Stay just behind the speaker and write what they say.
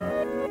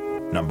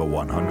Number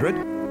 100.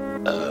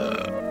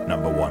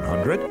 Number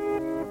 100.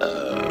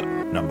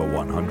 Number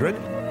 100.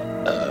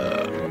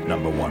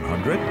 Number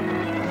 100.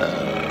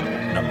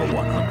 Number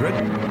 100.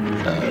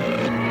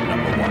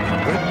 Number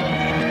 100.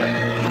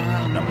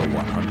 Number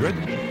 100.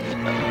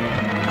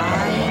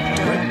 I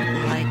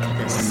don't like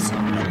this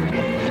song.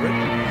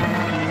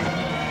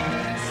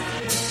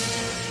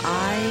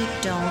 I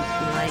don't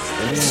like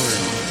this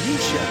song.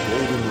 Lucia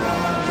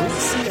Goldenrod with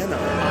Sienna. I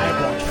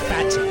want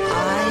fatty. I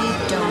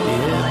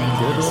don't like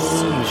Good this old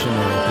song.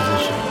 missionary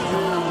position.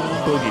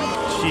 Boogie.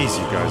 Jeez,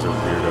 you guys are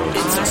weirdos.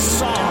 It's a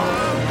song. I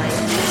don't like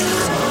this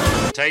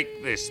song.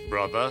 Take this,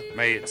 brother.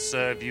 May it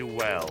serve you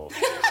well.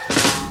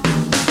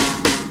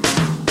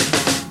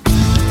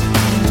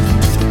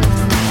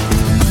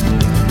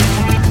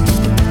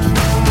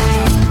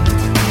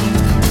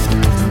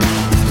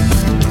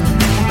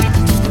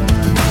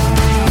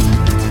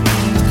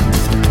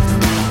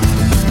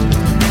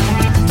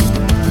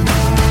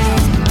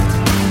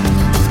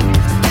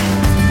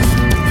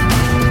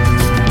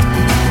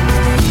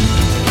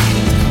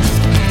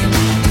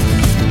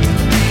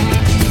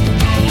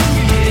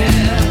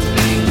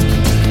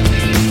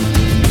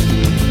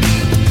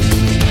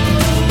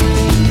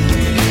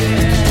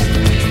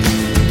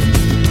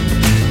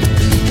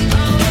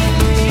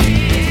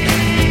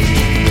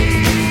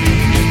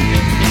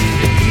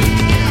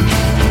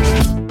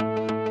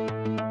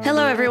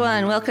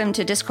 Welcome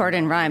to Discord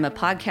and Rhyme, a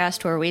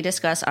podcast where we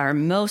discuss our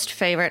most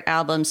favorite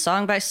albums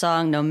song by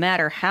song, no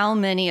matter how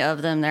many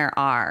of them there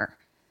are.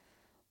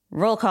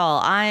 Roll call.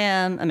 I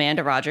am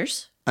Amanda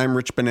Rogers. I'm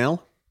Rich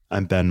Bennell.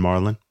 I'm Ben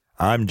Marlin.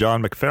 I'm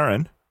John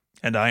McFerrin.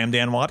 And I am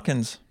Dan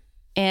Watkins.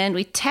 And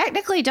we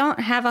technically don't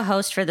have a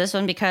host for this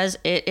one because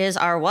it is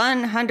our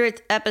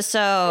 100th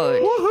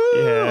episode.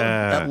 Woohoo!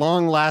 Yeah. At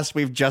long last,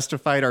 we've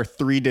justified our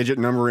 3-digit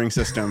numbering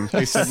system.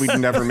 They said we'd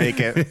never make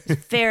it.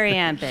 Very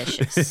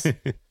ambitious.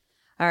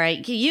 All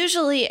right.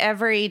 Usually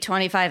every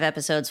 25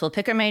 episodes, we'll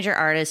pick a major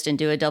artist and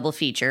do a double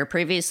feature.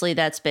 Previously,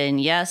 that's been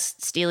Yes,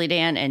 Steely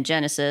Dan, and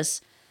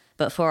Genesis.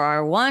 But for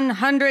our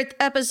 100th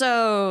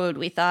episode,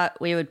 we thought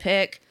we would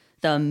pick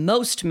the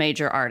most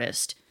major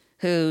artist,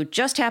 who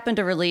just happened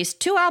to release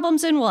 2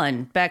 albums in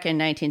one back in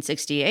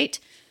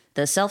 1968.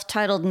 The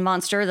self-titled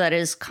monster that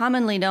is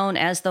commonly known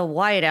as the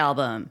White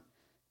Album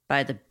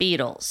by the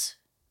Beatles.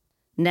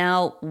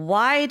 Now,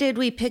 why did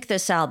we pick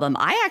this album?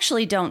 I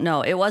actually don't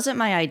know. It wasn't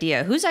my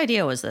idea. Whose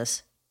idea was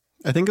this?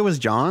 I think it was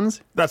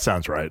John's. That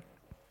sounds right.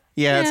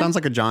 Yeah, it sounds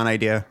like a John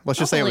idea. Let's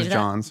just say it was believe that.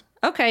 John's.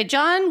 Okay,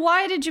 John,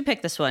 why did you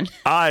pick this one?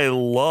 I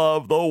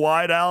love the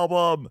White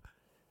Album.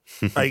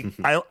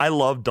 I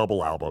love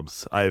double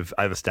albums. I've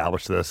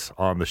established this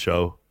on the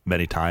show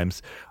many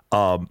times.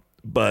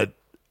 But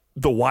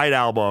the White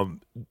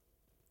Album,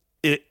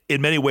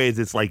 in many ways,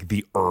 it's like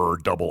the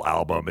double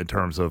album in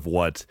terms of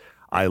what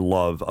I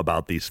love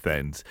about these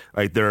things.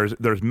 Like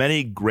there's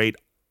many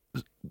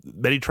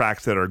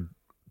tracks that are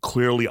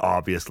clearly,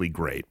 obviously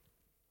great.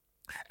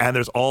 And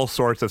there's all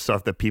sorts of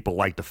stuff that people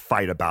like to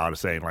fight about,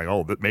 saying like,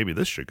 oh, maybe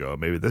this should go,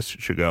 maybe this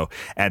should go.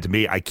 And to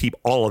me, I keep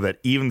all of it,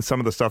 even some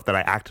of the stuff that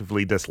I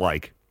actively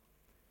dislike.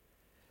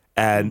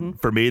 And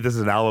for me, this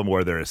is an album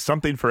where there is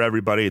something for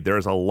everybody.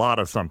 There's a lot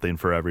of something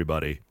for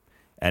everybody.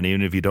 And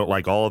even if you don't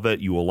like all of it,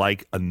 you will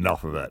like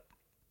enough of it.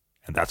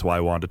 And that's why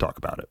I wanted to talk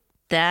about it.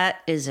 That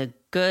is a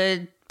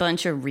good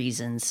bunch of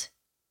reasons.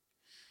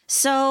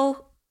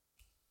 So,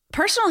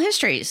 personal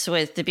histories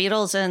with the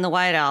Beatles and the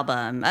White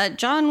Album.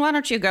 John, why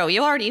don't you go? We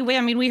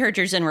heard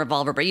yours in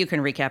Revolver, but you can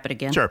recap it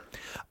again. Sure.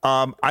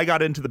 I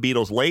got into the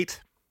Beatles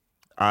late.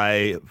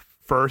 I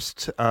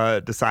first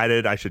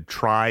decided I should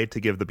try to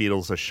give the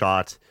Beatles a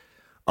shot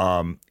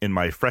in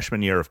my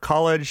freshman year of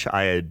college.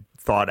 I had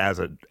thought as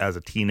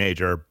a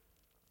teenager,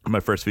 in my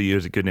first few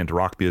years of getting into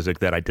rock music,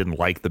 that I didn't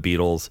like the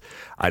Beatles.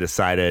 I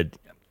decided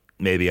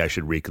maybe I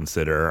should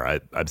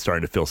reconsider. I'm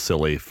starting to feel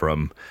silly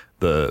from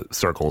the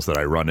circles that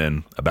I run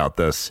in about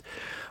this.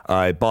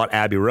 I bought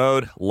Abbey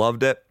Road,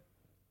 loved it.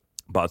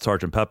 Bought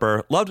Sgt.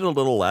 Pepper, loved it a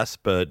little less,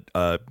 but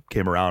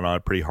came around on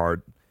it pretty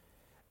hard.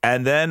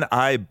 And then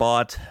I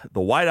bought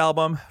the White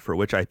Album, for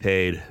which I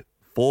paid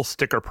full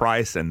sticker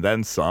price and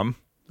then some.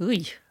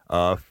 Ooh.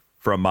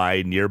 From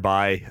my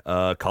nearby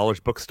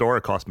college bookstore.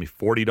 It cost me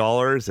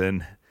 $40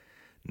 and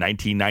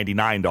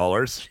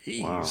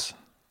 $19.99. Wow.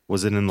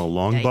 Was it in the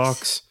long Yikes.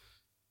 box?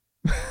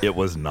 It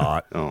was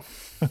not. Oh.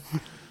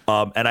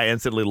 And I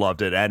instantly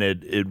loved it. And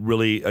it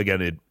really,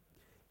 again,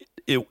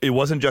 it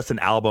wasn't just an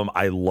album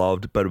I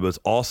loved, but it was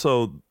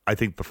also, I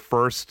think, the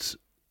first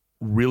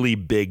really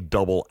big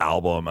double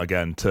album,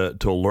 again, to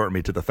alert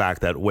me to the fact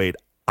that, wait,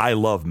 I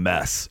love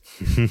mess.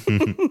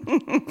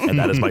 And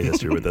that is my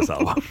history with this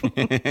album.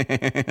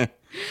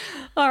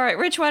 All right,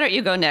 Rich, why don't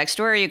you go next?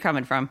 Where are you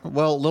coming from?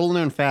 Well, little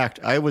known fact,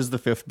 I was the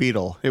 5th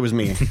Beatle. It was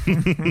me.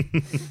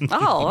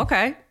 Oh,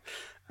 okay.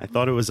 I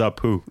thought it was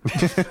Apu.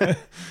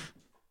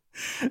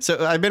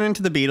 So I've been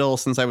into the Beatles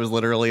since I was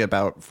literally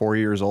about 4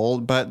 years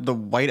old, but the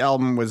White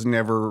Album was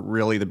never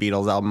really the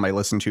Beatles album I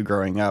listened to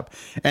growing up.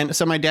 And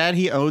so my dad,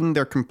 he owned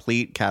their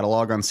complete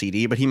catalog on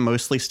CD, but he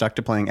mostly stuck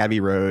to playing Abbey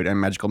Road and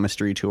Magical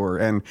Mystery Tour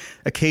and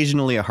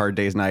occasionally A Hard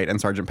Day's Night and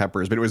Sgt.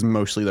 Pepper's, but it was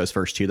mostly those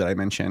first two that I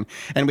mentioned.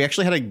 And we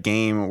actually had a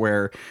game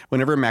where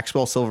whenever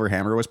Maxwell Silver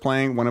Hammer was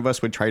playing, one of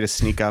us would try to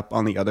sneak up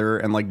on the other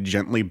and like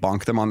gently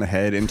bonk them on the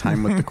head in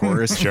time with the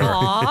chorus. Sure.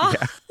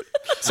 Aw.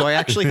 So I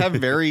actually have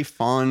very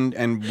fond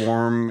and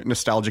warm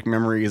nostalgic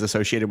memories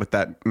associated with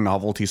that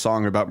novelty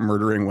song about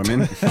murdering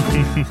women.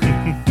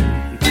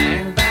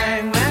 Bang,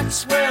 bang,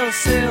 Maxwell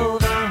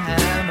Silver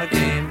Hammer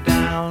came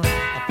down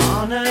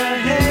upon her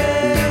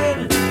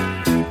head.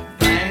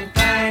 Bang,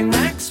 bang,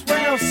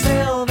 Maxwell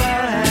Silver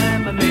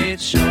Hammer made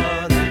sure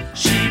that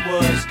she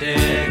was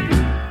dead.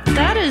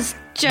 That is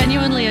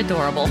genuinely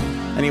adorable.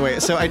 Anyway,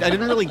 so I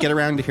didn't really get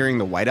around to hearing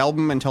the White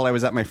Album until I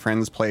was at my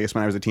friend's place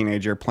when I was a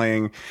teenager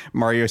playing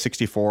Mario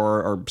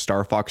 64 or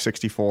Star Fox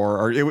 64,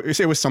 or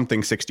it was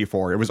something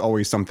 64. It was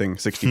always something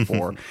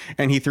 64.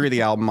 And he threw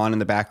the album on in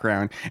the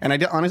background. And I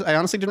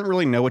honestly didn't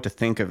really know what to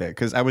think of it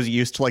because I was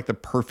used to like the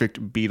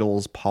perfect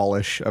Beatles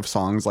polish of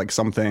songs like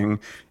Something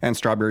and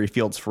Strawberry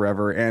Fields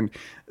Forever. And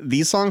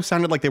these songs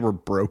sounded like they were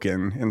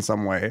broken in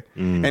some way.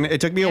 And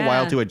it took me a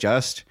while to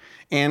adjust.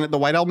 And the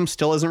White Album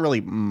still isn't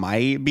really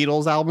my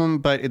Beatles album,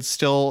 but it's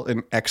still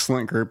an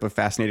excellent group of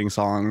fascinating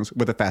songs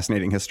with a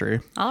fascinating history.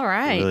 All I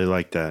right. really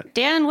like that.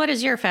 Dan, what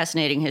is your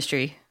fascinating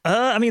history?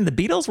 I mean, the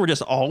Beatles were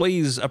just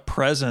always a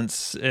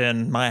presence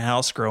in my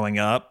house growing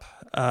up.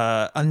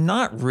 I'm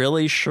not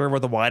really sure where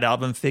the White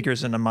Album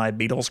figures into my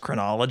Beatles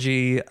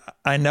chronology.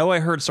 I know I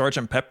heard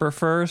Sgt. Pepper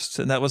first,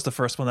 and that was the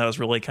first one that I was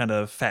really kind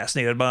of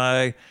fascinated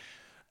by.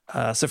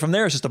 So from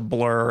there, it's just a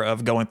blur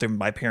of going through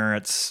my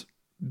parents'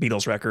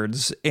 Beatles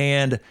records.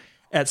 And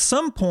at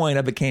some point,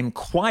 I became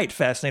quite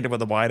fascinated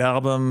with the White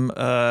Album.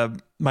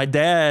 My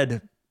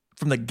dad,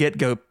 from the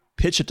get-go,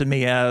 pitched it to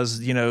me as,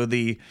 you know,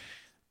 the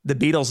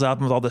Beatles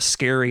album with all the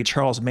scary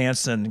Charles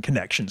Manson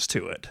connections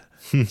to it.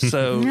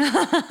 So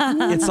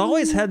it's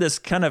always had this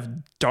kind of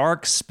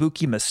dark,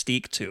 spooky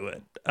mystique to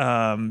it.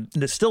 And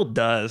it still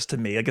does to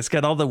me. Like, it's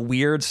got all the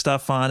weird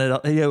stuff on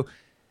it. You know,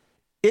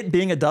 it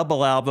being a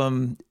double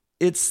album,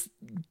 it's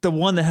the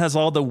one that has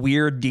all the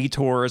weird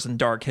detours and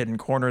dark hidden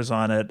corners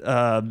on it.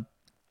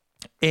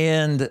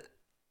 And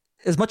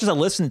as much as I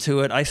listen to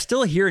it, I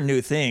still hear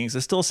new things.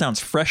 It still sounds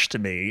fresh to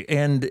me.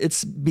 And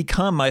it's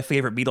become my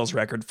favorite Beatles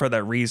record for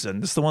that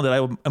reason. It's the one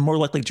that I'm more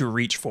likely to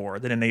reach for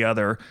than any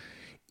other.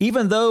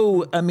 Even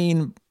though, I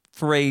mean,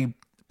 for a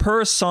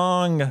per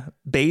song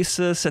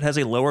basis, it has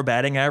a lower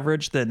batting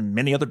average than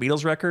many other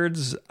Beatles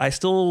records, I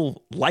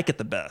still like it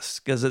the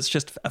best because it's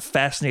just a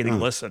fascinating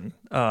listen.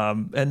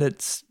 And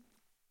it's,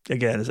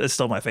 again, it's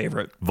still my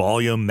favorite.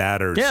 Volume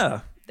matters.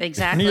 Yeah.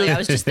 Exactly. I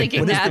was just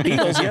thinking When it's that. the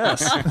Beatles,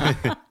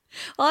 yes.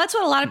 Well, that's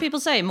what a lot of people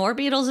say. More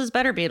Beatles is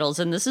better Beatles,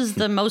 and this is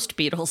the most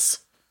Beatles.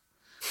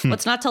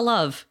 What's not to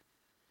love?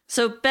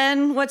 So,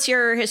 Ben, what's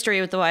your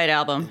history with the White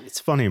Album? It's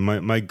funny.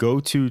 My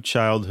go-to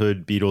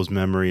childhood Beatles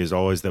memory is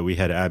always that we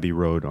had Abbey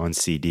Road on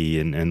CD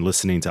and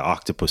listening to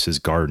Octopus's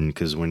Garden,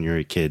 because when you're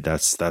a kid,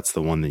 that's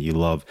the one that you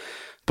love.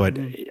 But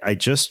I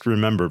just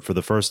remembered for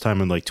the first time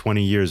in like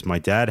 20 years, my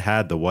dad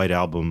had the White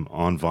Album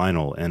on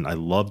vinyl, and I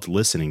loved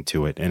listening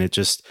to it. And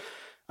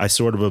I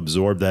sort of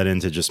absorbed that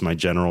into just my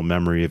general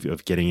memory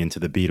of getting into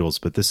the Beatles.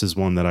 But this is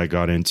one that I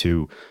got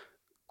into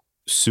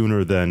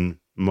sooner than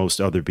most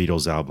other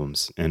Beatles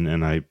albums.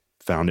 And I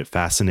found it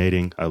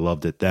fascinating. I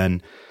loved it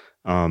then.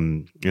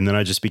 And then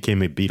I just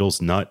became a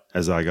Beatles nut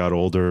as I got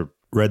older,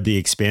 read the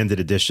expanded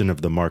edition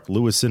of the Mark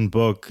Lewison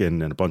book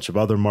and a bunch of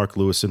other Mark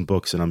Lewison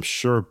books, and I'm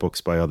sure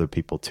books by other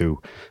people too,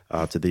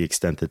 to the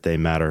extent that they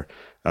matter.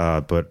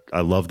 But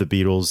I love the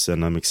Beatles,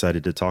 and I'm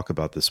excited to talk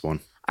about this one.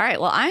 All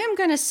right. Well, I am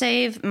going to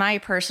save my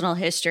personal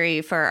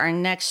history for our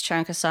next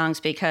chunk of songs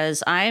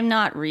because I'm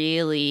not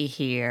really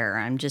here.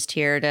 I'm just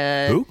here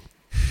to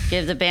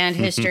give the band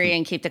history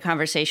and keep the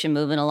conversation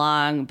moving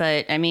along.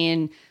 But I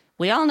mean,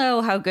 we all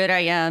know how good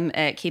I am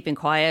at keeping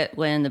quiet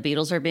when the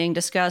Beatles are being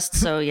discussed.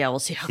 So yeah, we'll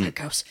see how that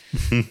goes.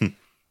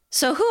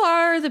 So who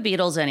are the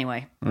Beatles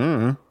anyway?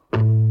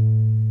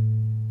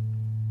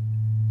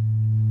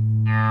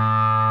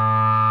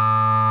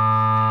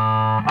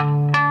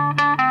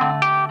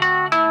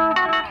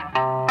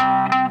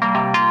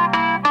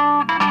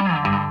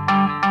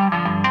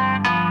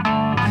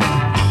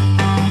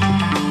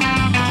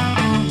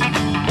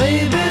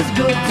 Baby's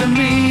good to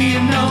me, you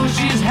know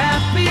she's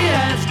happy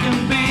as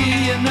can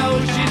be, you know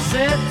she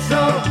said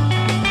so.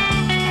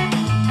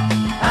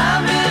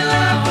 I'm in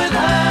love with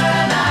her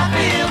and I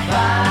feel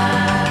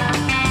fine.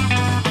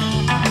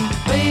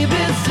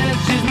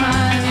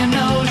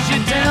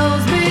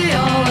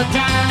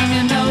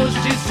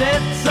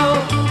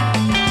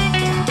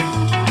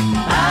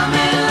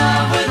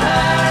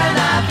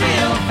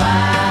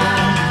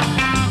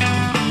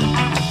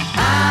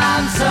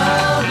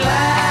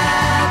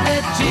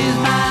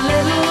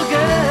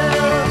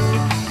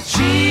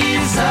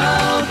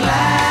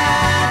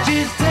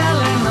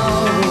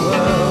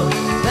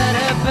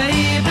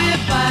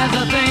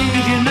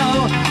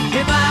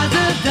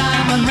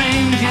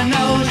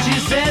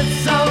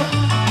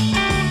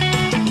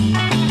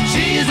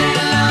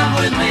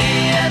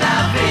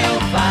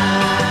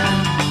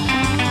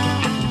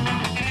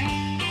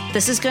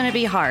 This is going to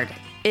be hard.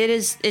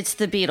 It's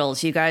the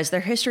Beatles, you guys.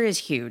 Their history is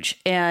huge.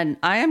 And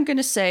I am going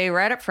to say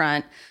right up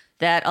front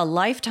that a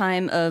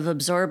lifetime of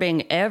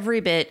absorbing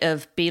every bit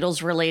of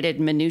Beatles-related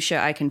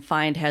minutia I can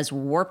find has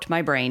warped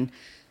my brain.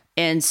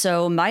 And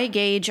so my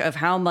gauge of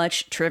how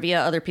much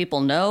trivia other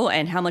people know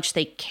and how much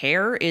they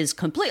care is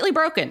completely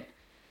broken.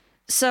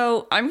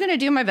 So I'm going to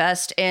do my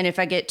best, and if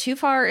I get too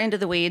far into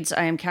the weeds,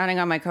 I am counting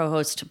on my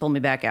co-host to pull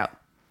me back out.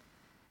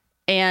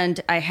 And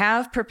I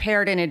have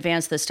prepared in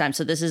advance this time,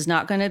 so this is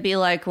not going to be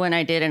like when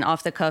I did an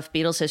off-the-cuff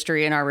Beatles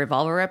history in our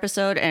Revolver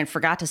episode and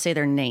forgot to say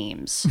their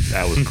names.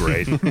 That was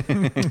great.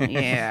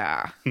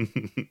 Yeah.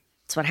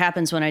 That's what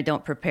happens when I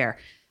don't prepare.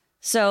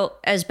 So,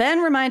 as Ben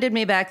reminded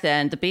me back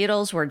then, the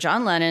Beatles were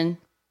John Lennon,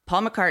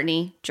 Paul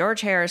McCartney,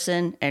 George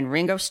Harrison, and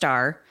Ringo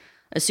Starr,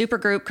 a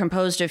supergroup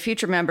composed of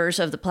future members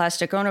of the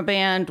Plastic Ono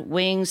Band,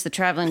 Wings, the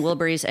Traveling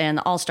Wilburys, and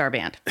the All-Star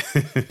Band.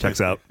 Checks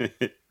out.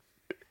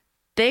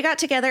 They got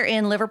together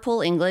in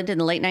Liverpool, England in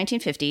the late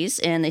 1950s,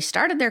 and they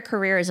started their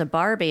career as a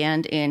bar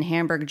band in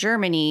Hamburg,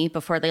 Germany,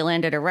 before they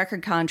landed a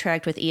record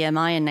contract with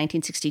EMI in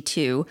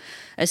 1962,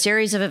 a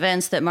series of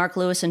events that Mark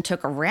Lewison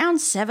took around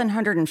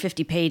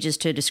 750 pages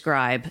to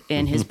describe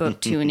in his book,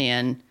 Tune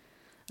In.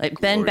 Like,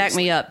 Ben, back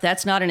me up.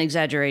 That's not an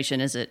exaggeration,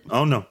 is it?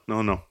 Oh, no.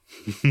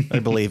 I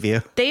believe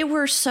you. They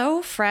were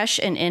so fresh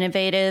and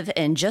innovative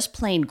and just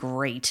plain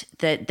great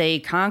that they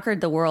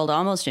conquered the world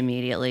almost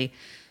immediately.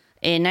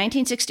 In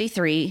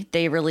 1963,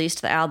 they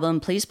released the album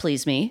Please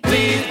Please Me.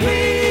 Please,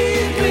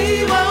 please,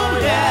 please, oh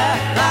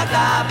yeah, like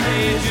I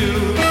please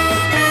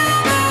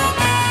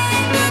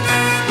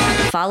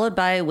you. Followed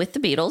by With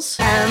the Beatles.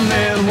 And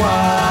then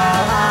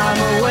while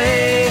I'm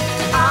away,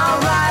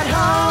 I'll ride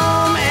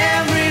home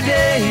every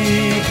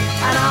day,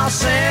 and I'll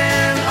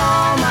send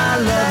all my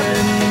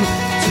loving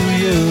to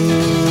you.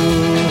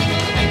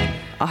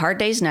 A Hard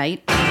Day's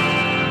Night.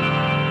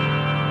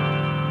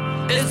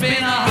 It's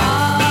been a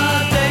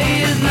hard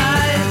day's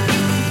night,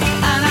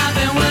 and I've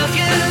been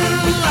working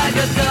like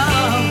a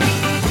dog.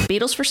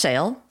 Beatles for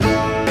Sale.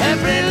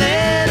 Every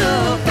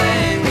little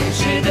thing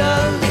she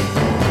does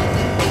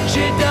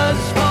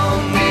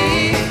for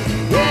me,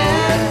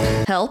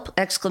 yeah. Help!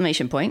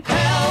 Exclamation point.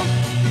 Help,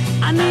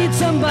 I need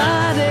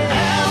somebody.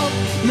 Help,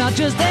 not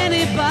just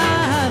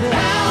anybody.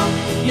 Help,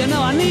 you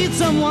know I need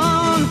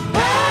someone.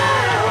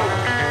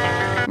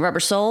 Help. Rubber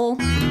Soul.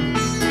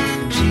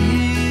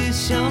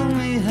 She's shown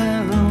me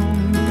her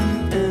own,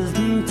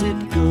 isn't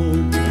it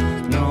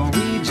good?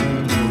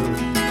 Norwegian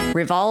wood.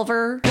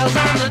 Revolver. 'Cause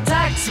I'm the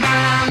tax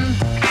man.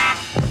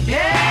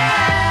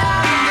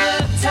 Yeah, I'm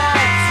the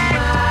tax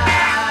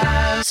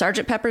man.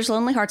 Sgt. Pepper's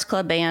Lonely Hearts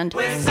Club Band.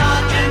 With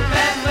Sergeant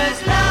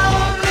Pepper's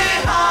Lonely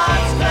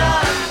Hearts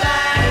Club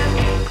Band,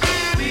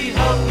 we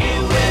hope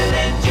you will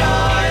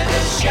enjoy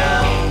the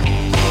show.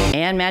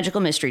 And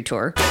Magical Mystery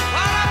Tour.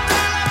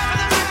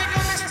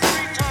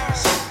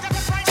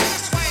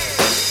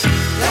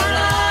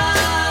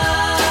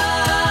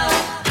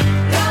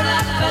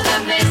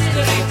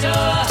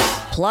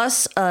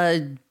 Plus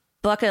a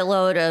bucket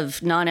load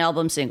of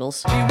non-album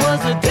singles. She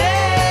was a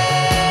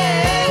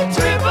day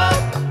tripper,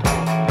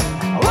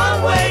 a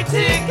one-way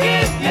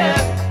ticket,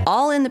 yeah.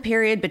 All in the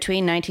period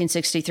between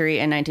 1963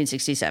 and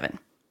 1967.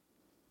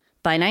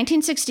 By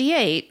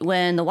 1968,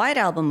 when the White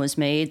Album was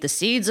made, the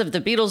seeds of the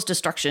Beatles'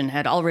 destruction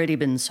had already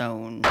been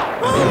sown.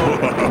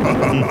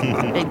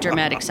 Big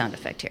dramatic sound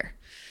effect here.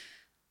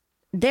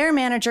 Their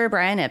manager,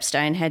 Brian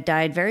Epstein, had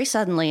died very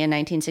suddenly in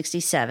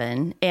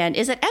 1967. And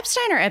is it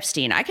Epstein or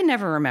Epstein? I can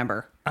never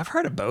remember. I've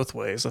heard it both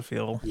ways, I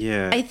feel.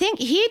 Yeah. I think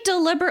he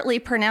deliberately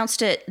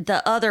pronounced it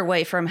the other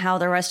way from how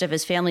the rest of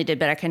his family did,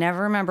 but I can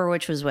never remember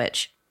which was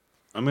which.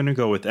 I'm going to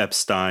go with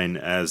Epstein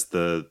as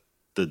the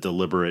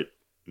deliberate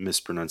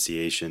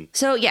mispronunciation.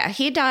 So yeah,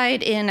 he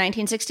died in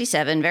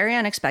 1967, very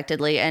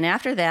unexpectedly. And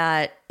after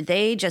that,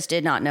 they just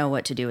did not know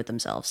what to do with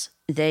themselves.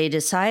 They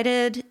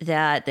decided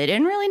that they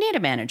didn't really need a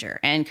manager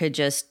and could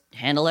just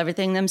handle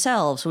everything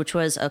themselves, which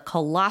was a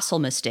colossal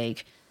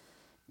mistake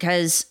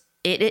because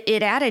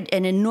it added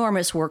an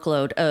enormous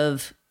workload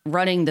of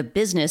running the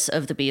business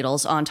of the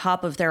Beatles on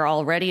top of their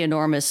already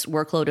enormous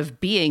workload of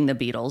being the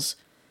Beatles.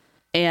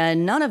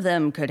 And none of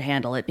them could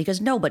handle it because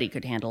nobody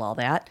could handle all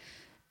that.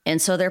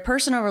 And so their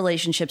personal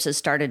relationships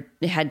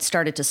had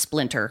started to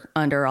splinter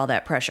under all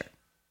that pressure.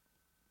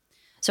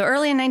 So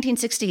early in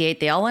 1968,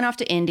 they all went off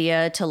to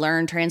India to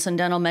learn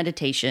transcendental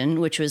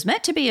meditation, which was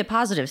meant to be a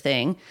positive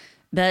thing.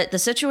 But the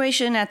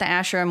situation at the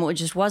ashram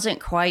just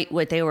wasn't quite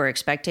what they were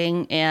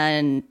expecting.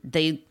 And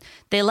they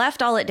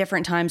left all at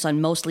different times on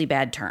mostly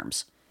bad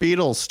terms.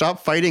 Beatles,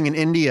 stop fighting in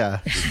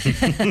India.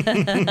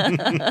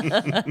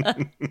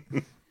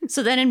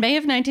 So then in May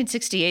of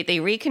 1968, they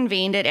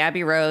reconvened at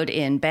Abbey Road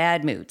in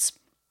bad moods.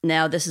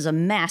 Now, this is a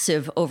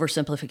massive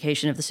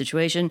oversimplification of the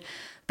situation,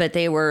 but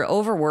they were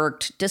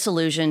overworked,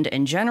 disillusioned,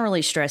 and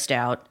generally stressed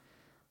out.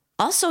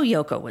 Also,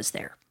 Yoko was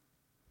there.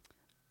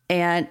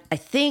 And I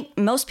think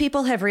most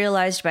people have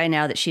realized by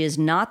now that she is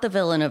not the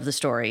villain of the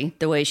story,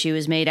 the way she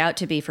was made out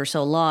to be for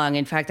so long.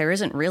 In fact, there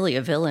isn't really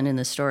a villain in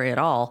the story at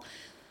all.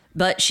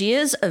 But she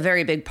is a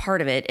very big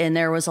part of it, and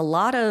there was a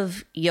lot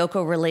of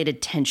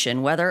Yoko-related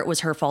tension, whether it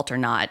was her fault or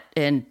not,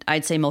 and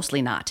I'd say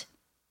mostly not.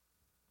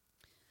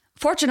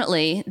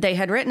 Fortunately, they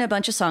had written a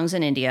bunch of songs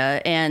in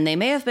India, and they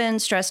may have been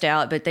stressed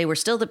out, but they were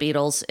still the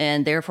Beatles,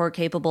 and therefore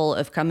capable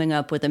of coming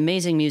up with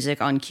amazing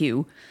music on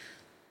cue.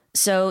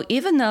 So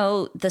even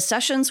though the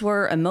sessions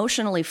were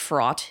emotionally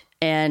fraught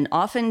and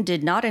often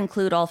did not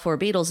include all four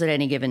Beatles at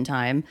any given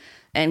time,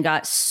 and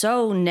got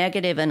so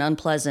negative and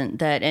unpleasant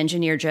that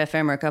engineer Jeff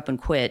Emmerich up and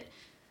quit,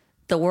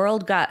 the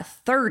world got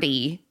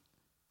 30,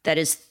 that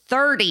is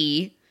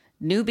 30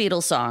 new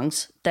Beatles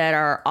songs that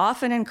are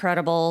often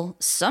incredible,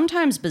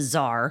 sometimes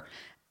bizarre,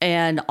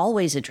 and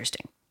always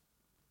interesting.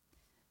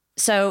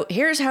 So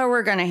here's how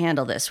we're going to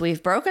handle this.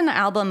 We've broken the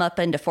album up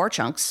into 4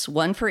 chunks,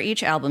 one for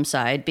each album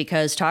side,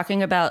 because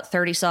talking about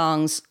 30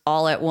 songs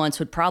all at once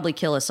would probably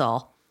kill us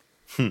all.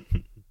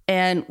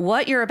 And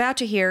what you're about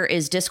to hear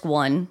is disc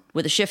 1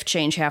 with a shift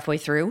change halfway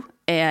through,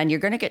 and you're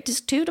going to get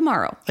disc 2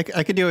 tomorrow.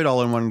 I could do it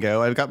all in one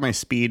go. I've got my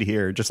speed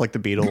here, just like the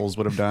Beatles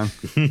would have done.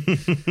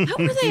 How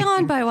were they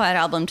on by what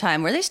album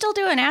time? Were they still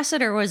doing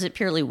acid, or was it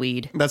purely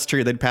weed? That's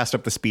true. They'd passed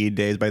up the speed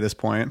days by this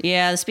point.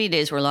 Yeah, the speed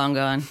days were long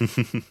gone.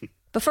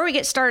 Before we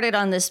get started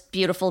on this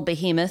beautiful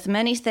behemoth,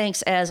 many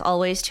thanks as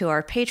always to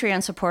our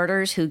Patreon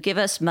supporters who give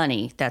us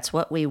money. That's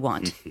what we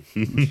want.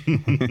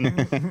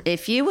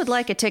 If you would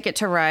like a ticket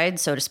to ride,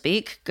 so to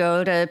speak,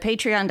 go to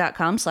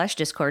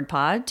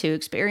patreon.com/discordpod to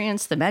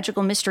experience the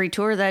magical mystery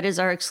tour that is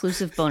our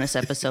exclusive bonus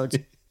episodes.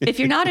 If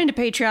you're not into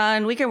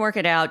Patreon, we can work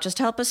it out. Just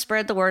help us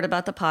spread the word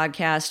about the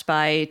podcast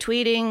by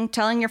tweeting,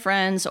 telling your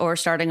friends, or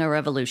starting a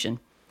revolution.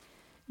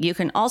 You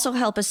can also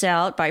help us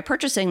out by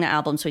purchasing the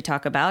albums we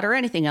talk about, or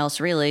anything else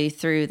really,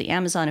 through the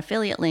Amazon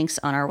affiliate links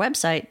on our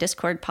website,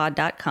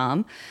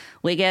 discordpod.com.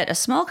 We get a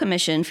small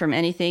commission from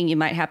anything you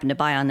might happen to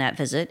buy on that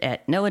visit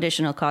at no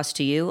additional cost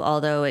to you,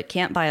 although it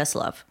can't buy us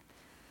love.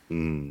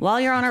 While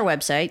you're on our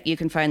website, you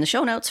can find the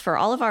show notes for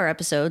all of our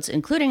episodes,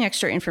 including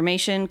extra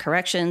information,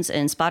 corrections,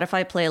 and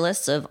Spotify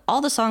playlists of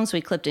all the songs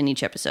we clipped in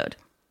each episode.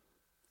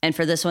 And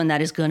for this one,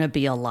 that is going to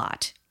be a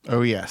lot.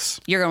 Oh, yes.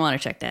 You're going to want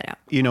to check that out.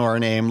 You know our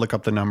name. Look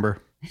up the number.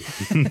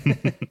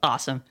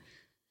 Awesome.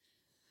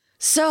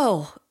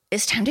 So,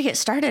 it's time to get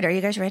started. Are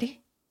you guys ready?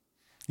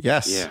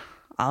 Yes. Yeah.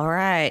 All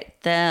right,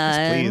 then.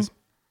 Yes, please.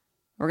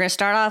 We're going to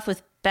start off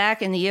with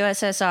Back in the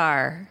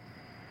USSR.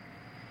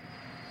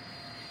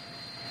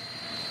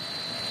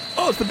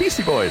 Oh, it's the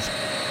Beastie Boys.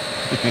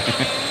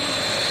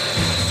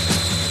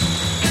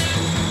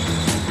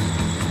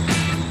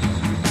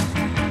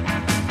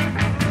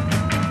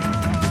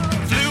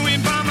 Flew in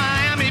from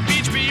Miami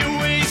Beach,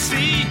 BUAC.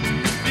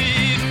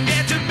 Didn't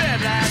get to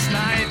bed last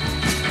night.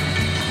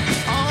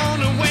 On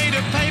the way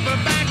to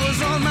paperback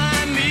was on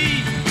my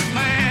knee.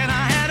 Man,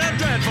 I had a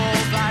dreadful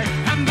flight.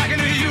 I'm back in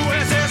the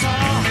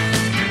USSR.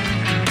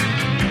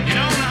 You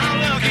don't know how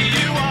lucky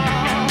you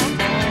are,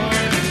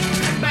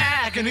 boy.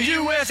 Back in the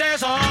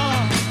USSR.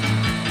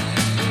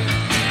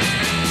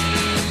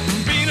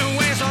 Been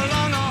away so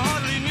long, I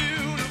hardly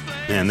knew the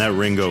place. Man, that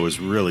Ringo was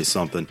really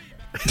something.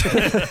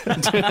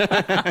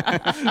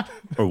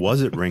 Or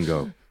was it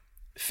Ringo?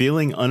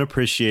 Feeling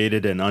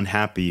unappreciated and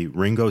unhappy,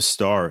 Ringo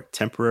Starr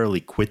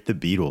temporarily quit the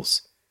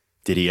Beatles.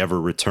 Did he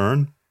ever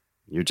return?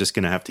 You're just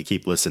going to have to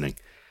keep listening.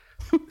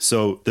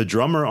 So the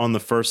drummer on the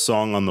first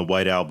song on the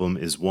White Album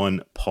is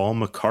one Paul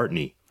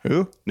McCartney.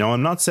 Who? Now,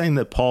 I'm not saying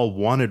that Paul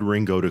wanted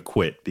Ringo to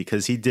quit,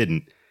 because he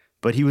didn't,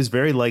 but he was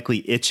very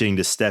likely itching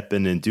to step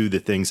in and do the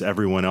things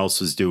everyone else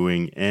was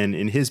doing, and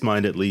in his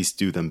mind at least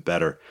do them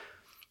better.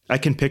 I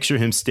can picture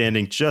him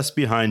standing just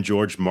behind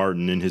George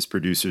Martin in his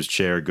producer's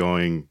chair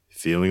going,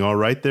 "Feeling all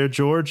right there,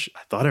 George? I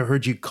thought I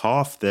heard you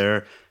cough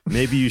there.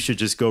 Maybe you should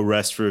just go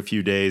rest for a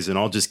few days and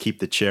I'll just keep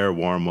the chair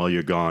warm while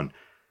you're gone."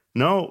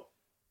 "No?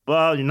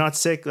 Well, you're not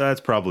sick? That's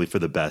probably for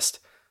the best."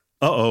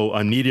 "Uh-oh,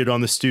 I'm needed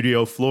on the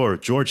studio floor.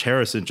 George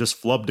Harrison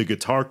just flubbed a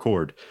guitar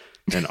chord."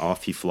 And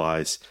off he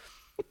flies.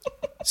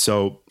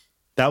 So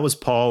that was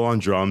Paul on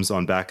drums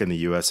on Back in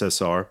the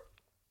USSR.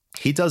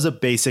 He does a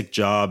basic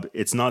job.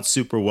 It's not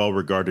super well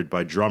regarded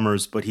by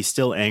drummers, but he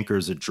still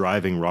anchors a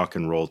driving rock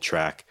and roll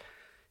track.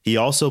 He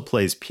also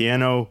plays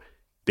piano,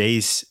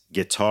 bass,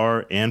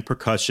 guitar, and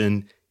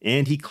percussion,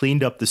 and he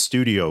cleaned up the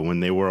studio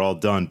when they were all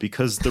done,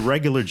 because the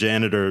regular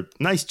janitor,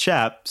 nice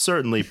chap,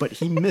 certainly, but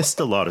he missed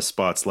a lot of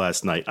spots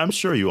last night. I'm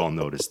sure you all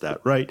noticed that,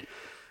 right?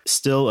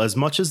 Still, as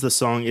much as the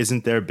song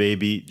isn't their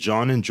baby,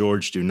 John and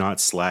George do not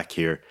slack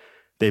here.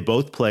 They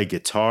both play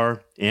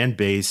guitar and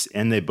bass,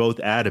 and they both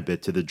add a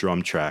bit to the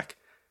drum track.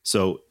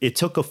 So it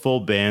took a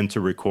full band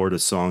to record a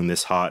song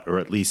this hot, or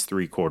at least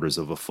 3/4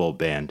 of a full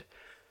band.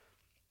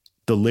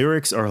 The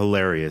lyrics are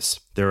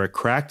hilarious. They're a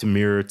cracked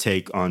mirror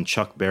take on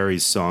Chuck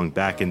Berry's song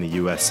Back in the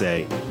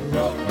USA.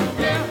 Oh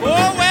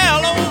well,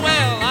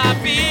 I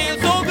feel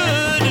so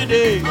good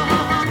today.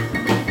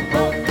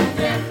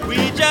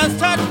 We just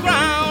touched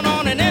ground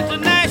on an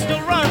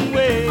international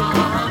runway.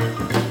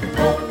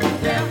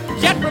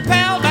 Jet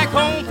propelled back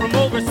home from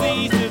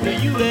overseas to the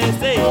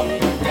USA.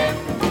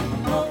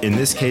 In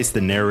this case, the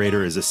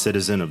narrator is a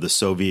citizen of the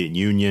Soviet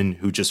Union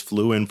who just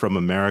flew in from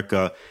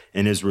America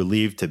and is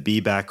relieved to be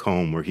back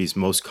home where he's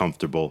most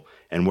comfortable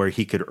and where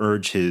he could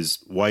urge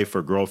his wife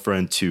or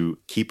girlfriend to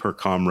keep her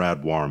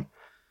comrade warm.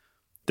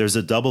 There's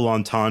a double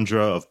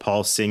entendre of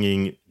Paul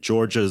singing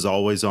 "Georgia is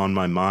Always on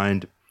My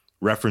Mind,"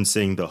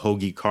 referencing the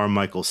Hoagie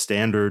Carmichael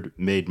standard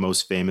made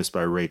most famous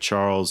by Ray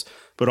Charles,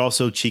 but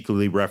also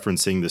cheekily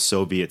referencing the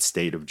Soviet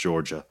state of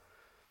Georgia.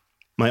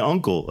 My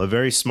uncle, a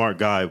very smart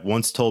guy,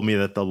 once told me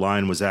that the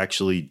line was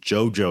actually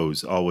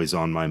 "JoJo's always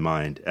on my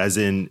mind," as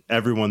in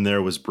everyone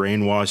there was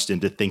brainwashed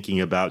into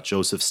thinking about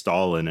Joseph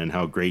Stalin and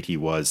how great he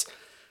was.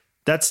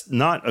 That's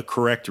not a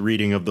correct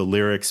reading of the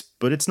lyrics,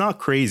 but it's not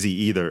crazy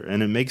either,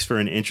 and it makes for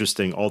an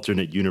interesting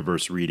alternate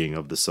universe reading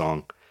of the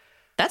song.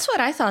 That's what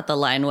I thought the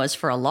line was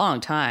for a long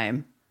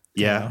time.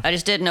 Yeah. I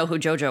just didn't know who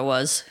JoJo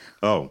was.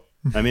 Oh,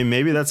 I mean,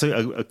 maybe that's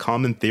a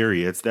common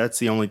theory. That's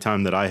the only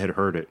time that I had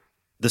heard it.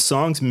 The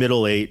song's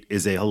middle eight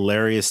is a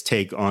hilarious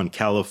take on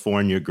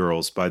California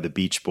Girls by the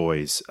Beach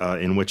Boys,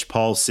 in which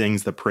Paul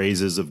sings the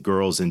praises of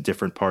girls in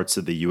different parts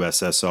of the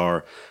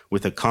USSR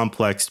with a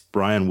complex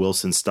Brian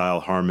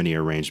Wilson-style harmony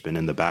arrangement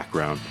in the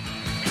background.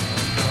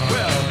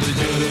 Well, the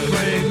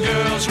good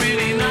girls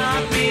really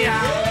knock me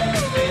out.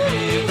 They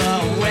leave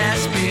the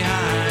West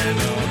behind.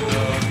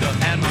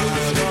 And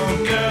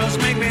Moscow girls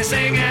make me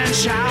sing and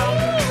shout.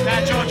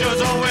 That Georgia's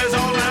always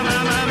on my mind.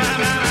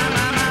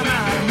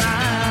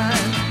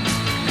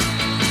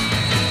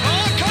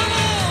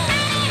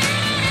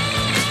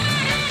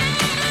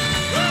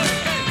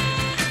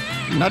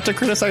 Not to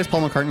criticize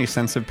Paul McCartney's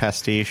sense of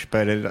pastiche,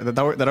 but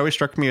that always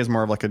struck me as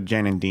more of like a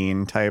Jan and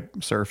Dean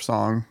type surf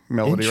song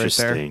melody right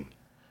there. Interesting.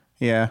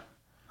 Yeah.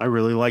 I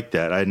really like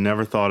that. I had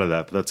never thought of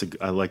that, but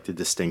I like the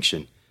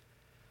distinction.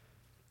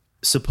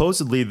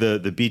 Supposedly,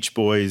 the Beach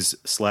Boys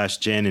 /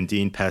 Jan and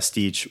Dean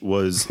pastiche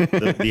was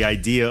the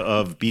idea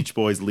of Beach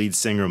Boys lead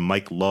singer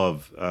Mike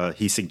Love.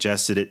 He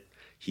suggested it.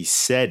 He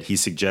said he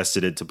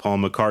suggested it to Paul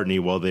McCartney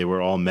while they were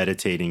all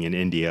meditating in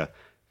India.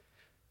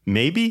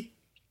 Maybe?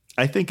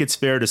 I think it's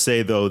fair to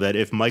say, though, that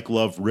if Mike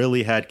Love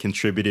really had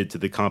contributed to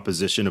the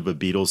composition of a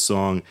Beatles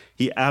song,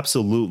 he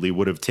absolutely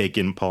would have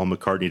taken Paul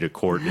McCartney to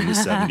court in the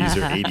 70s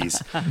or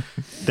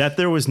 80s. That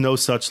there was no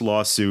such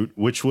lawsuit,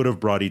 which would have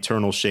brought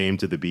eternal shame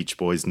to the Beach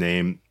Boys'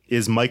 name,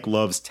 is Mike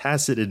Love's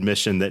tacit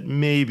admission that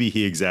maybe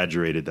he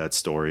exaggerated that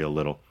story a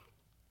little.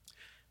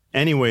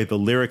 Anyway, the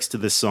lyrics to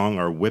this song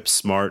are whip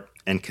smart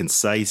and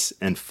concise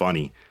and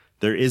funny.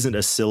 There isn't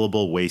a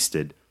syllable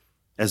wasted.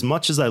 As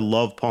much as I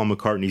love Paul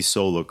McCartney's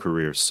solo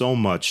career so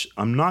much,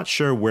 I'm not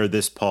sure where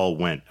this Paul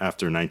went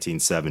after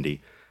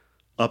 1970.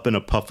 Up in a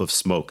puff of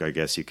smoke, I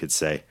guess you could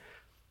say.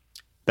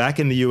 Back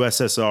in the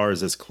USSR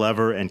is as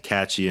clever and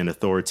catchy and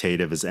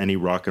authoritative as any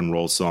rock and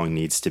roll song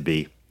needs to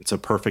be. It's a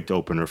perfect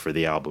opener for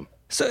the album.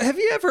 So have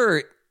you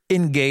ever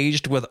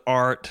engaged with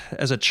art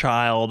as a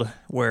child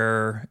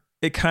where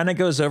it kind of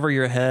goes over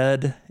your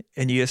head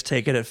and you just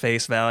take it at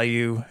face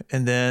value,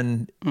 and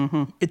then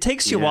it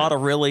takes you a while to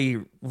really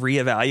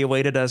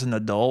reevaluate it as an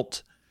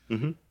adult?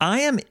 I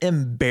am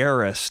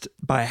embarrassed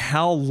by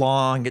how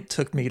long it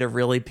took me to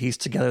really piece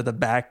together the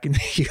Back in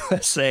the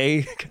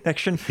USA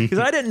connection, because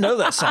I didn't know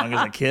that song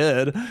as a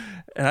kid,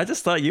 and I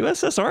just thought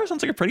USSR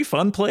sounds like a pretty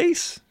fun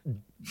place.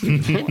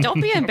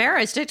 Don't be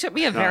embarrassed. It took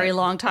me a very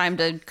long time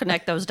to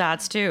connect those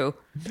dots, too.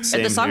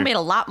 And the song made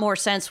a lot more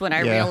sense when I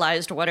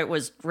realized what it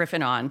was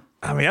riffing on.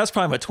 I mean, that's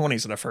probably my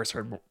 20s when I first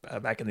heard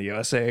Back in the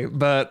USA.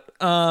 But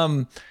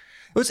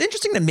what's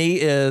interesting to me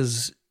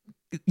is,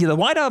 the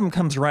White Album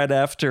comes right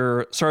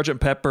after Sgt.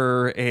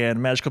 Pepper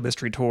and Magical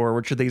Mystery Tour,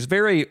 which are these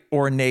very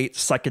ornate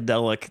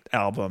psychedelic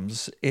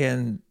albums.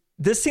 And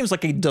this seems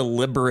like a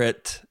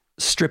deliberate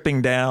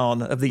stripping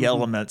down of the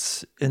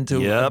elements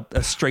into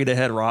a straight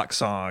ahead rock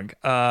song.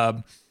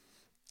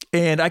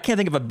 And I can't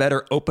think of a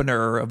better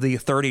opener of the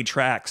 30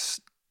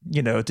 tracks,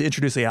 to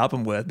introduce the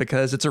album with,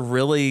 because it's a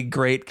really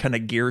great kind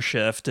of gear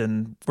shift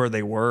in where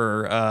they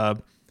were.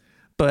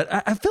 But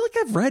I feel like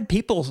I've read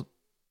people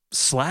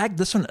slag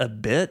this one a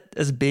bit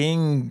as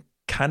being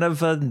kind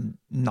of a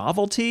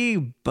novelty,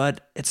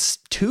 but it's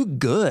too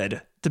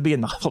good to be a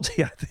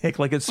novelty, I think.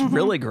 Like, it's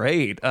really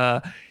great.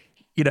 I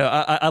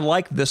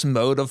like this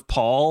mode of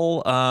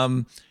Paul.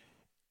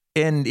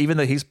 And even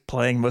though he's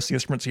playing most of the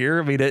instruments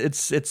here, I mean,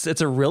 it's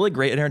a really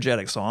great,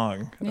 energetic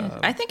song. Yeah.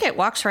 I think it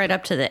walks right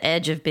up to the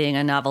edge of being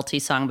a novelty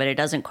song, but it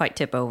doesn't quite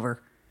tip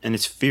over. And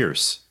it's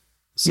fierce.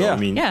 So, I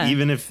mean,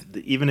 even if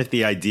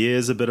the idea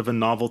is a bit of a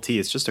novelty,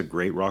 it's just a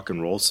great rock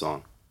and roll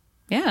song.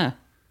 Yeah.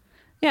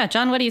 Yeah.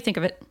 John, what do you think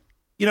of it?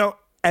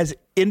 As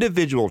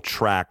individual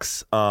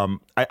tracks,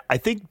 I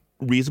think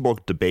reasonable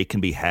debate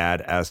can be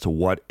had as to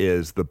what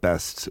is the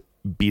best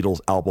Beatles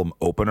album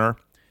opener.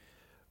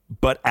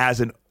 But as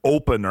an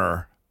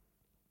opener,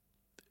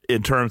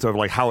 in terms of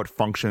like how it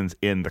functions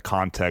in the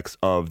context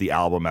of the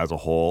album as a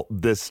whole,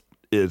 this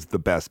is the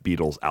best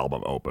Beatles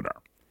album opener.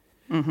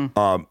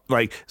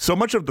 Like, so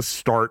much of the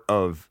start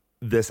of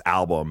this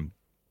album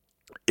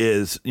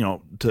is,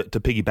 to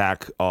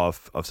piggyback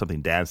off of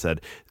something Dan said,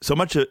 so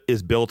much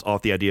is built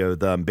off the idea of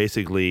them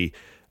basically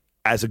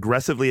as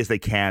aggressively as they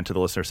can to the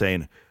listener,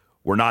 saying,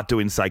 we're not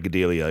doing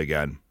psychedelia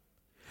again.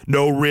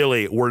 No,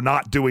 really, we're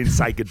not doing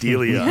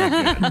psychedelia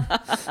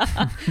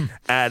again.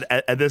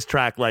 and this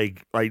track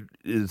like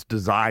is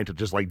designed to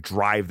just like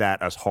drive that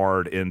as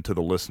hard into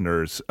the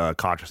listener's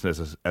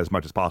consciousness as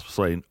much as possible,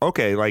 saying,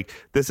 okay, like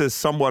this is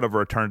somewhat of a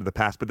return to the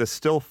past, but this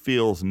still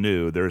feels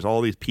new. There's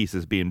all these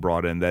pieces being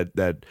brought in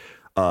that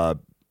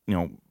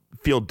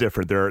feel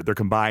different. They're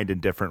combined in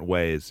different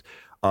ways.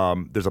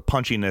 There's a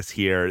punchiness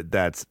here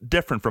that's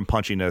different from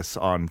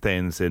punchiness on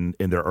things in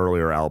their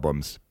earlier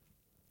albums.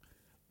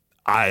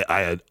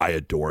 I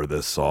adore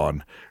this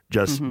song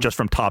just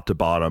from top to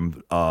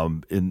bottom,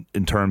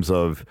 in terms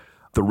of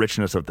the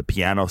richness of the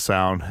piano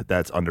sound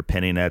that's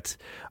underpinning it,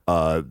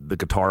 the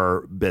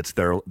guitar bits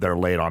they're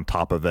laid on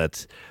top of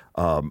it.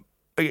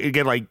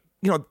 Again, like,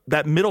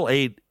 that middle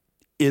eight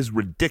is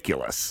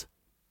ridiculous.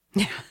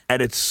 Yeah.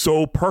 And it's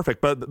so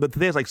perfect. But the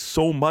thing is, like,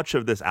 so much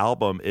of this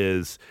album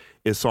is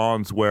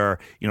songs where,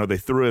 they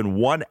threw in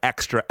one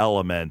extra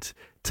element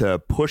to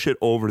push it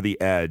over the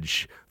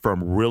edge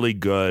from really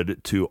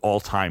good to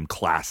all-time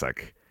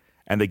classic.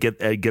 And they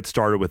get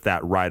started with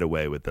that right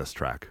away with this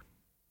track.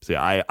 So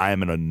yeah, I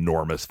am an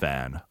enormous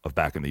fan of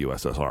Back in the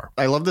USSR.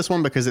 I love this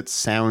one because it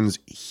sounds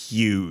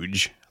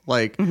huge.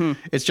 Like,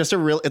 it's just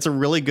it's a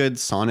really good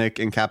sonic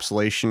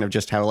encapsulation of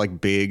just how like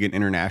big and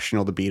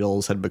international the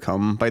Beatles had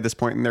become by this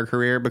point in their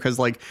career. Because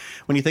like,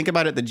 when you think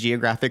about it, the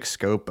geographic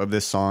scope of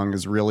this song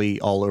is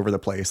really all over the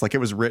place. Like, it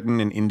was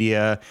written in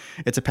India.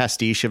 It's a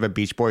pastiche of a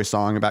Beach Boys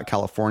song about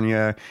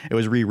California. It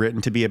was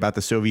rewritten to be about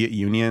the Soviet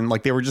Union.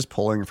 Like, they were just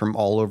pulling from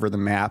all over the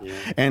map. Yeah.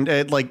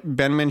 And like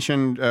Ben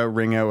mentioned,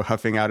 Ringo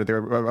huffing out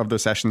of the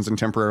sessions and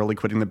temporarily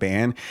quitting the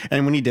band.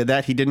 And when he did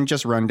that, he didn't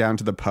just run down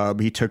to the pub.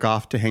 He took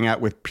off to hang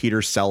out with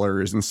Peter Sellers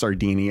in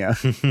Sardinia.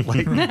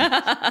 Like,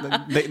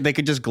 they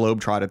could just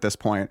globetrot at this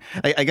point.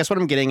 I guess what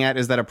I'm getting at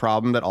is that a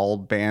problem that all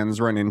bands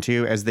run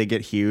into as they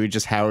get huge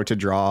is how to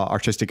draw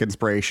artistic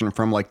inspiration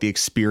from like the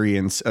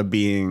experience of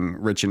being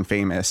rich and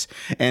famous.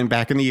 And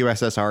Back in the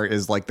USSR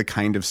is like the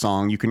kind of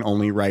song you can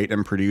only write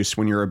and produce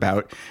when you're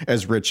about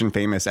as rich and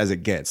famous as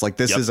it gets. Like,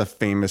 this is a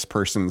famous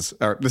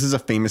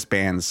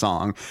band's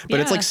song, but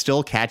it's like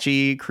still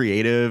catchy,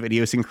 creative,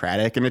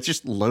 idiosyncratic, and it's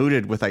just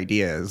loaded with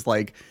ideas.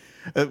 Like,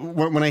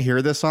 when I hear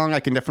this song,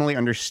 I can definitely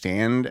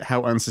understand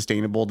how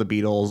unsustainable the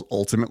Beatles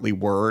ultimately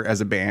were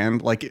as a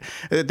band. Like,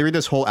 through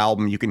this whole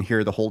album, you can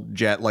hear the whole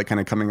jet like kind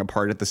of coming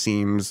apart at the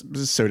seams,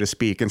 so to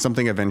speak, and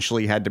something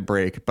eventually had to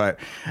break. But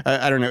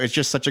I don't know, it's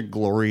just such a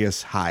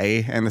glorious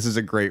high, and this is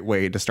a great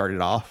way to start it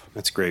off.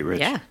 That's great, Rich.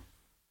 Yeah,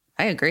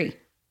 I agree.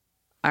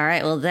 All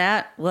right, well,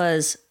 that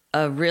was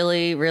a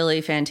really,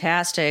 really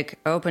fantastic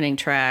opening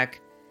track,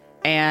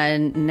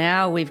 and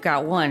now we've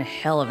got one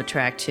hell of a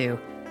track too.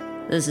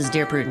 This is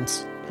Dear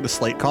Prudence. The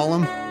Slate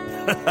column?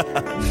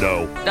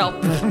 No.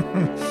 Nope.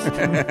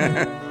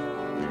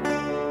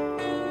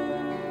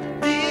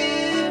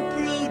 Dear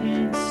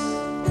Prudence,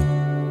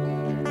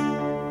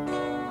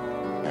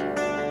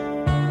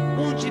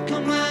 won't you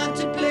come out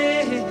to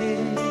play?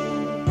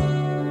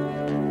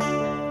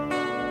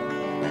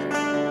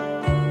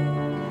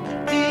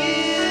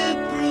 Dear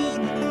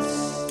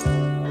Prudence,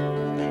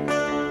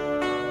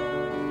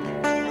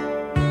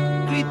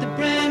 greet the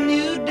brand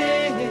new day.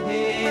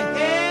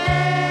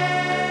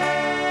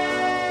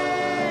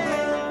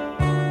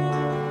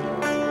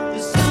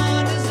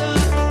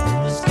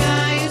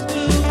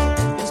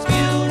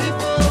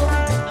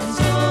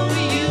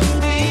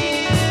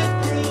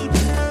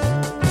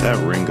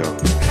 Ringo. Won't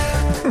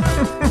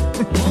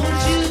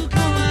you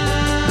come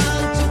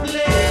out to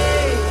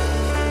play?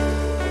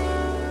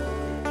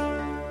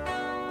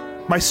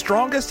 My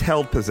strongest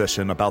held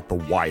position about the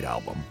White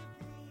Album,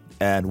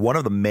 and one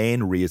of the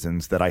main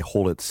reasons that I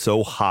hold it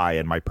so high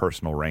in my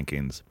personal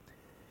rankings,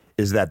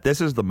 is that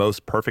this is the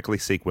most perfectly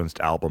sequenced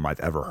album I've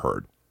ever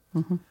heard,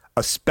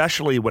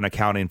 especially when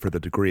accounting for the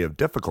degree of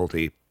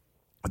difficulty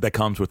that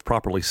comes with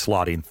properly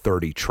slotting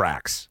 30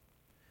 tracks.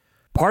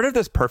 Part of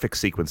this perfect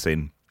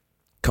sequencing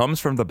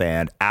comes from the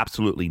band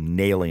absolutely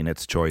nailing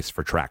its choice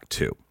for track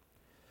 2.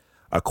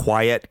 A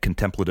quiet,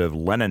 contemplative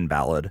Lennon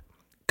ballad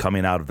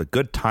coming out of the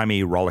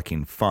good-timey,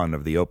 rollicking fun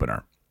of the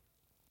opener.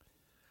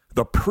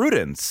 The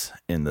Prudence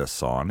in this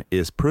song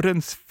is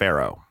Prudence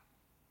Farrow,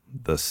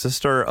 the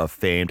sister of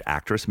famed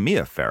actress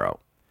Mia Farrow,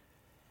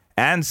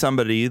 and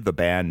somebody the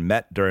band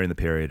met during the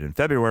period in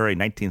February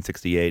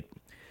 1968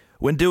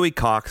 when Dewey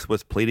Cox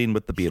was pleading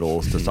with the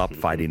Beatles to stop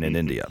fighting in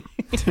India.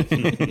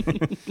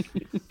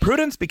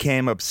 Prudence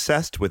became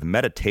obsessed with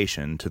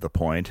meditation to the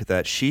point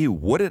that she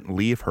wouldn't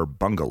leave her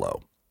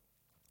bungalow.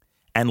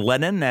 And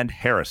Lennon and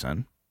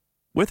Harrison,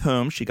 with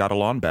whom she got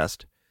along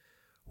best,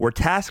 were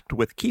tasked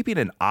with keeping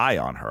an eye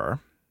on her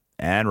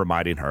and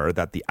reminding her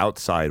that the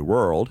outside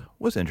world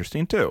was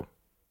interesting too.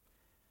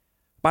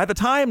 By the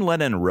time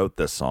Lennon wrote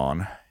this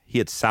song, he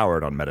had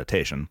soured on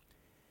meditation,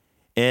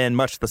 in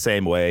much the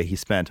same way he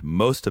spent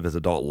most of his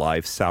adult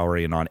life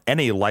souring on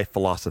any life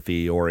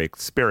philosophy or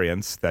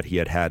experience that he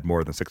had had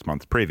more than 6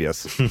 months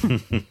previous.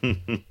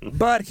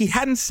 But he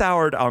hadn't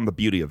soured on the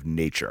beauty of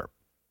nature.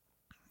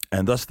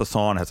 and thus the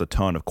song has a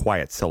tone of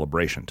quiet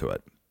celebration to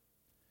it.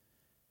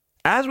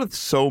 As with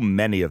so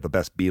many of the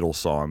best Beatles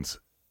songs,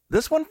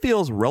 this one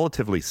feels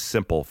relatively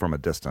simple from a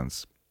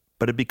distance,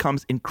 but it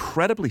becomes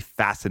incredibly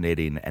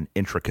fascinating and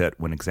intricate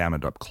when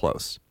examined up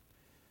close.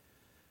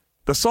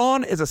 The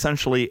song is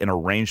essentially an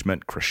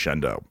arrangement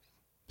crescendo,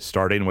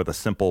 starting with a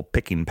simple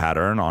picking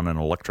pattern on an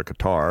electric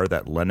guitar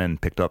that Lennon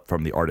picked up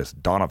from the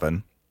artist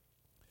Donovan,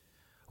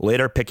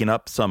 later picking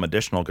up some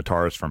additional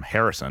guitars from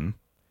Harrison,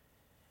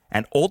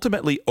 and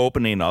ultimately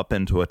opening up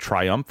into a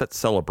triumphant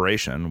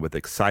celebration with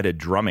excited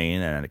drumming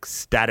and an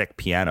ecstatic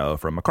piano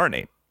from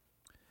McCartney,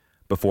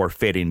 before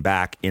fading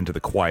back into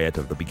the quiet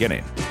of the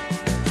beginning.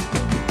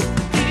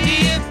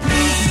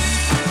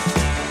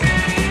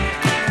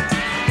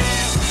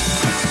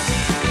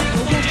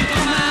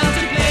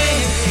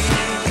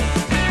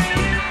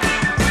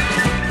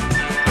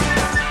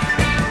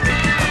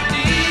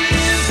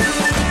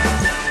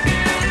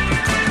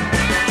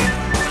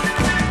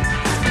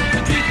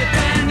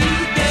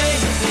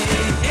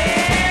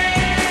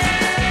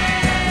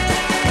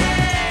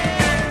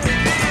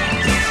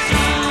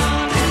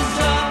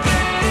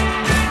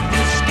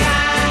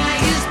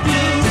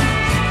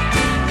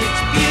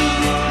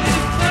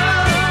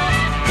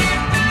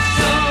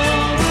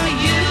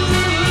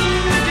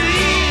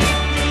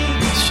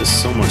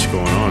 So much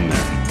going on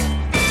there.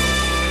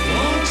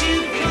 Won't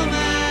you come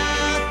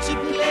out to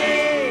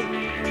play?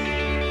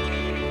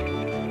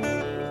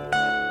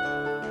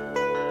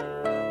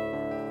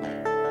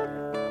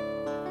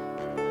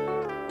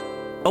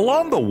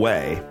 Along the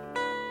way,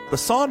 the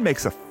song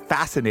makes a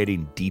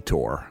fascinating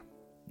detour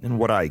in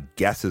what I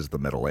guess is the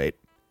middle eight,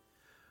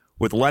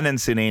 with Lennon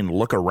singing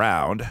 "Look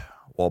Around,"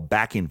 while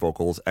backing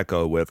vocals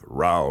echo with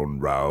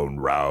 "round,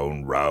 round,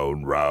 round,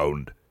 round,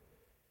 round."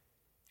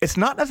 It's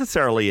not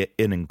necessarily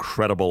an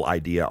incredible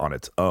idea on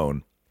its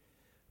own,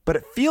 but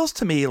it feels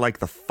to me like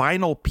the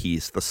final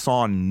piece the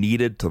song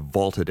needed to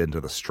vault it into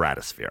the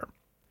stratosphere.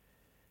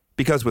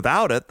 Because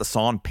without it, the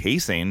song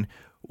pacing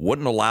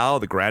wouldn't allow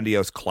the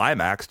grandiose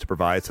climax to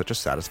provide such a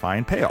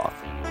satisfying payoff.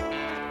 Look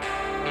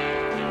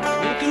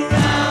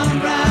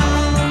around,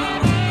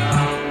 round.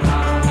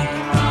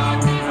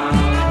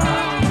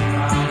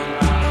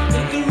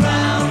 Look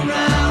around,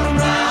 round,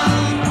 round.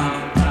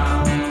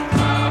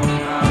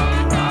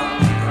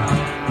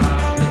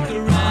 Look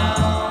around.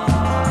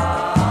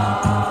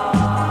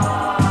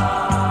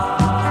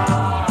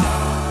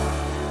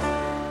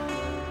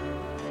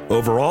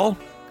 Overall,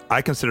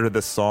 I consider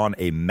this song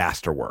a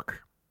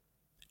masterwork.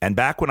 And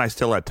back when I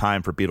still had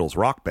time for Beatles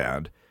Rock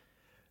Band,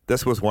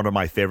 this was one of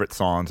my favorite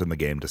songs in the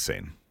game to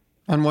sing.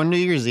 On one New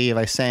Year's Eve,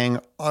 I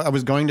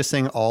was going to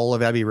sing all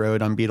of Abbey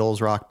Road on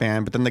Beatles Rock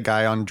Band, but then the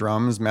guy on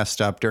drums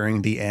messed up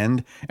during the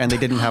end, and they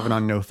didn't have it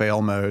on no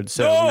fail mode.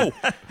 So,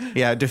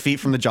 yeah, defeat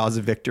from the jaws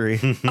of victory.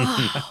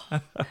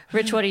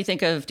 Rich, what do you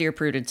think of Dear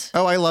Prudence?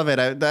 Oh, I love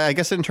it. I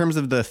guess in terms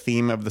of the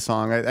theme of the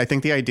song, I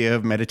think the idea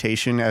of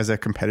meditation as a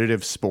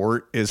competitive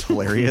sport is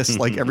hilarious.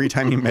 Like every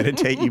time you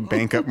meditate, you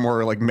bank up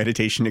more like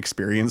meditation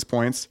experience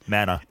points.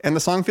 Mana. And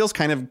the song feels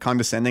kind of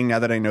condescending now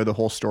that I know the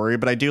whole story,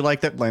 but I do like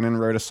that Lennon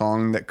wrote a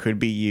song that could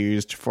be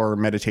used for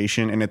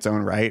meditation in its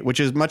own right, which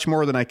is much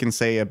more than I can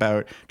say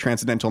about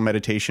Transcendental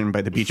Meditation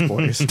by the Beach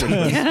Boys, which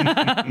was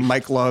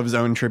Mike Love's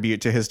own tribute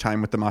to his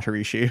time with the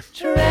Maharishi.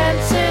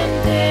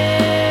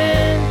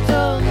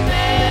 Transcendental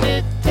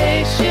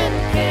meditation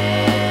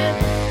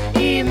can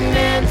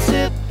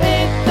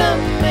emancipate the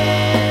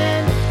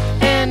man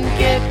and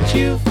get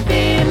you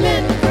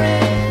feeling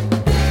grand.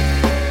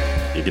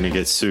 You're gonna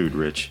get sued,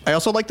 Rich. I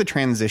also like the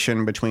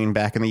transition between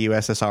back in the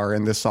USSR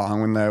and this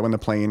song when the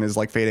plane is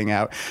like fading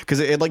out,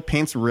 because it like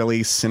paints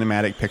really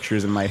cinematic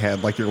pictures in my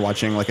head, like you're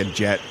watching like a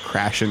jet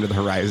crash into the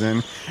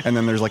horizon, and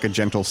then there's like a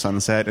gentle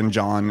sunset, and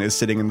John is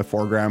sitting in the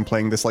foreground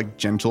playing this like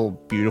gentle,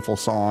 beautiful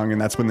song,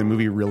 and that's when the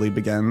movie really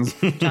begins.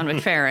 John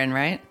McFerrin,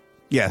 right?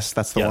 Yes,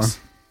 that's the one.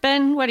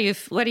 Ben, what do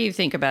you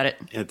think about it?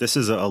 Yeah, this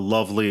is a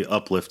lovely,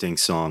 uplifting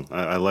song.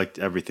 I liked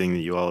everything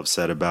that you all have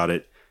said about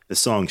it. The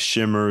song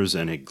shimmers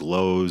and it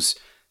glows.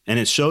 And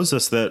it shows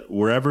us that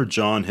wherever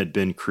John had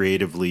been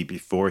creatively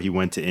before he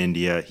went to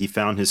India, he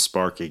found his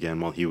spark again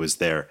while he was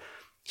there.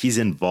 He's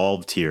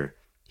involved here.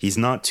 He's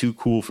not too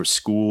cool for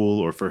school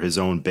or for his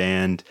own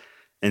band.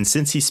 And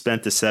since he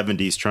spent the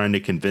 70s trying to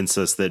convince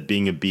us that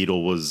being a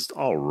Beatle was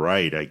all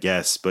right, I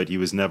guess, but he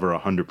was never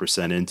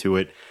 100% into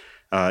it,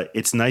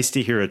 it's nice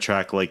to hear a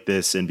track like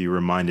this and be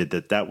reminded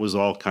that that was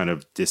all kind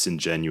of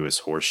disingenuous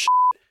horse shit.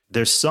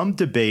 There's some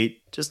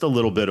debate, just a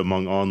little bit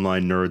among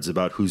online nerds,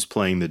 about who's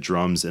playing the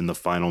drums in the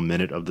final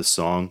minute of the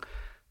song.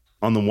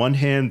 On the one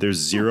hand, there's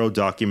zero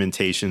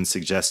documentation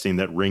suggesting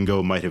that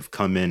Ringo might have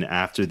come in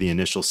after the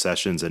initial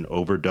sessions and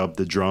overdubbed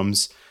the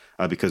drums,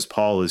 because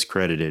Paul is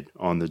credited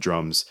on the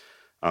drums.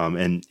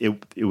 And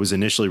it was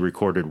initially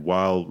recorded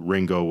while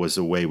Ringo was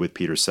away with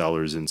Peter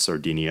Sellers in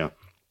Sardinia.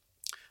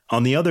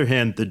 On the other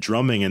hand, the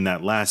drumming in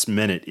that last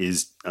minute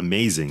is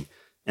amazing.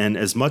 And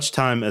as much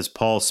time as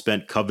Paul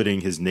spent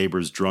coveting his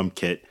neighbor's drum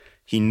kit,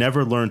 he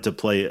never learned to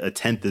play a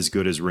tenth as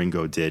good as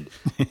Ringo did.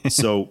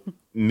 So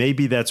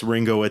maybe that's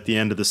Ringo at the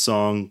end of the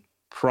song.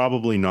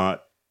 Probably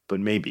not, but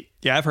maybe.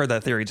 Yeah, I've heard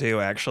that theory too,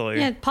 actually.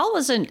 Yeah, Paul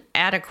was an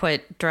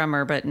adequate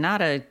drummer, but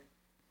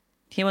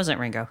he wasn't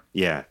Ringo.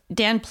 Yeah.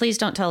 Dan, please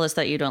don't tell us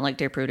that you don't like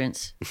Dear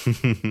Prudence.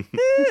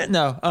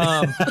 No.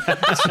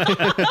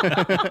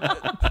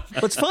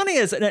 What's funny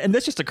is, and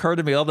this just occurred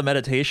to me, all the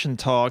meditation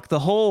talk, the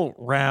whole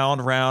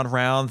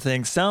round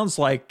thing sounds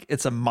like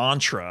it's a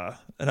mantra.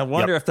 And I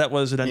wonder if that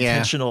was an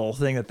intentional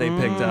thing that they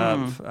picked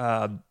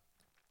up.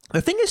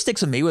 The thing that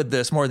sticks with me with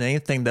this more than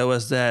anything, though,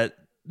 is that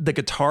the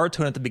guitar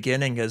tone at the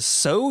beginning is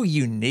so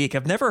unique.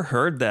 I've never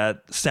heard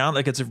that sound.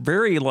 Like, it's a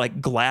very like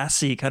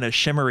glassy kind of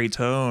shimmery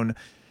tone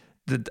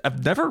that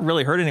I've never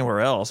really heard anywhere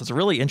else. It's a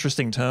really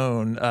interesting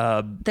tone.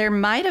 There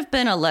might have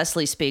been a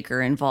Leslie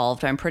speaker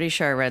involved. I'm pretty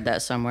sure I read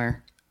that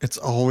somewhere. It's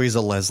always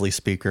a Leslie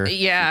speaker.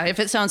 Yeah, if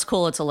it sounds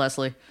cool, it's a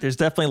Leslie. There's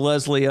definitely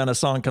Leslie on a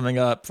song coming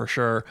up for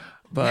sure.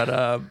 But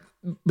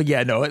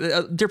yeah,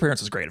 no, Dear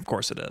Prudence is great. Of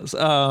course it is.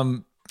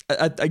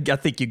 I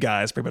think you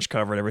guys pretty much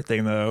covered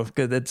everything, though.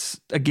 Because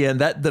it's, again,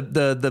 that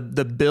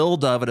the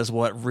build of it is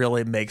what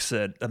really makes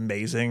it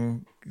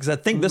amazing. Because I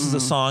think this is a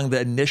song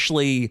that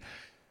initially,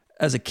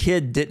 as a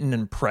kid, didn't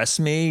impress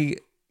me.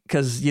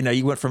 Because, you know,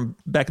 you went from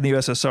back in the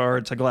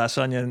USSR to Glass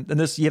Onion,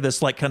 and you have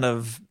this like kind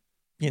of,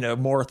 you know,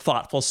 more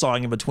thoughtful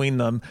song in between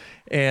them.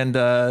 And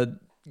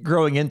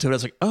growing into it, I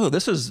was like, oh,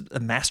 this is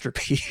a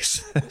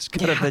masterpiece. It's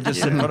kind of been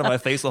just in front of my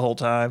face the whole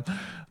time.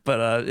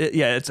 But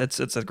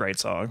it's a great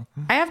song.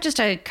 I have just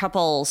a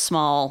couple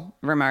small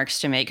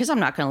remarks to make because I'm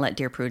not going to let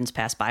Dear Prudence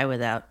pass by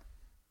without,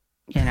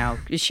 you know,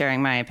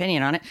 sharing my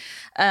opinion on it.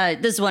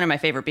 This is one of my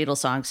favorite Beatles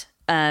songs.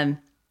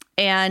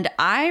 And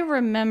I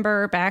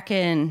remember back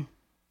in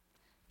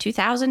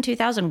 2000,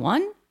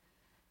 2001,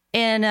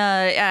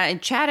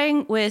 and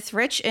chatting with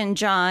Rich and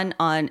John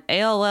on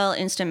AOL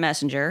Instant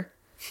Messenger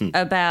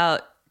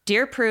about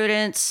Dear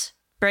Prudence,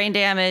 Brain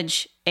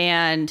Damage,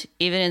 and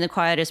Even in the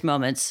Quietest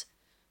Moments,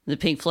 the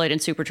Pink Floyd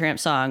and Supertramp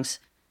songs,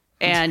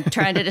 and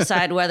trying to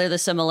decide whether the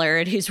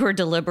similarities were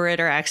deliberate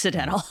or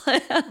accidental.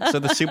 So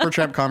the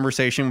Supertramp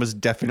conversation was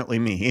definitely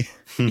me.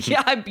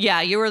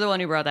 Yeah, you were the one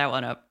who brought that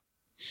one up.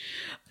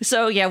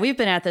 So yeah, we've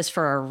been at this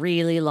for a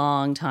really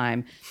long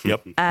time.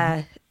 Yep.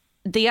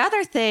 The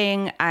other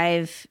thing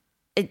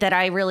that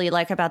I really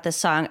like about this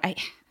song,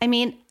 I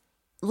mean,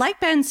 like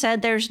Ben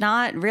said, there's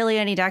not really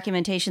any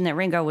documentation that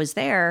Ringo was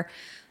there,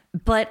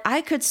 but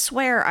I could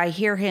swear I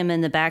hear him in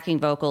the backing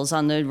vocals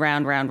on the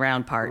round, round,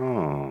 round part.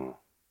 Oh,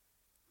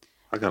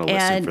 I gotta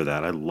listen for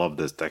that. I love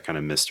that kind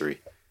of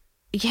mystery.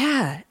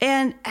 Yeah,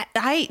 and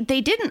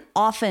they didn't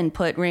often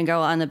put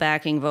Ringo on the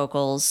backing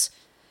vocals,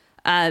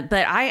 but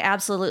I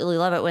absolutely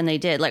love it when they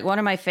did. Like, one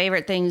of my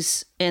favorite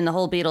things in the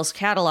whole Beatles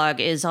catalog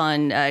is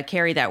on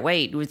Carry That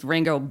Weight with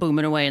Ringo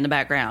booming away in the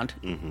background.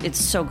 Mm-hmm. It's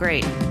so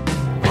great.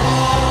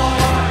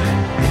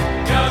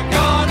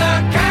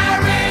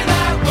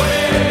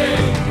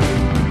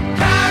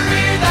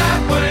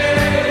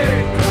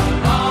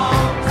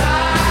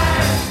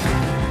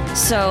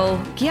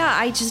 So,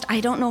 yeah,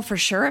 I don't know for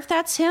sure if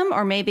that's him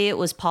or maybe it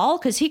was Paul,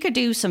 because he could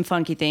do some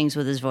funky things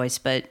with his voice,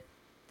 but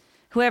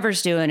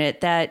whoever's doing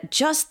it, that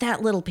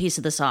little piece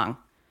of the song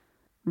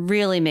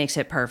really makes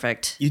it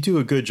perfect. You do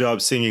a good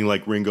job singing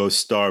like Ringo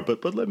Starr,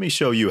 but let me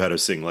show you how to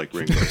sing like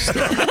Ringo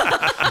Starr.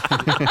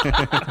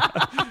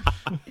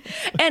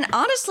 And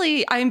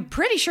honestly, I'm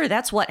pretty sure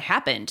that's what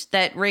happened,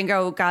 that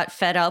Ringo got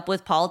fed up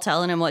with Paul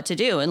telling him what to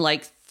do and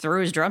like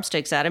threw his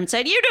drumsticks at him and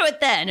said, "You do it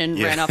then," and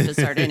ran off to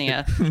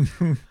Sardinia.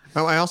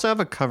 Oh, I also have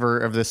a cover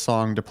of this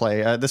song to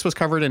play. This was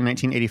covered in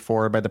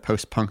 1984 by the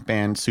post-punk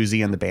band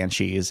Susie and the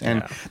Banshees.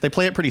 And they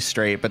play it pretty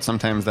straight, but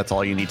sometimes that's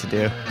all you need to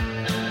do.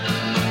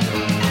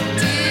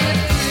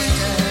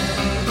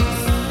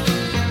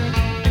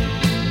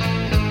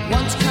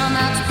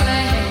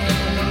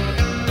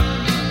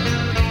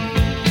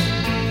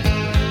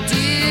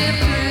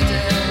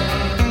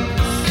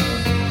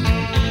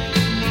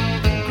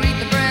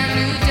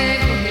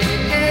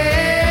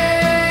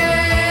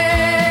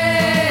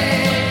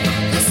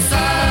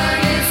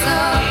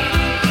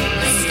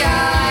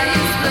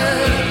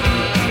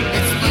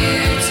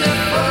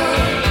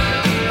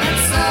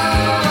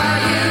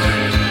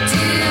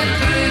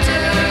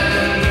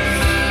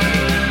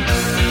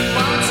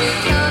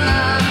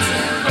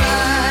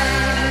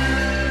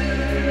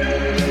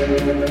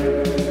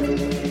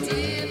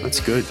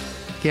 Good.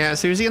 Yeah,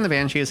 Susie and the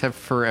Banshees have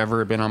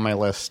forever been on my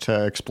list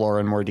to explore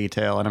in more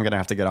detail, and I'm going to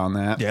have to get on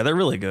that. Yeah, they're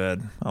really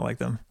good. I like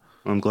them.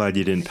 I'm glad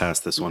you didn't pass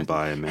this one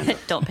by, Amanda.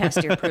 Don't pass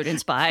Dear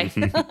Prudence by.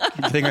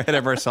 Getting ahead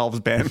of ourselves,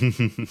 Ben.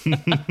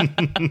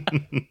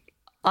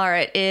 All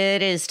right,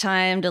 it is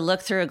time to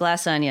look through a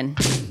glass onion.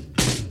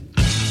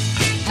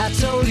 I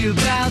told you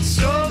about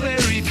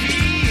Strawberry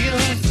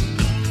Fields.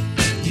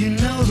 You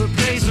know the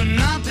place where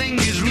nothing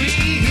is real.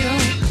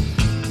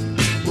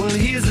 Well,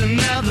 here's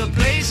another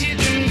place you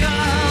can go,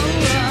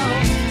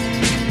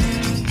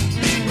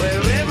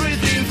 where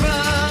everything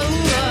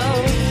flows.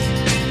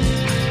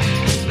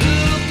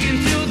 Look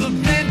into the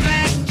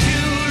bed-back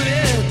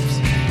tulips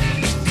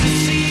to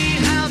see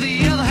how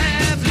the other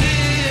half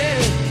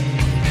lives.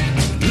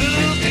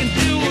 Look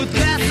into a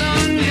glass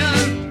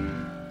onion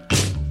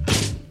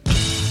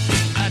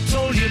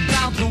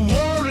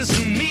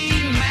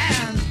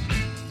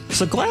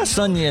So Glass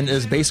Onion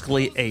is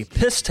basically a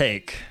piss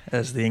take,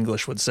 as the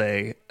English would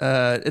say.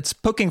 It's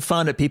poking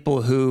fun at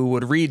people who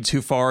would read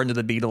too far into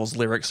the Beatles'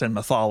 lyrics and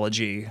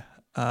mythology.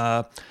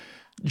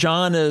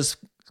 John is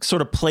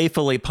sort of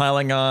playfully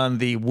piling on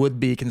the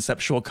would-be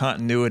conceptual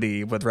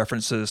continuity with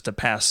references to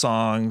past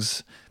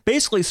songs,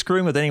 basically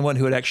screwing with anyone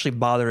who would actually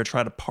bother to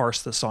try to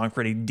parse the song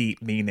for any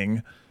deep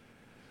meaning.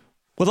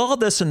 With all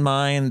this in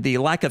mind, the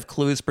lack of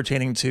clues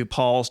pertaining to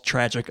Paul's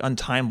tragic,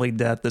 untimely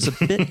death is a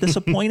bit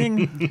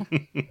disappointing.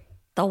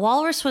 The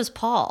walrus was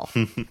Paul.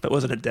 But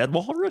was it a dead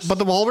walrus? But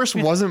the walrus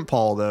wasn't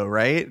Paul, though,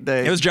 right?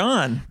 It was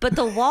John. But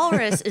the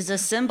walrus is a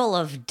symbol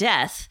of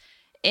death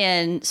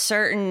in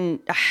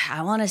certain,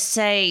 I want to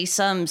say,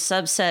 some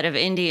subset of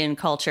Indian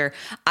culture.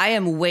 I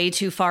am way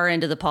too far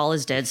into the Paul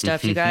is dead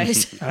stuff, you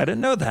guys. I didn't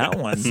know that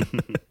one.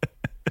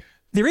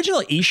 The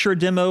original Esher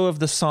demo of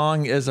the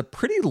song is a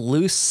pretty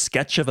loose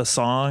sketch of a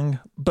song,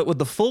 but with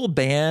the full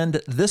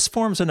band, this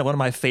forms into one of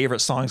my favorite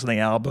songs on the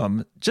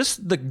album.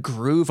 Just the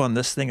groove on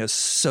this thing is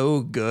so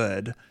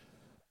good.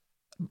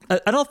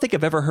 I don't think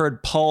I've ever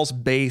heard Paul's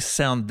bass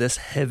sound this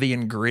heavy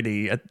and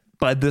gritty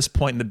by this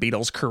point in the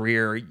Beatles'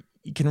 career.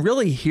 You can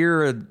really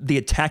hear the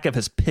attack of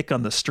his pick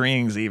on the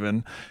strings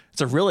even. It's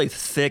a really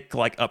thick,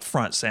 like,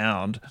 upfront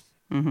sound.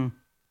 Mm-hmm.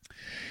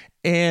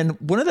 And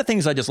one of the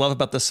things I just love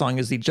about this song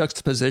is the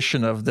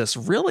juxtaposition of this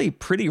really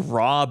pretty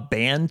raw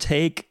band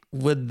take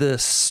with the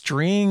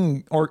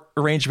string or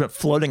arrangement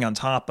floating on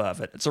top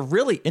of it. It's a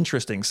really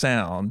interesting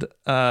sound.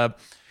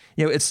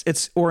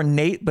 It's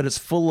ornate, but it's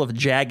full of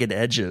jagged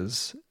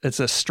edges. It's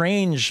a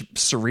strange,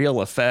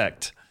 surreal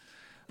effect.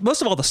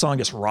 Most of all, the song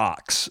just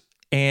rocks.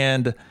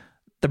 And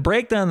the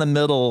breakdown in the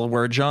middle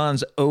where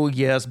John's "oh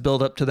yes"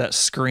 build up to that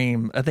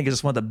scream, I think is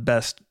just one of the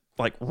best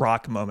like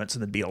rock moments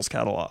in the Beatles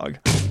catalog.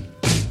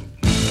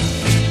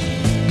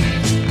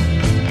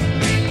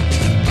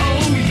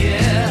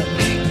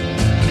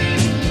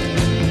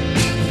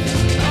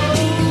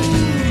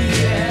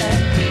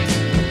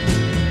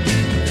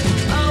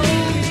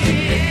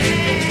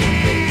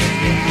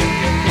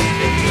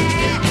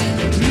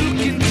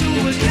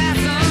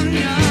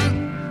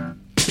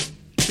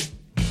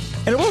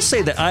 And I will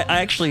say that I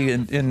actually,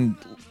 in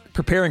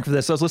preparing for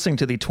this, I was listening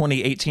to the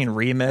 2018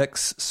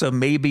 remix, so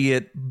maybe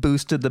it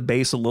boosted the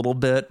bass a little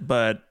bit,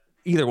 but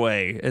either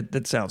way,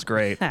 it sounds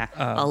great.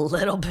 A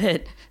little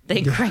bit.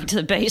 They cranked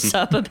the bass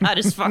up about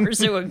as far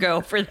as it would go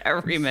for that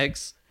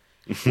remix,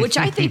 which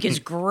I think is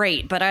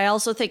great, but I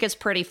also think it's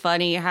pretty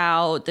funny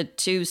how the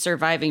two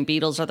surviving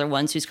Beatles are the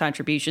ones whose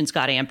contributions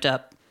got amped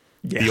up.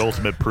 The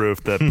ultimate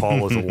proof that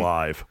Paul is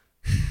alive.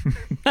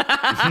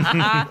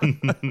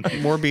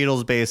 More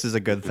Beatles bass is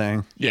a good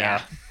thing.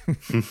 Yeah.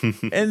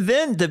 And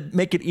then to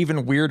make it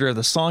even weirder,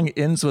 the song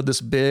ends with this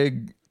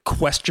big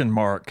question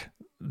mark,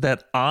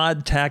 that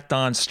odd tacked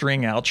on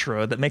string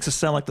outro that makes it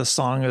sound like the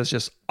song is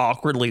just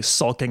awkwardly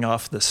sulking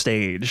off the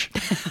stage.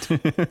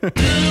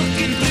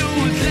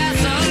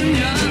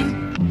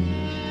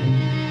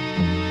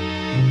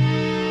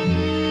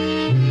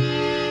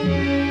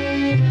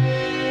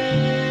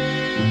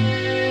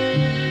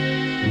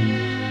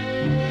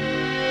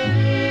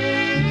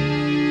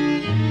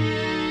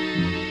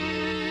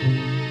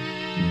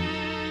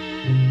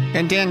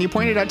 And Dan, you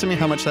pointed out to me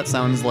how much that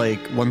sounds like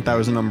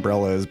 1,000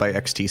 Umbrellas by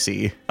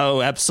XTC. Oh,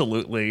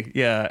 absolutely.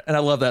 Yeah. And I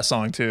love that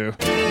song too.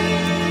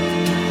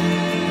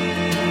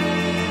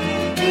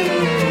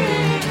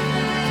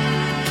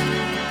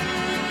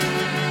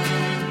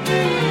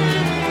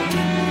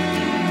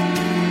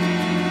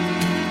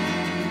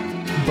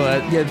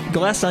 But yeah,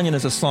 Glass Onion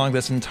is a song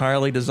that's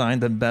entirely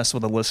designed to mess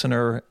with a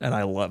listener, and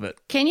I love it.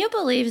 Can you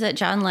believe that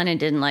John Lennon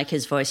didn't like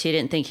his voice? He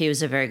didn't think he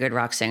was a very good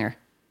rock singer.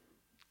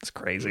 It's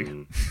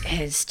crazy.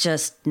 It's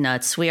just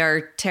nuts. We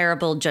are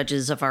terrible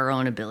judges of our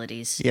own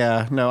abilities.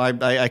 Yeah, no,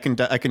 I can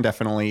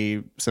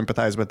definitely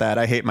sympathize with that.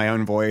 I hate my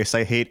own voice.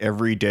 I hate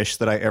every dish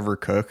that I ever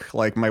cook.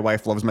 Like, my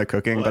wife loves my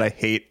cooking, but I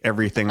hate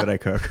everything that I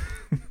cook.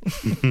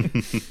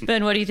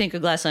 Ben, what do you think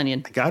of Glass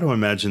Onion? I got to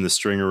imagine the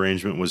string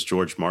arrangement was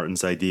George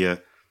Martin's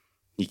idea.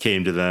 He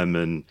came to them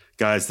and,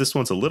 guys, this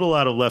one's a little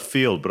out of left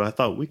field, but I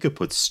thought we could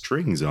put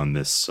strings on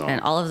this song. And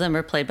all of them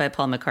are played by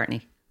Paul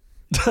McCartney.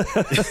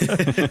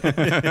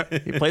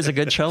 He plays a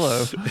good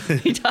cello.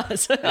 He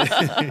does.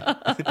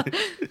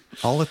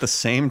 All at the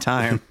same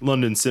time.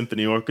 London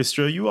Symphony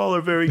Orchestra, you all are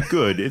very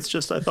good. It's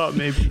just I thought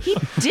maybe He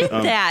did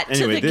that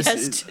anyway, to the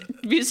guest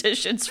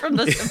musicians from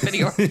the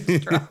symphony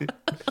orchestra.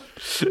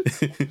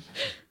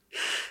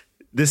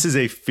 This is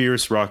a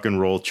fierce rock and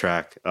roll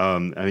track. I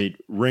mean,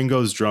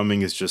 Ringo's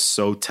drumming is just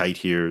so tight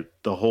here.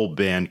 The whole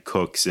band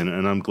cooks, and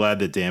I'm glad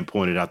that Dan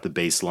pointed out the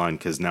bass line,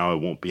 because now I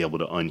won't be able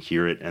to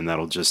unhear it, and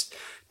that'll just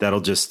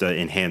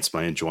enhance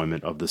my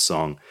enjoyment of the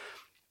song.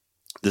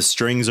 The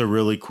strings are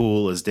really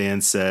cool, as Dan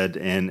said,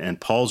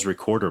 and Paul's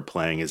recorder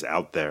playing is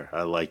out there.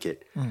 I like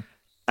it.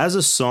 As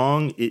a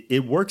song,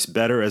 it works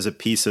better as a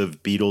piece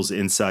of Beatles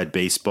inside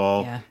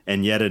baseball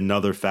and yet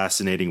another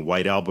fascinating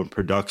White Album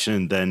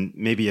production than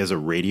maybe as a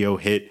radio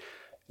hit.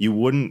 You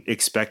wouldn't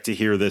expect to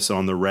hear this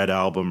on the Red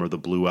Album or the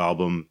Blue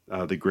Album,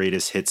 the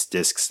greatest hits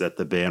discs that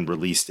the band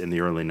released in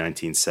the early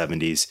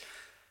 1970s.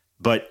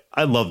 But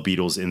I love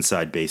Beatles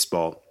Inside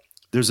Baseball.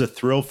 There's a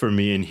thrill for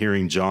me in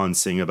hearing John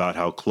sing about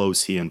how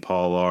close he and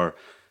Paul are,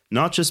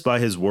 not just by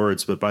his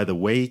words, but by the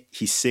way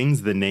he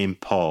sings the name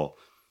Paul.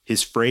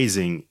 His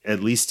phrasing,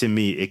 at least to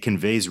me, it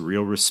conveys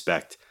real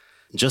respect.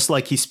 Just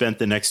like he spent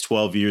the next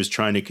 12 years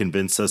trying to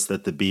convince us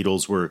that the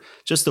Beatles were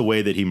just the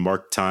way that he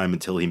marked time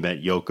until he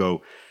met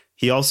Yoko,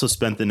 he also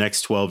spent the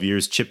next 12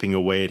 years chipping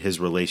away at his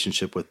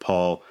relationship with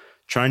Paul,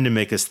 trying to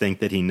make us think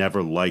that he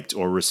never liked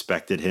or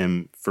respected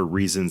him for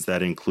reasons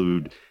that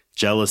include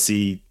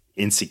jealousy,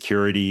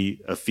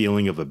 insecurity, a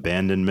feeling of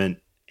abandonment,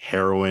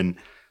 heroin,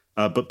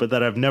 but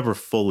that I've never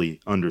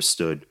fully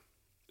understood.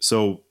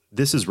 So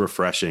this is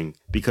refreshing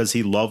because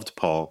he loved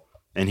Paul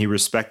and he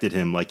respected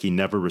him like he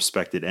never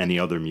respected any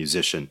other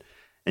musician.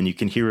 And you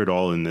can hear it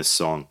all in this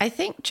song. I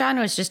think John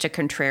was just a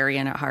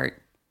contrarian at heart.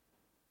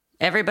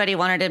 Everybody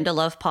wanted him to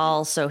love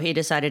Paul, so he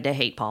decided to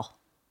hate Paul,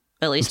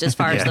 at least as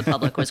far as the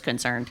public was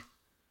concerned.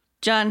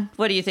 John,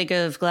 what do you think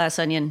of Glass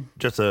Onion?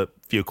 Just a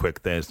few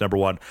quick things. Number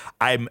one,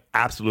 I'm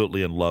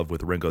absolutely in love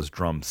with Ringo's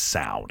drum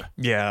sound.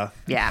 Yeah.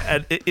 Yeah.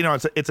 And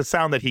it's a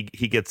sound that he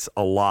gets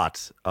a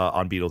lot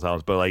on Beatles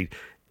albums, but like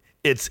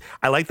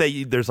I like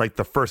that there's like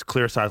the first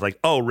clear signs, like,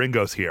 oh,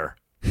 Ringo's here.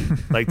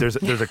 Like there's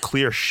a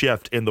clear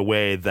shift in the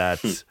way that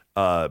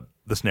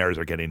the snares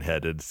are getting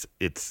hit.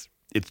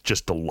 It's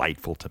just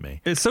delightful to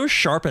me. It's so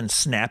sharp and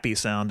snappy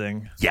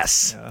sounding.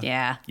 Yes.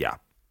 Yeah. Yeah.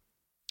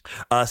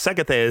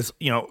 Second thing is,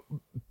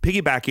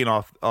 piggybacking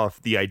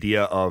off the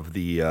idea of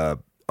the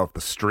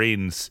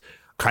strings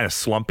kind of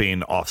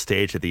slumping off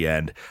stage at the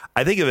end.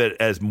 I think of it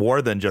as more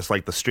than just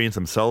like the strings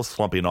themselves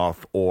slumping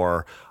off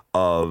or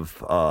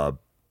of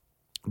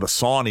the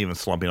song even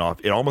slumping off.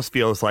 It almost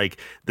feels like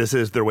this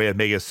is their way of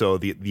making it so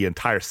the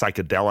entire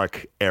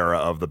psychedelic era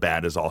of the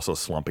band is also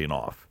slumping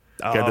off.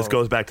 Okay, this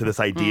goes back to this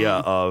idea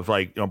of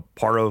like,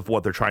 part of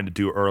what they're trying to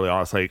do early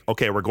on. It's like,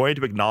 okay, we're going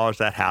to acknowledge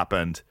that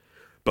happened,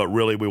 but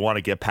really we want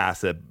to get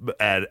past it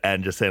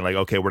and just saying like,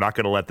 okay, we're not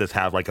going to let this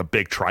have like a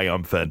big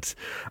triumphant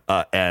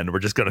and we're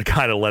just going to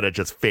kind of let it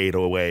just fade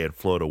away and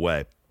float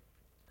away.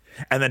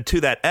 And then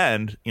to that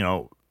end,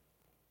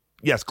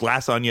 yes,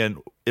 Glass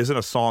Onion isn't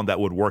a song that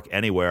would work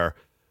anywhere.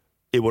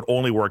 It would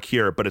only work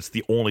here, but it's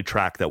the only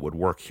track that would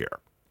work here.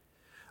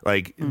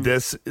 Like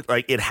this,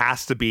 like it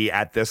has to be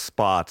at this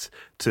spot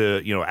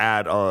to,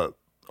 add a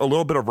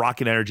little bit of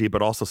rocking energy,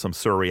 but also some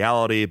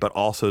surreality, but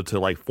also to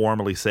like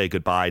formally say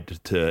goodbye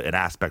to an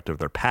aspect of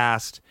their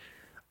past.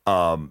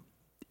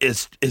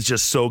 It's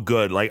just so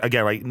good. Like,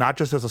 again, like not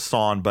just as a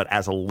song, but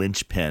as a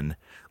linchpin.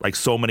 Like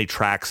so many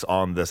tracks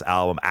on this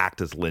album act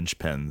as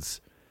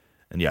linchpins.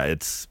 And yeah,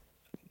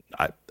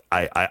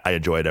 I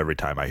enjoy it every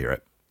time I hear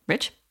it.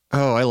 Rich?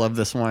 Oh, I love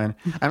this one.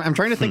 I'm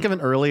trying to think of an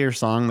earlier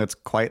song that's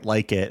quite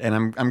like it,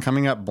 and I'm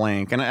coming up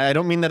blank. And I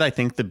don't mean that I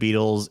think the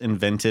Beatles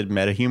invented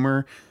meta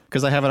humor,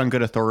 because I have it on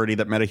good authority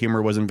that meta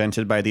humor was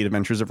invented by the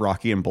Adventures of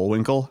Rocky and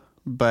Bullwinkle.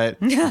 But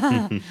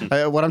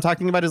what I'm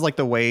talking about is like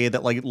the way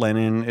that like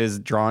Lennon is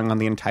drawing on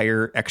the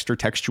entire extra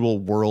textual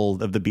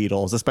world of the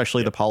Beatles,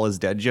 especially the Paul is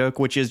dead joke,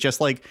 which is just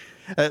like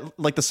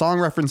the song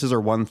references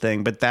are one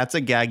thing, but that's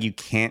a gag you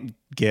can't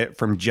get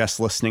from just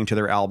listening to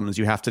their albums.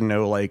 You have to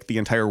know like the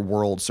entire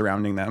world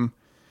surrounding them.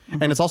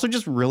 And it's also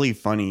just really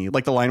funny.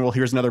 Like the line, well,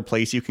 here's another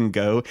place you can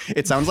go.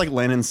 It sounds like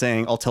Lennon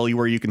saying, I'll tell you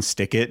where you can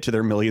stick it to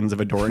their millions of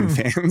adoring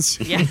fans.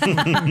 Yeah.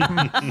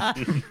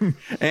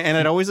 And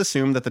I'd always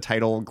assumed that the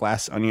title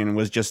Glass Onion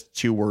was just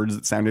two words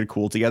that sounded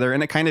cool together.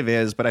 And it kind of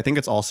is, but I think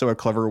it's also a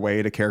clever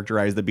way to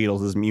characterize the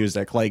Beatles'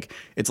 music. Like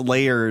it's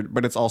layered,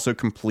 but it's also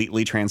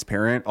completely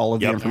transparent. All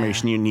of the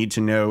information you need to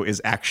know is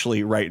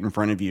actually right in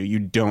front of you. You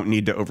don't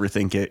need to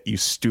overthink it, you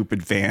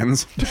stupid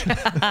fans.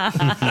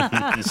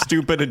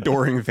 Stupid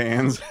adoring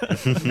fans.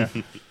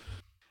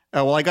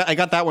 Oh, well, I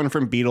got that one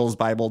from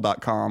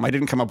BeatlesBible.com. I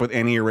didn't come up with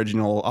any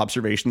original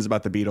observations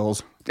about the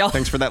Beatles. Oh.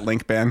 Thanks for that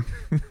link, Ben.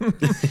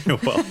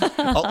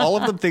 All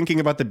of the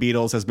thinking about the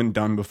Beatles has been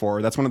done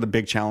before. That's one of the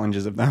big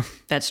challenges of them.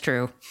 That's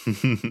true.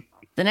 The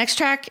next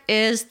track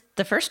is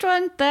the first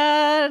one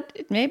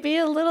that may be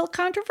a little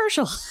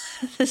controversial.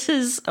 This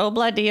is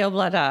Obla Di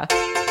Obla Da.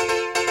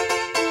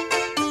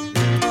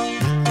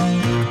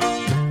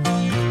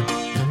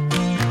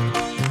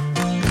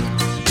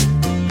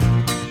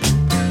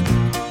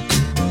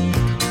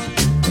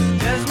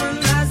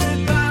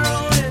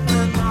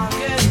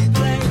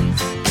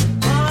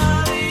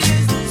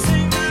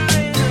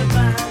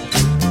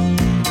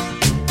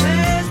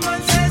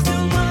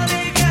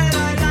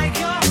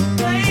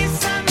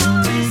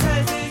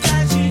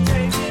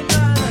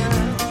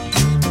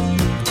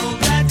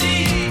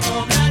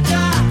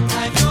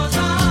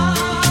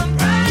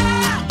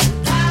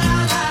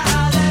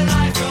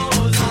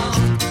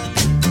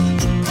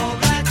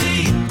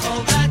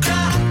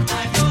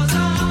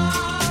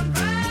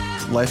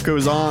 Life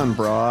goes on,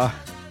 brah.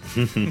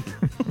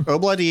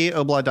 Obla Di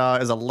Obla Da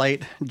is a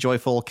light,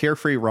 joyful,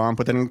 carefree romp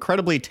with an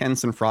incredibly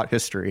tense and fraught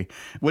history,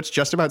 which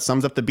just about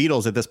sums up the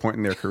Beatles at this point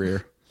in their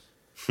career.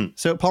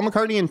 So Paul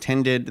McCartney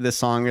intended this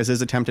song as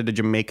his attempt at a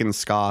Jamaican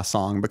ska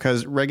song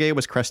because reggae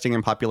was cresting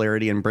in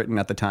popularity in Britain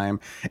at the time,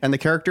 and the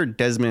character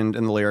Desmond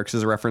in the lyrics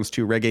is a reference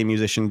to reggae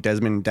musician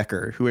Desmond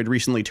Dekker, who had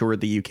recently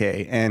toured the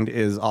UK and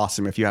is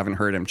awesome. If you haven't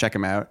heard him, check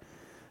him out.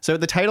 So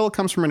the title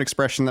comes from an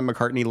expression that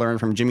McCartney learned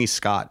from Jimmy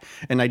Scott,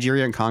 a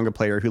Nigerian conga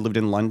player who lived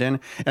in London,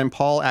 and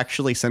Paul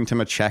actually sent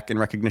him a check in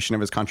recognition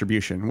of his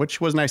contribution,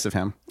 which was nice of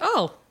him.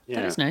 Oh,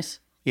 that is nice.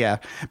 Yeah,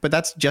 but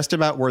that's just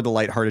about where the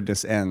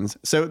lightheartedness ends.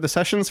 So the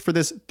sessions for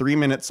this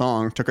 3-minute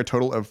song took a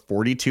total of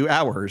 42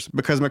 hours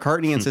because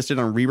McCartney insisted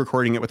on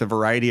re-recording it with a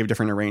variety of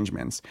different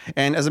arrangements.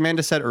 And as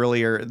Amanda said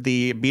earlier,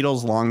 the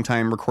Beatles'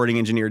 longtime recording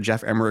engineer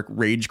Jeff Emmerich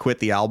rage quit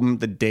the album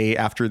the day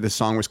after the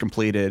song was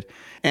completed.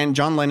 And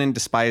John Lennon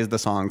despised the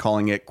song,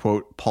 calling it,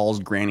 quote, Paul's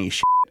granny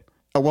shit.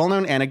 A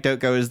well-known anecdote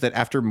goes that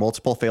after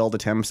multiple failed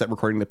attempts at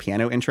recording the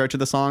piano intro to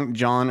the song,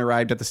 John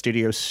arrived at the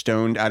studio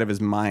stoned out of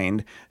his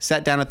mind,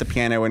 sat down at the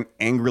piano, and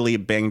angrily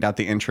banged out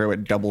the intro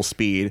at double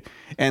speed.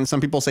 And some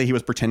people say he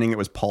was pretending it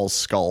was Paul's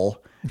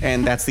skull.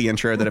 And that's the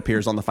intro that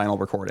appears on the final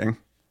recording.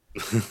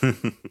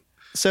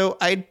 So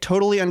I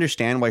totally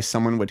understand why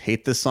someone would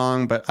hate this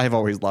song, but I've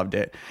always loved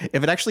it.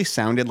 If it actually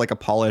sounded like a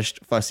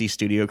polished, fussy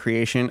studio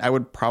creation, I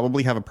would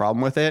probably have a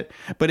problem with it.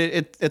 But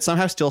it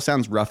somehow still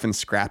sounds rough and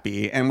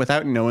scrappy. And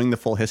without knowing the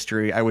full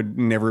history, I would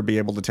never be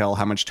able to tell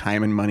how much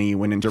time and money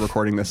went into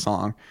recording this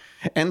song.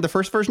 And the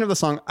first version of the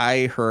song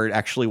I heard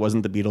actually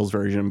wasn't the Beatles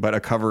version, but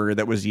a cover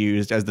that was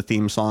used as the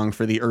theme song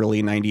for the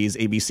early 90s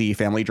ABC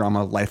family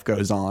drama Life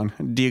Goes On.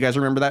 Do you guys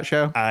remember that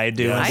show? I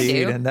do Yes. I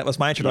indeed, do. and that was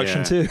my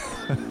introduction too.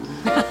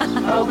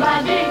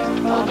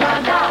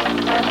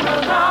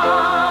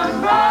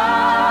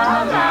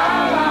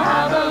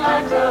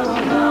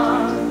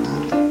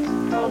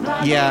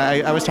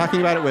 Yeah, I was talking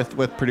about it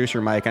with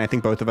producer Mike, and I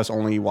think both of us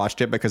only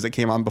watched it because it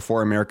came on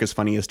before America's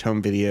Funniest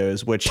Home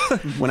Videos, which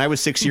when I was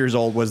 6 years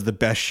old was the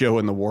best show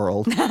in the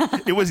world.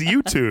 It was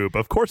YouTube.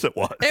 Of course it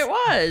was. It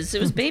was.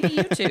 It was baby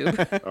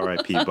YouTube.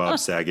 R.I.P. Bob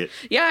Saget.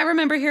 Yeah, I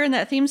remember hearing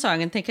that theme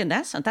song and thinking,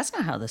 that's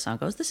not how the song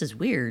goes. This is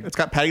weird. It's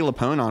got Patti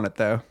LuPone on it,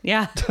 though.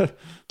 Yeah.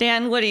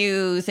 Dan, what do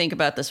you think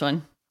about this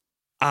one?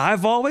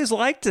 I've always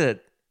liked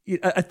it.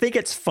 I think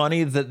it's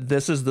funny that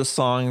this is the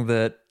song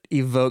that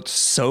evoked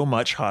so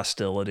much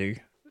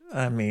hostility.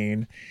 I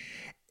mean,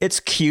 it's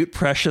cute,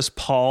 precious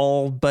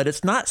Paul, but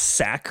it's not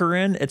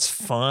saccharine. It's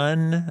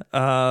fun.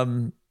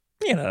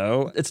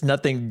 It's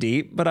nothing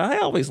deep, but I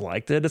always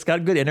liked it. It's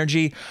got good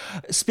energy.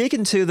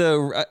 Speaking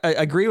to I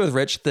agree with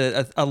Rich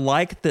that I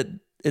like that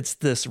it's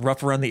this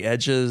rough around the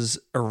edges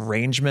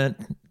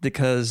arrangement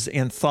because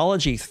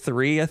Anthology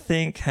 3, I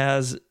think,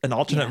 has an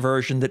alternate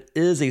version that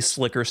is a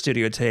slicker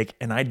studio take,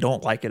 and I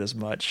don't like it as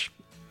much.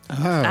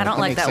 I don't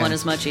like makes that one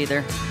sense. as much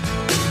either.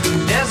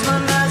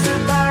 Desmond has a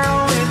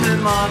barrow in the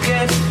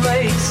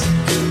marketplace.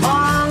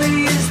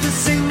 Molly is the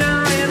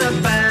singer in a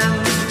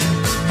band.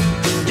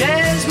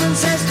 Desmond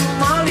says to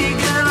Molly,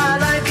 "Girl, I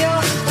like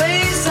your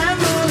face." And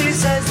Molly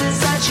says this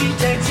that she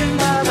takes him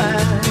by the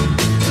hand.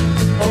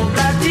 Oh,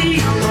 bloody,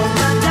 oh,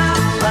 bloody,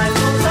 life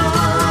goes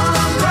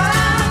on,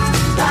 right?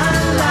 La,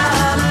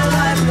 la, la,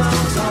 life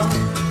goes on.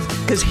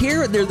 Because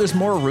here, there's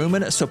more room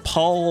in it, so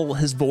Paul,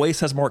 his voice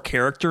has more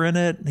character in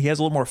it. He has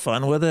a little more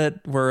fun with it,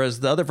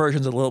 whereas the other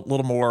version's a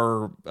little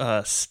more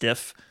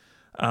stiff.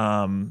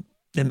 And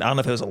I don't know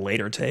if it was a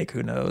later take,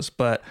 who knows?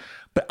 But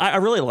I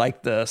really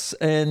like this.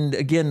 And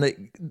again,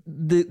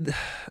 the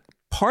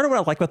part of what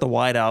I like about the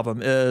White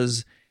Album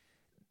is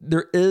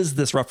there is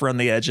this rough around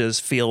the edges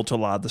feel to a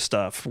lot of the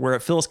stuff where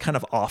it feels kind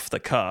of off the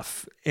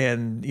cuff.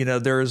 And,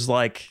 there's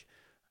like,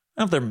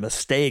 I don't know if there are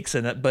mistakes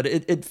in it, but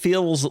it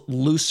feels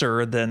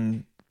looser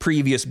than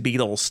previous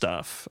Beatles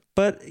stuff.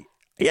 But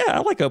yeah, I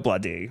like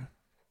Obladi.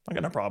 I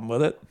got no problem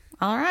with it.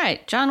 All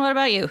right. John, what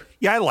about you?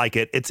 Yeah, I like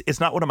it. It's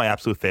not one of my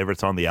absolute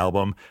favorites on the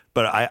album,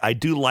 but I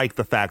do like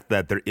the fact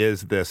that there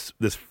is this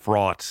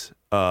fraught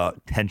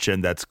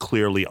tension that's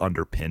clearly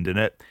underpinned in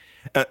it.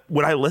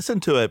 When I listen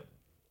to it,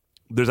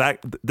 there's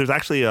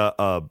actually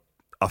a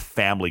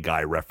Family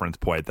Guy reference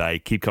point that I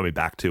keep coming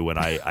back to when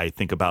I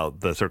think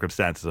about the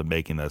circumstances of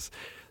making this.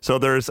 So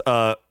there's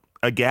a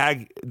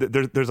gag.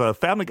 There's a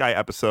Family Guy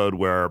episode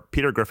where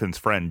Peter Griffin's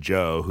friend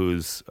Joe,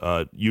 who's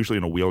usually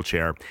in a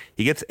wheelchair,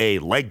 he gets a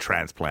leg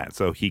transplant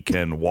so he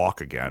can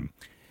walk again.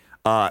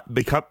 But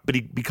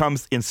he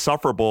becomes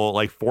insufferable,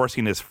 like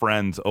forcing his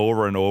friends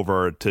over and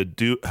over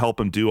to help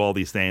him do all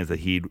these things that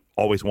he'd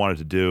always wanted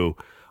to do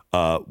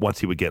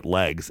once he would get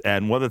legs.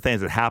 And one of the things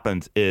that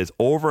happens is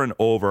over and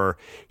over,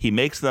 he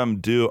makes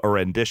them do a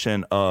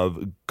rendition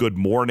of Good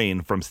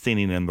Morning from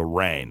Singing in the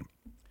Rain.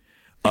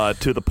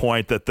 To the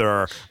point that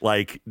they're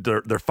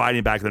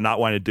fighting back, they're not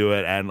wanting to do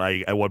it, and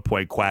like at one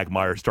point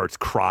Quagmire starts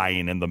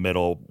crying in the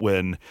middle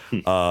when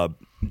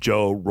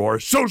Joe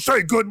roars, "So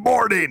say good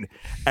morning,"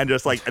 and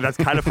just like, and that's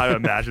kind of how I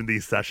imagine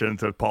these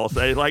sessions of Paul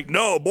saying like,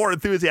 "No, more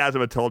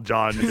enthusiasm," until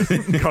John just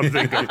comes in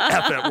and goes,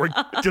 "F it, we're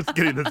just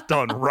getting this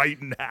done right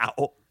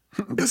now."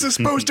 This is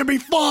supposed to be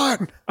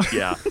fun.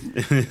 Yeah.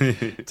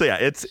 So yeah,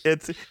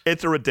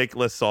 it's a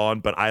ridiculous song,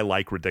 but I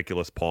like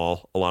ridiculous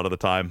Paul a lot of the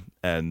time,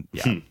 and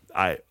yeah,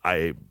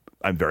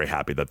 I'm very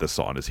happy that this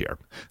song is here.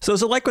 So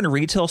is it like when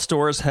retail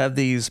stores have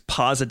these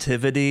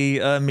positivity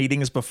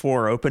meetings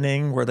before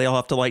opening where they all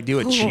have to like do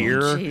a cheer?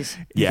 Jeez.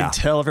 You Yeah. can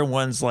tell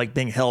everyone's like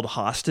being held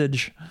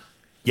hostage.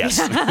 Yes,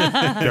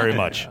 very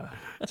much.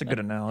 That's a good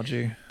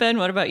analogy. Ben,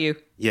 what about you?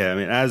 Yeah, I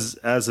mean, as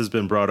has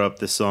been brought up,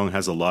 this song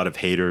has a lot of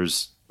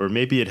haters, or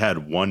maybe it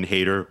had one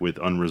hater with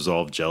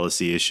unresolved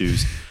jealousy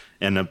issues,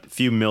 and a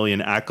few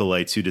million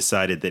acolytes who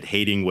decided that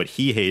hating what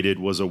he hated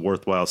was a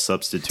worthwhile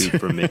substitute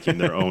for making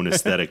their own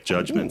aesthetic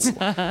judgments.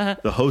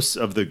 The hosts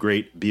of the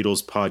great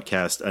Beatles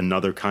podcast,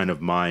 Another Kind of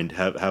Mind,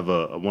 have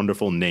a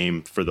wonderful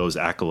name for those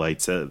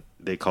acolytes.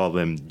 They call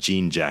them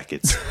jean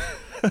jackets.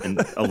 And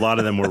a lot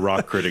of them were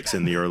rock critics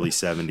in the early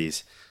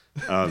 70s.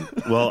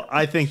 Well,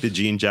 I think the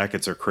jean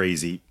jackets are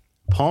crazy.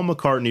 Paul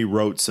McCartney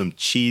wrote some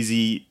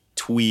cheesy,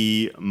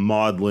 twee,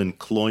 maudlin,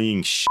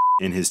 cloying shit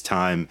in his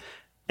time,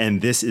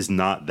 and this is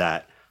not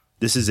that.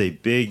 This is a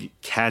big,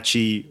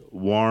 catchy,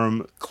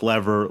 warm,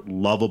 clever,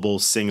 lovable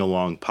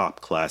sing-along pop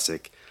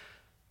classic.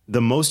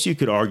 The most you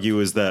could argue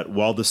is that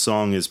while the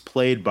song is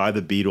played by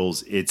the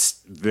Beatles,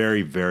 it's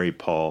very, very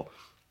Paul.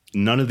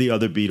 None of the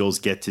other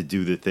Beatles get to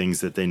do the things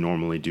that they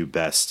normally do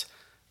best.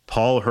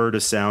 Paul heard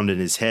a sound in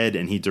his head,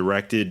 and he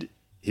directed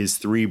his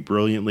three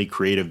brilliantly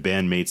creative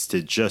bandmates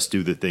to just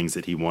do the things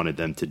that he wanted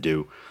them to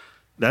do.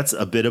 That's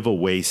a bit of a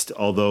waste,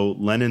 although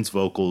Lennon's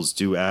vocals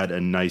do add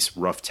a nice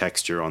rough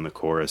texture on the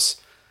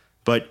chorus.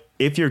 But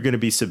if you're going to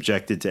be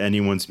subjected to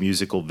anyone's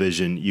musical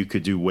vision, you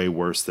could do way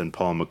worse than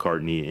Paul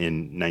McCartney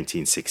in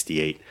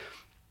 1968.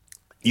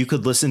 You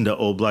could listen to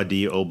Obla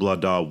Di Obla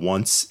Da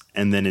once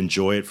and then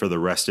enjoy it for the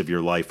rest of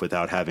your life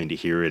without having to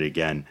hear it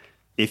again.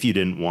 If you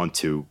didn't want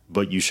to,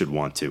 but you should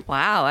want to.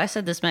 Wow, I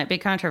said this might be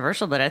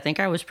controversial, but I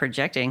think I was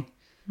projecting.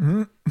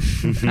 I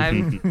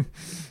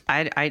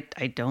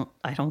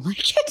don't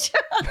like it.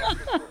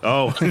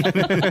 Oh,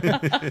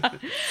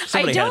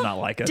 Somebody I don't had not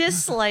like it.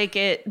 dislike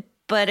it,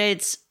 but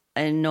it's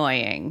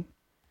annoying.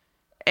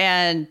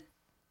 And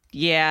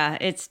yeah,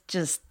 it's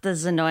just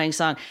this annoying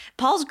song.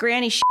 Paul's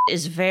granny shit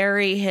is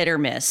very hit or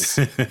miss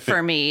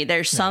for me.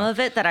 There's some of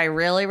it that I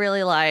really,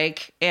 really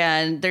like,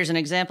 and there's an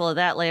example of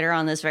that later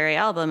on this very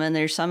album, and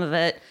there's some of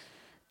it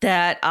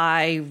that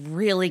I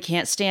really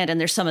can't stand, and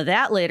there's some of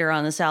that later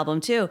on this album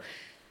too.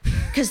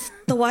 Because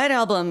the White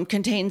Album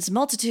contains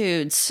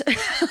multitudes.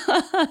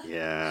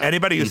 yeah.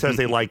 Anybody who says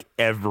they like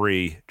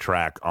every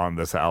track on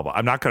this album,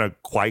 I'm not going to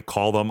quite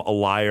call them a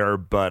liar,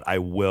 but I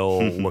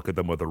will look at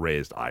them with a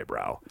raised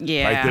eyebrow.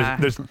 Yeah. Like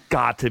there's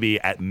got to be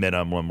at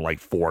minimum like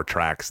 4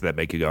 tracks that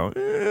make you go,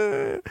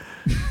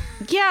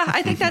 Yeah,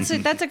 I think that's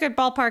a good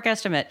ballpark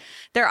estimate.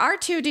 There are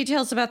 2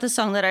 details about the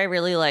song that I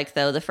really like,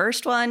 though. The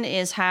first one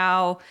is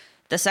how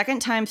the second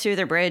time through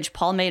the bridge,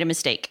 Paul made a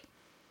mistake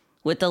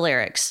with the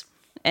lyrics.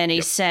 And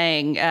he's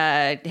saying,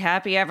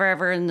 happy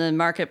ever in the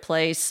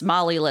marketplace,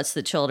 Molly lets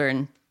the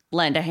children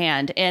lend a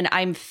hand. And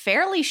I'm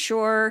fairly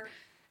sure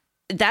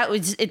that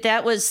was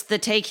the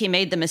take he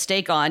made the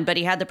mistake on, but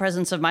he had the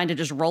presence of mind to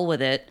just roll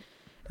with it.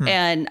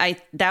 And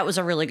that was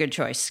a really good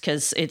choice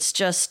because it's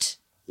just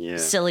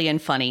silly and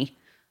funny.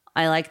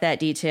 I like that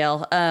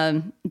detail.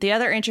 The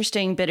other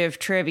interesting bit of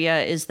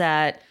trivia is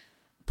that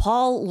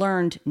Paul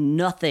learned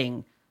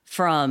nothing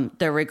from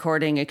the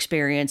recording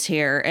experience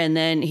here. And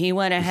then he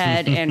went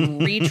ahead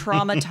and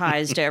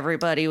re-traumatized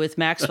everybody with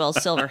Maxwell's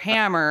Silver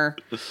Hammer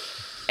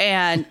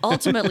and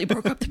ultimately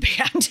broke up the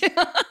band.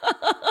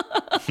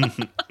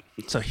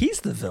 So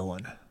he's the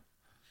villain.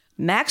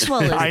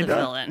 Maxwell is the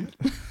villain.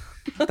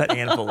 That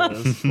Anvil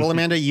is. Well,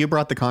 Amanda, you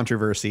brought the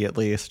controversy at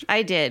least.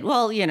 I did.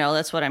 Well,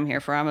 that's what I'm here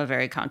for. I'm a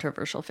very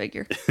controversial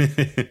figure.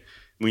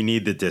 We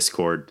need the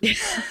Discord.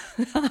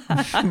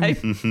 I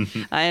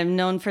am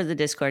known for the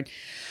Discord.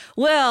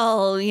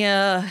 Well,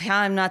 yeah,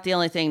 I'm not the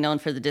only thing known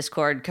for the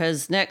Discord,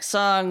 because next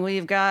song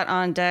we've got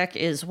on deck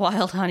is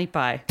Wild Honey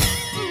Pie.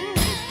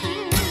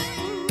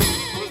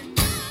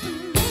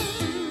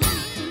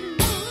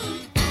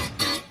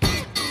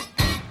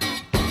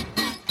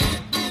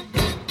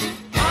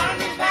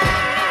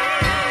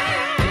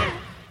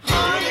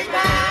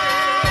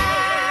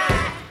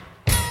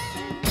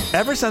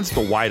 Ever since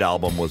the White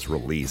Album was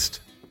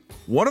released,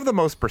 one of the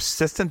most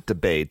persistent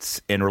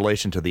debates in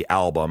relation to the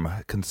album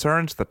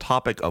concerns the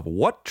topic of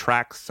what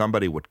tracks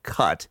somebody would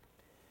cut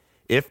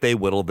if they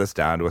whittled this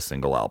down to a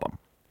single album.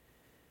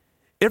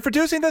 If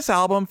reducing this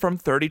album from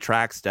 30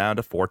 tracks down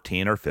to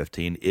 14 or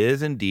 15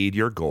 is indeed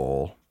your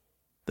goal,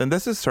 then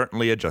this is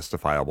certainly a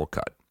justifiable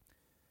cut.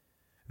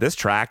 This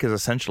track is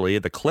essentially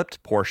the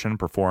clipped portion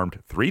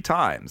performed 3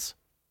 times,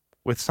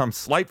 with some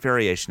slight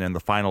variation in the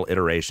final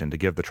iteration to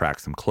give the track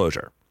some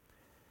closure.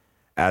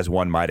 As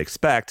one might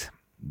expect,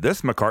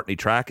 this McCartney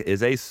track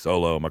is a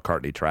solo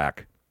McCartney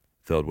track,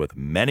 filled with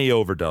many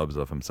overdubs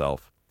of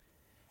himself.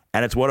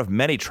 And it's one of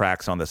many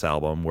tracks on this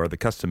album where the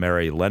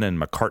customary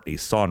Lennon-McCartney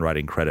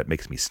songwriting credit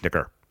makes me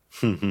snicker.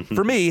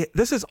 For me,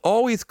 this has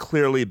always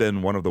clearly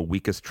been one of the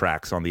weakest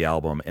tracks on the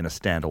album in a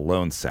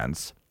standalone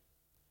sense.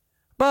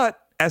 But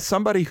as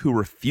somebody who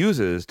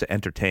refuses to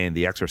entertain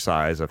the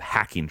exercise of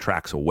hacking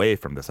tracks away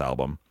from this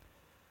album,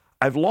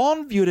 I've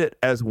long viewed it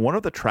as one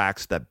of the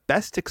tracks that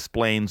best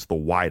explains the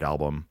White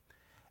Album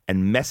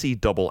and messy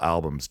double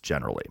albums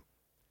generally.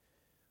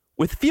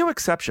 With few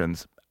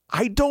exceptions,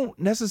 I don't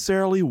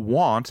necessarily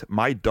want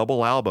my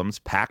double albums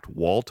packed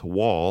wall to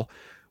wall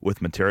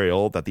with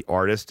material that the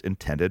artist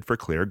intended for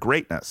clear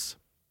greatness.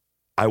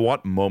 I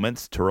want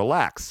moments to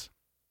relax,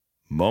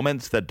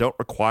 moments that don't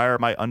require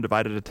my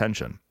undivided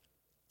attention,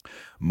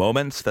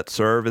 moments that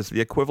serve as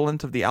the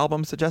equivalent of the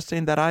album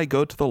suggesting that I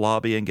go to the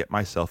lobby and get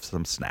myself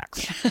some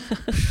snacks.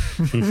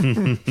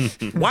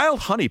 Wild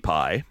Honey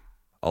Pie,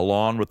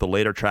 along with the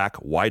later track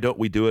Why Don't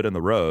We Do It in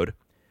the Road,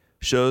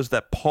 shows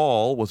that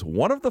Paul was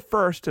one of the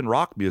first in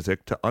rock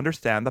music to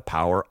understand the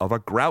power of a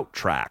grout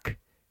track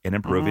in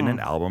improving an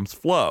album's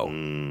flow.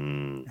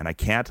 And I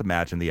can't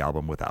imagine the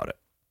album without it.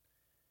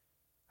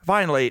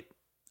 Finally,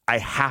 I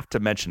have to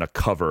mention a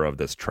cover of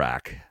this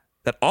track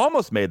that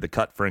almost made the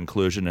cut for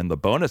inclusion in the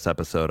bonus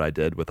episode I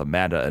did with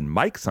Amanda and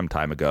Mike some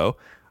time ago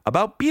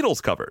about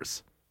Beatles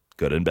covers,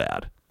 good and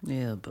bad.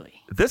 Oh, boy.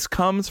 This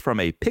comes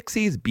from a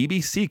Pixies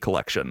BBC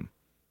collection.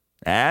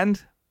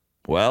 And,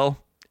 well,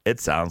 it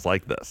sounds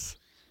like this.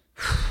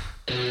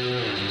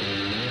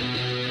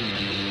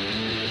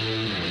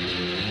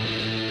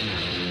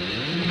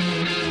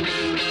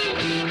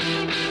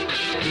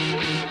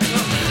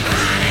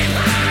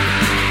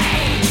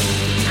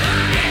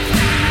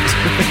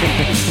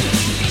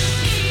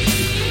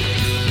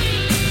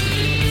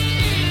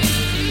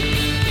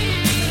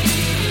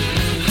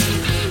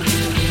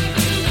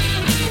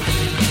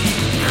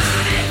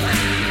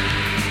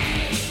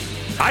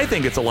 I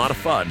think it's a lot of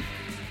fun.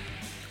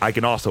 I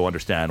can also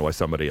understand why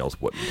somebody else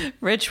wouldn't.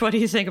 Rich, what do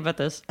you think about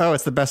this? Oh,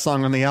 it's the best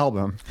song on the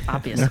album.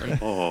 Obviously.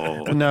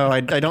 No,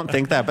 I don't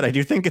think that, but I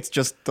do think it's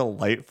just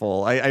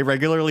delightful. I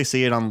regularly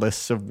see it on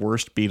lists of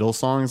worst Beatles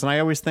songs, and I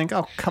always think,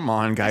 oh, come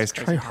on, guys,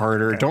 try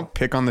harder. Don't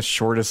pick on the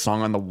shortest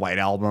song on the White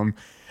Album.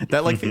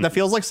 That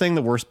feels like saying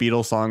the worst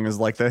Beatles song is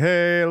like the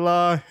hey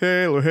la,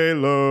 halo,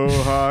 halo,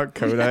 ha,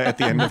 coda at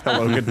the end of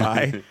Hello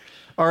Goodbye.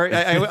 Or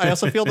I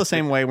also feel the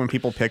same way when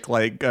people pick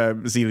like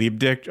Sie liebt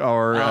dich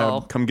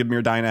or Come Give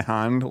Mir Deine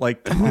Hand.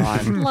 Like, come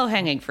on.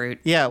 Low-hanging fruit.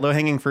 Yeah,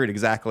 low-hanging fruit,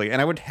 exactly.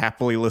 And I would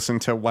happily listen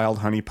to Wild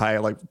Honey Pie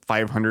like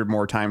 500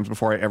 more times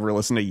before I ever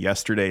listen to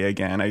Yesterday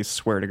again. I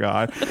swear to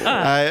God.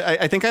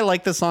 I think I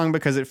like this song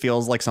because it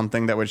feels like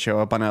something that would show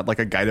up on a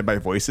Guided by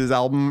Voices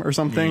album or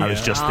something. I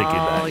was just thinking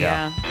that,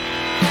 yeah.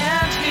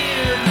 Can't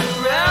hear the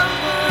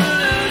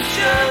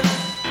revolution.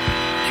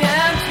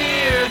 Can't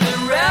hear the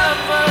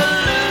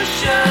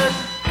revolution.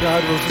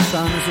 God rolls the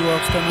sun as he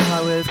walks down the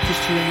highway of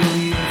kissed you and you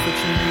leave and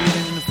flicks you in the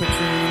evening and it flicks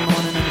you in the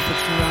morning and it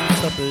flicks you around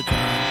supper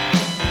time.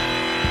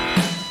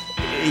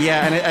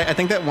 Yeah, and I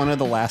think that one of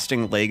the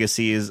lasting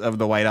legacies of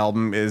the White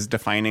Album is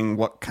defining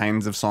what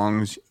kinds of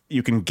songs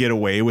you can get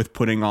away with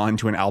putting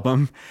onto an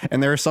album.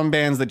 And there are some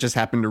bands that just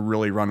happen to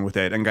really run with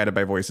it, and Guided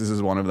by Voices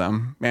is one of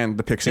them. And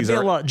the Pixies They'd be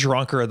are a lot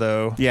drunker,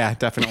 though. Yeah,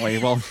 definitely.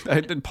 Well,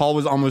 Paul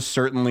was almost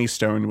certainly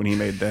stoned when he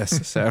made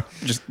this. So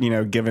just,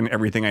 given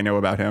everything I know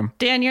about him.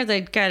 Dan, you're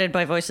the Guided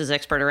by Voices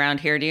expert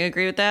around here. Do you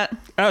agree with that?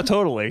 Oh,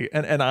 totally.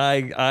 And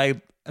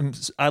I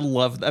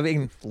love,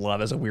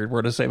 love is a weird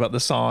word to say about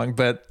the song,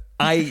 but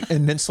I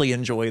immensely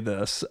enjoy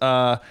this.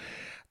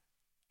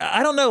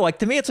 I don't know. Like,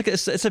 to me,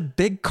 it's a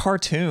big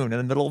cartoon in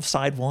the middle of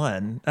side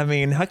one. I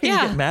mean, how can you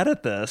get mad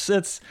at this?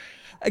 It's,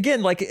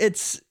 again, like,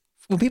 it's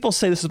when people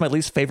say this is my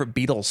least favorite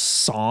Beatles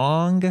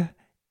song,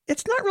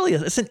 it's not really.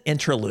 It's an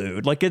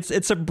interlude. Like,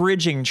 it's a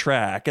bridging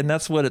track, and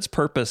that's what its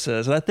purpose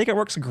is. And I think it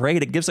works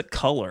great. It gives it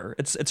color.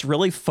 It's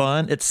really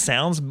fun. It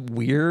sounds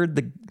weird.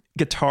 The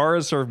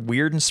guitars are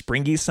weird and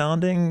springy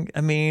sounding. I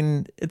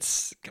mean,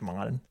 come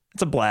on.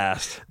 It's a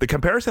blast. The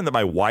comparison that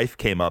my wife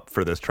came up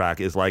for this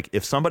track is like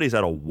if somebody's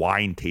at a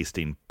wine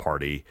tasting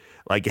party,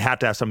 like you have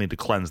to have something to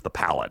cleanse the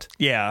palate.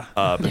 Yeah.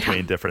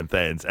 Between different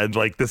things. And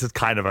like this is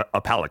kind of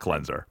a palate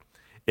cleanser.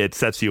 It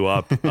sets you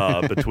up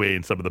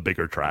between some of the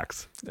bigger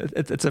tracks.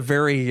 It's a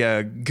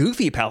very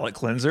goofy palate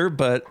cleanser,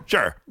 but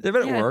sure. But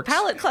it works.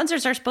 Palate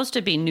cleansers are supposed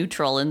to be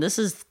neutral, and this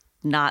is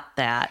not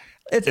that.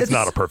 It's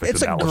not a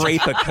perfect analogy.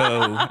 It's a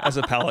Grape-A-Co as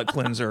a palate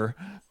cleanser.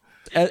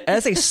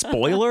 As a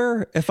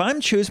spoiler, if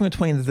I'm choosing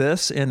between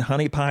this and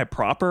Honey Pie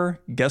proper,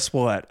 guess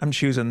what? I'm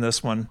choosing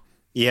this one.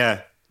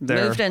 Yeah.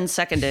 There. Moved and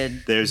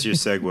seconded. There's your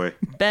segue.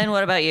 Ben,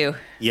 what about you?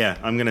 Yeah,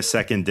 I'm going to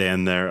second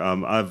Dan there.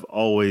 I've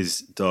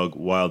always dug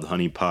Wild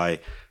Honey Pie.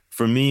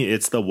 For me,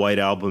 it's the White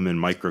Album in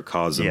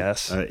microcosm.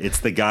 Yes. It's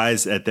the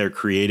guys at their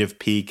creative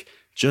peak,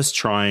 just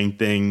trying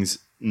things,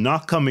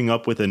 not coming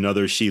up with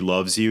another She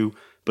Loves You,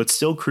 but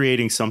still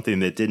creating something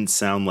that didn't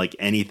sound like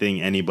anything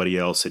anybody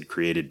else had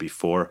created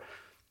before.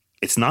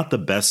 It's not the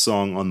best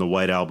song on the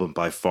White Album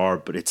by far,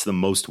 but it's the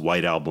most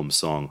White Album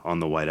song on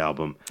the White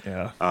Album.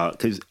 Yeah.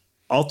 Because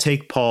I'll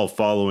take Paul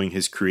following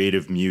his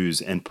creative muse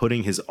and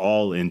putting his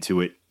all into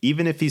it.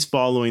 Even if he's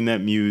following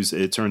that muse,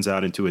 it turns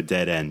out into a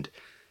dead end.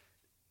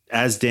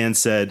 as Dan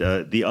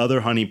said, the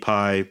other Honey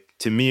Pie,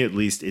 to me at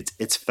least,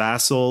 it's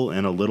facile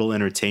and a little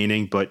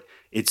entertaining, but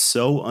it's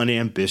so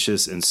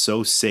unambitious and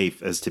so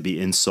safe as to be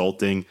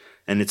insulting,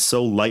 and it's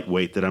so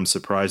lightweight that I'm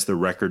surprised the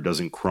record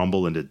doesn't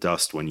crumble into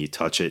dust when you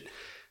touch it.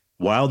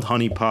 Wild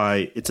Honey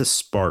Pie, it's a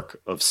spark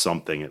of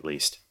something at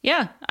least.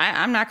 Yeah,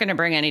 I'm not going to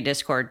bring any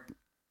discord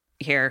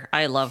here.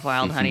 I love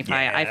Wild Honey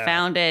Pie. I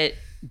found it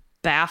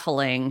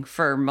baffling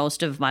for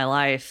most of my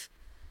life,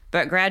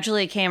 but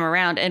gradually came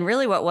around. And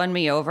really what won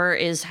me over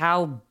is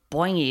how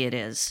boingy it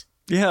is.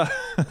 Yeah.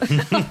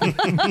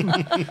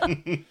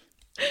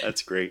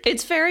 That's great.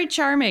 It's very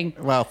charming.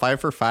 Wow,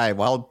 5 for 5.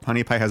 Wild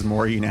Honey Pie has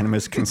more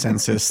unanimous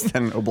consensus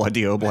than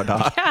Obladi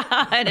Oblada.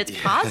 Yeah, and it's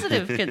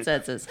positive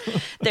consensus.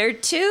 There are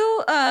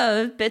two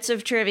bits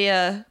of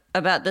trivia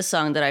about this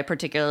song that I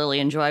particularly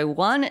enjoy.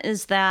 One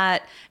is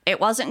that it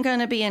wasn't going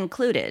to be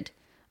included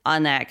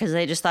on that because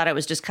they just thought it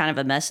was just kind of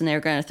a mess and they were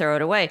going to throw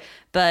it away.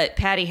 But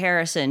Patty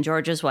Harrison,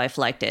 George's wife,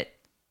 liked it.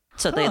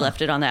 So they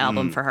left it on the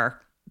album for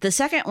her. The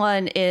second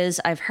one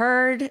is I've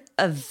heard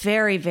a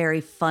very,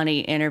 very funny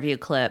interview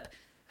clip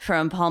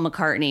from Paul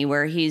McCartney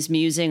where he's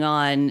musing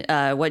on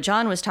what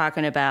John was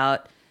talking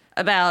about,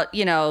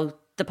 you know,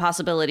 the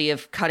possibility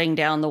of cutting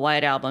down the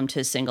White Album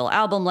to single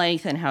album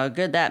length and how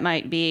good that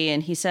might be.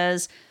 And he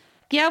says,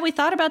 yeah, we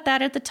thought about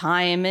that at the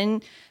time,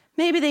 and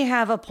maybe they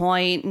have a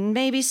point, and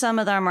maybe some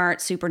of them aren't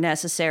super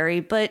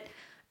necessary, but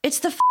it's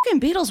the fucking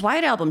Beatles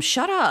White Album.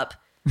 Shut up.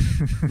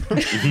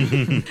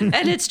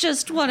 And it's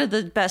just one of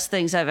the best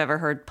things I've ever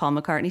heard Paul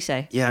McCartney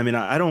say. Yeah, I mean,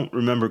 I don't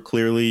remember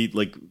clearly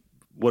like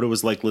what it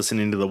was like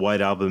listening to the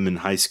White Album in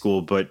high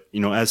school, but you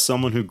know, as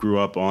someone who grew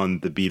up on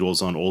the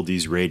Beatles on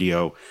oldies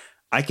radio,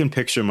 I can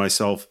picture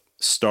myself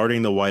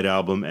starting the White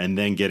Album and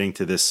then getting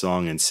to this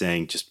song and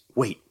saying, just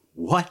wait,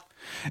 what?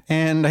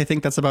 And I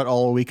think that's about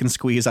all we can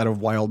squeeze out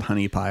of Wild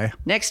Honey Pie.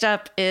 Next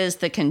up is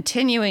the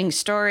continuing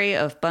story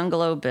of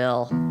Bungalow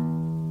Bill.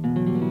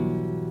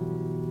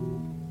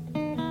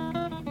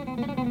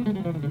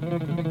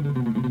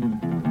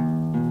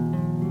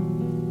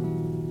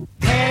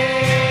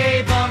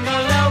 Hey,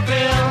 Bungalow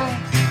Bill,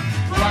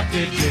 what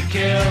did you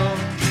kill?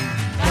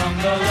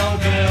 Bungalow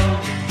Bill.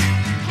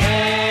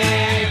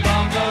 Hey,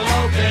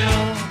 Bungalow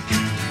Bill,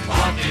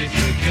 what did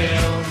you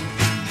kill?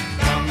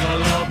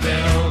 Bungalow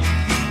Bill.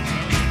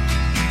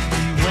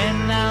 He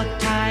went out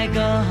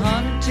tiger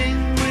hunting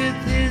with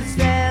his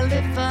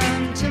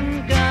elephant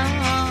and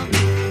gun.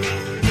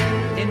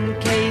 In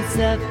case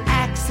of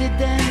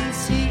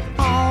accidents, he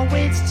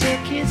always took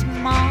his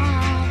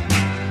mom.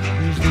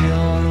 He's the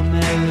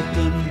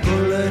all-American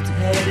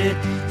bullet-headed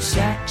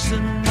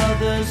Saxon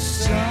mother's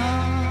son.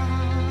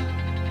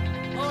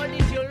 All the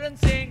children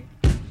sing.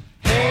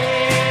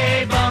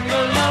 Hey,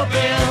 Bungalow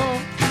Bill,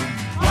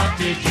 what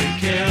did you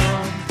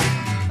kill?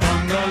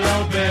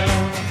 Bungalow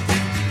Bill.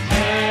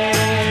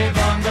 Hey,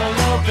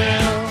 Bungalow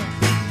Bill,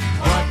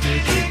 what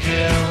did you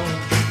kill?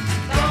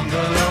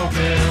 Bungalow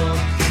Bill.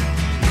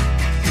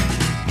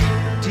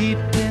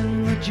 Deep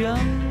in the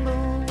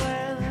jungle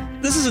where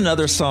the This is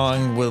another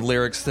song with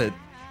lyrics that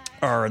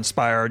are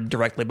inspired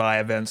directly by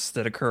events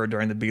that occurred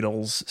during the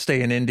Beatles'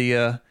 stay in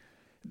India.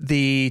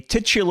 The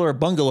titular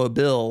Bungalow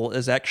Bill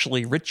is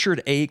actually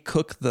Richard A.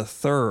 Cook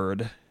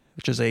III,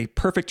 which is a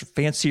perfect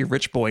fancy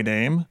rich boy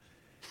name.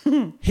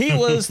 He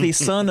was the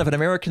son of an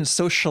American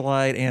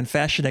socialite and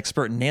fashion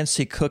expert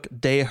Nancy Cook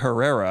de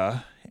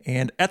Herrera,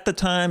 and at the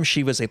time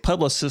she was a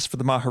publicist for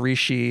the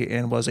Maharishi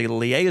and was a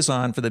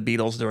liaison for the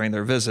Beatles during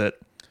their visit.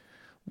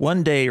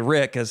 One day,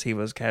 Rick, as he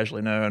was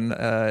casually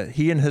known,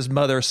 he and his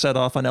mother set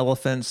off on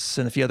elephants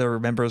and a few other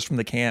members from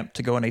the camp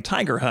to go on a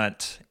tiger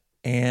hunt.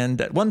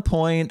 And at one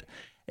point,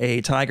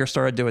 a tiger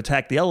started to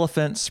attack the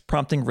elephants,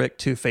 prompting Rick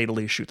to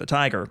fatally shoot the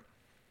tiger.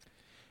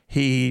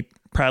 He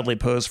proudly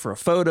posed for a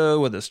photo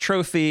with his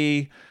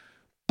trophy,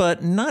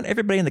 but not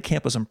everybody in the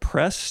camp was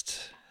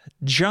impressed.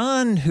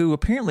 John, who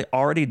apparently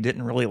already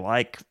didn't really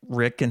like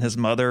Rick and his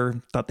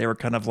mother, thought they were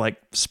kind of like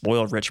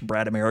spoiled rich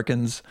brat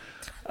Americans.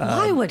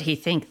 Why would he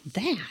think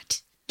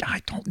that?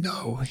 I don't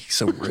know. He's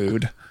so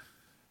rude.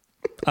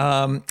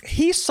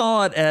 He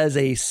saw it as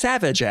a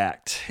savage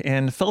act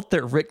and felt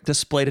that Rick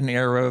displayed an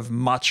air of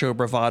macho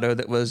bravado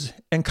that was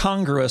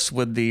incongruous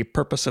with the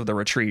purpose of the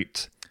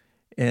retreat.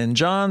 In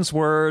John's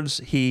words,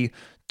 he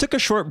took a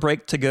short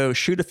break to go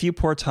shoot a few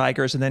poor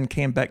tigers and then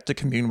came back to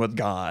commune with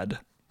God.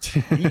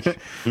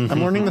 I'm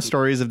learning the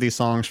stories of these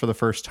songs for the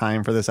first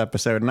time for this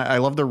episode. And I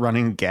love the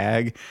running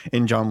gag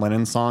in John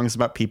Lennon's songs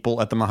about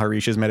people at the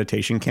Maharishi's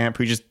meditation camp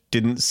who just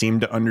didn't seem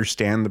to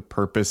understand the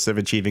purpose of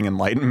achieving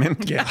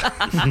enlightenment.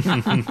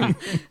 Yeah.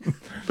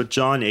 But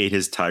John ate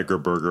his tiger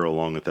burger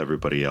along with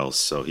everybody else,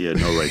 so he had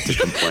no right to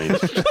complain.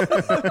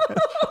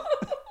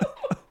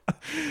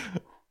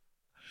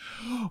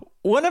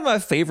 One of my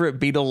favorite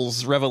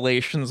Beatles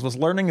revelations was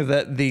learning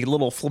that the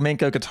little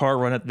flamenco guitar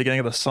run at the beginning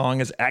of the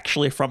song is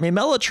actually from a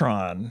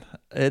mellotron.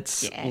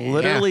 It's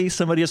literally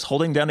somebody is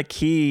holding down a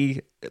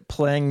key,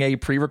 playing a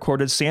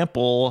pre-recorded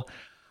sample.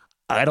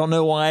 I don't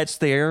know why it's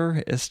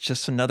there. It's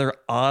just another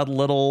odd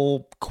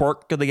little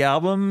quirk of the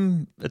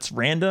album. It's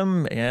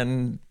random,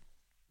 and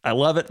I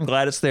love it. I'm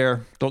glad it's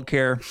there. Don't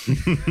care.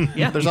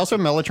 There's also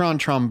Mellotron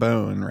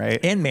trombone, right?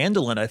 And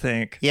mandolin, I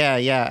think.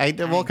 Yeah.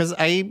 Because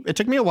it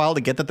took me a while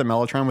to get that the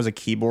Mellotron was a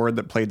keyboard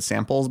that played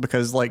samples,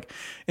 because like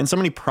in so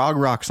many prog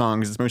rock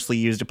songs, it's mostly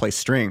used to play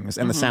strings,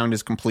 and the sound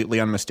is completely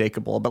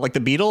unmistakable. But like the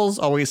Beatles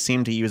always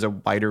seem to use a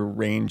wider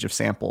range of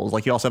samples.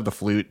 Like you also have the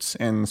flutes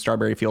in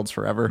Strawberry Fields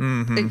Forever.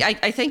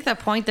 I think the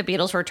point the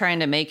Beatles were trying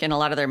to make in a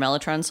lot of their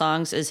Mellotron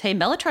songs is, hey,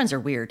 Mellotrons are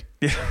weird.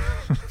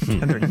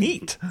 And they're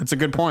neat. That's a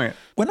good point.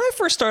 When I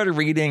first started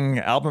reading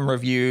album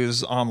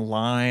reviews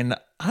online,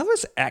 I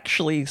was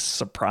actually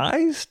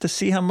surprised to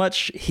see how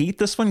much heat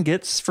this one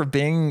gets for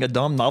being a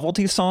dumb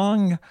novelty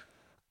song.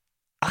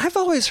 I've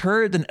always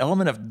heard an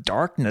element of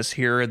darkness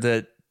here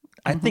that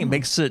I think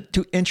makes it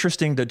too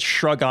interesting to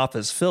shrug off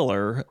as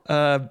filler.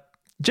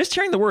 Just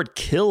hearing the word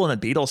kill in a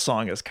Beatles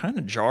song is kind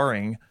of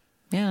jarring.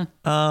 Yeah.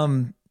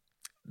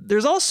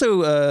 There's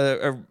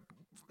also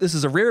this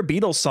is a rare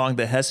Beatles song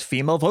that has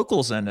female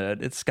vocals in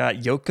it. It's got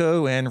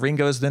Yoko and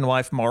Ringo's then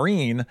wife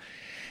Maureen.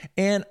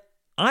 And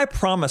I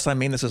promise I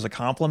mean this as a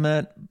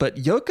compliment, but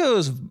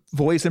Yoko's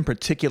voice in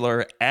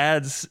particular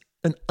adds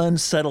an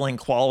unsettling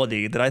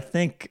quality that I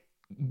think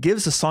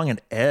gives the song an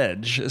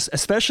edge,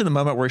 especially the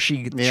moment where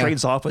she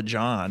trades off with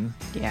John.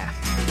 Yeah.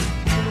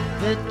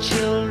 The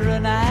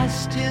children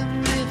asked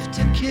him if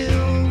to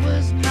kill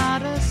was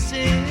not a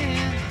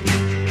sin.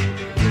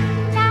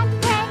 Not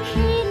when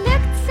he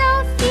looked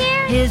so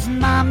fierce. His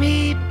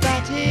mommy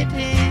betted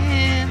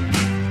in.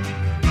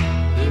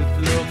 If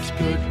looks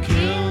could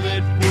kill,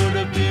 it would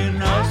have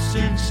been us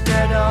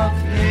instead of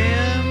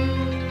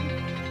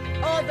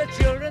him. All the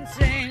children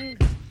sing,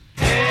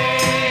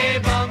 hey,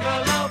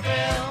 Bungalow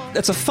Bill.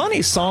 It's a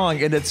funny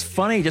song, and it's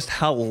funny just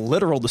how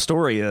literal the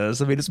story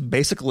is. I mean, it's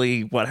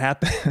basically what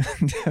happened.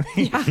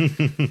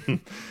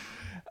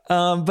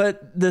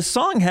 But the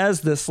song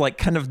has this like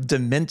kind of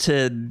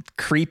demented,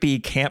 creepy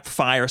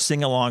campfire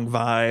sing-along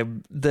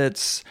vibe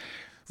that's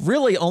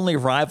really only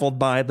rivaled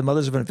by the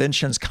Mothers of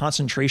Invention's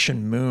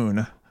Concentration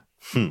Moon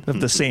of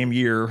the same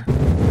year.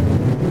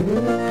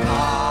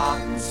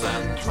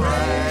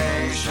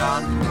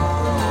 Concentration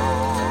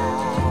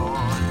moon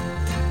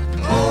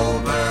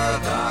over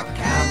the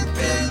camp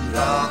in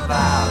the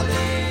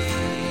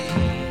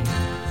valley.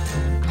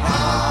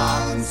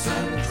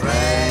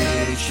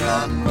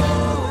 Concentration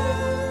moon.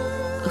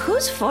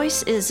 Whose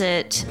voice is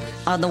it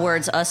on the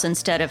words us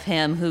instead of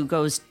him who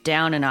goes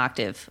down an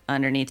octave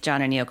underneath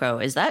John and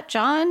Yoko? Is that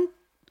John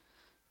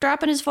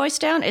dropping his voice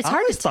down? It's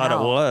hard to tell. I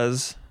thought it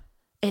was.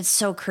 It's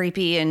so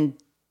creepy and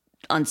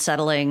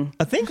unsettling.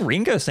 I think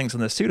Ringo sings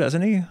in this too,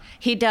 doesn't he?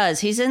 He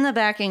does. He's in the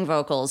backing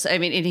vocals. I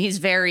mean, and he's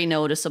very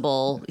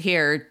noticeable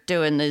here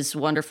doing this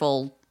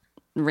wonderful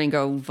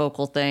Ringo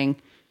vocal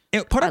thing.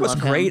 And part of what's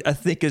great, I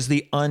think, is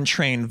the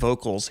untrained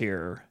vocals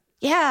here.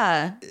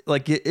 Yeah.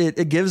 Like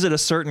it gives it a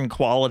certain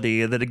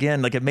quality that,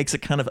 again, like it makes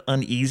it kind of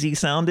uneasy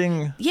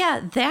sounding.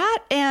 Yeah,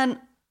 that and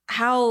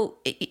how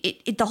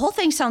the whole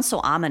thing sounds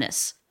so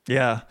ominous.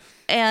 Yeah.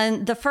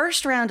 And the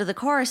first round of the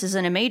chorus is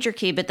in a major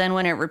key, but then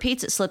when it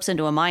repeats, it slips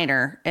into a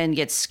minor and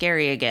gets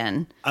scary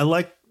again. I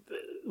like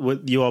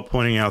what you all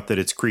pointing out that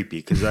it's creepy,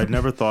 because I'd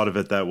never thought of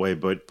it that way.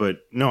 But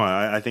no,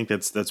 I think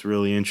that's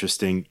really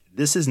interesting.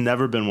 This has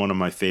never been one of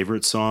my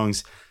favorite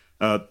songs.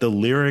 The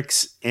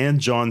lyrics and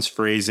John's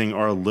phrasing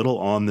are a little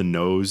on the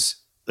nose.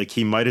 Like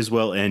he might as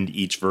well end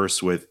each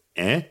verse with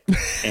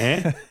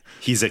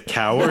he's a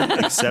coward,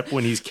 except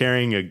when he's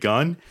carrying a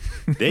gun.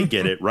 They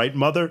get it, right,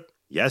 mother?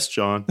 Yes,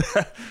 John.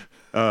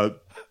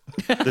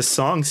 The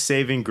song's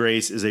saving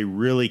grace is a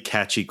really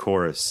catchy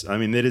chorus. I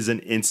mean, it is an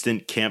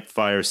instant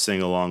campfire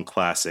sing-along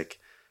classic,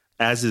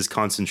 as is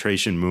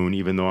Concentration Moon,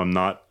 even though I'm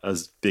not a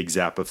big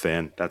Zappa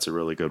fan. That's a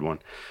really good one.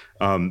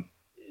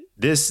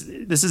 This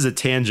is a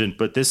tangent,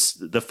 but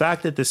the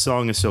fact that this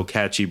song is so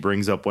catchy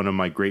brings up one of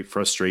my great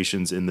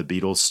frustrations in the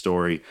Beatles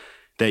story,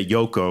 that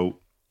Yoko,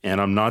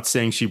 and I'm not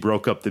saying she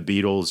broke up the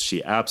Beatles,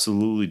 she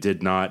absolutely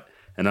did not,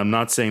 and I'm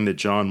not saying that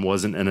John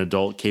wasn't an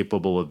adult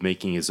capable of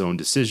making his own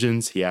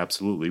decisions, he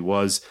absolutely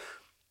was,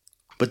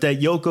 but that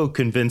Yoko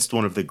convinced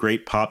one of the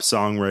great pop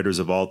songwriters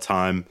of all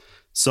time,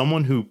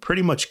 someone who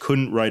pretty much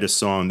couldn't write a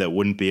song that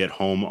wouldn't be at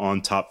home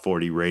on Top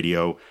 40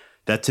 radio,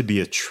 that to be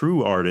a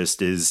true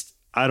artist is,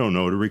 I don't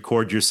know, to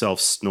record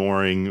yourself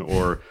snoring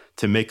or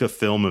to make a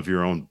film of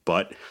your own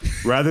butt,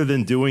 rather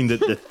than doing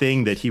the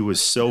thing that he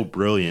was so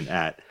brilliant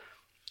at.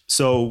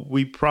 So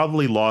we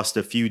probably lost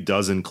a few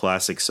dozen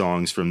classic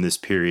songs from this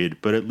period,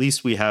 but at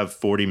least we have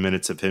 40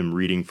 minutes of him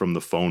reading from the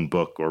phone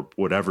book or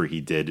whatever he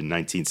did in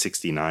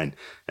 1969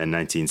 and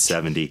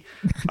 1970.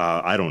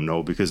 I don't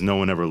know, because no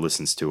one ever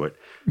listens to it.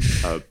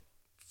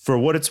 For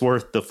what it's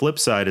worth, the flip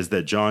side is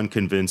that John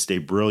convinced a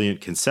brilliant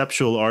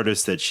conceptual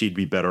artist that she'd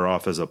be better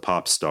off as a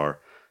pop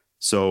star.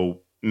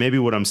 So maybe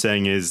what I'm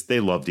saying is they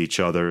loved each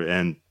other,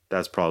 and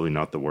that's probably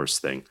not the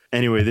worst thing.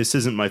 Anyway, this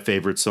isn't my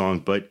favorite song,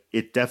 but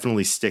it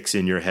definitely sticks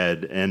in your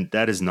head, and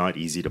that is not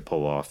easy to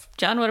pull off.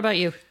 John, what about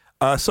you?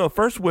 So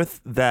first,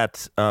 with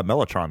that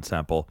Mellotron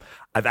sample,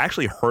 I've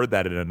actually heard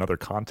that in another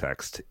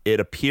context. It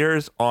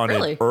appears on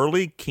an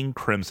early King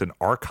Crimson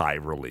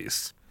archive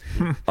release.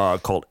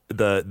 called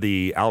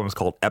the album's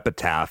called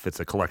Epitaph. It's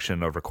a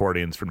collection of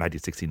recordings from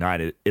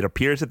 1969. It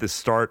appears at the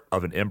start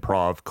of an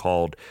improv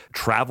called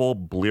Travel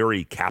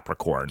Bleary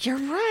Capricorn. You're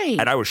right.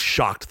 And I was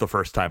shocked the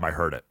first time I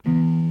heard it.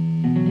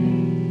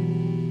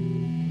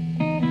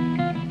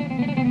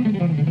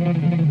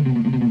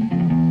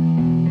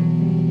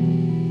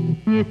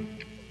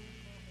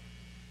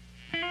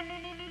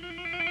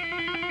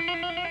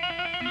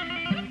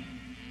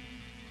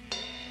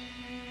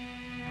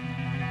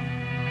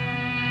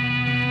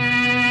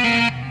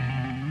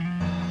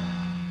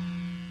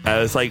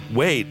 I was like,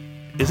 wait,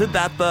 isn't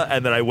that the...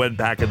 And then I went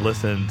back and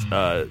listened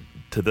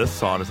to this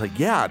song. It's like,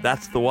 yeah,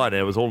 that's the one.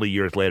 And it was only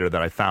years later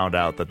that I found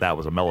out that that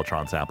was a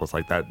Mellotron sample. It's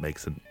like, that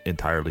makes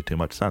entirely too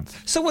much sense.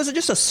 So was it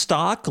just a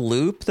stock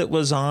loop that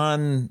was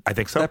on I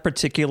think so. that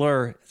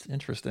particular... It's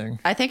interesting.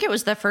 I think it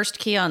was the first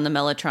key on the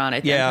Mellotron.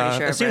 I'm pretty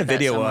sure I've seen a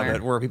video of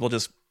it where people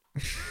just...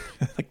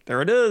 like,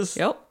 there it is.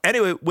 Yep.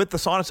 Anyway, with the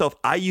song itself,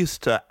 I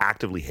used to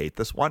actively hate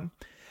this one.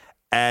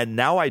 And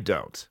now I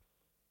don't.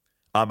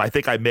 I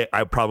think I might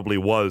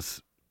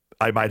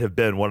have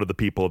been one of the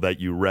people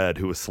that you read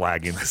who was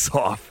slagging this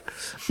off.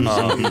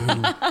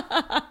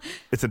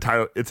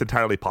 It's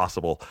entirely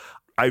possible.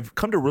 I've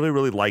come to really,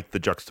 really like the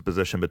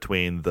juxtaposition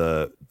between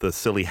the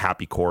silly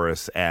happy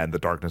chorus and the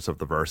darkness of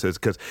the verses,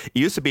 because it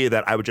used to be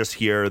that I would just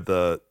hear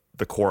the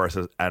chorus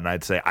and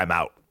I'd say I'm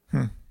out.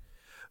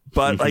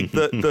 But like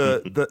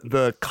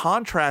the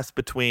contrast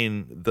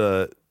between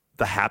the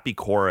happy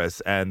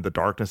chorus and the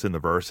darkness in the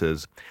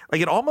verses,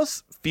 like it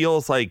almost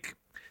feels like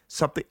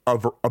something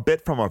a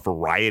bit from a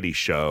variety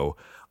show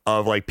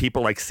of like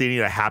people like singing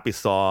a happy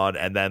song,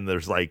 and then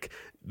there's like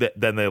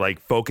then they like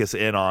focus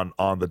in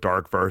on the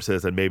dark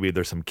verses, and maybe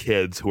there's some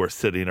kids who are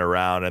sitting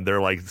around and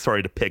they're like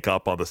starting to pick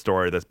up on the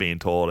story that's being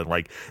told, and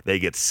like they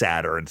get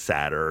sadder and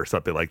sadder or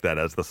something like that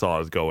as the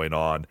song is going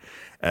on,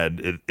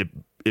 and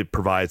it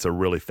provides a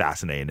really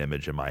fascinating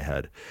image in my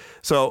head.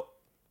 So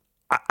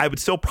I would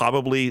still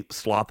probably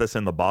slot this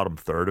in the bottom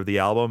third of the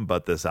album,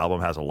 but this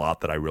album has a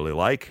lot that I really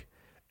like,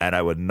 and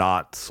I would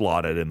not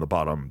slot it in the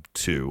bottom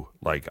two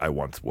like I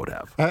once would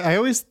have. I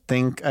always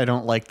think I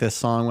don't like this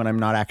song when I'm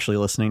not actually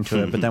listening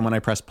to it, but then when I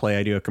press play,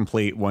 I do a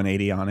complete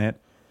 180 on it.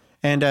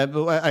 And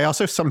I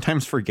also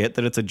sometimes forget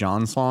that it's a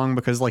John song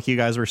because, like you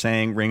guys were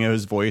saying,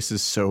 Ringo's voice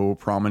is so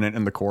prominent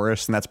in the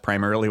chorus, and that's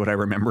primarily what I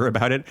remember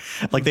about it.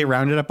 Like, they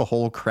rounded up a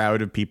whole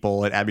crowd of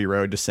people at Abbey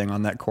Road to sing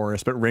on that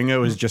chorus, but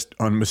Ringo is just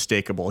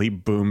unmistakable. He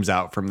booms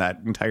out from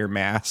that entire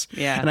mass.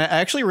 Yeah. And I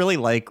actually really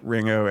like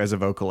Ringo as a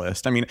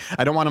vocalist. I mean,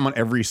 I don't want him on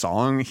every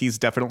song. He's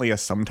definitely a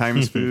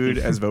sometimes food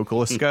as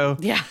vocalists go.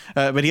 Yeah.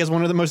 But he has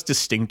one of the most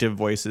distinctive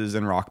voices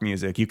in rock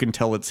music. You can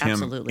tell it's him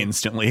Absolutely.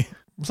 instantly.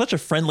 Such a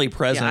friendly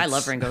presence. Yeah, I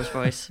love Ringo's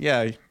voice.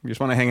 Yeah, you just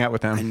want to hang out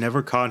with him. I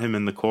never caught him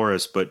in the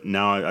chorus, but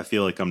now I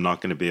feel like I'm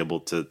not going to be able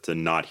to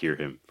not hear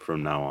him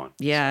from now on.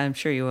 Yeah, I'm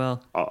sure you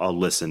will. I'll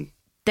listen.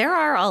 There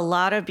are a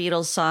lot of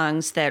Beatles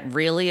songs that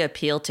really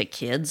appeal to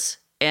kids,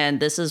 and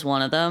this is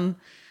one of them.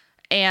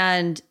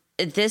 And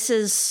this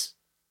is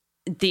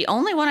the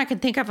only one I can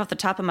think of off the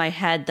top of my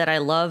head that I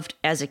loved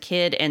as a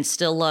kid and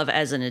still love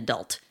as an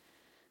adult.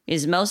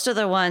 Is most of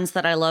the ones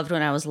that I loved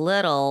when I was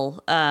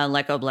little,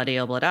 like Oh Bloody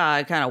Oh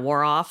Bloody, kind of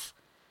wore off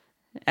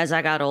as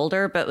I got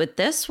older. But with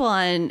this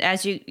one,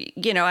 as you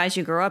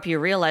grow up, you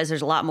realize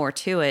there's a lot more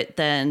to it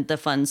than the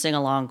fun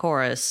sing-along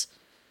chorus.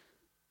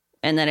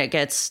 And then it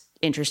gets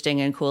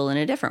interesting and cool in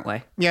a different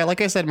way. Yeah,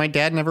 like I said, my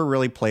dad never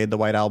really played the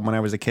White Album when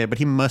I was a kid, but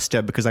he must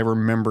have, because I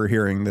remember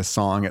hearing this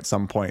song at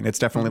some point. It's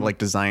definitely like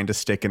designed to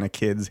stick in a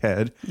kid's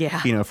head.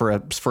 Yeah. You know,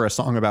 for a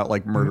song about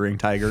like murdering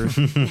tigers.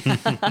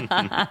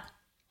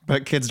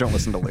 But kids don't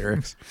listen to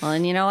lyrics. Well,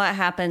 and you know what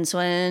happens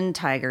when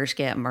tigers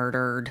get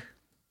murdered?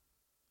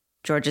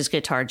 George's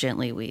guitar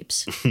gently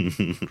weeps.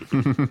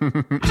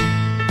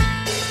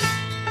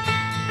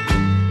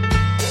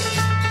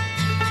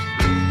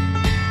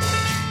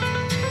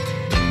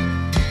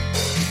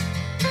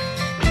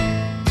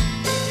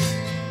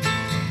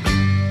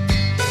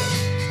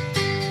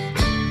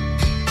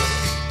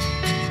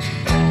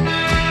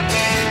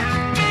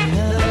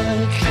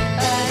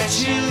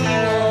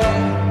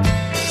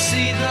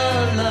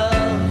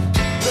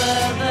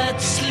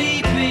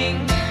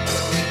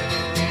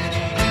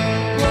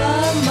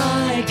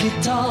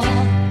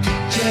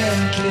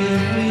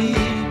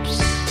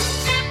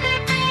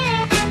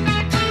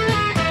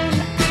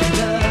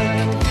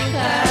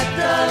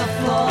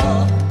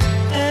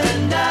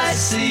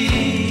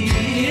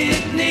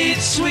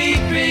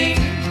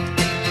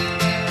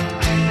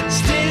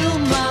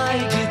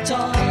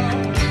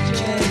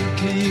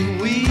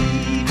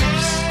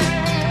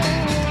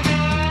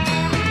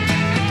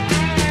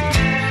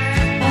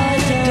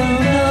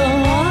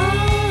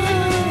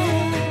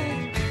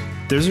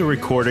 There's a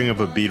recording of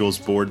a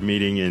Beatles board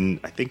meeting in,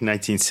 I think,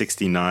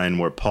 1969,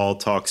 where Paul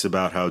talks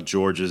about how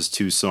George's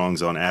two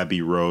songs on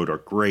Abbey Road are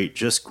great,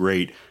 just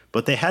great,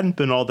 but they hadn't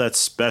been all that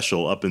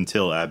special up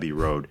until Abbey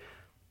Road.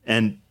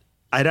 And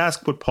I'd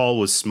ask what Paul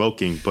was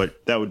smoking,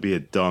 but that would be a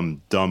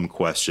dumb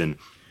question.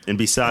 And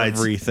besides,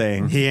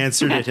 Everything. he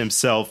answered it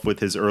himself with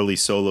his early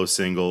solo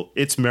single,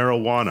 "It's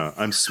marijuana.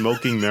 I'm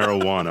smoking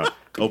marijuana."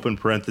 Open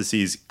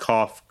parentheses,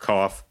 cough,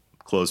 cough,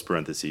 close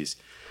parentheses.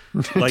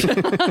 Like,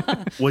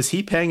 was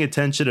he paying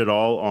attention at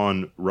all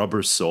on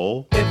Rubber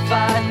Soul? If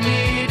I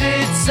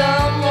needed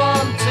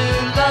someone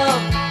to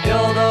love,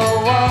 you're the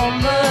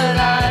one that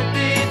I'd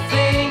be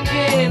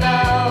thinking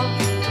of.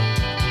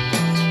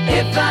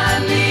 If I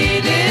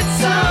needed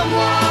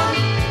someone.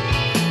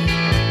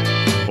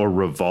 Or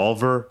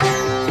Revolver?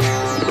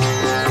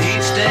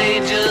 Each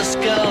day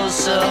just goes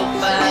so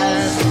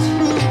fast.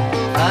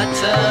 I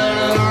turn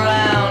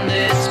around,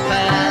 it's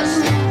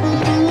past.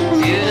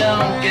 You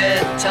don't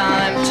get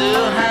time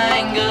to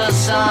hang a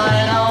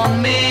sign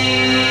on me.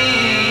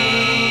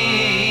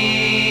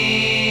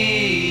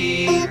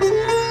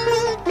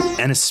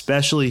 And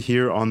especially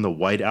here on the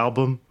White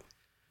Album,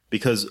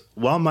 because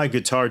While My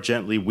Guitar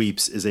Gently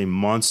Weeps is a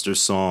monster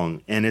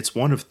song, and it's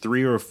one of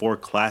 3 or 4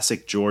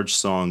 classic George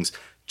songs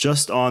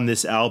just on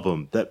this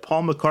album that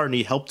Paul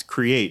McCartney helped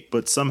create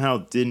but somehow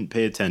didn't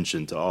pay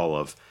attention to all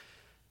of.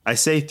 I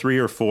say 3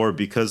 or 4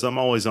 because I'm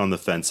always on the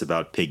fence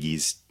about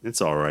Piggies. It's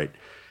all right.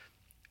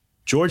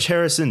 George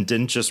Harrison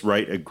didn't just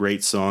write a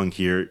great song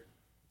here.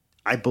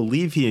 I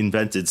believe he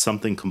invented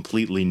something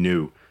completely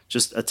new,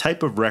 just a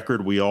type of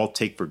record we all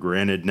take for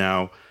granted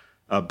now.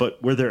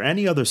 But were there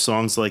any other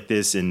songs like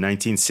this in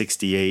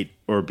 1968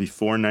 or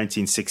before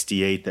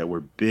 1968 that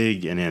were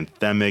big and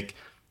anthemic,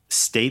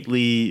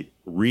 stately,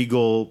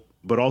 regal,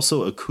 but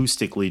also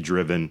acoustically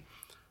driven,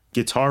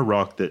 guitar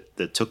rock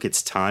that took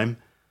its time?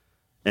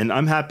 And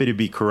I'm happy to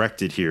be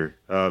corrected here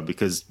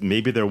because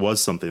maybe there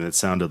was something that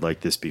sounded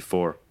like this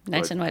before.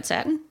 Nights in White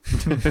Satin?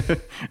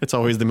 It's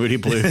always the Moody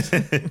Blues.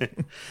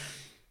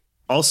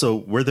 Also,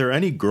 were there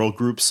any girl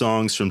group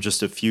songs from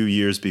just a few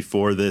years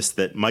before this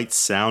that might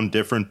sound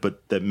different,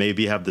 but that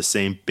maybe have the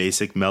same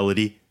basic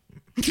melody?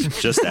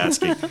 Just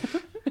asking.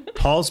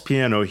 Paul's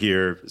piano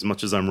here, as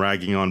much as I'm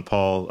ragging on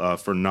Paul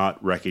for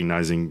not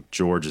recognizing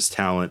George's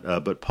talent,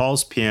 but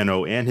Paul's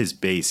piano and his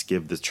bass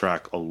give the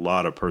track a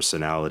lot of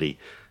personality.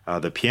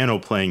 The piano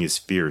playing is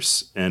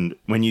fierce. And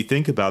when you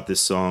think about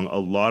this song, a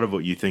lot of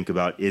what you think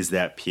about is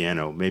that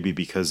piano, maybe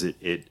because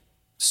it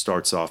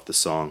starts off the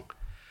song.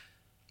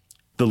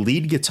 The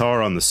lead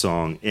guitar on the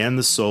song and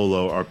the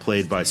solo are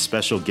played by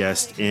special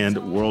guest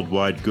and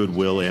worldwide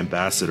goodwill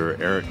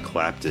ambassador Eric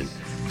Clapton.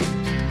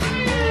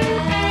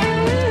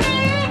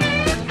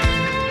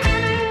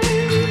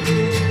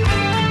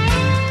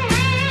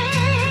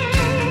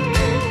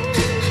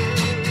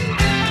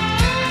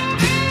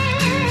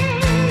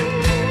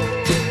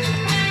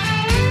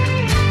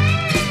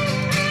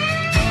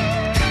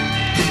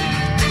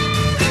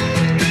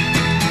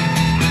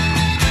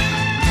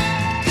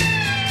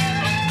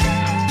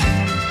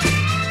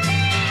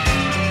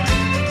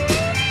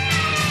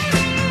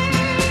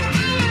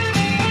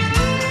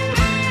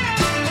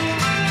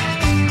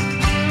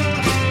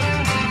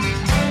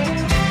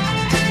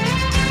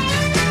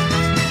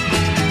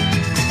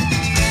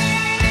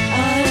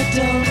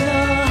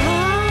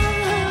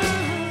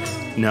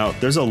 Now,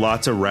 there's a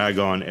lot to rag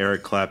on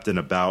Eric Clapton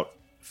about,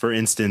 for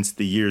instance,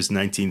 the years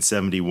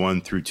 1971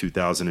 through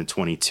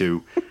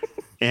 2022,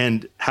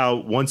 and how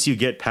once you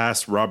get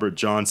past Robert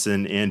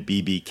Johnson and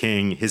B.B.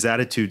 King, his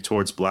attitude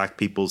towards black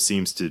people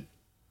seems to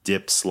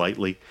dip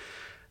slightly.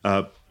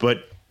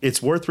 But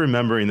it's worth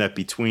remembering that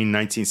between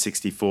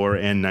 1964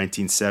 and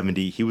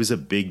 1970, he was a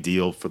big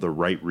deal for the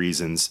right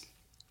reasons,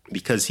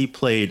 because he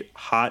played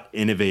hot,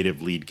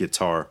 innovative lead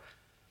guitar.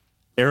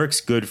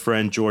 Eric's good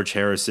friend George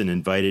Harrison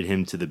invited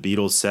him to the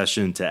Beatles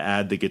session to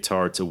add the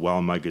guitar to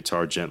While My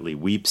Guitar Gently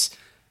Weeps,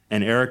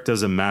 and Eric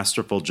does a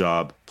masterful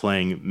job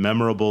playing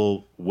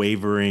memorable,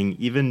 wavering,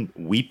 even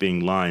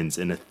weeping lines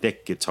in a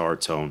thick guitar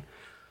tone.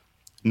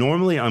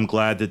 Normally, I'm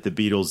glad that the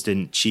Beatles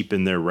didn't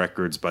cheapen their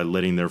records by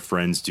letting their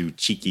friends do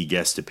cheeky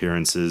guest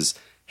appearances.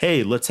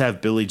 Hey, let's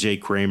have Billy J.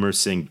 Kramer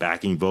sing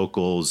backing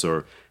vocals,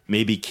 or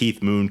maybe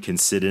Keith Moon can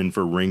sit in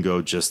for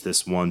Ringo just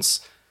this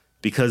once,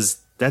 because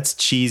that's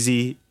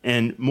cheesy,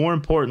 and more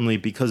importantly,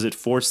 because it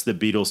forced the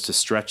Beatles to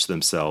stretch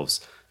themselves,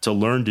 to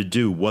learn to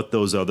do what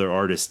those other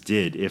artists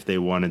did if they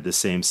wanted the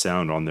same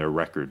sound on their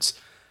records.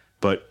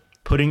 But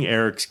putting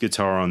Eric's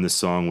guitar on this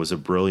song was a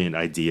brilliant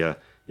idea.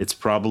 It's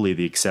probably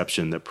the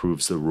exception that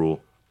proves the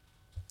rule.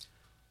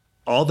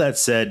 All that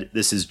said,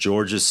 this is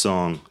George's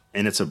song,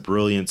 and it's a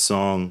brilliant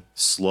song,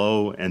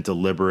 slow and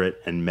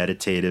deliberate and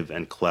meditative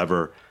and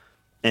clever.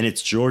 And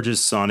it's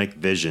George's sonic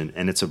vision,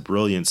 and it's a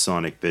brilliant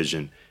sonic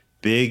vision.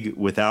 Big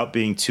without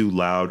being too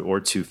loud or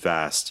too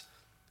fast.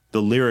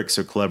 The lyrics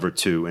are clever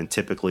too and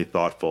typically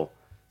thoughtful.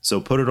 So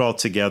put it all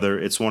together,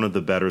 it's one of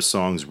the better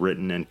songs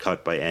written and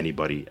cut by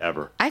anybody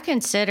ever. I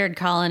considered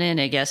calling in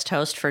a guest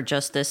host for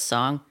just this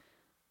song,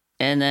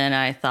 and then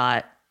I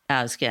thought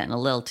I was getting a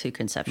little too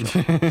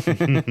conceptual.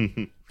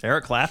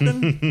 Eric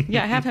Clapton?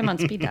 Yeah, I have him on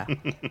speed dial.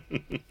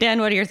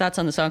 Dan, what are your thoughts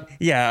on the song?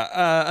 Yeah,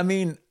 I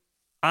mean,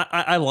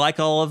 I like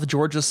all of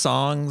George's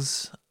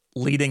songs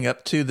leading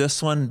up to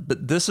this one,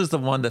 but this is the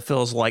one that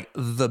feels like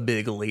the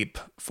big leap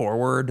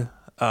forward.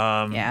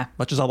 Yeah.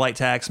 Much as I like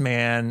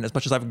Taxman, as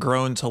much as I've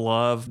grown to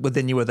love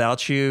Within You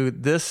Without You,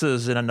 this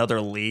is in another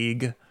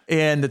league.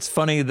 And it's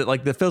funny that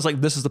like it feels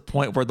like this is the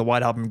point where the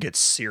White Album gets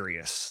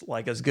serious.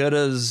 Like as good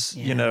as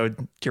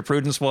Dear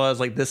Prudence was,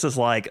 like this is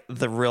like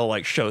the real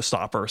like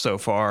showstopper so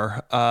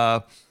far.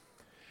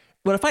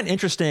 What I find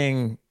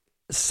interesting,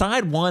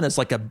 side one is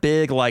like a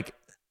big like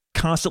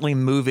constantly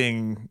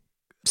moving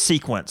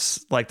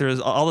sequence. Like there's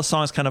all the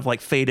songs kind of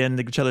like fade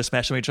into each other,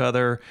 smash into each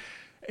other,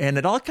 and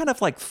it all kind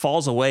of like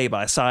falls away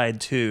by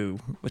side two,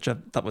 which I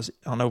thought was,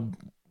 I don't know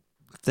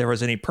if there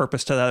was any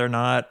purpose to that or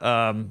not.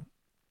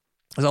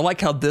 'Cause I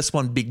like how this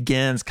one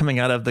begins coming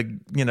out of the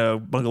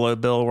Bungalow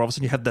Bill, where all of a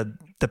sudden you have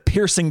the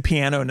piercing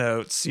piano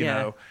notes. You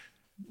know,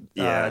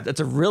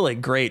 it's a really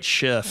great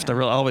shift. I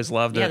always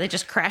loved it. Yeah, they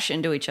just crash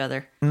into each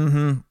other.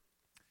 Mm-hmm.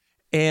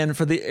 And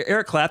for the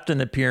Eric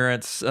Clapton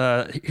appearance,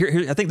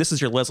 here, I think this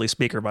is your Leslie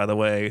speaker, by the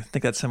way. I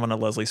think that's him on a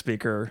Leslie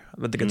speaker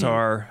with the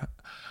guitar.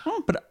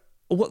 But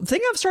the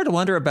thing I've started to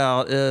wonder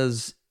about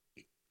is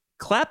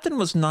Clapton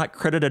was not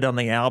credited on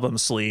the album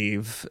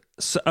sleeve.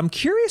 So I'm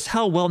curious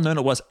how well known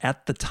it was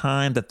at the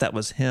time that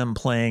was him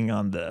playing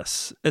on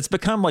this. It's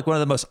become like one of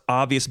the most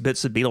obvious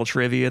bits of Beatle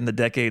trivia in the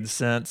decades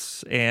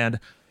since. And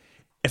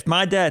if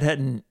my dad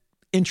hadn't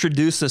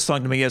introduced this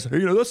song to me as,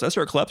 hey, that's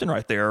Eric Clapton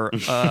right there.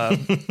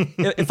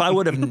 If I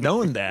would have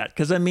known that,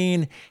 because I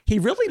mean, he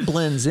really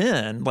blends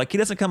in. Like he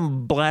doesn't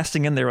come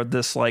blasting in there with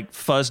this like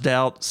fuzzed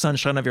out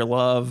 "Sunshine of Your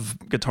Love"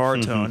 guitar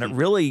tone. It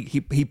really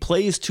he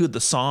plays to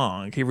the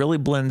song. He really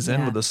blends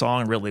in with the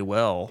song really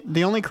well.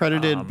 The only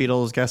credited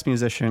Beatles guest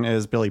musician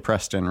is Billy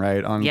Preston,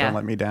 right? On Don't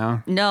Let Me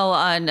Down. No,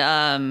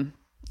 on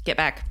Get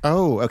Back.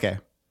 Oh, okay.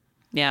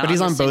 Yeah, but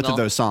he's on both single. of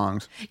those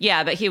songs.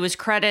 Yeah, but he was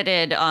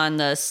credited on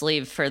the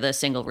sleeve for the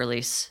single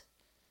release.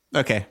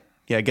 Okay,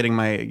 yeah, getting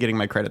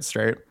my credits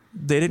straight.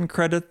 They didn't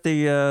credit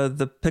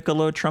the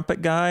piccolo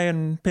trumpet guy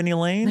in Penny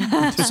Lane.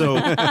 So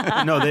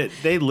no,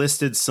 they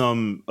listed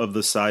some of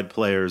the side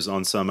players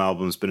on some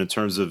albums, but in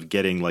terms of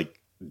getting like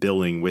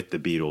billing with the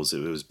Beatles,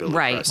 it was Billy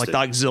Preston. Like the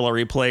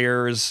auxiliary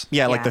players.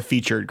 Yeah, like the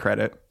featured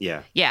credit.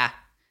 Yeah. Yeah.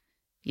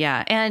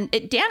 Yeah. And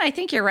Dan, I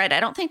think you're right. I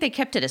don't think they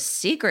kept it a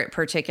secret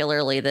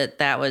particularly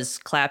that was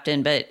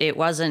Clapton, but it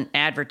wasn't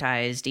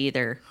advertised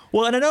either.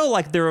 Well, and I know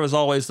like there was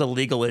always the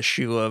legal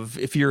issue of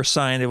if you're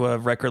signed to a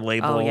record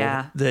label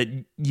that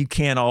you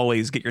can't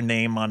always get your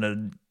name on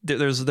a,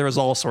 there's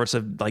all sorts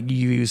of like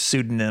you use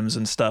pseudonyms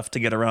and stuff to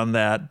get around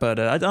that. But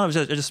I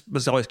just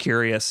was always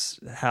curious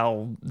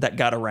how that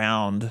got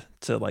around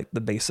to like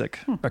the basic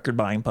record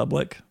buying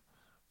public.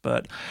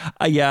 But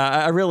I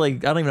don't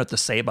even know what to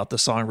say about the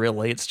song,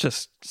 really. It's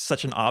just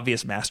such an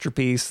obvious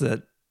masterpiece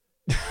that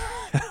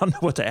I don't know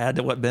what to add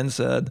to what Ben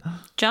said.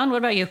 John, what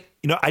about you?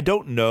 I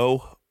don't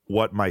know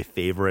what my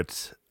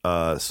favorite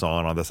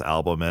song on this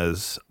album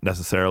is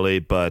necessarily,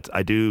 but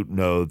I do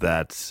know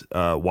that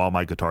While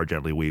My Guitar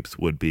Gently Weeps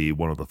would be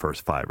one of the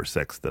first 5 or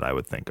 6 that I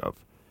would think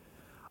of.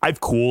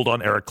 I've cooled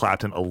on Eric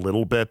Clapton a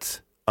little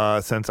bit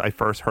since I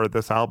first heard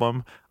this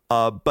album,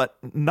 but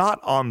not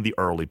on the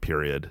early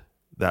period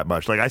that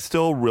much. Like I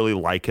still really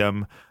like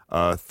him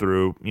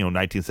through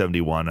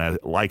 1971. I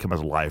like him as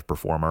a live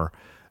performer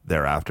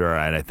thereafter,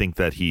 and I think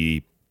that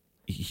he's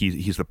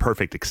the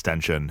perfect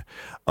extension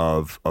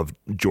of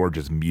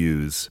George's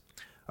muse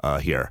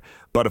here.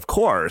 But of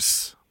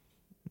course,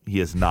 he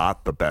is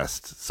not the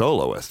best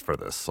soloist for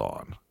this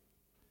song.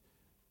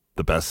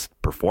 The best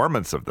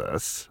performance of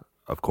this,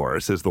 of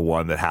course, is the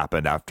one that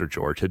happened after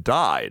George had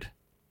died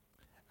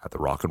at the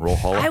Rock and Roll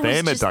Hall of Fame I was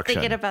just induction.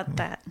 thinking about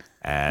that.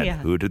 And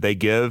who did they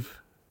give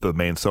the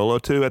main solo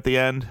to at the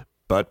end?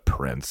 But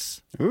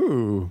Prince.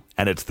 Ooh.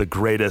 And it's the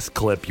greatest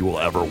clip you will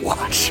ever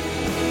watch.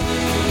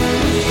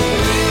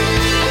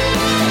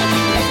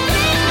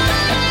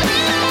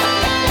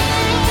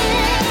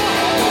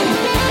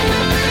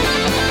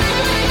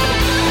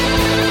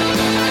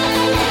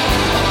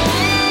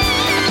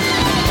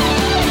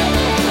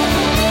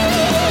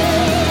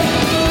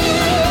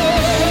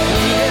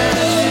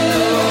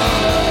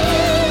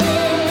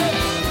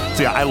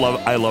 So yeah,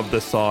 I love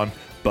this song.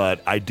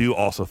 But I do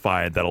also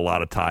find that a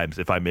lot of times,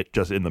 if I'm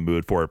just in the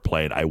mood for it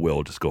playing, I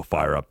will just go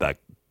fire up that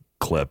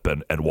clip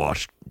and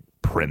watch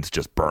Prince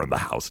just burn the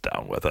house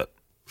down with it.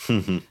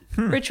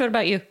 Rich, what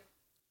about you?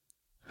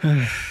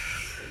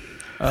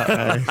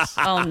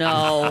 Oh,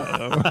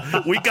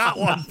 no. We got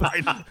one.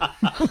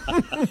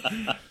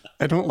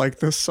 I don't like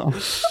this song.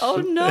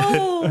 Oh,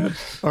 no.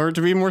 Or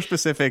to be more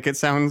specific, it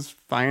sounds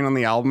fine on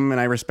the album,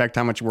 and I respect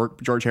how much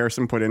work George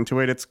Harrison put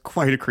into it. It's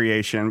quite a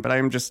creation, but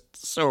I'm just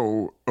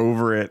so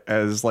over it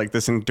as like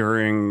this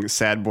enduring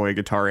sad boy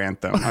guitar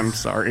anthem. I'm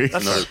sorry.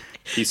 Another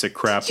piece of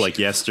crap like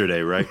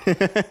yesterday, right?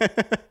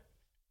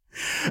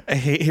 I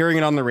hate hearing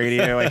it on the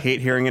radio. I hate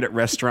hearing it at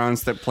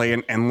restaurants that play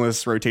an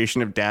endless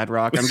rotation of dad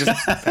rock. I'm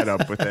just fed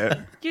up with it.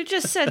 You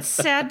just said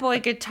sad boy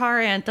guitar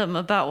anthem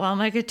about While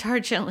My Guitar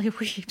Gently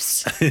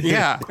Weeps.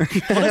 Yeah.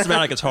 Well, it's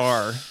about a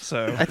guitar,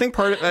 so I think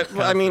part of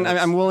I mean,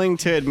 I'm willing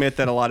to admit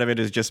that a lot of it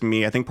is just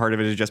me. I think part of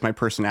it is just my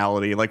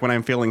personality. Like when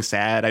I'm feeling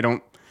sad, I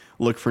don't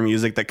look for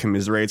music that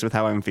commiserates with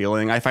how I'm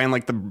feeling. I find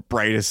like the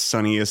brightest,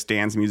 sunniest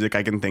dance music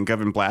I can think of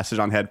and blast it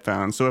on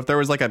headphones. So if there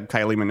was like a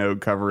Kylie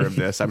Minogue cover of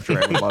this, I'm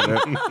sure I would love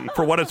it.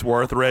 For what it's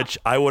worth, Rich,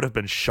 I would have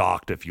been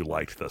shocked if you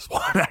liked this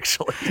one,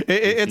 actually.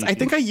 It's. I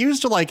think I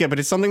used to like it, but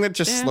it's something that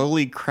just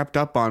slowly crept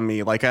up on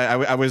me. Like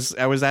I was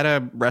at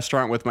a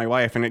restaurant with my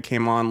wife, and it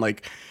came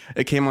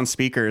on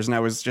speakers, and I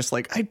was just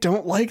like, I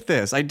don't like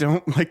this. I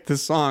don't like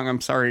this song. I'm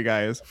sorry,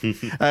 guys.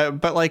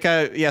 But like,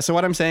 so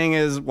what I'm saying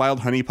is Wild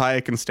Honey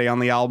Pie can stay on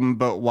the album,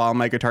 but While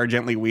My Guitar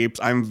Gently Weeps,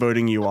 I'm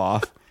voting you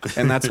off.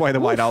 And that's why the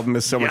White Album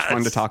is so much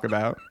fun to talk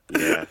about.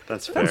 Yeah,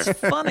 that's fair. That's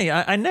funny.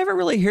 I never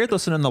really hear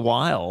this one in the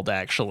wild,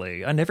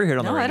 actually. I never hear it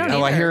on the radio. I don't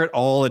Oh, I either. hear it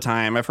all the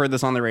time. I've heard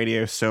this on the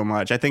radio so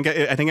much. I think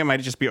it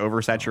might just be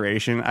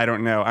oversaturation. I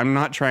don't know. I'm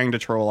not trying to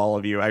troll all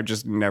of you. I've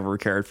just never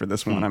cared for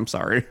this one. I'm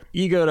sorry.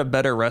 You go to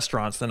better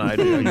restaurants than I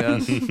do, I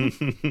guess.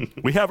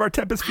 We have our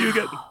Tempest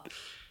Fugit.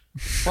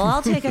 Well,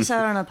 I'll take us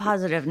out on a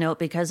positive note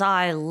because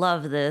I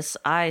love this.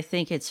 I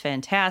think it's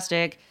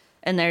fantastic.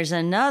 And there's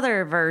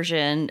another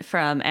version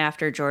from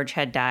after George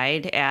had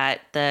died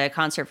at the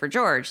Concert for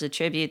George, the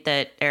tribute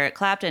that Eric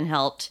Clapton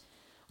helped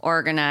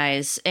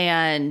organize.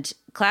 And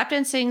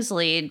Clapton sings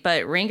lead,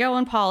 but Ringo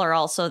and Paul are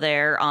also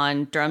there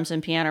on drums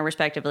and piano,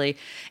 respectively.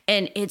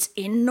 And it's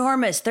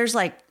enormous. There's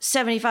like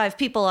 75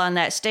 people on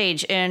that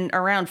stage, and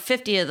around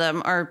 50 of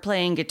them are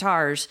playing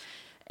guitars.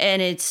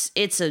 And it's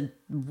a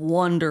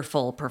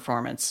wonderful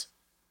performance.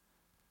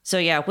 So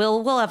yeah,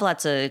 we'll have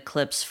lots of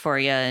clips for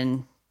you,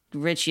 and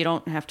Rich, you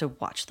don't have to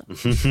watch them.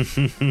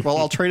 Well,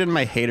 I'll trade in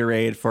my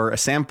haterade for a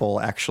sample,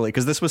 actually,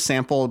 because this was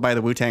sampled by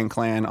the Wu-Tang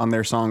Clan on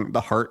their song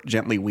The Heart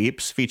Gently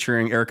Weeps,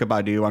 featuring Erykah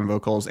Badu on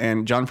vocals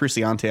and John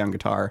Frusciante on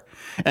guitar.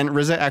 And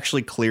RZA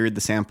actually cleared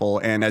the sample,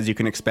 and as you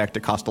can expect,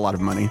 it cost a lot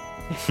of money.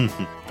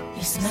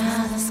 Your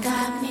smile has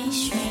got me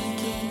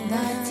shrinking,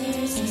 the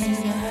tears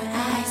in your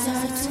eyes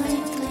are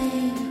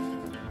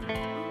twinkling,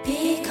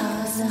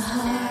 because the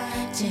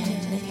heart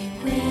gently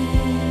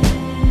weeps.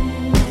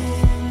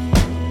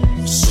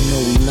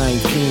 Snowy night,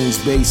 Queens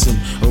Basin.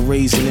 A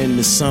raisin in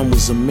the sun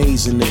was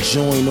amazing. The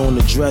joint on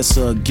the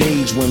dresser, a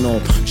gauge went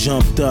on.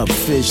 Jumped up,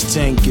 fish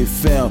tank, it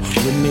fell.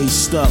 Renee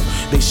stuck.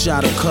 They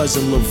shot her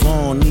cousin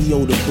Levon.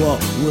 Neo the buck.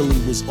 Willie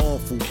was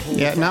awful.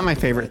 Yeah, not my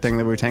favorite thing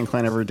the Wu-Tang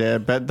Clan ever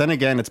did, but then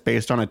again, it's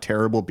based on a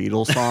terrible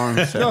Beatles song.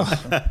 So.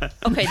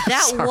 Okay,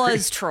 that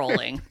was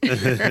trolling.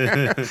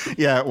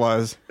 Yeah, it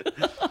was.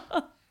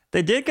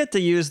 They did get to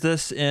use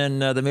this in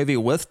the movie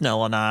With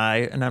Nell and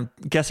I, and I'm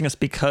guessing it's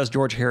because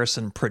George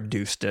Harrison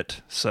produced it.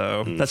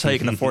 So that's how you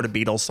can afford a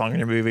Beatles song in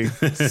your movie.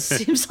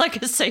 Seems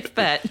like a safe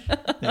bet.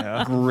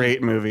 Yeah.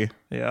 Great movie.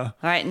 Yeah. All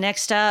right,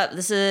 next up,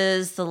 this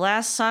is the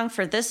last song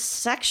for this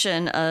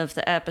section of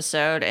the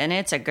episode, and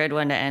it's a good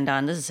one to end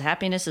on. This is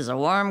Happiness is a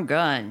Warm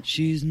Gun.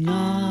 She's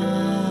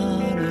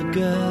not a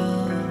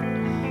girl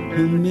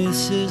who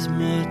misses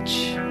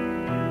much.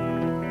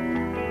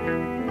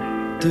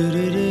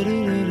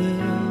 Do-do-do-do-do-do.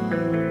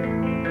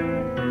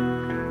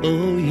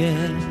 Oh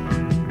yeah.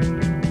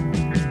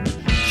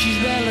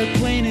 She's well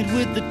acquainted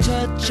with the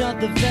touch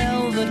of the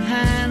velvet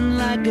hand,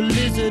 like a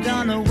lizard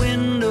on a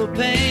window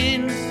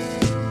pane. The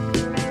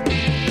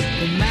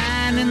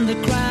man in the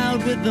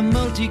crowd with the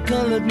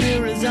multicolored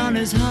mirrors on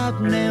his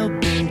hobnail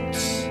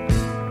boots,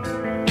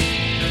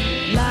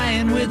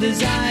 lying with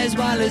his eyes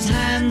while his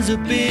hands are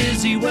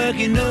busy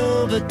working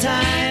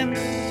overtime.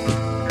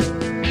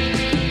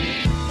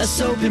 A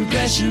soap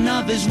impression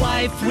of his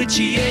wife, which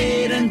he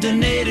ate and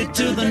donated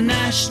to the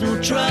National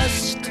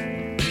Trust.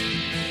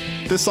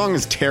 This song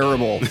is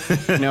terrible.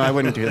 No, I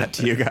wouldn't do that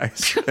to you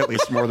guys, at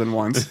least more than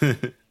once.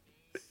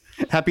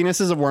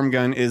 Happiness is a Warm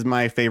Gun is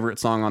my favorite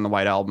song on the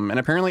White Album, and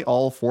apparently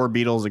all 4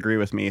 Beatles agree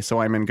with me,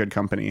 so I'm in good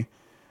company.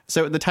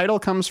 So the title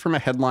comes from a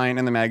headline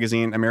in the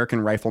magazine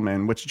American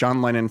Rifleman, which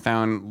John Lennon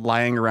found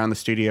lying around the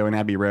studio in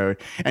Abbey Road,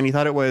 and he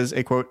thought it was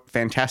a, quote,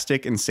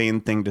 fantastic,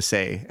 insane thing to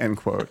say, end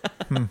quote.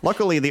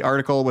 Luckily, the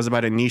article was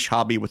about a niche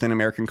hobby within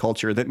American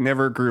culture that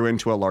never grew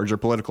into a larger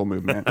political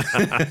movement.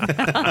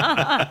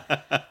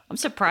 I'm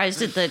surprised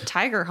that the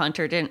tiger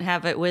hunter didn't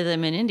have it with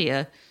him in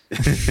India.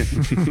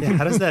 Yeah,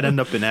 how does that end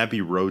up in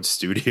Abbey Road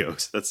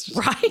Studios? That's just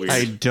Right? weird.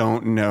 I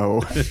don't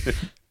know.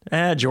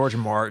 George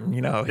Martin,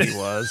 you know who he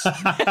was.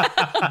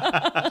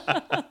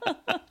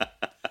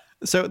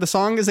 So the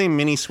song is a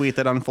mini suite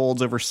that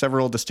unfolds over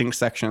several distinct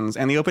sections,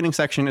 and the opening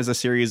section is a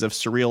series of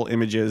surreal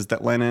images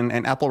that Lennon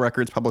and Apple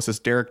Records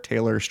publicist Derek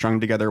Taylor strung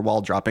together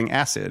while dropping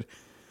acid.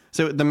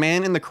 So the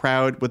man in the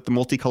crowd with the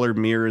multicolored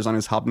mirrors on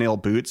his hobnail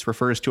boots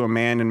refers to a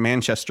man in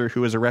Manchester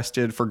who was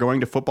arrested for going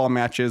to football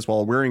matches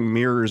while wearing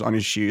mirrors on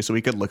his shoes so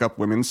he could look up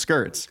women's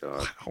skirts.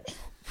 Wow.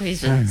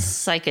 He's a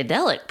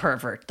psychedelic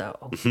pervert,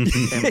 though.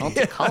 They're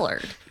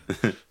multicolored.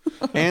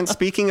 And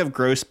speaking of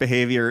gross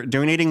behavior,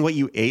 donating what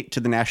you ate to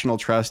the National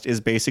Trust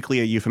is basically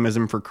a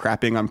euphemism for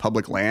crapping on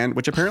public land,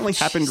 which apparently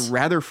happened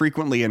rather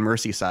frequently in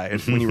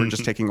Merseyside when you were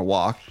just taking a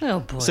walk. Oh,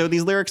 boy. So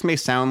these lyrics may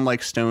sound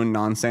like stone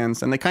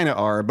nonsense, and they kind of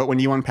are, but when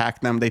you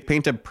unpack them, they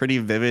paint a pretty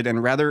vivid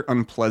and rather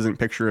unpleasant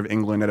picture of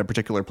England at a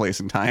particular place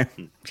in time.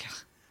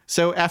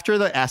 So after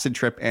the acid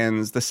trip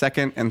ends, the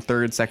second and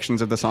third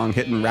sections of the song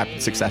hit in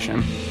rapid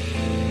succession.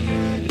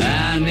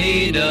 I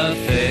need a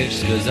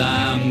fix, 'cause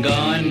I'm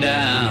going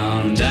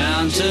down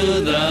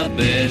to the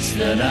bits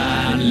that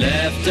I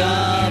left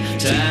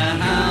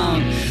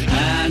uptown.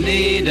 I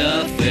need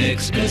a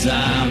fix, 'cause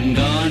I'm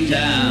going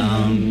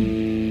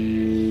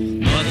down.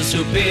 Mother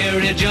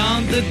Superior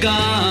jumped the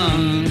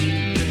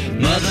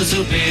gun. Mother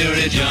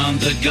Superior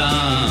jumped the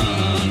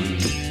gun.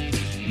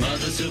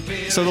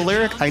 So the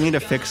lyric, I need a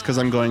fix because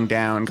I'm going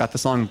down, got the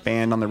song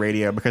banned on the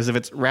radio because of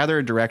its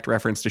rather direct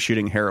reference to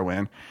shooting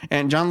heroin.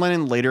 And John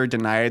Lennon later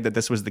denied that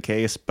this was the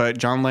case, but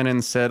John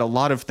Lennon said a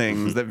lot of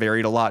things that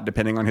varied a lot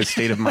depending on his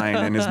state of mind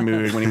and his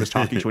mood when he was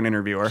talking to an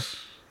interviewer.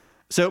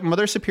 So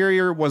Mother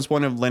Superior was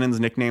one of Lennon's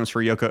nicknames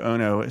for Yoko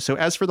Ono. So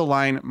as for the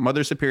line,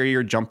 Mother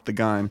Superior jumped the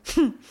gun,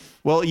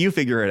 well, you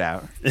figure it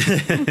out.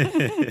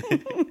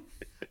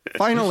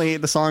 Finally,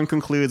 the song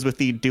concludes with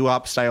the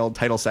doo-wop styled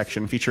title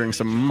section featuring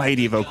some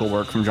mighty vocal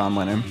work from John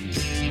Lennon.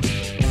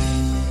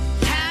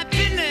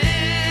 Happiness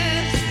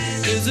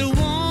is a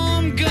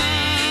warm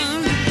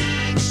gun.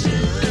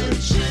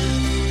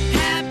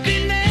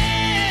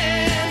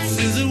 Happiness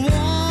is a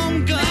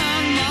warm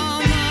gun,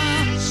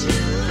 mama.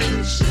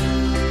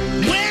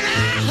 When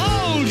I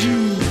hold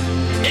you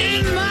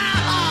in my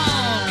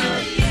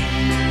arms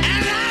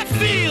and I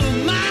feel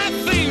my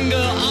finger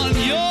on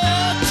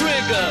your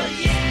trigger,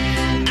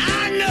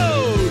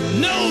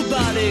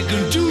 nobody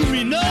can do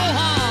me no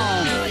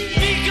harm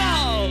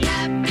because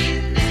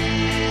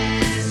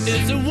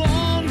it's a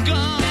warm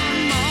gun,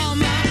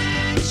 mama.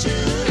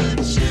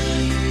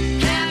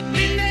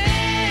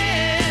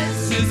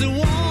 Happiness is a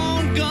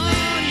warm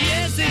gun,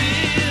 yes it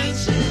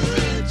is.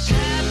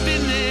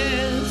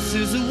 Happiness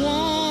is a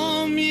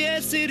warm,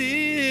 yes it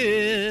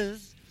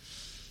is.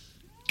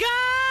 God,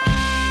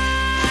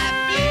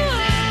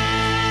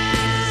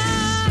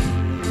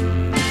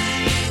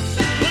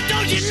 but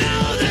don't you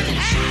know that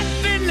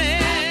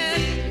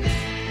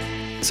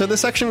So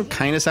this section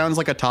kind of sounds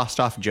like a tossed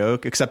off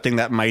joke, excepting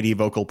that mighty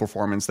vocal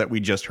performance that we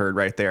just heard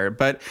right there.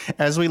 But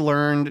as we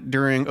learned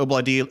during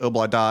Obla Di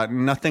Obla Da,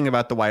 nothing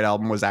about the White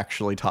Album was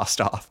actually tossed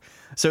off.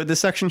 So this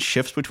section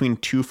shifts between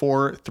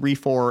 2/4,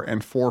 3/4,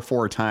 and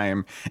 4/4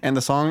 time, and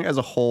the song as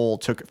a whole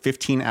took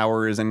 15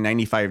 hours and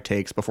 95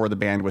 takes before the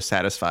band was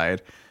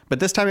satisfied. But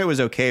this time it was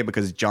okay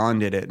because John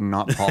did it and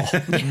not Paul.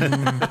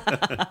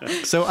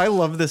 So I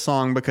love this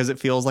song because it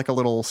feels like a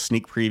little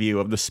sneak preview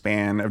of the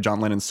span of John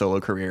Lennon's solo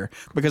career.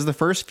 Because the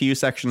first few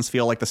sections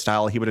feel like the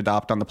style he would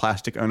adopt on the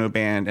Plastic Ono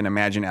Band and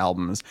Imagine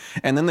albums.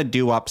 And then the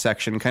doo-wop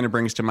section kind of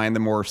brings to mind the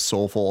more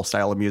soulful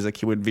style of music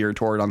he would veer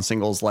toward on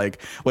singles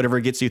like Whatever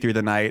Gets You Through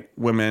the Night,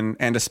 Women,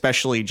 and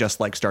especially Just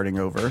Like Starting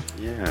Over.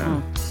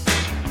 Yeah.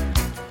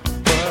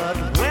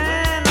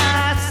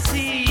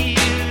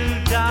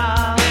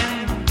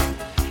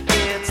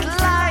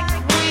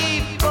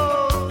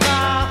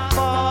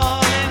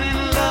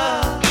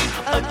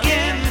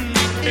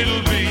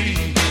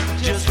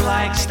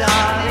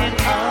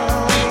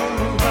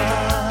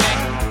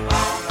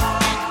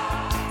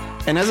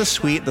 And as a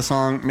suite, the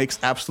song makes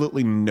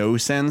absolutely no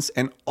sense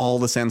and all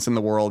the sense in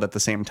the world at the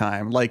same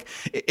time. Like,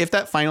 if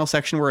that final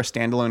section were a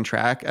standalone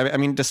track, I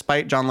mean,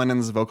 despite John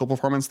Lennon's vocal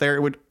performance there,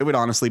 it would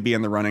honestly be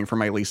in the running for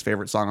my least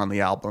favorite song on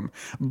the album.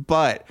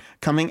 But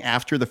coming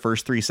after the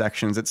first three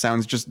sections, it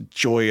sounds just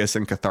joyous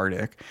and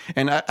cathartic.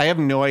 And I have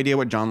no idea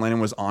what John Lennon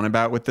was on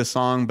about with this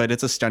song, but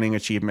it's a stunning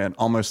achievement,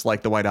 almost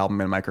like the White Album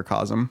in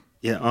microcosm.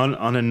 Yeah,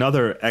 on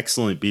another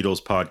excellent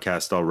Beatles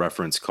podcast I'll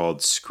reference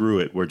called Screw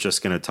It, we're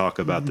just going to talk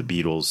about the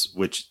Beatles,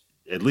 which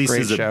at least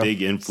Great is a show.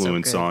 big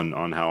influence So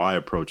on how I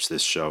approach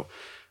this show.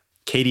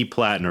 Katie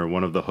Plattner,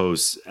 one of the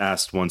hosts,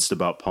 asked once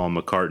about Paul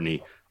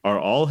McCartney, are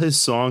all his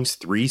songs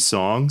 3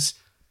 songs?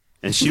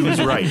 And she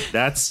was right.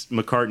 That's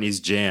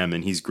McCartney's jam,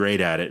 and he's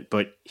great at it.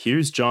 But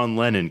here's John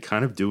Lennon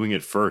kind of doing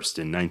it first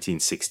in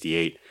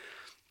 1968.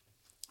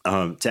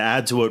 To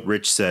add to what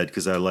Rich said,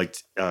 because I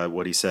liked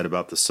what he said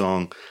about the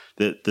song,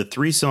 the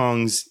 3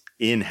 songs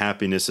in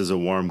Happiness is a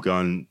Warm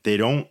Gun, they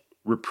don't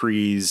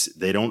reprise,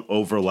 they don't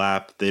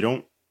overlap, they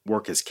don't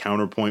work as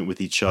counterpoint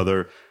with each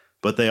other,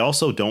 but they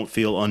also don't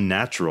feel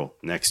unnatural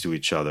next to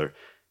each other.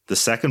 The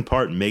second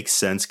part makes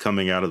sense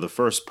coming out of the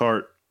first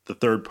part. The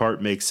third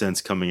part makes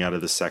sense coming out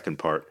of the second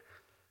part.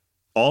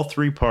 All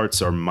 3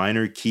 parts are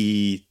minor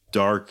key,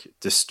 dark,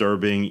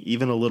 disturbing,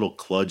 even a little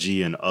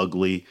kludgy and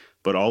ugly,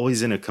 but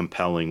always in a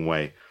compelling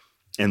way.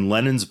 And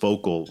Lennon's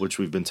vocal, which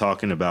we've been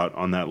talking about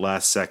on that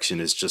last section,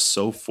 is just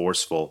so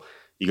forceful.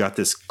 You got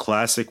this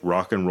classic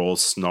rock and roll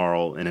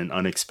snarl in an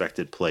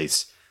unexpected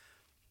place.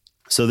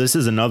 So this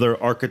is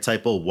another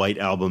archetypal White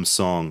Album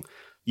song.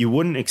 You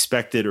wouldn't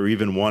expect it or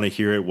even want to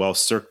hear it while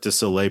Cirque du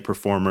Soleil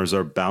performers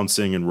are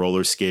bouncing and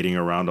roller skating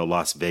around a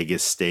Las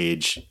Vegas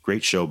stage.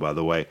 Great show, by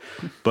the way.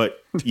 But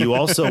you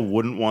also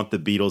wouldn't want the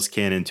Beatles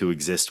canon to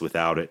exist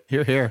without it.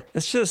 Hear, hear.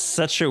 It's just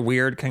such a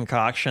weird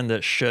concoction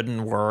that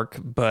shouldn't work,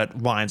 but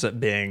winds up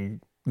being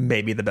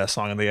maybe the best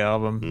song on the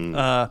album.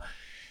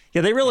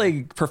 Yeah, they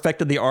really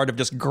perfected the art of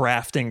just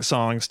grafting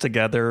songs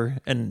together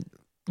and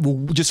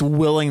just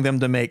willing them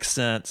to make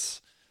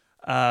sense.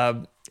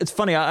 It's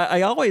funny.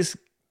 I always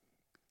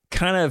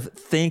kind of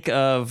think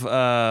of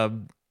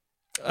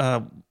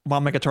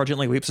While My Guitar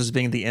Gently Weeps as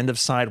being the end of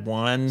side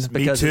one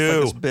because it's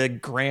like this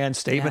big grand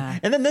statement. Yeah.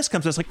 And then this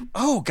comes, it's like,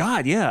 oh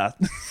God, yeah.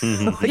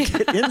 Like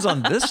it ends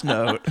on this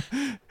note,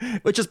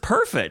 which is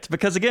perfect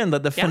because again,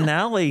 the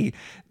finale,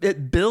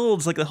 it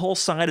builds, like the whole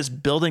side is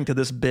building to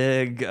this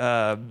big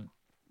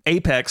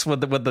apex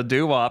with the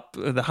doo-wop,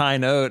 the high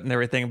note and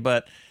everything.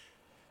 But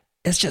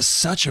it's just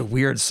such a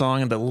weird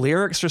song, and the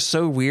lyrics are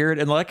so weird.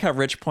 And like how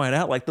Rich pointed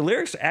out, like the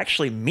lyrics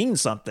actually mean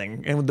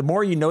something. And the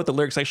more you know what the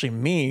lyrics actually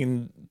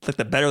mean, like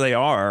the better they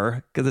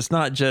are, because it's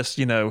not just,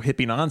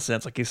 hippie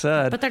nonsense, like you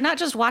said. But they're not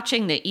just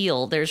watching the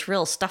eel. There's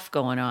real stuff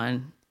going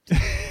on.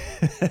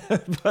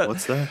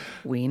 What's that?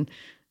 Ween.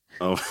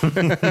 Oh.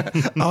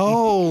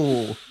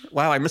 Oh,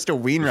 wow. I missed a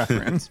Ween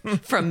reference.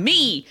 From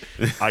me.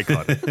 I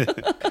got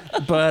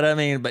it.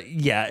 But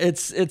yeah,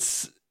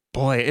 it's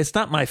boy, it's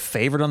not my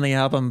favorite on the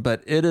album,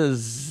 but it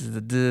is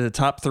the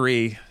top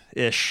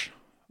 3-ish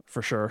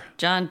for sure.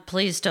 John,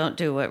 please don't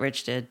do what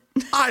Rich did.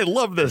 I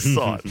love this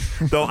song.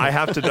 Though I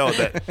have to note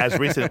that as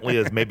recently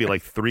as maybe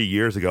like 3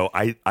 years ago,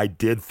 I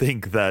did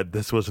think that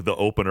this was the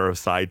opener of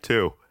side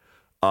 2.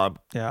 Yeah.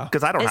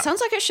 Because I don't It sounds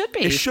like it should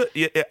be. It should.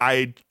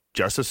 I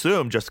just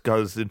assumed just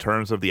because in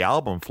terms of the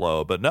album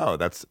flow, but no,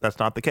 that's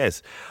not the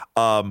case.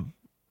 But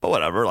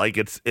whatever. Like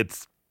it's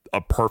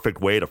a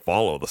perfect way to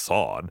follow the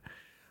song.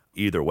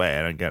 Either way,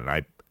 and again,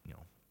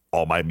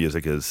 all my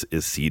music is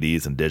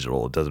CDs and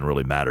digital. It doesn't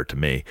really matter to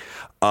me.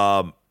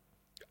 I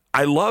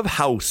love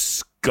how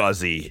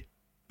scuzzy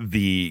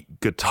the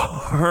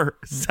guitar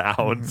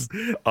sounds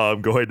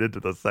going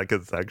into the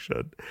second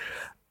section,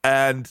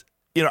 and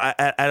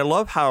I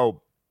love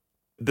how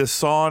this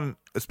song,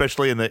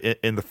 especially in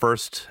the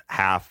first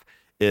half,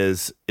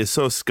 is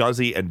so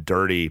scuzzy and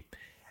dirty,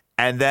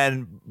 and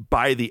then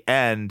by the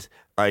end,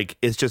 like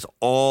it's just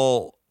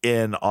all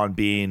in on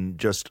being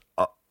just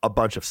a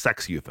bunch of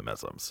sex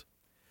euphemisms,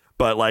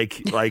 but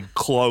like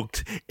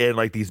cloaked in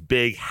like these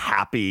big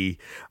happy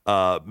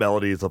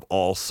melodies of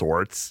all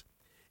sorts.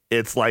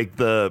 It's like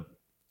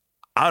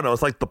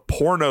it's like the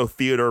porno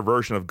theater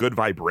version of Good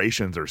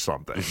Vibrations or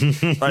something.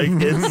 Like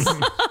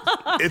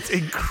it's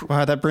incredible.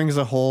 Wow, that brings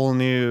a whole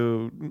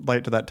new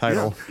light to that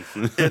title.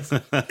 It's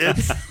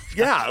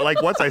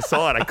like once I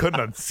saw it, I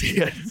couldn't unsee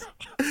it.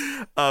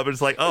 But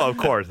it's like, oh, of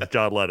course, it's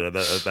John Lennon.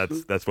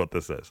 That's what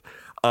this is.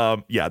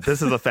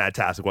 This is a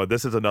fantastic one.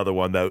 This is another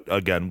one that,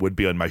 again, would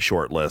be on my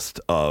short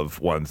list of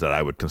ones that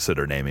I would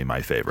consider naming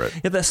my favorite.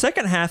 Yeah, the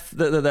second half,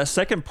 the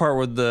second part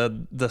with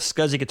the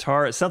scuzzy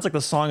guitar, it sounds like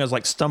the song is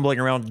like stumbling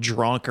around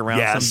drunk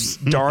around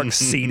some dark,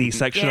 seedy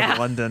section of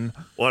London.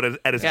 Well,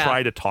 it's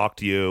trying to talk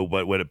to you,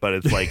 but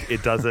it's like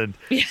it doesn't.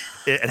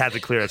 It has to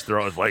clear its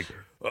throat. It's like,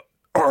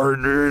 I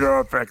need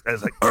a fix. And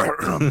it's like,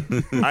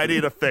 I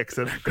need a fix,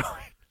 and I'm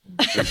going.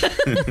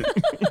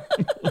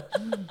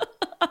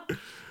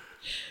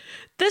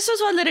 This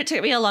was one that it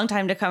took me a long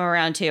time to come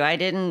around to. I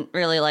didn't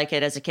really like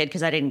it as a kid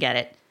because I didn't get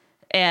it.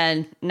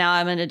 And now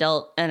I'm an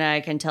adult and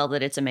I can tell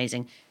that it's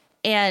amazing.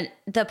 And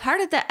the part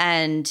at the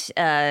end,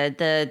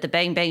 the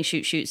bang, bang,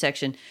 shoot, shoot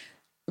section,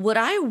 what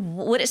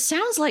it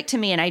sounds like to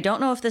me, and I don't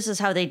know if this is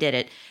how they did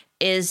it,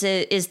 is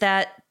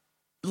that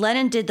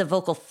Lennon did the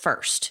vocal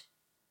first,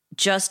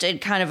 just in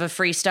kind of a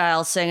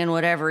freestyle singing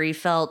whatever he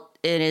felt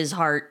in his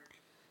heart.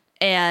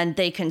 And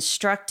they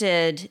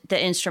constructed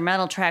the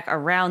instrumental track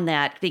around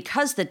that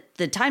because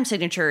the time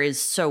signature is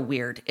so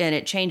weird and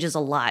it changes a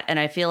lot. And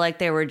I feel like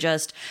they were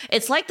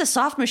it's like the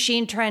Soft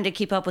Machine trying to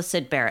keep up with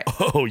Syd Barrett.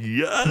 Oh,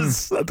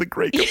 yes. That's a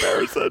great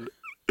comparison.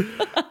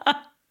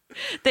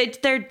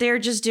 They're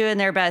just doing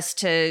their best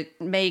to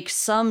make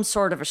some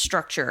sort of a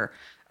structure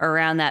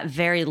around that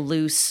very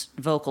loose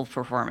vocal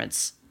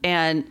performance.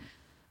 And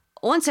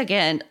once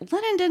again,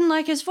 Lennon didn't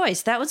like his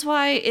voice. That was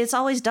why it's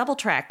always double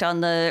tracked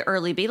on the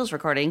early Beatles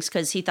recordings,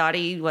 because he thought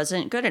he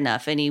wasn't good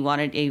enough and he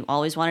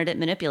always wanted it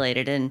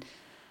manipulated. And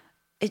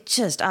it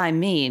just,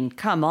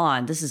 come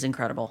on, this is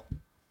incredible.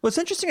 What's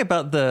interesting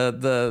about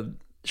the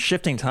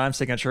shifting time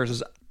signatures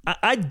is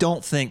I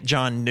don't think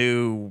John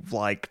knew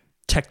like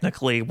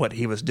technically what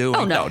he was doing.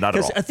 Oh, no, not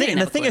at all. The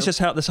thing is just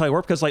how it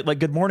worked, because like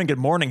Good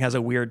Morning has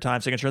a weird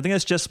time signature. I think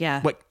it's just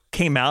what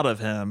came out of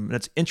him. And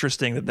it's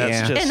interesting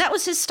that's just... And that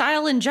was his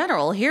style in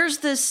general. Here's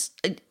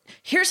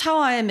how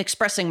I am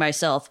expressing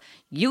myself.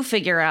 You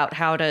figure out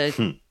how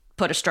to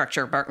put a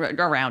structure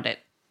around it.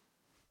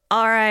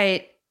 All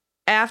right.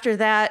 After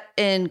that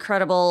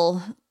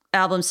incredible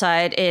album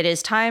side, it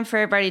is time for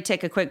everybody to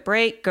take a quick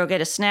break, go get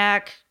a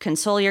snack,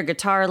 console your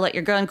guitar, let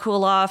your gun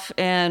cool off,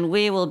 and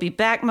we will be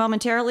back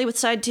momentarily with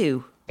side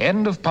 2.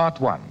 End of part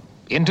 1.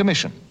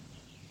 Intermission.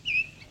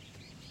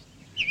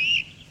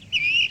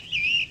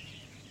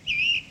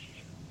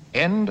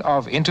 End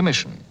of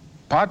intermission.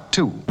 Part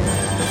 2.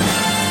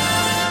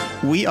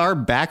 We are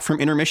back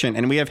from intermission,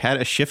 and we have had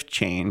a shift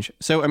change.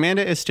 So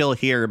Amanda is still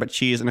here, but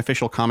she's an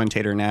official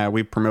commentator now.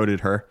 We've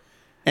promoted her.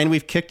 And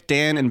we've kicked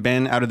Dan and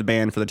Ben out of the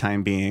band for the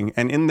time being.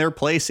 And in their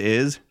place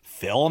is...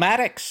 Phil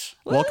Maddox.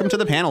 Welcome to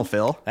the panel,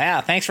 Phil.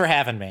 Yeah, thanks for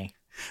having me.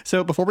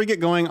 So before we get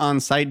going on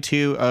side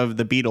 2 of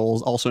The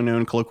Beatles, also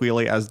known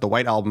colloquially as the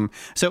White Album,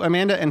 so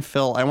Amanda and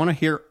Phil, I want to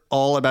hear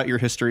all about your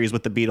histories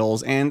with the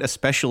Beatles and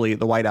especially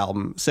the White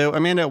Album. So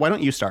Amanda, why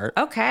don't you start?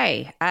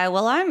 Okay.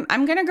 Well,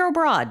 I'm going to go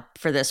broad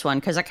for this one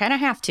because I kind of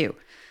have to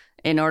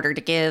in order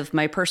to give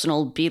my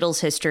personal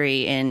Beatles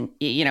history in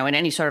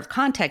any sort of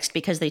context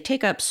because they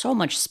take up so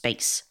much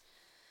space.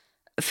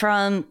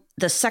 From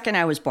the second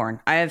I was born,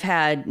 I have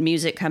had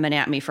music coming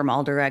at me from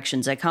all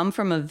directions. I come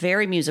from a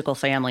very musical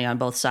family on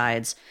both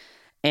sides,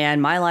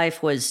 and my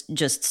life was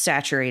just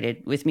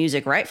saturated with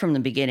music right from the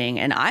beginning,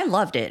 and I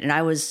loved it, and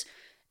I was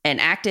an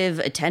active,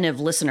 attentive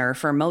listener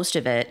for most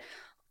of it.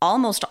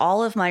 Almost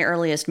all of my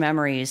earliest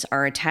memories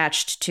are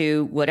attached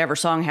to whatever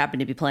song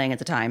happened to be playing at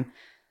the time.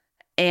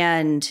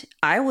 And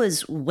I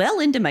was well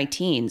into my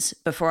teens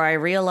before I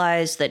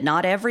realized that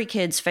not every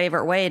kid's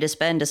favorite way to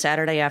spend a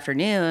Saturday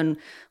afternoon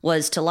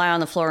was to lie on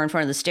the floor in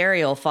front of the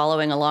stereo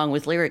following along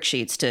with lyric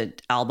sheets to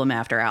album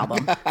after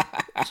album.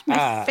 It's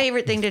my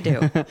favorite thing to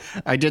do.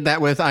 I did that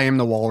with I Am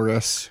the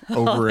Walrus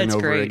over and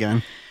over great.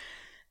 again.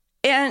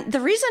 And the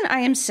reason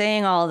I am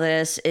saying all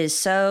this is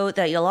so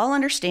that you'll all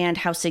understand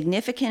how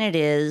significant it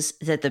is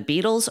that the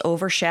Beatles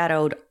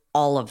overshadowed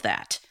all of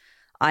that.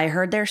 I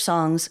heard their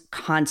songs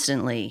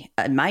constantly.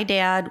 My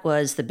dad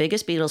was the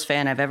biggest Beatles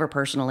fan I've ever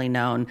personally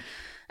known,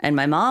 and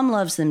my mom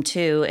loves them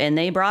too, and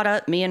they brought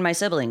up me and my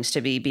siblings to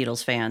be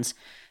Beatles fans.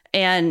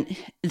 And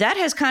that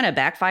has kind of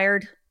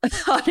backfired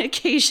on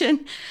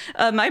occasion.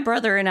 My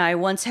brother and I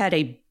once had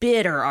a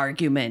bitter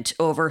argument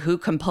over who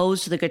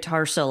composed the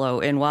guitar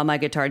solo in While My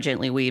Guitar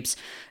Gently Weeps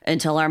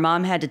until our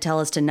mom had to tell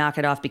us to knock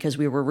it off because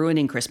we were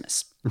ruining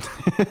Christmas.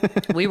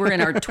 We were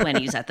in our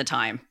 20s at the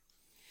time.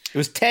 It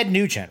was Ted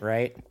Nugent,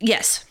 right?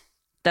 Yes,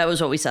 that was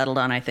what we settled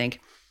on, I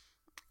think.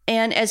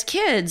 And as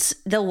kids,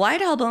 the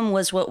White Album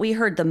was what we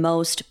heard the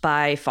most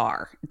by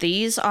far.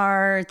 These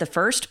are the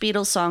first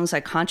Beatles songs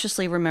I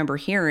consciously remember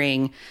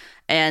hearing,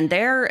 and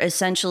they're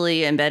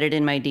essentially embedded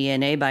in my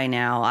DNA by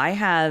now. I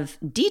have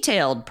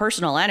detailed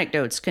personal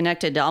anecdotes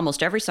connected to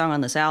almost every song on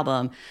this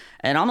album,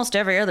 and almost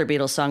every other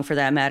Beatles song for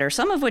that matter,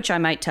 some of which I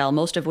might tell,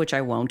 most of which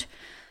I won't.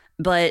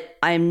 But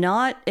I'm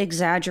not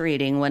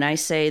exaggerating when I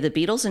say the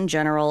Beatles in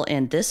general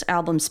and this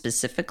album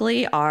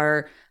specifically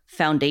are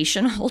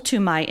foundational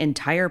to my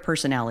entire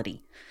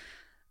personality.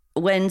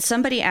 When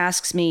somebody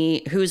asks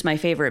me who's my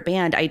favorite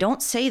band, I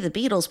don't say the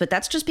Beatles, but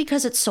that's just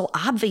because it's so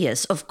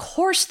obvious. Of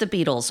course the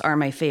Beatles are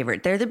my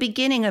favorite. They're the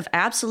beginning of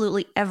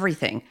absolutely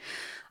everything.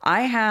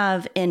 I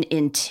have an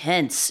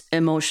intense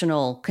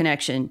emotional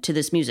connection to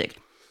this music.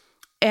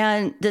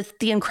 And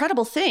the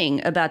incredible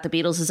thing about the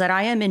Beatles is that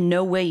I am in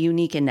no way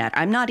unique in that.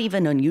 I'm not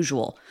even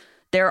unusual.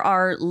 There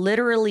are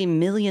literally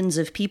millions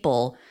of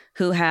people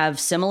who have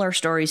similar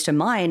stories to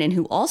mine and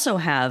who also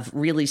have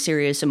really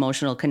serious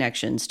emotional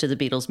connections to the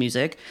Beatles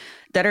music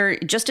that are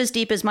just as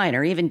deep as mine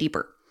or even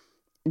deeper.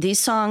 These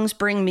songs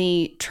bring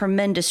me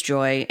tremendous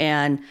joy,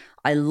 and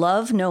I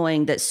love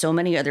knowing that so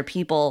many other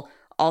people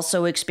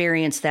also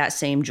experience that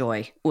same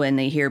joy when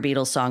they hear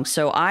Beatles songs.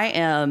 So I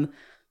am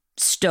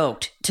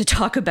stoked to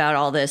talk about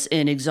all this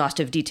in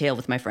exhaustive detail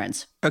with my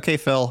friends. Okay,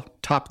 Phil,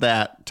 top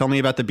that. Tell me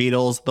about the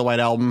Beatles, the White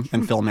Album,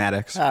 and Phil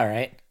Maddox. All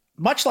right.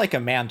 Much like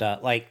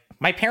Amanda,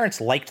 my parents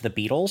liked the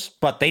Beatles,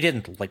 but they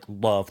didn't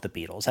love the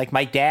Beatles.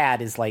 My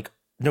dad is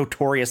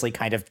notoriously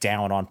kind of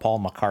down on Paul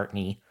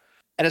McCartney.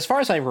 And as far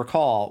as I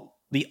recall,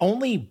 the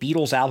only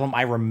Beatles album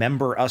I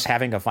remember us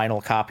having a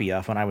vinyl copy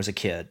of when I was a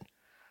kid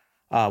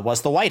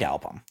was the White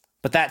Album.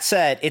 But that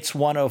said, it's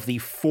one of the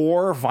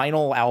 4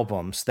 vinyl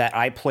albums that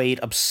I played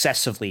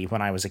obsessively when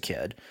I was a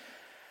kid.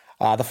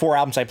 The 4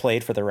 albums I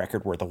played, for the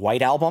record, were the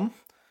White Album,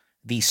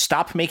 the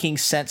Stop Making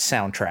Sense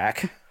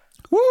soundtrack,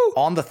 Woo!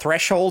 On the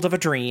Threshold of a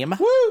Dream,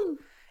 Woo!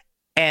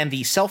 and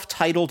the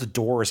self-titled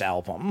Doors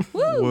album.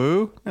 Woo!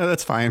 Woo? Oh,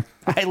 that's fine.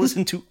 I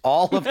listened to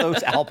all of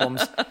those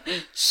albums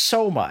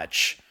so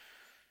much.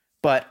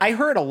 But I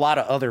heard a lot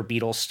of other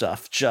Beatles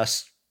stuff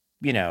just,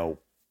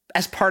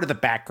 as part of the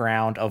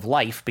background of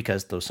life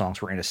because those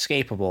songs were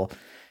inescapable.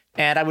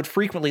 And I would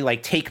frequently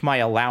take my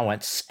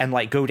allowance and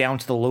go down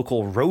to the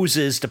local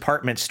Rose's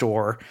department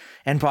store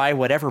and buy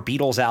whatever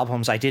Beatles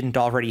albums I didn't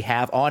already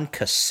have on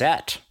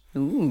cassette.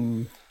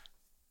 Ooh.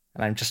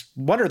 And I'm just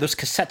wonder those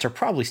cassettes are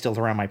probably still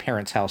around my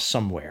parents' house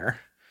somewhere.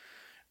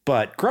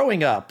 But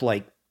growing up,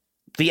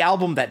 the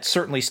album that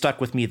certainly stuck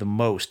with me the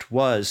most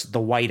was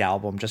the White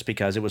Album, just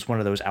because it was one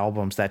of those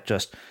albums that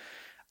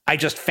I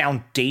just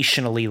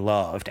foundationally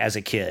loved as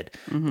a kid.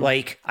 Mm-hmm.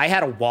 I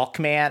had a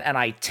Walkman and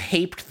I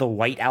taped the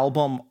White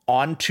Album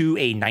onto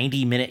a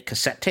 90-minute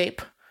cassette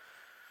tape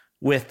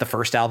with the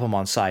first album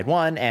on side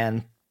 1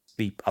 and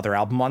the other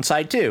album on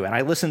side 2. And I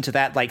listened to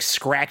that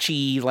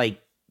scratchy,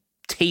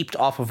 taped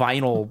off a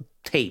vinyl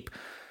tape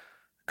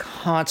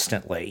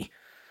constantly.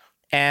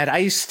 And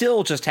I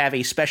still just have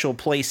a special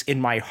place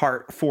in my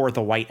heart for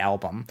the White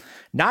Album.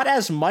 Not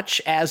as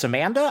much as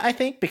Amanda, I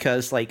think,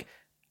 because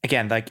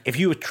again, if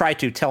you would try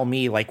to tell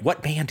me,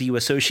 what band do you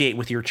associate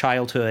with your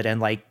childhood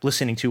and,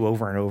 listening to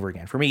over and over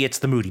again? For me, it's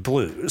the Moody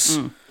Blues.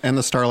 And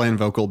the Starland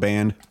Vocal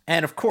Band.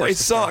 And, of course... They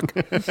suck.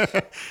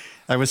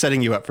 I was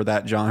setting you up for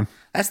that, John.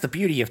 That's the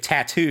beauty of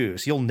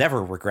tattoos. You'll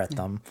never regret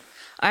them.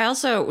 I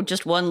also,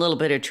 just one little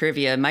bit of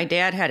trivia. My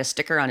dad had a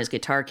sticker on his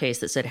guitar case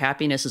that said,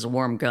 "Happiness is a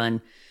warm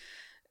gun."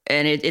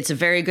 And it's a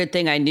very good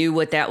thing I knew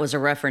what that was a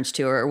reference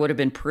to, or it would have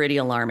been pretty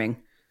alarming.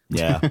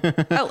 Yeah.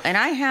 Oh, and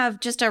I have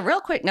just a real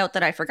quick note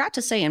that I forgot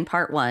to say in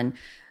part one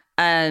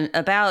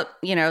about,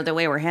 the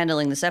way we're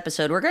handling this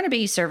episode. We're going to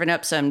be serving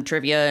up some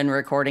trivia and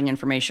recording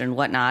information and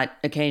whatnot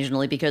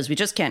occasionally because we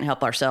just can't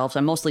help ourselves.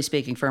 I'm mostly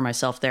speaking for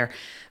myself there.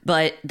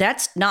 But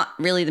that's not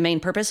really the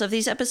main purpose of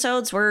these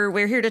episodes.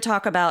 We're here to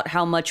talk about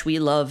how much we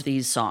love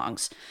these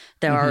songs.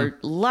 There are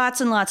lots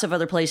and lots of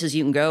other places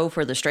you can go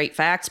for the straight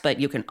facts,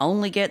 but you can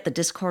only get the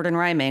Discord and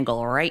Rhyme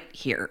angle right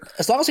here.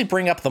 As long as we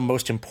bring up the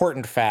most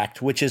important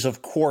fact, which is,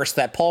 of course,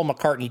 that Paul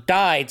McCartney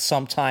died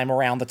sometime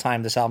around the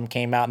time this album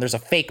came out, and there's a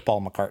fake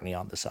Paul McCartney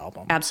on this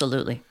album.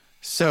 Absolutely.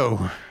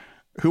 So,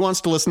 who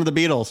wants to listen to the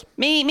Beatles?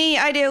 Me,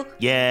 I do.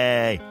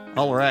 Yay.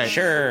 All right.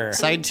 Sure.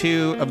 Side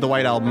 2 of the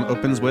White Album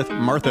opens with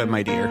Martha,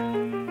 My Dear.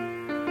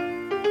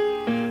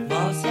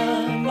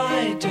 Martha,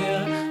 my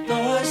dear,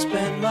 though I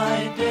spend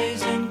my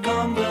days in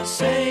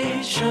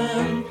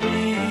conversation,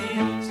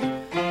 please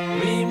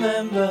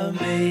remember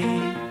me.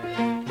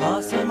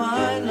 Martha,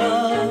 my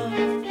love,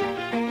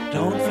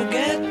 don't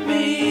forget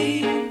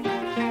me.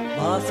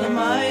 Martha,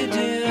 my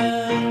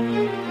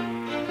dear,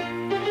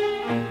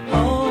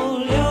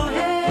 hold your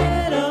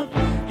head up,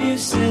 you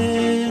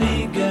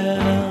silly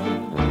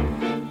girl.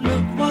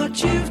 Look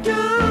what you've done.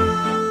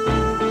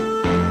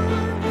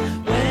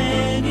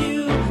 When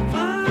you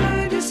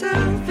find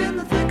yourself in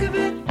the thick of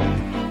it,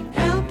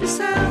 help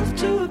yourself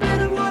to a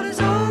bit of what is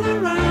all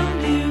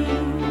around you.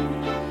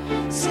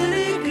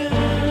 Silly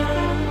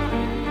girl,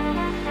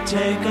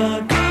 take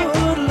a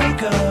good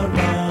look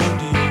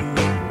around you.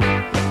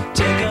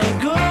 Take a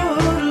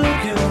good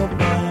look, you're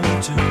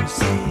bound to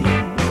see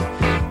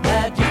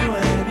that you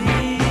and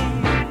me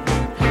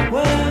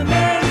were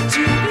meant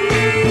to be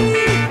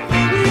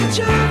for each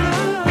other.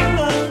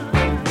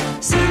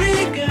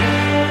 Silly girl.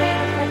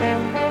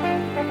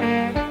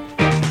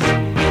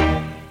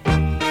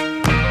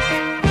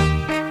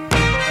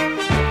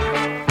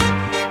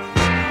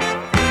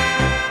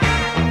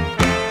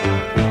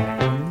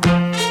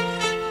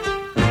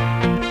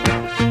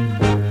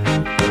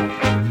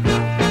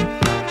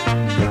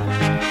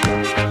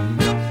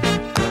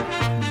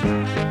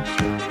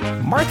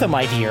 Martha,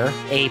 My Dear,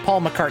 a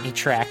Paul McCartney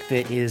track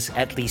that is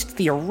at least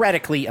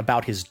theoretically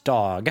about his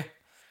dog,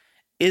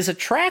 is a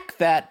track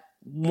that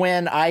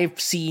when I've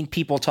seen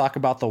people talk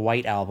about the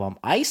White Album,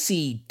 I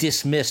see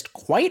dismissed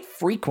quite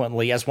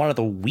frequently as one of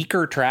the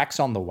weaker tracks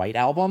on the White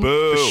Album.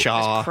 Boo.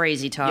 Shaw.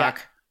 Crazy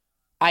talk.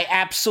 I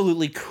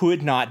absolutely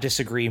could not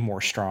disagree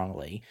more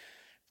strongly.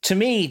 To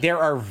me, there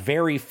are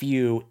very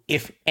few,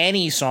 if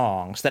any,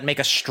 songs that make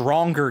a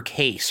stronger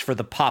case for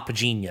the pop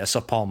genius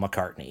of Paul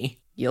McCartney.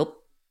 Yup.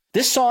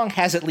 This song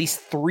has at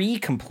least 3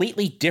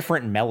 completely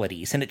different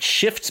melodies, and it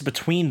shifts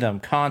between them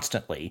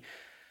constantly,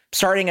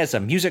 starting as a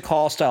music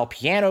hall style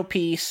piano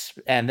piece,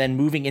 and then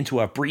moving into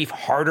a brief,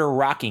 harder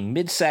rocking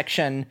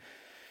midsection,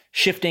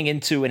 shifting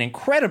into an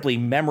incredibly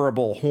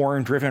memorable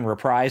horn-driven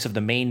reprise of the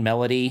main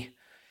melody.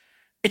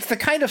 It's the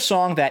kind of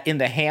song that, in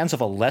the hands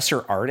of a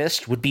lesser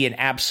artist, would be an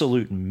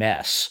absolute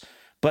mess.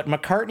 But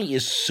McCartney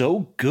is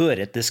so good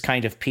at this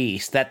kind of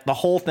piece that the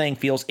whole thing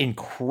feels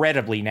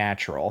incredibly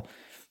natural.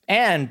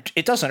 And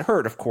it doesn't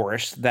hurt, of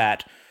course,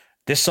 that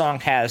this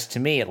song has, to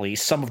me at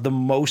least, some of the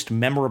most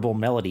memorable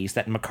melodies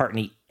that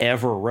McCartney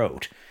ever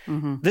wrote.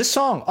 Mm-hmm. This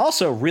song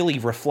also really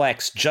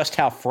reflects just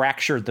how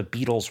fractured the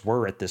Beatles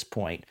were at this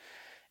point,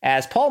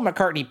 as Paul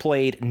McCartney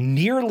played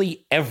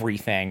nearly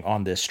everything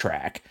on this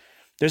track.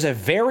 There's a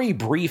very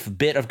brief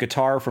bit of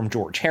guitar from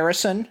George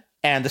Harrison,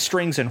 and the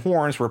strings and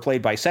horns were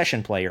played by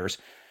session players,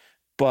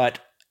 but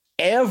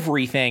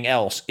everything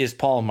else is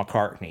Paul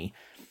McCartney.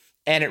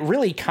 And it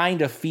really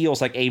kind of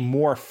feels like a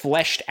more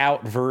fleshed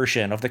out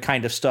version of the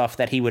kind of stuff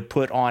that he would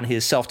put on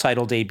his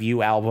self-titled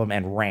debut album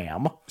and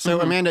Ram.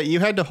 So, Amanda, you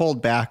had to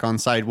hold back on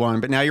side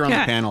 1, but now you're on the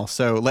panel,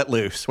 so let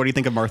loose. What do you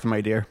think of Martha, My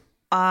Dear?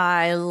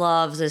 I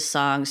love this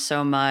song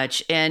so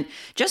much. And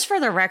just for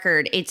the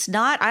record, it's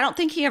not, I don't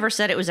think he ever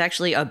said it was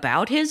actually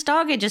about his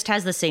dog. It just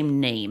has the same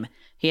name.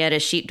 He had a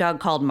sheepdog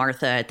called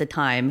Martha at the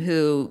time,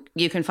 who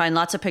you can find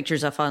lots of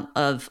pictures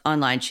of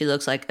online. She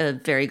looks like a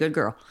very good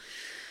girl.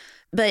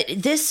 But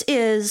this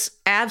is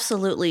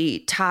absolutely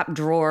top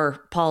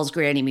drawer Paul's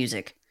granny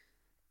music.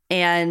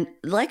 And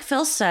like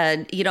Phil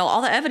said,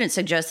 all the evidence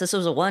suggests this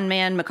was a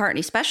one-man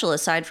McCartney special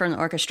aside from the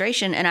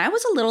orchestration. And I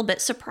was a little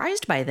bit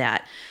surprised by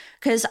that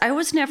because I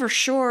was never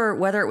sure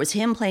whether it was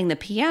him playing the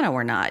piano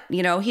or not.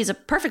 He's a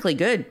perfectly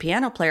good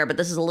piano player, but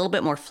this is a little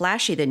bit more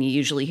flashy than you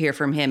usually hear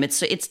from him.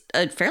 It's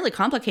a fairly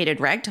complicated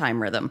ragtime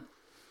rhythm.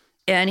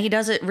 And he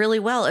does it really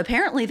well.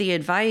 Apparently, the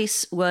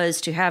advice was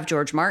to have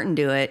George Martin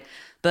do it,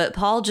 but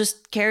Paul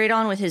just carried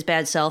on with his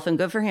bad self, and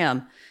good for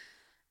him.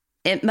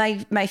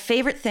 My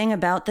favorite thing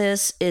about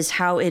this is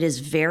how it is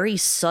very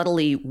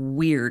subtly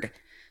weird.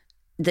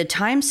 The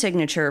time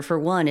signature, for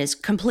one, is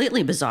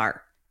completely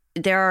bizarre.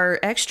 there are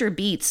extra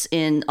beats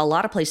in a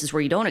lot of places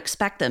where you don't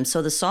expect them.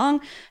 So the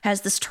song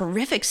has this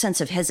terrific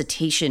sense of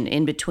hesitation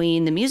in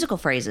between the musical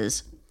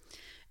phrases.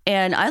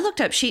 And I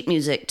looked up sheet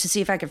music to see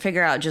if I could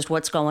figure out just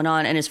what's going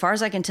on. And as far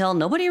as I can tell,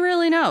 nobody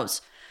really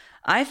knows.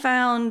 I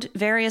found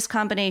various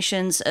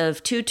combinations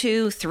of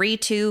 2/2,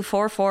 3/2,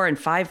 4/4, and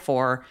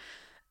 5/4.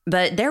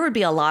 But there would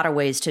be a lot of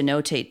ways to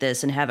notate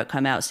this and have it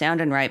come out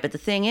sounding right. But the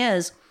thing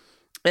is,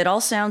 it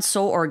all sounds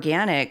so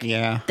organic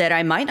that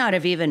I might not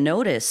have even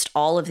noticed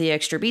all of the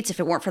extra beats if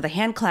it weren't for the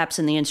hand claps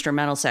in the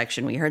instrumental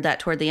section. We heard that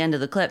toward the end of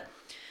the clip.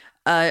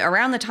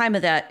 Around the time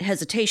of that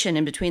hesitation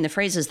in between the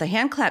phrases, the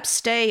hand claps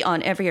stay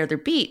on every other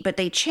beat, but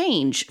they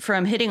change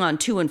from hitting on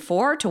 2 and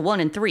 4 to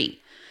 1 and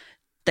 3.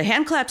 The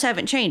hand claps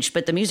haven't changed,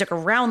 but the music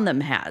around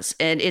them has,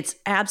 and it's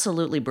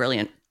absolutely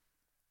brilliant.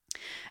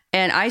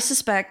 And I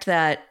suspect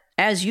that,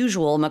 as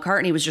usual,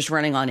 McCartney was just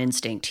running on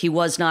instinct. He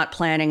was not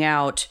planning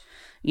out,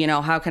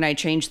 how can I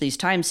change these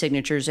time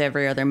signatures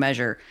every other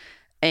measure?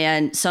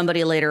 And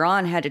somebody later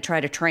on had to try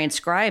to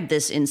transcribe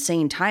this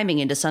insane timing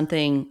into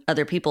something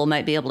other people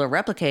might be able to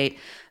replicate.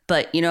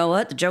 But you know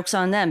what? The joke's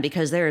on them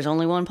because there is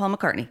only one Paul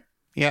McCartney.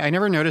 Yeah, I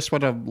never noticed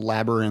what a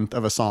labyrinth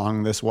of a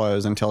song this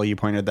was until you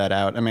pointed that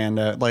out,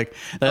 Amanda. I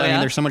mean,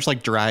 there's so much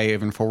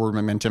drive and forward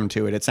momentum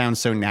to it. It sounds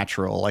so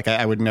natural.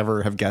 I would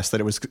never have guessed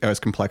that it was as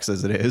complex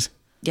as it is.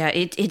 Yeah,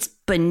 it's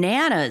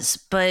bananas,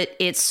 but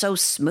it's so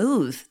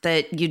smooth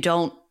that you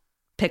don't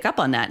pick up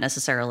on that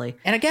necessarily.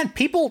 And again,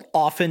 people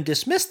often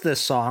dismiss this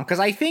song because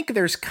I think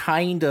there's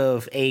kind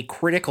of a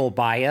critical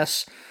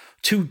bias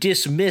to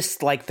dismiss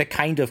the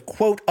kind of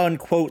quote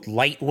unquote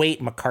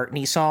lightweight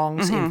McCartney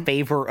songs in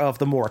favor of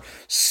the more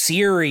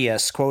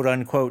serious quote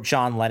unquote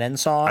John Lennon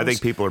songs. I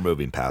think people are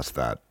moving past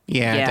that.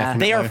 Yeah,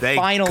 definitely. They are Thank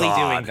finally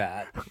God. doing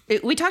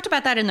that. We talked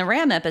about that in the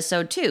Ram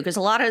episode too, because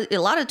a lot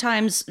of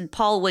times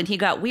Paul, when he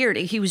got weird,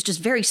 he was just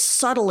very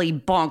subtly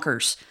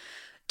bonkers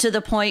to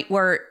the point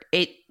where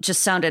it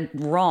just sounded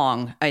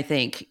wrong, I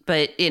think.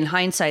 But in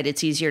hindsight,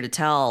 it's easier to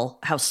tell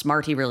how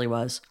smart he really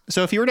was.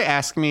 So if you were to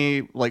ask me,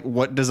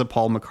 what does a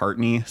Paul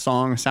McCartney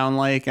song sound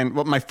like? And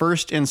my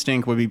first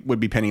instinct would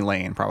be Penny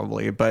Lane,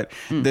 probably. But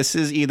this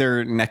is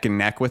either neck and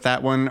neck with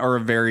that one or a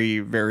very,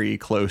 very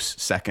close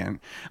second.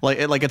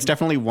 It's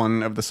definitely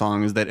one of the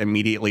songs that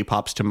immediately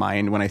pops to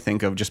mind when I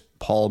think of just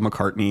Paul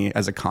McCartney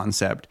as a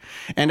concept.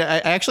 And I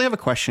actually have a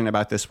question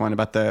about this one,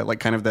 about the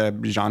kind of the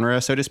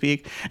genre, so to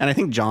speak. And I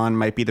think John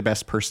might be the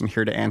best person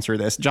here to answer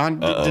this. John,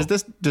 does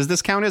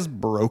this count as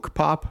Baroque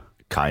pop?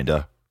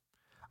 Kinda.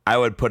 I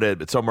would put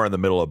it somewhere in the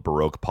middle of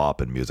Baroque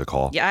pop and music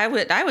hall. Yeah,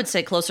 I would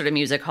say closer to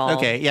music hall.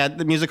 Okay, yeah,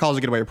 the music hall is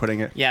a good way of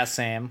putting it. Yeah,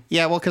 Sam.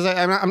 Yeah, well, because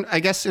I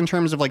guess in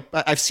terms of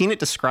I've seen it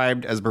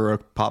described as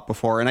Baroque pop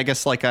before, and I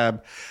guess I'm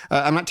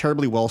not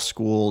terribly well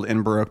schooled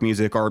in Baroque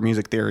music or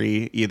music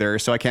theory either,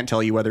 so I can't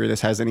tell you whether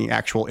this has any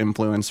actual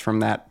influence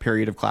from that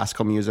period of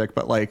classical music.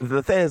 But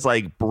the thing is,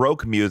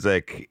 Baroque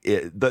music,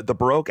 the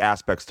Baroque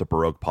aspects to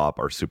Baroque pop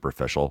are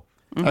superficial.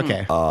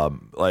 Okay.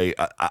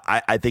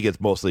 I think it's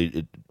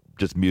mostly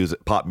just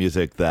pop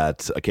music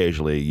that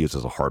occasionally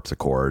uses a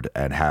harpsichord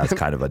and has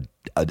kind of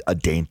a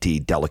dainty,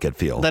 delicate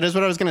feel. That is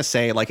what I was going to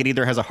say. It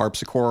either has a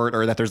harpsichord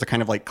or that there's a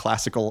kind of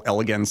classical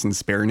elegance and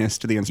spareness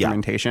to the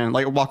instrumentation.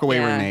 Walk Away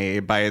Renee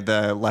by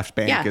the Left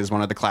Bank is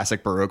one of the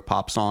classic Baroque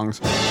pop songs.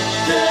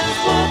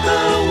 Just walk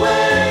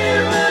away,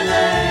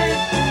 Renee.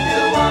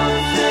 You won't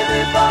see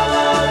me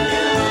follow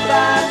you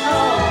back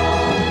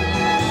home.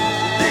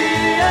 The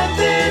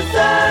empty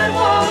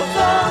sidewalks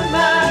on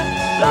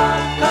my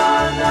block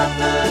are not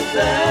the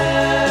same.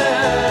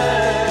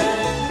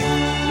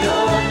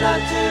 You're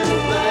not to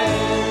blame.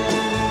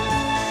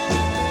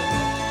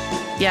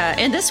 Yeah,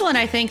 and this one,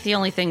 I think the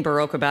only thing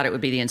Baroque about it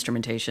would be the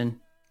instrumentation.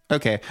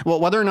 Okay. Well,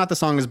 whether or not the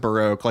song is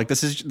Baroque,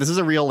 this is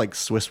a real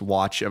Swiss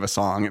watch of a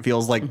song. It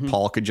feels like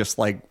Paul could just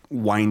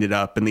wind it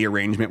up and the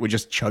arrangement would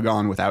just chug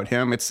on without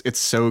him. It's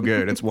so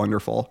good. It's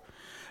wonderful.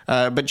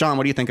 But John,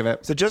 what do you think of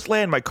it? So just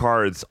laying my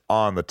cards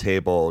on the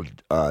table,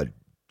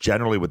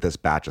 generally with this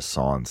batch of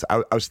songs,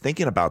 I was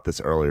thinking about this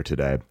earlier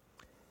today.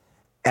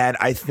 And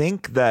I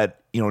think that,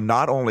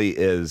 not only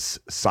is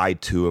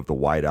side 2 of the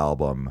White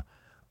Album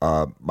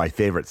my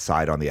favorite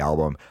side on the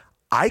album,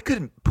 I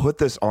could put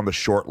this on the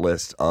short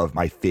list of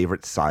my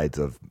favorite sides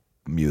of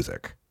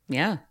music.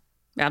 Yeah,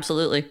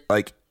 absolutely.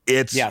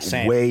 It's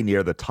way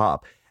near the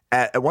top.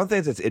 And one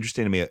thing that's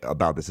interesting to me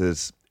about this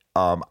is,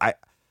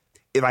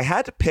 if I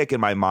had to pick in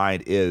my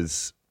mind,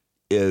 is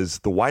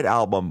the White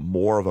Album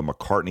more of a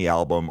McCartney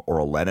album or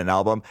a Lennon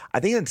album? I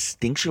think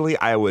instinctually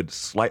I would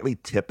slightly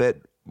tip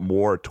it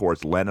more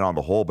towards Lennon on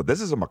the whole, but this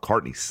is a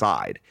McCartney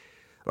side.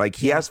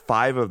 He has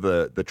 5 of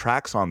the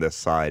tracks on this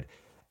side,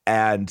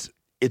 and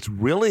it's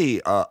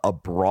really a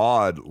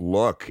broad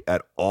look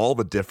at all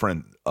the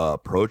different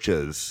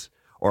approaches,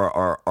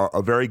 or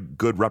a very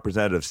good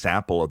representative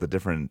sample of the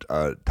different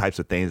types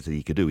of things that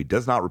he could do. He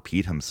does not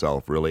repeat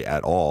himself really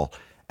at all,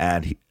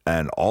 and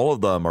all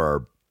of them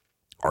are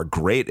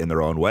great in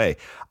their own way.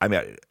 I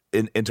mean,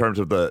 in terms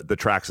of the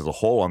tracks as a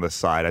whole on this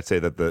side, I'd say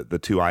that the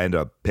 2 I end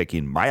up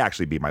picking might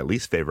actually be my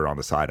least favorite on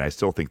the side, and I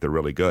still think they're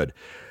really good.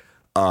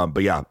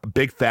 But yeah,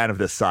 big fan of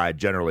this side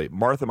generally.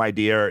 Martha, My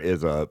Dear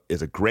is a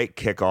great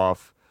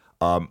kickoff.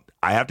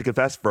 I have to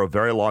confess, for a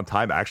very long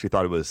time, I actually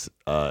thought it was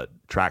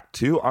track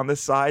 2 on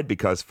this side,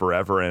 because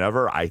forever and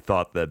ever, I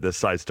thought that this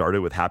side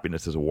started with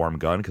Happiness is a Warm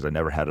Gun, because I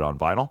never had it on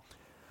vinyl.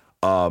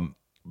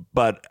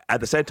 But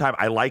at the same time,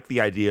 I like the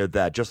idea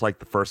that just like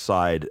the first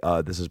side,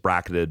 this is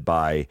bracketed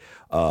by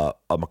a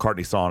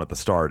McCartney song at the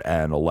start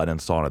and a Lennon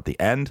song at the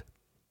end.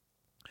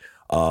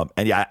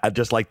 And yeah, I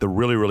just like the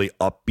really, really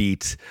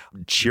upbeat,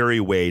 cheery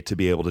way to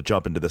be able to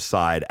jump into the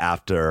side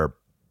after,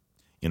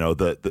 you know,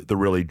 the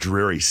really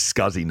dreary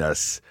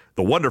scuzziness,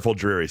 the wonderful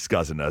dreary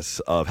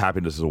scuzziness of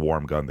Happiness is a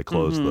Warm Gun that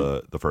closed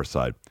the first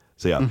side.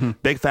 So yeah,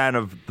 big fan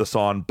of the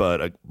song,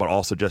 but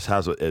also just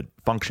has it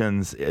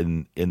functions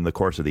in the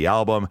course of the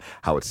album,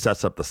 how it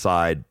sets up the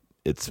side.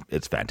 It's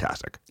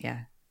fantastic.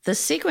 Yeah. The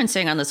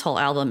sequencing on this whole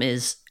album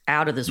is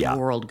out of this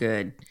world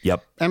good.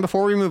 Yep. And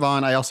before we move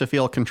on, I also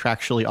feel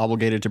contractually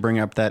obligated to bring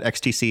up that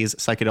XTC's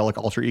psychedelic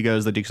alter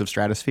egos, the Dukes of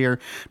Stratosphere,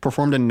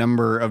 performed a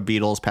number of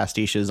Beatles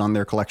pastiches on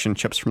their collection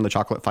Chips from the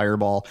Chocolate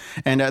Fireball.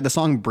 And the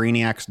song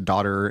Brainiac's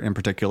Daughter in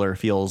particular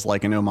feels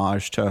like an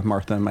homage to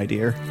Martha, My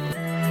Dear.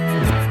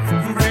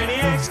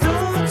 Brainiac's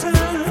daughter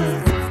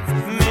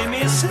made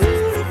me a suit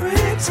of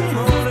bricks and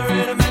mortar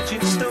and a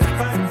matching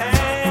stovepipe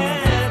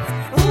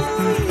hat.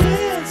 Oh,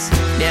 yes.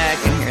 Yeah, I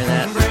can hear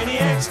that.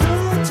 Brainiac's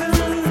daughter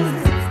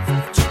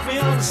took me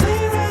on a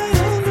sleigh ride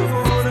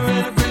underwater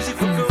and a breezy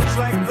for goes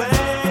like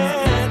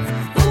that.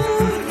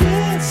 Oh,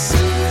 yes,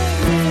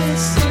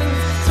 yes,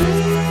 3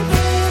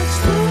 months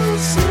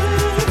closer.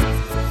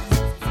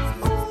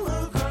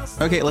 All across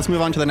the Okay, let's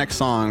move on to the next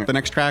song. The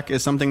next track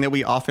is something that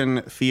we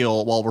often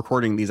feel while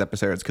recording these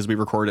episodes because we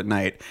record at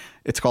night.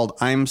 It's called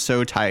I'm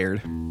So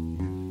Tired.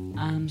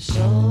 I'm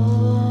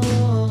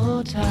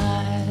so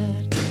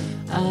tired,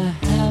 I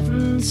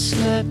haven't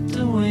slept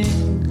a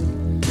wink.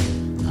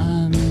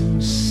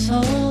 I'm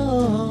so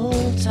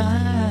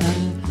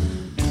tired,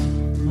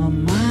 my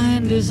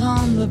mind is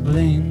on the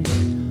blink.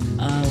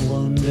 I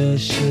wonder,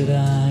 should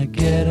I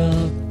get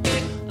up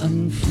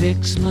and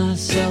fix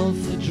myself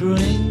a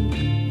drink?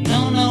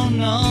 No, no,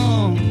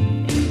 no,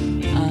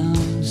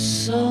 I'm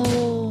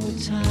so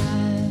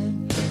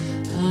tired,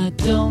 I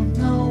don't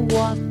know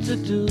what to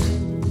do.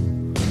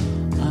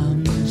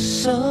 I'm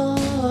so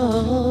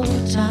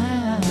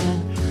tired,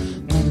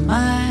 my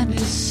mind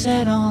is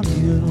set on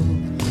you.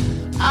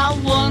 I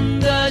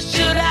wonder,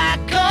 should I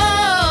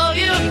call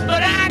you?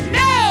 But I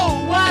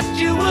know what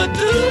you would do.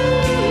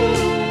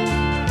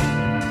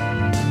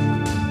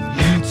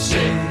 You'd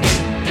say,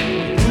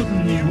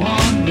 putting you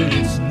on, but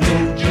it's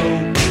no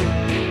joke.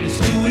 It's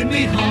doing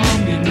me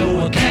harm, you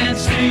know I can't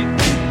sleep.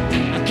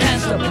 I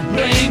can't stop the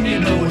brain, you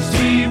know it's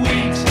 3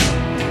 weeks.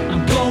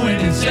 I'm going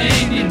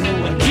insane, you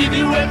know I give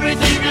you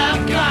everything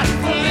I've got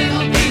for a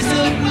little peace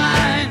of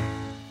mind.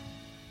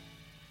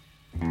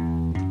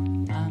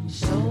 I'm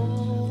so...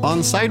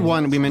 On side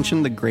 1, we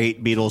mentioned the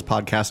great Beatles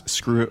podcast,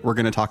 Screw It, We're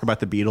Going to Talk About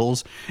the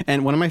Beatles.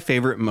 And one of my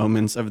favorite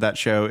moments of that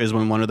show is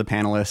when one of the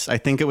panelists, I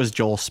think it was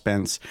Joel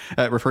Spence,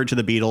 referred to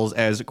the Beatles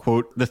as,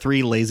 quote, the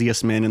 3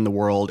 laziest men in the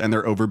world and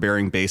their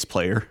overbearing bass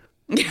player.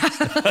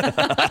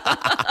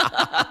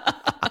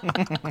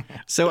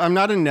 So I'm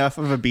not enough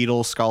of a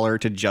Beatles scholar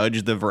to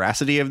judge the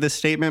veracity of this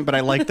statement, but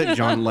I like that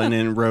John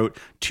Lennon wrote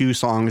 2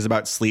 songs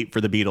about sleep for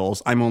the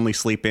Beatles, I'm Only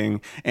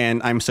Sleeping,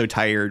 and I'm So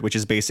Tired, which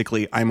is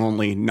basically I'm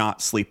only not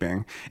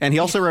sleeping. And he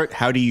also wrote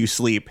How Do You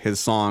Sleep,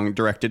 his song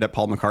directed at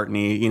Paul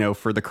McCartney, you know,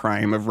 for the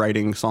crime of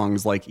writing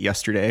songs like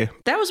Yesterday.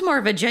 That was more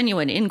of a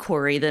genuine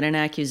inquiry than an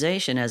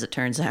accusation, as it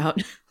turns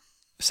out.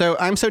 So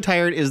I'm So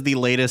Tired is the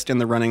latest in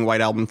the running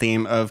White Album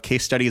theme of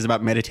case studies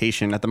about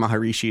meditation at the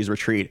Maharishi's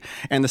retreat.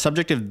 And the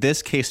subject of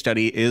this case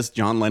study is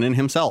John Lennon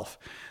himself.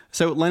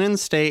 So Lennon's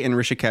stay in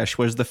Rishikesh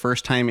was the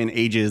first time in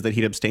ages that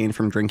he'd abstained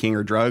from drinking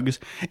or drugs.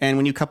 And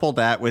when you couple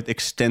that with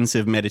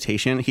extensive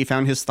meditation, he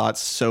found his thoughts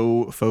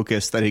so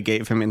focused that it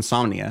gave him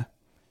insomnia.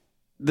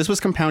 This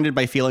was compounded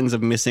by feelings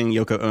of missing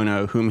Yoko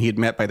Ono, whom he had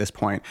met by this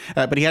point,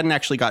 but he hadn't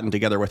actually gotten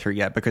together with her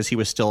yet because he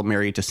was still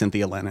married to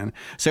Cynthia Lennon.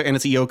 So, and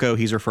it's Yoko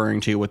he's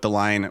referring to with the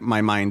line,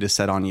 "My mind is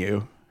set on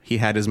you." He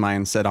had his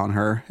mind set on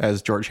her,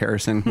 as George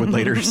Harrison would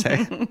later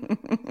say.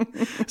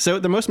 So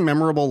the most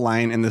memorable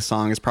line in this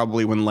song is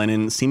probably when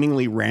Lennon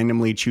seemingly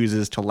randomly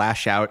chooses to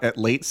lash out at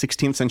late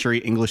 16th century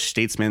English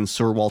statesman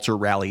Sir Walter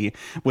Raleigh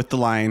with the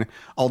line,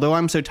 "Although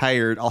I'm so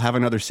tired, I'll have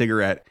another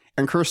cigarette."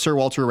 And curse Sir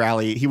Walter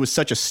Raleigh, he was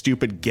such a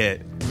stupid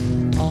git.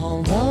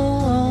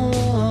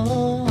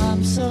 Although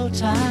I'm so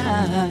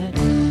tired,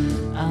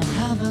 I'll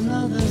have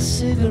another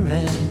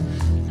cigarette.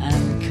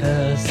 And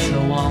curse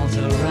Sir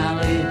Walter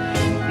Raleigh,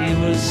 he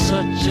was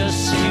such a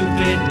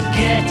stupid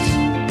git.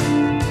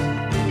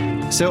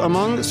 So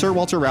among Sir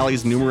Walter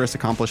Raleigh's numerous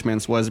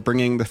accomplishments was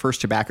bringing the first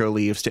tobacco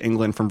leaves to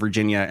England from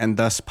Virginia and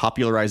thus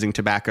popularizing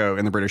tobacco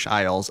in the British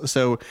Isles.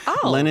 So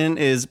Lennon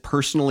is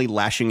personally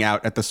lashing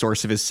out at the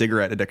source of his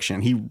cigarette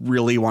addiction. He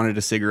really wanted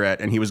a cigarette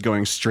and he was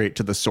going straight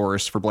to the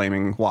source for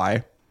blaming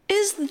why.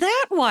 is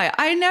that why?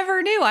 I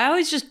never knew. I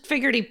always just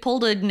figured he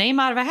pulled a name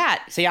out of a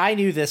hat. See, I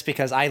knew this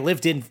because I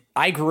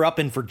grew up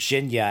in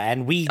Virginia,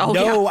 and we Oh,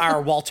 know yeah.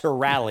 our Walter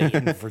Raleigh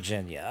in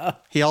Virginia.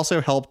 He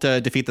also helped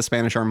defeat the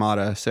Spanish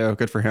Armada, so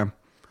good for him.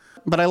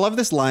 But I love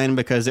this line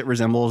because it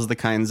resembles the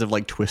kinds of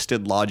like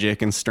twisted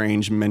logic and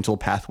strange mental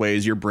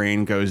pathways your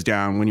brain goes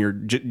down when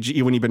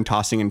when you've been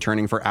tossing and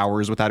turning for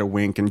hours without a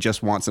wink and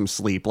just want some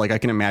sleep. Like I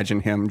can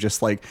imagine him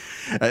just like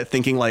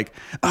thinking like,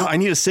 oh, I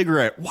need a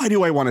cigarette. Why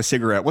do I want a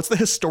cigarette? What's the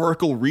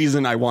historical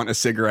reason I want a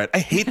cigarette? I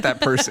hate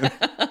that person.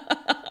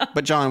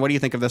 But John, what do you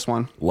think of this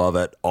one? Love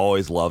it.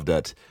 Always loved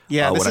it.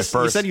 Yeah, when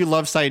you said you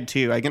love side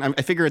 2.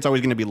 I figure it's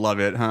always going to be love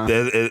it, huh?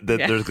 There's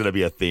going to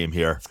be a theme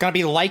here. It's gonna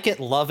be like it,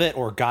 love it,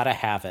 or gotta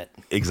have it.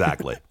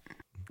 Exactly.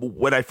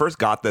 When I first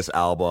got this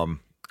album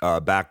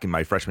back in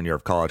my freshman year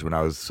of college, when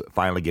I was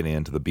finally getting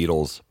into the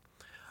Beatles,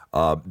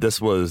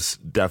 this was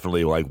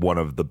definitely like one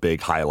of the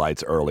big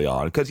highlights early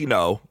on, because you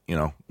know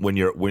when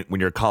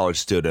you're a college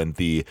student,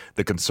 the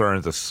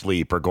concerns of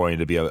sleep are going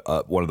to be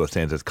one of those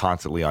things that's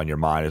constantly on your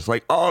mind. It's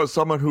like, oh,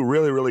 someone who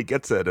really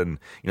gets it. And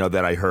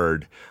then I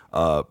heard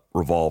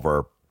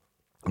Revolver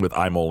with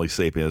I'm Only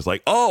Sleeping. It's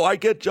like, oh, I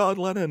get John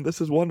Lennon. This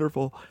is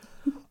wonderful.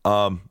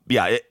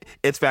 Yeah,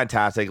 it's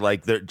fantastic.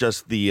 Like they're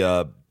just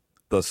the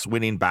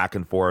swinging back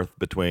and forth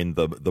between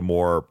the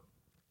more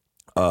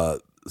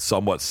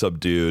somewhat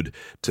subdued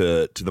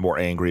to the more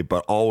angry,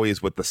 but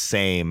always with the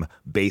same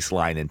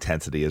baseline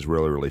intensity is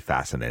really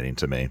fascinating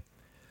to me.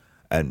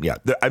 And yeah,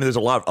 there's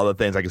a lot of other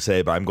things I could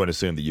say, but I'm going to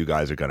assume that you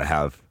guys are going to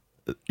have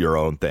your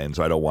own thing,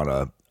 so I don't want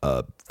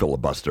to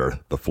filibuster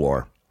the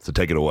floor. So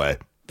take it away.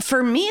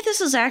 For me,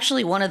 this is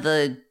actually one of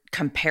the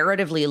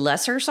comparatively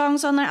lesser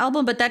songs on the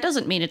album, but that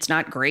doesn't mean it's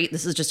not great.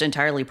 This is just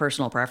entirely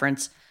personal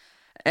preference.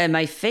 And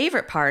my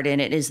favorite part in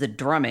it is the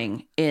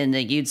drumming in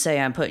the You'd Say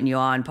I'm Putting You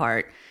On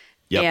part.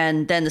 Yep.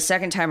 And then the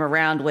second time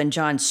around when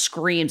John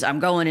screams, I'm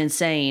going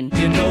insane.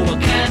 You know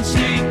I can't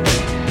sleep,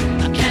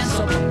 I can't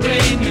stop my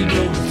brain. You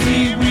know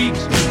 3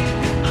 weeks,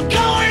 I'm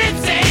going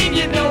insane.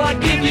 You know I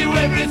give you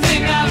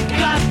everything I've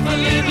got for a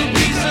little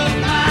peace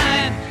of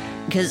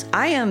mind. Because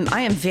I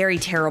am very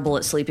terrible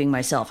at sleeping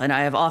myself, and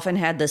I have often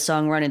had this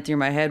song running through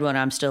my head when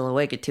I'm still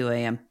awake at 2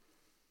 a.m.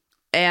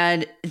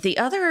 And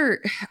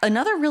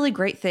another really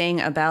great thing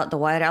about the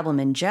White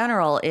Album in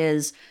general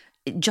is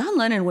John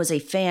Lennon was a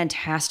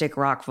fantastic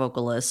rock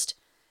vocalist,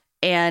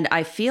 and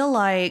I feel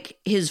like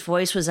his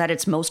voice was at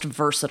its most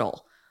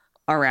versatile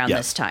around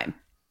this time.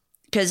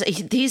 Because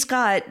he's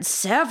got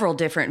several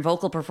different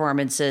vocal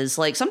performances,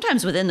 like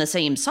sometimes within the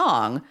same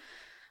song.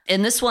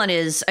 And this one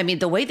is,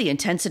 the way the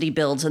intensity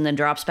builds and then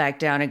drops back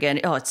down again.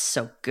 Oh, it's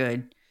so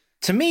good.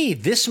 To me,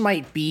 this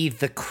might be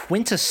the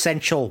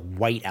quintessential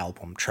White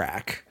Album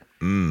track.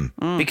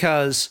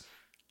 Because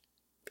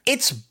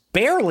it's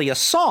barely a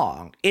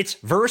song. It's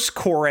verse,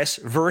 chorus,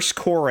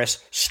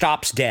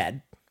 stops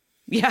dead.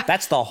 Yeah.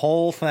 That's the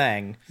whole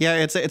thing. Yeah,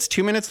 it's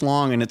 2 minutes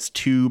long and it's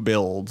 2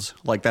 builds.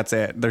 Like that's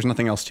it. There's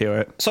nothing else to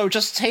it. So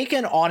just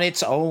taken on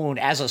its own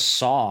as a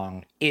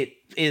song, it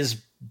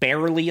is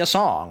barely a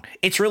song.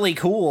 It's really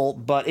cool,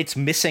 but it's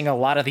missing a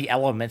lot of the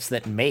elements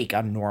that make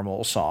a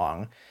normal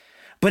song.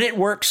 But it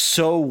works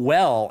so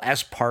well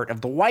as part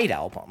of the White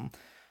Album.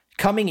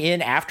 Coming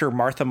in after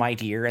Martha, My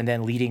Dear, and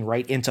then leading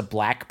right into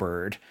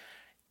Blackbird,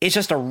 it's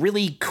just a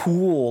really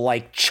cool,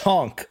 like,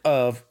 chunk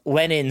of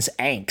Lennon's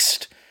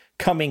angst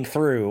coming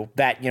through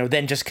that,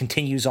 then just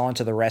continues on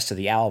to the rest of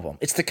the album.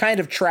 It's the kind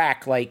of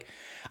track, like,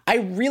 I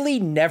really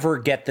never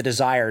get the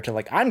desire to,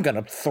 like, I'm going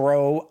to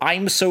throw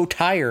I'm So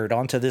Tired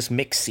onto this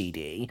mix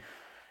CD.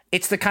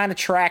 It's the kind of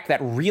track that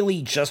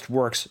really just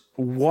works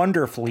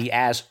wonderfully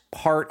as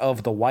part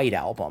of the White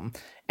Album.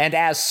 And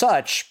as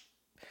such,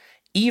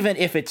 even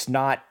if it's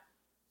not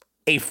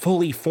a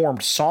fully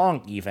formed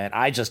song even,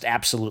 I just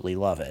absolutely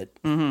love it.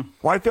 Mm-hmm.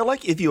 Well, I feel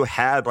like if you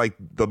had like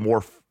the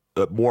more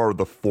of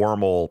the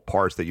formal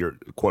parts that you're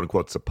quote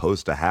unquote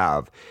supposed to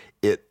have,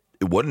 it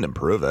wouldn't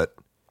improve it.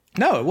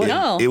 No, it wouldn't.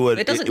 No, it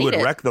would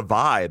wreck the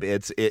vibe.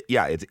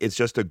 It's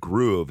just a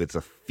groove. It's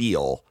a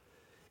feel.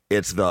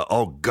 It's the,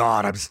 oh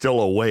God, I'm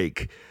still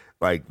awake.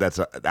 Like that's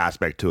an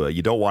aspect to it.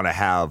 You don't want to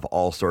have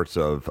all sorts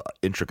of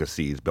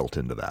intricacies built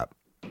into that.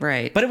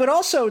 Right. But it would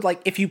also,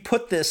 like, if you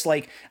put this,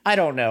 like, I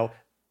don't know,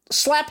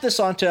 slap this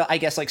onto, I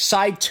guess, like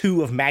side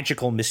 2 of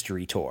Magical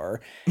Mystery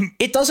Tour,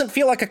 it doesn't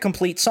feel like a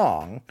complete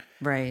song.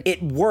 Right.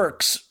 It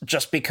works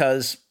just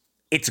because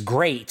it's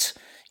great,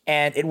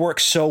 and it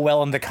works so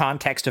well in the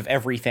context of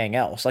everything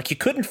else. Like, you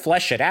couldn't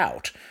flesh it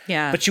out.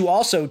 Yeah. But you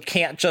also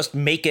can't just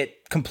make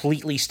it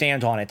completely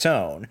stand on its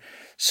own.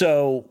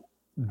 So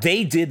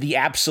they did the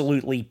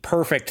absolutely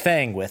perfect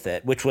thing with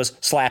it, which was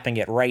slapping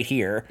it right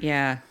here.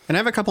 Yeah. And I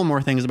have a couple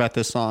more things about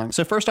this song.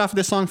 So first off,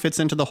 this song fits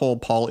into the whole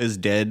Paul is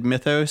dead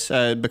mythos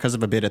because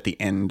of a bit at the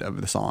end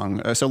of the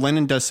song. So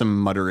Lennon does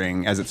some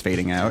muttering as it's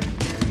fading out.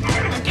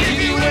 I'll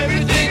give you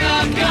everything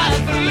I've got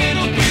for a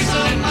little peace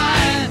of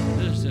mind.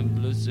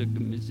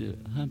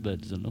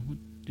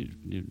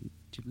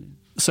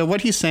 So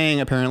what he's saying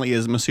apparently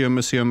is, Monsieur,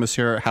 Monsieur,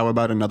 Monsieur, how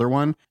about another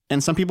one?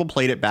 And some people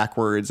played it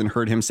backwards and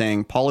heard him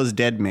saying, Paul is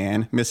dead,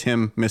 man. Miss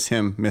him, miss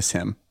him, miss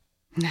him.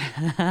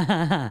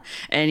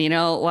 And you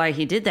know why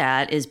he did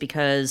that is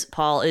because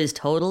Paul is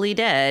totally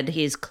dead.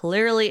 He's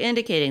clearly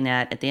indicating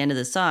that at the end of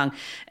the song.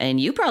 And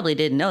you probably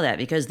didn't know that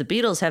because the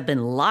Beatles have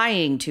been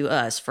lying to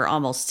us for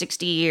almost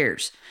 60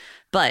 years.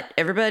 But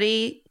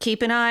everybody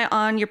keep an eye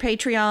on your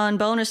Patreon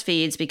bonus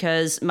feeds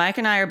because Mike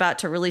and I are about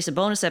to release a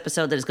bonus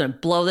episode that is going to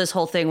blow this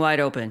whole thing wide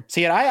open.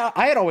 See, I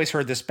had always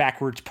heard this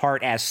backwards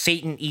part as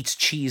Satan eats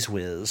cheese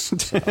whiz.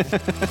 So.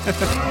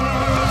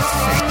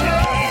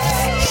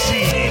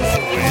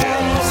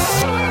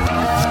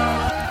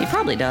 He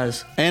probably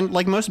does. And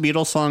like most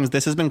Beatles songs,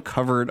 this has been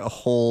covered a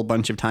whole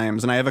bunch of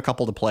times, and I have a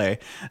couple to play.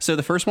 So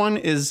the first one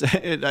is,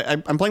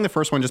 I'm playing the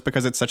first one just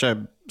because it's such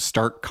a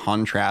stark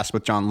contrast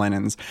with John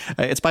Lennon's.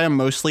 It's by a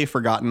mostly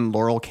forgotten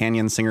Laurel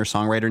Canyon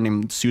singer-songwriter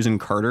named Susan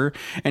Carter,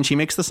 and she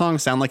makes the song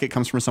sound like it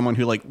comes from someone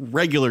who like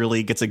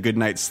regularly gets a good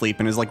night's sleep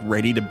and is like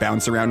ready to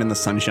bounce around in the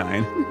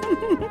sunshine.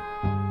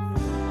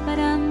 But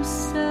I'm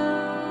so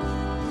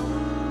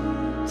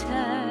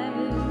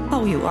tired.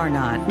 Oh, you are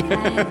not.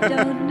 I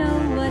don't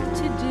know what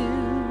to do.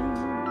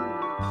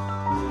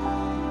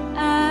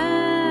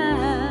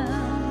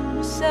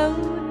 I'm so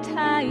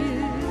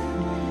tired.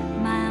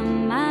 My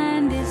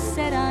mind is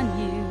set on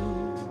you.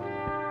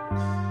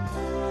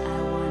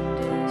 I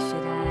wonder,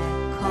 should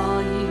I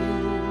call you?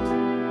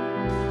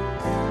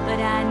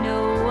 But I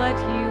know what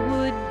you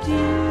would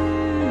do.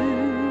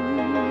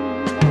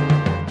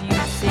 You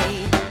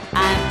say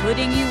I'm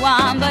putting you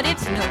on, but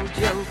it's no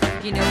joke.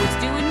 You know it's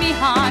doing me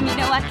harm. You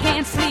know I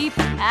can't sleep.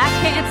 I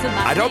cancel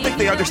my I don't think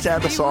they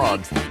understand the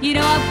song. You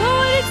know I'm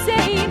going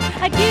insane.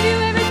 I give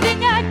you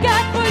everything I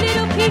got for a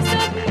little piece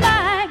of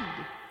mind.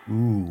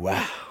 Ooh,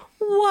 wow.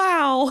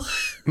 Wow.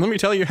 Let me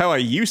tell you how I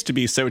used to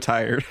be so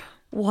tired.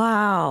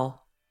 Wow.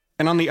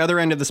 And on the other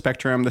end of the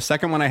spectrum, the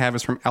second one I have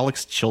is from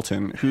Alex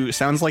Chilton, who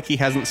sounds like he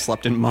hasn't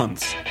slept in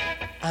months.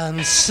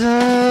 I'm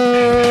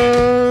so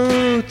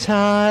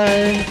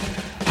tired.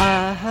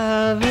 I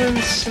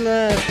haven't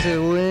slept a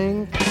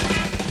wink.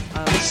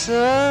 I'm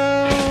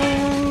so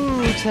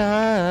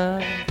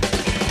tired.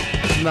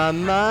 My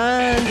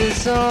mind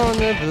is on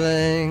the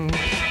blink.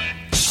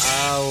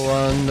 I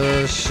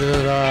wonder,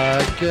 should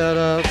I get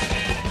up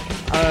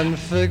and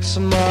fix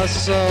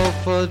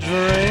myself a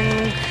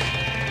drink?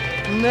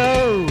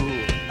 No,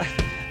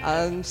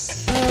 I'm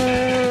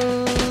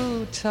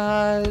so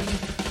tired.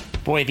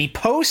 Boy, the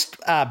post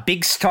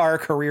big star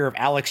career of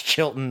Alex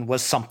Chilton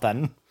was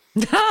something.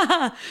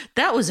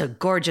 That was a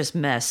gorgeous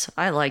mess.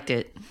 I liked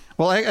it.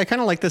 Well, I kind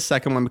of like this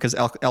second one because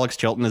Alex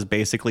Chilton is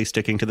basically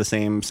sticking to the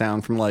same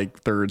sound from like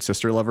Third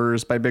Sister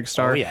Lovers by Big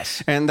Star. Oh,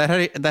 yes. And that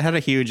had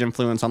a huge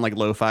influence on like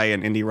lo-fi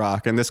and indie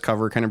rock. And this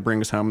cover kind of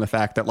brings home the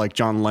fact that like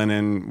John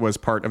Lennon was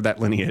part of that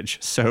lineage.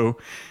 So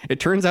it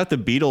turns out the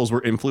Beatles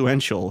were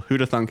influential.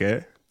 Who'da thunk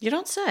it? You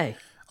don't say.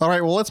 All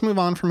right, well, let's move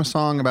on from a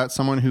song about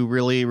someone who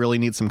really, really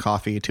needs some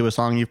coffee to a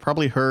song you've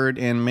probably heard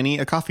in many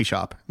a coffee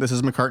shop. This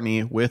is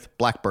McCartney with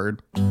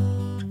Blackbird.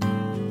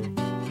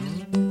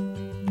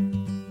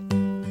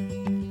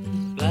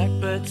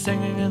 Blackbird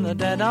singing in the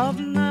dead of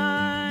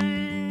night.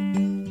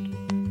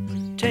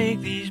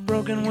 Take these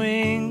broken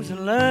wings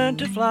and learn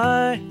to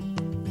fly.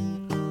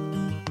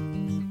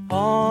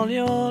 All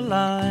your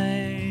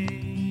life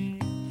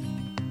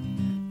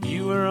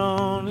you were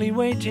only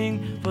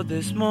waiting for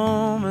this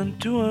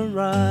moment to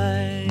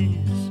arise.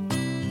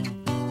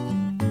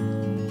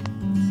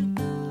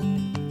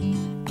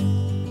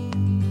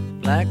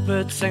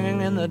 Blackbird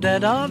singing in the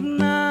dead of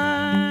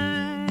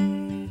night.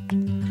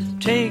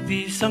 Take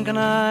these sunken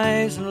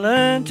eyes and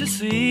learn to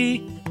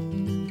see.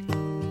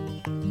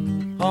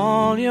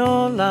 All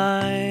your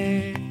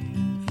life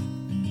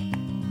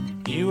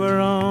you were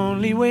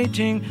only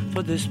waiting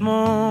for this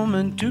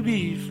moment to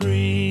be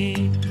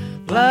free.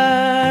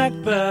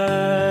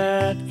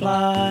 Blackbird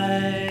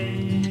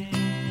fly,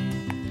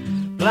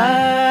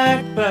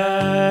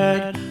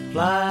 blackbird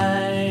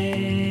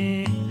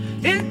fly,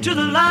 into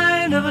the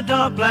light of a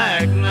dark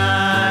black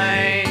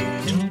night.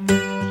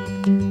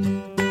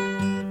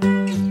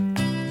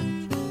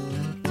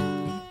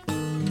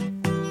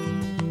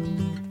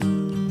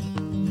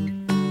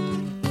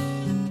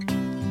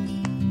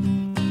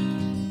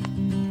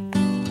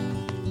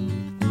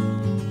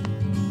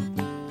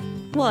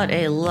 What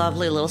a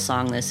lovely little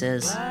song this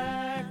is.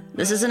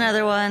 This is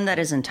another one that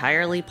is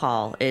entirely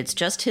Paul. It's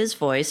just his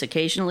voice,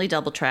 occasionally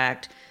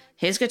double-tracked,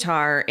 his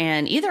guitar,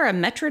 and either a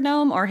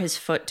metronome or his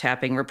foot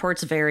tapping.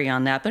 Reports vary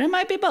on that, but it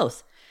might be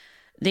both.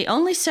 The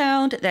only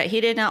sound that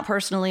he did not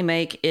personally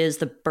make is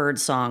the bird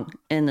song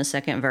in the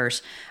second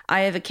verse. I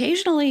have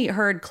occasionally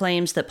heard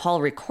claims that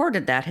Paul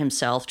recorded that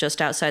himself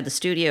just outside the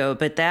studio,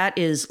 but that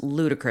is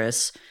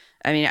ludicrous.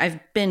 I mean, I've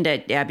been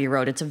to Abbey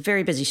Road. It's a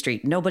very busy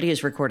street. Nobody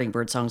is recording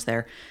bird songs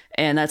there.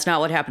 And that's not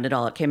what happened at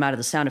all. It came out of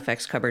the sound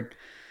effects cupboard.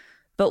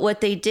 But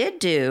what they did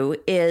do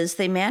is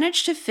they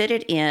managed to fit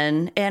it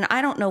in, and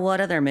I don't know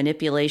what other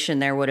manipulation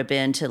there would have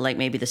been to like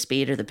maybe the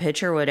speed or the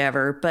pitch or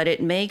whatever, but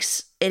it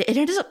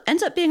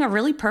ends up being a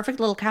really perfect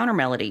little counter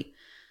melody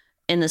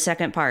in the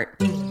second part.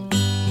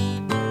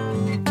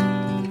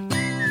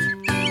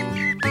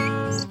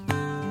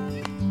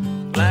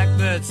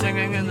 Blackbird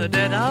singing in the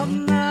dead of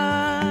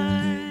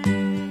night.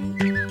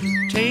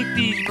 Take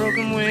these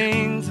broken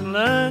wings and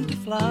learn to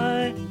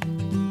fly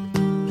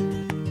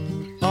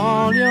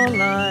all your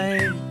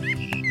life.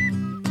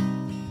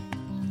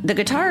 The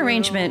guitar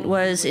arrangement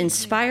was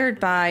inspired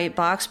by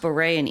Bach's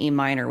Bourrée in E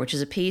minor, which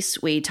is a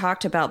piece we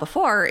talked about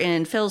before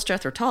in Phil's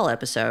Jethro Tull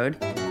episode.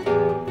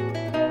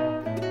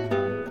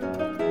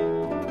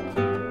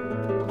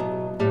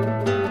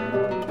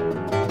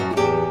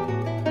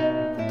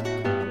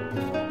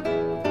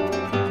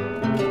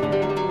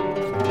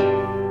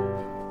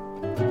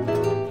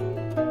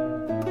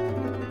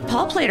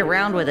 Paul played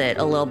around with it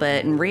a little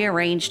bit and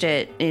rearranged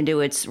it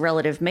into its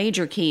relative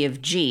major key of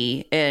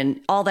G.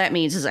 And all that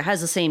means is it has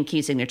the same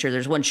key signature.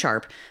 There's one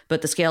sharp,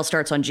 but the scale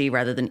starts on G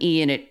rather than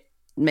E, and it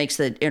makes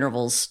the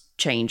intervals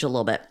change a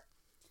little bit.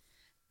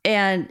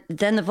 And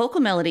then the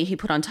vocal melody he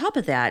put on top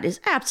of that is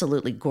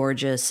absolutely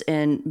gorgeous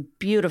and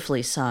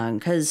beautifully sung.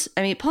 Because,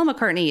 I mean, Paul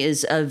McCartney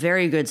is a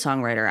very good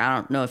songwriter. I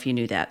don't know if you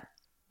knew that.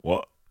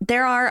 What?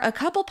 There are a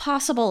couple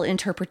possible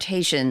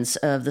interpretations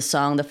of the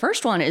song. The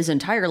first one is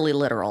entirely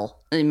literal.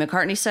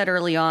 McCartney said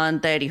early on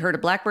that he heard a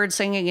blackbird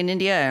singing in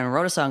India and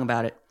wrote a song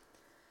about it.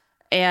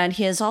 And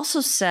he has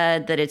also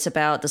said that it's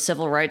about the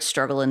civil rights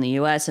struggle in the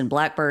U.S. and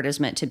blackbird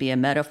is meant to be a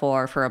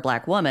metaphor for a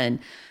black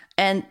woman.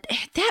 And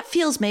that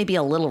feels maybe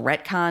a little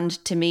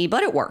retconned to me,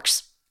 but it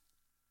works.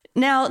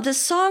 Now, this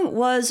song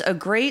was a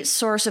great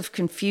source of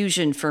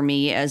confusion for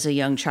me as a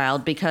young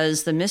child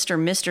because the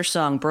Mr.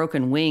 song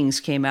Broken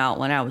Wings came out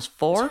when I was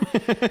 4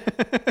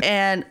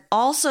 and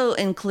also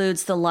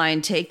includes the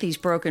line, take these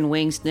broken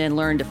wings and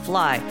learn to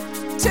fly.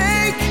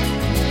 Take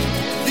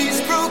these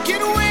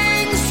broken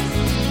wings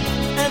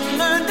and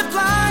learn to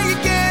fly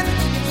again,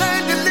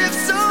 learn to live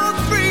so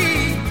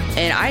free.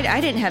 And I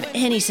didn't have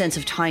any sense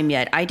of time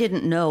yet. I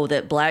didn't know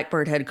that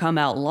Blackbird had come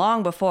out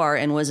long before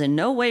and was in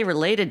no way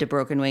related to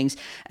Broken Wings.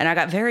 And I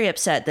got very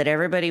upset that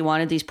everybody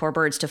wanted these poor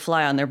birds to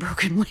fly on their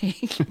broken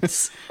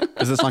wings.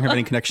 Does this song have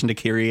any connection to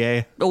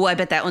Kyrie? Oh, I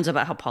bet that one's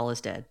about how Paul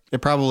is dead.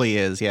 It probably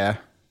is, yeah.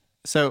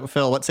 So,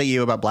 Phil, what say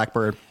you about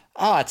Blackbird?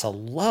 Oh, it's a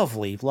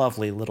lovely,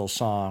 lovely little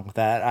song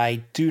that I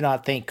do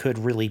not think could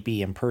really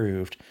be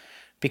improved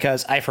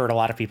because I've heard a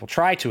lot of people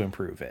try to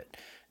improve it.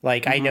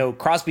 Like, I know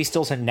Crosby,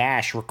 Stills, and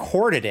Nash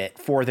recorded it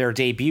for their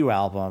debut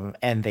album,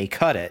 and they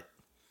cut it.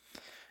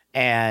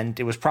 And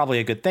it was probably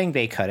a good thing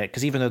they cut it,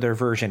 because even though their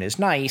version is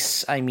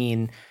nice, I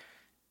mean,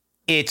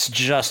 it's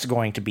just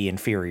going to be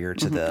inferior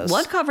to this.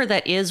 One cover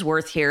that is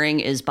worth hearing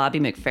is Bobby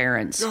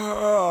McFerrin's.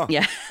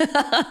 Yeah.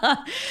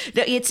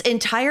 It's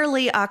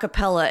entirely a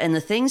cappella, and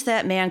the things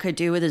that man could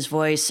do with his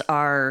voice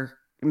are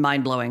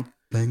mind-blowing.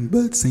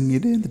 Blackbird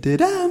singing in the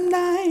dead of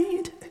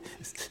night.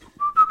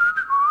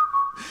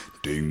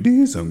 Ding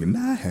ding song in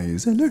my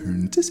eyes, I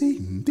learned to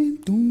sing.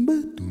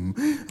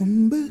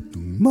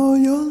 All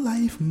your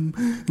life, we're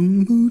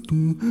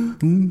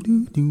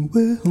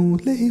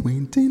only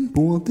waiting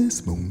for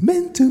this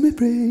moment to be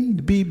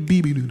afraid.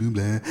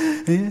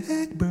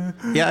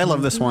 Yeah, I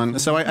love this one.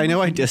 So I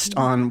know I dissed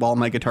on While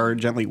My Guitar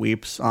Gently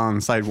Weeps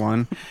on side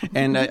 1.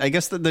 And I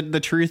guess the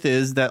truth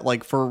is that,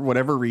 like, for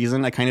whatever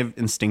reason, I kind of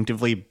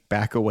instinctively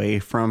back away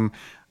from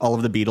all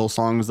of the Beatles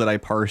songs that I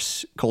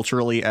parse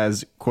culturally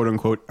as quote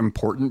unquote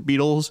important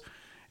Beatles.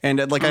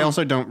 And like, I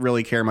also don't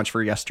really care much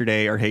for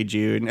Yesterday or Hey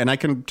Jude, and I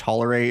can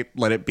tolerate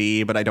Let It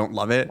Be, but I don't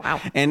love it.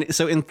 Wow. And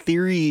so in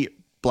theory,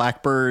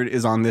 Blackbird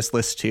is on this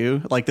list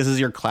too. Like, this is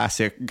your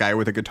classic guy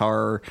with a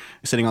guitar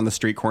sitting on the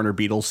street corner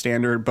Beatles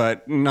standard,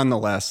 but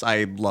nonetheless,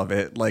 I love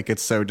it. Like,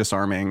 it's so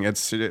disarming. I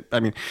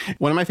mean,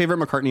 one of my favorite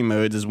McCartney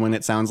modes is when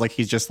it sounds like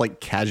he's just like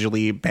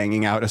casually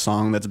banging out a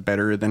song that's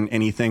better than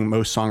anything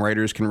most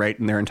songwriters can write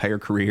in their entire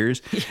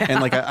careers. Yeah.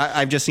 And like,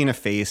 I've Just Seen a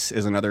Face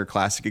is another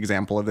classic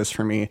example of this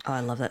for me. Oh,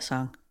 I love that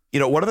song. You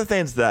know, one of the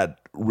things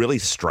that really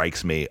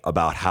strikes me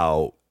about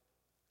how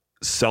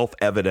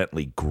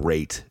self-evidently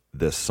great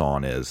this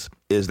song is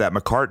that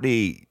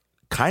McCartney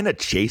kind of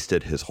chased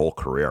it his whole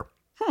career.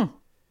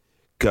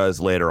 Because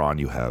later on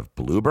you have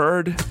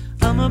Bluebird.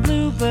 I'm a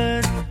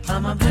bluebird,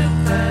 I'm a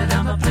bluebird,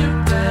 I'm a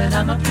bluebird,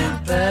 I'm a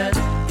bluebird.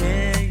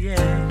 Yeah,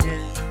 yeah,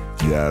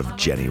 yeah. You have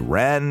Jenny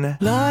Wren.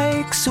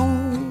 Like so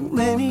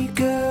many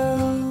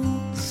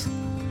girls,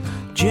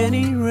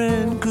 Jenny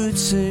Wren could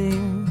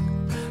sing,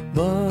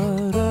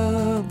 but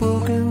a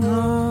broken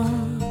heart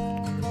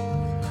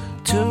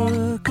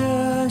took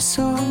her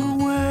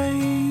song away.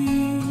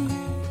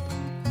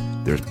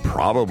 There's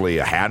probably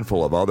a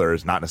handful of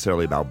others, not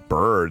necessarily about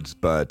birds,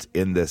 but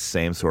in this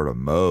same sort of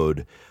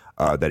mode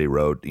that he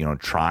wrote, you know,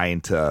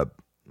 trying to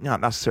not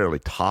necessarily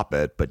top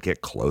it, but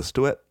get close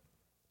to it.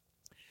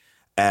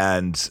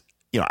 And,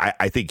 you know,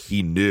 I think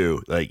he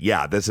knew, like,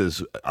 yeah, this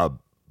is a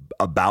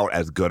about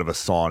as good of a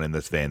song in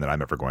this vein that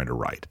I'm ever going to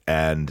write.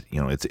 And,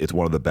 it's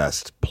one of the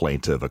best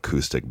plaintive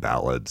acoustic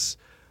ballads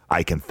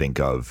I can think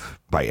of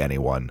by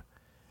anyone.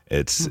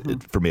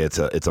 For me, it's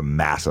a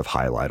massive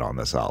highlight on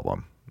this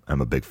album.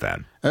 I'm a big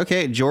fan.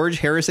 Okay, George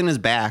Harrison is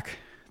back.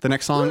 The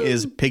next song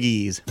is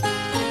Piggies.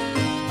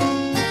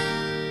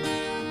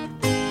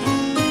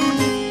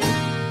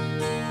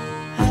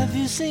 Have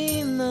you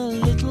seen the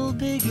little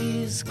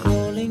piggies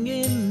crawling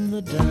in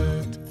the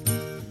dirt?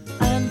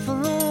 And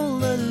for all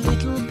the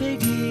little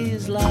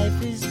piggies,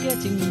 life is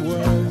getting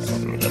worse.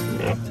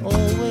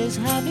 Always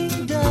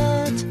having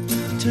dirt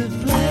to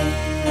play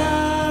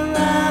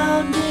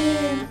around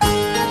in.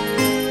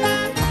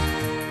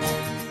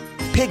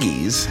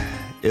 Piggies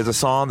is a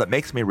song that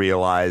makes me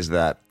realize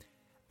that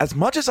as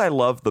much as I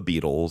love the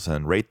Beatles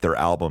and rate their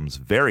albums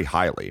very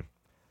highly,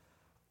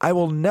 I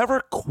will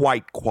never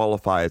quite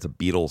qualify as a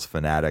Beatles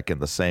fanatic in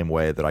the same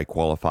way that I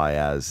qualify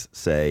as,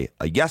 say,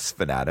 a Yes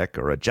fanatic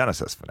or a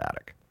Genesis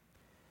fanatic.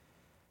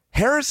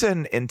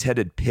 Harrison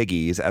intended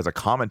Piggies as a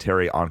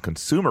commentary on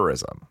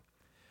consumerism,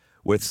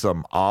 with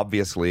some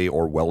obviously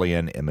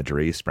Orwellian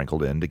imagery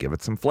sprinkled in to give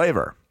it some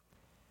flavor.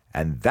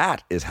 And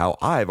that is how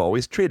I've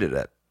always treated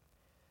it.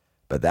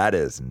 But that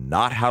is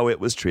not how it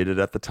was treated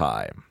at the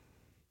time.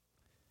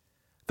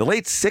 The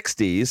late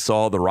 60s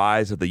saw the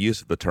rise of the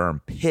use of the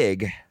term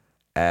pig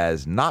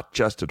as not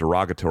just a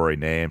derogatory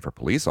name for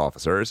police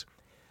officers,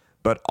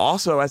 but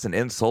also as an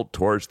insult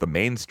towards the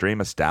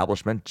mainstream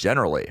establishment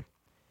generally.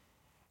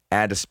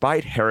 And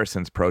despite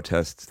Harrison's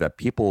protests that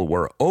people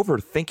were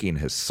overthinking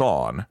his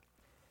song,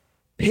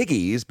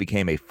 Piggies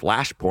became a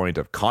flashpoint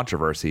of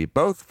controversy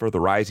both for the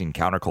rising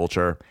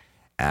counterculture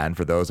and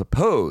for those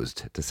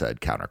opposed to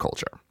said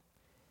counterculture.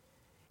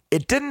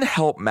 It didn't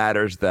help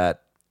matters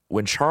that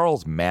when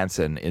Charles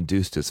Manson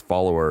induced his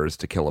followers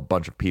to kill a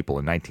bunch of people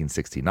in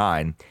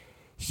 1969,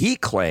 he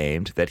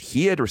claimed that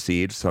he had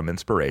received some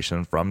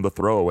inspiration from the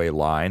throwaway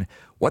line,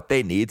 "What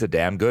they need's a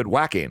damn good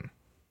whacking,"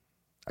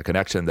 a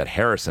connection that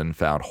Harrison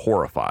found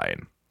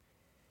horrifying.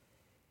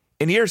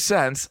 In years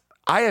since,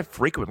 I have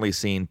frequently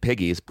seen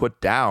Piggies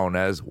put down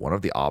as one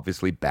of the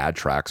obviously bad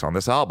tracks on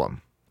this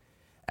album,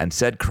 and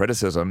said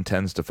criticism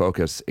tends to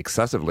focus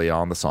excessively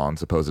on the song's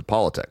supposed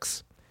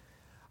politics,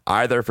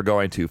 either for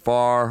going too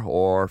far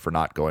or for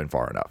not going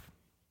far enough.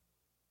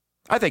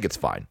 I think it's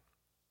fine.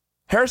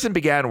 Harrison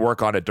began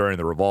work on it during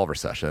the Revolver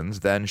sessions,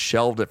 then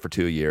shelved it for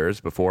 2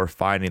 years before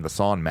finding the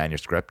song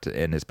manuscript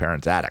in his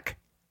parents' attic.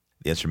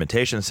 The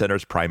instrumentation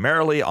centers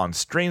primarily on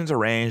strings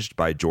arranged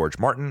by George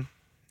Martin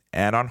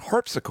and on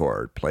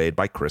harpsichord played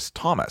by Chris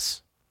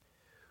Thomas,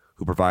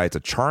 who provides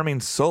a charming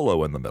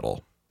solo in the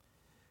middle,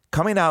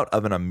 coming out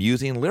of an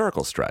amusing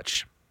lyrical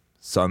stretch,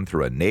 sung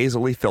through a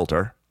nasally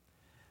filter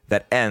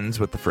that ends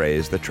with the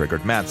phrase that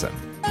triggered Manson.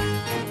 In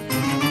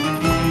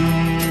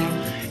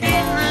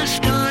the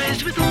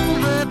skies with all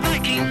the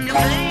backing,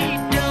 they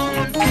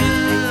don't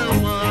care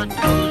what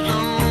goes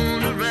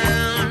on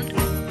around.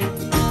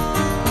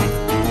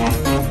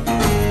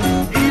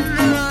 In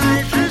their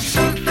eyes there's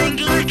something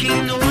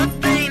lacking,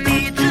 what they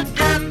need's a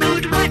damn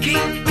good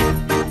whacking.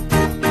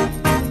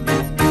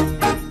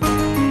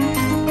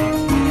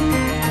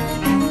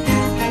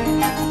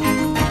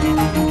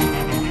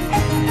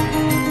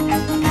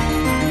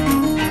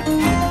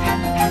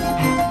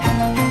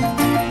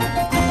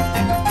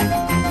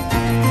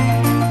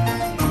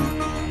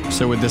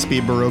 So would this be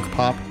Baroque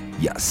pop?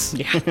 Yes.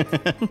 Yeah.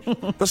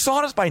 The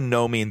song is by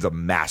no means a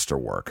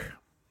masterwork,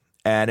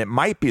 and it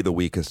might be the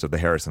weakest of the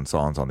Harrison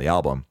songs on the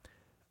album,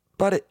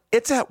 but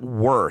it's at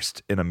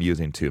worst an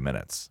amusing 2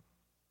 minutes,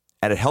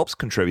 and it helps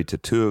contribute to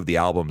two of the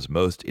album's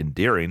most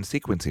endearing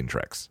sequencing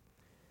tricks,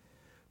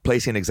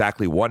 placing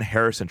exactly one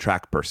Harrison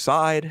track per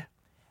side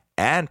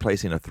and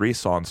placing a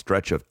 3-song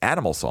stretch of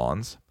Animal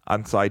songs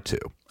on side 2.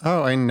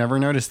 Oh, I never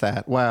noticed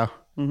that. Wow.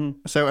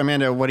 So,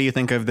 Amanda, what do you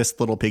think of this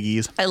Little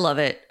Piggies? I love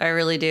it. I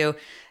really do.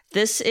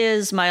 This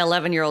is my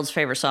 11-year-old's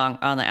favorite song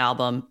on the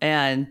album,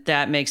 and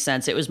that makes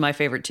sense. It was my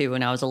favorite too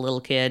when I was a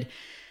little kid.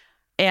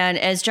 And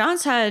as John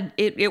said,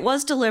 it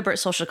was deliberate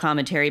social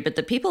commentary, but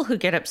the people who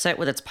get upset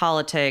with its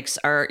politics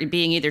are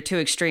being either too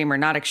extreme or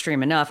not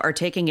extreme enough are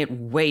taking it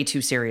way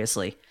too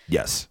seriously.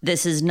 Yes.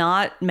 This is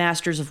not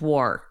Masters of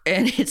War,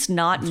 and it's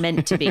not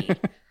meant to be.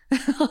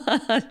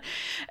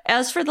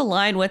 As for the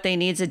line, "What they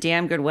need's a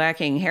damn good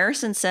whacking,"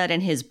 Harrison said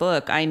in his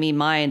book, I Mean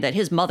Mine, that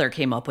his mother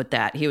came up with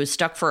that. He was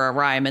stuck for a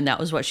rhyme, and that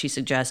was what she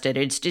suggested.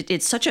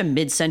 It's such a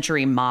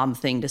mid-century mom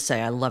thing to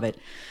say. I love it.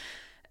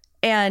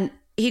 And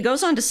he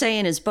goes on to say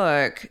in his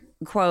book,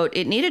 quote,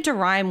 "It needed to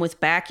rhyme with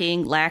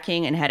backing,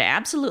 lacking, and had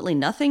absolutely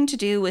nothing to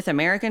do with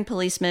American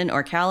policemen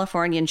or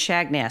Californian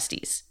shag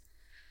nasties."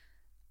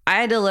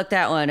 I had to look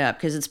that one up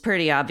because it's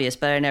pretty obvious,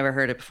 but I never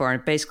heard it before.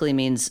 It basically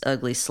means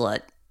ugly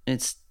slut.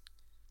 It's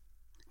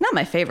not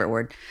my favorite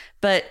word,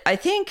 but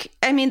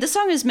the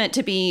song is meant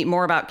to be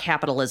more about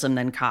capitalism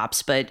than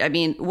cops. But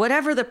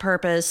whatever the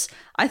purpose,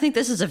 I think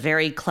this is a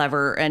very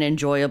clever and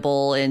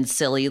enjoyable and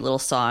silly little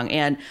song.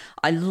 And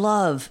I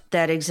love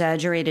that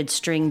exaggerated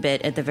string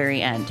bit at the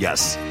very end.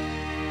 Yes.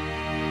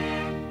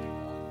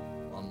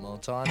 One more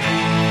time.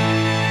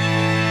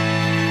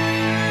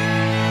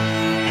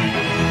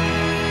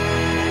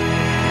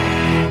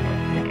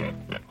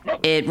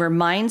 It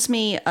reminds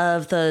me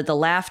of the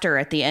laughter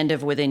at the end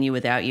of Within You,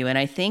 Without You, and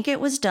I think it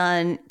was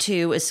done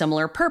to a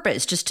similar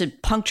purpose, just to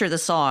puncture the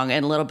song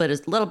and a little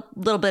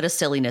bit of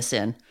silliness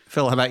in.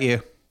 Phil, how about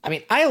you? I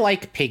mean, I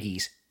like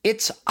Piggies.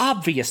 It's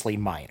obviously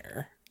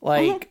minor.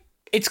 Like,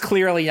 it's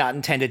clearly not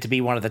intended to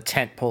be one of the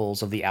tent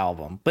poles of the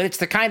album, but it's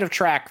the kind of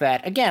track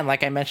that, again,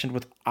 like I mentioned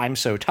with I'm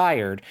So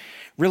Tired,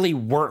 really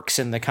works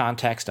in the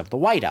context of the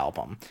White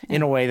Album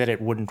in a way that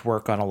it wouldn't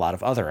work on a lot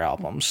of other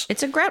albums.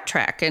 It's a grout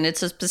track, and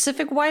it's a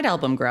specific White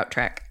Album grout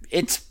track.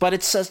 It's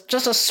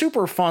just a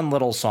super fun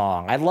little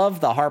song. I love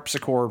the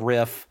harpsichord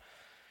riff,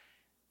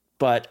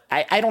 but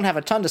I don't have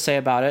a ton to say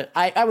about it.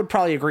 I would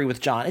probably agree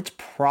with John. It's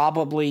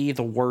probably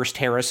the worst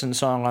Harrison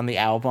song on the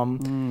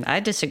album. I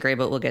disagree,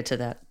 but we'll get to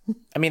that.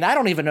 I mean, I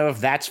don't even know if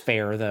that's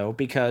fair, though,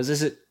 because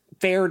is it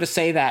fair to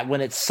say that when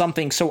it's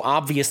something so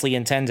obviously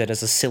intended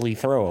as a silly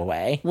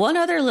throwaway? One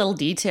other little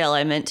detail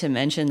I meant to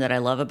mention that I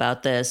love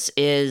about this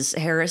is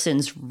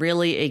Harrison's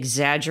really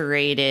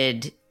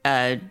exaggerated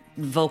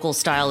vocal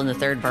style in the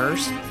third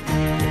verse.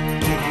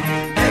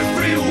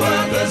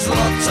 Everywhere there's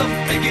lots of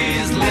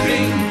piggies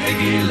living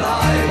piggy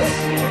lives.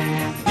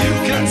 You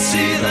can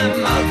see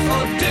them out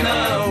for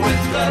dinner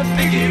with their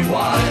piggy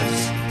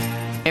wives.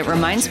 It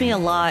reminds me a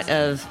lot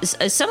of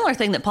a similar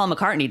thing that Paul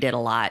McCartney did a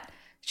lot,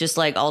 just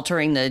like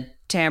altering the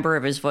timbre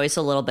of his voice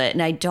a little bit.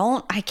 And I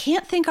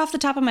can't think off the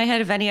top of my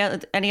head of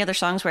any other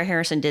songs where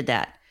Harrison did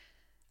that.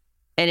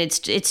 And it's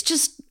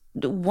just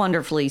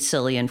wonderfully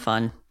silly and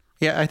fun.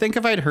 Yeah, I think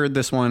if I'd heard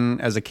this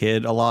one as a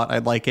kid a lot,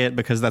 I'd like it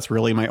because that's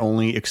really my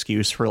only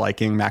excuse for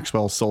liking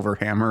Maxwell's Silver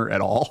Hammer at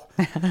all.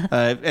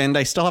 And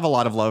I still have a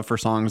lot of love for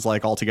songs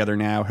like All Together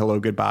Now, Hello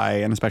Goodbye,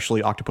 and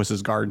especially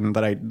Octopus's Garden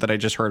that I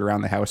just heard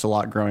around the house a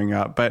lot growing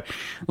up. But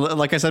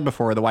like I said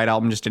before, the White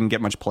Album just didn't get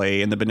much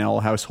play in the Bonnell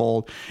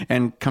household.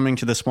 And coming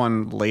to this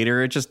one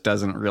later, it just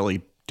doesn't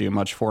really do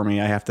much for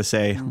me, I have to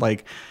say.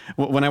 Like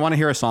when I want to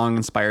hear a song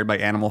inspired by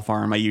Animal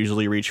Farm, I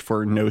usually reach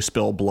for No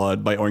Spill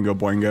Blood by Oingo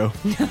Boingo.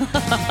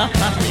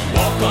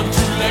 Walk on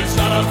two legs,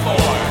 not on four.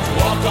 To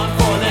walk on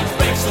four legs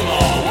breaks the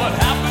law. What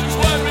happens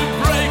when we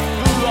break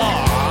the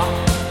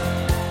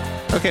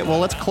law? Okay, well,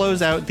 let's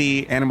close out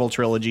the Animal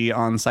trilogy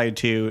on side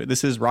 2.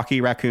 This is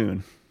Rocky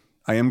Raccoon.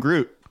 I am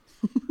Groot.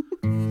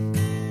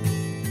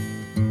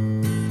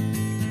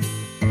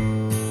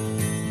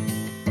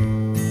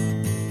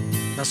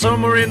 Now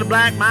somewhere in the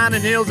black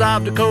mining hills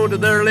of Dakota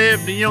there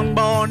lived a young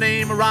boy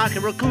named Rocky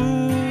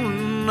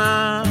Raccoon.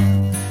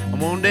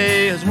 And one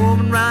day his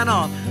woman ran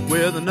off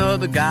with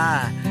another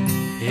guy,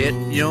 hit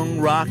young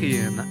Rocky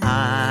in the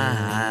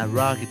eye.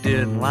 Rocky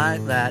didn't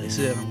like that. He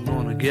said, I'm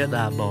gonna get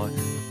that boy.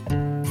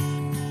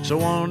 So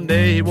one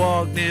day he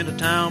walked into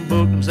town,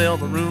 booked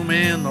himself a room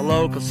in the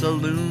local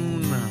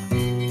saloon.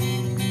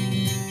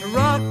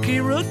 Rocky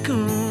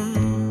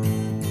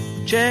Raccoon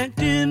checked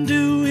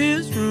into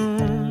his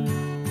room,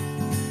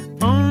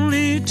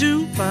 only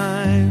to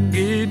find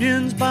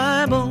Gideon's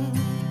Bible.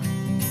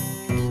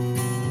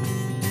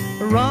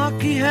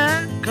 Rocky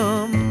had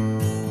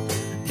come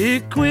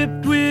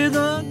equipped with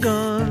a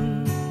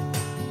gun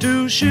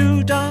to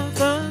shoot off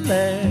the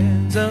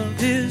legs of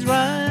his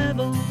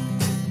rival.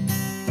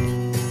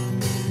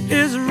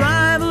 His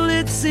rival,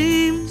 it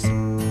seems,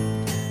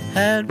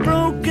 had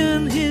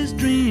broken his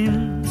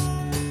dreams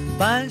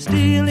by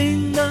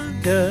stealing the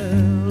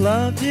girl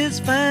of his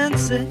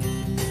fancy.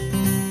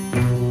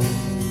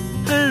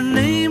 Her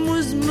name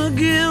was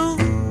McGill,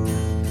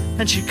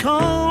 and she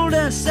called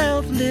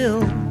herself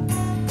Lil,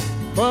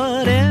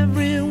 but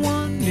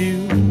everyone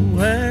knew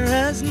her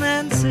as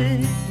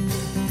Nancy.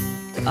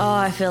 Oh,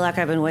 I feel like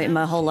I've been waiting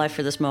my whole life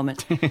for this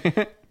moment.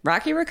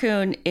 Rocky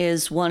Raccoon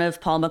is one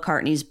of Paul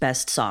McCartney's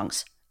best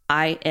songs.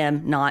 I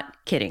am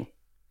not kidding.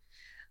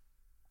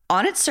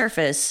 On its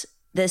surface,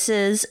 this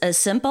is a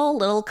simple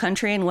little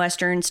country and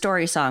western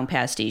story song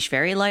pastiche,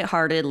 very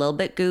lighthearted, a little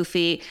bit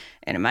goofy,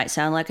 and it might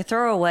sound like a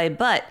throwaway,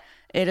 but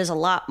it is a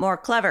lot more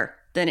clever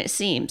than it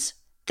seems.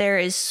 There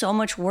is so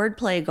much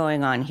wordplay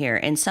going on here,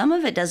 and some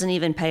of it doesn't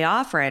even pay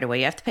off right away.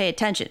 You have to pay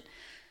attention.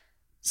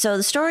 So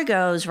the story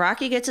goes,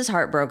 Rocky gets his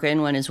heart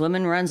broken when his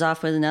woman runs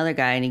off with another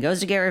guy, and he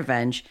goes to get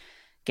revenge,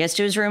 gets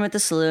to his room at the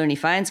saloon, he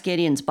finds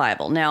Gideon's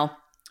Bible. Now,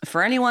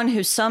 for anyone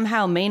who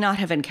somehow may not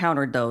have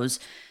encountered those,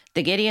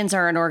 the Gideons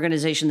are an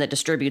organization that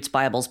distributes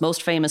Bibles,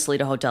 most famously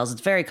to hotels.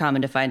 It's very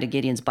common to find a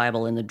Gideon's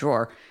Bible in the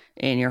drawer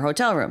in your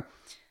hotel room.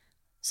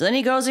 So then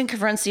he goes and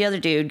confronts the other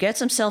dude, gets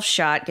himself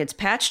shot, gets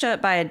patched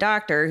up by a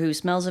doctor who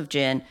smells of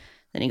gin.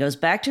 Then he goes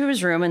back to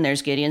his room and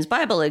there's Gideon's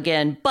Bible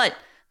again, but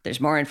there's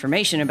more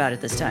information about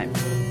it this time.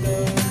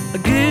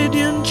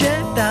 Gideon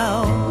checked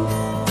out,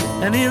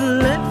 and he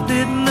left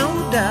it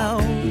no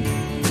doubt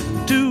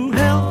to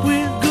help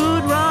with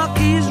good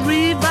Rocky's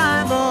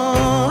revival.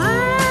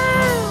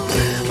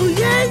 Oh,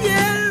 yeah,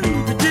 yeah.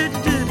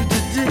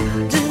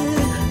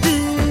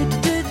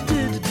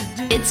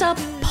 It's a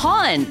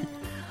pun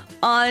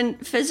on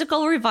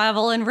physical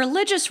revival and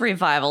religious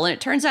revival. And it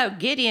turns out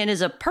Gideon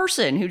is a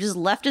person who just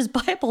left his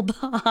Bible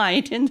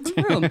behind in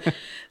the room.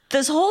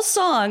 This whole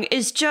song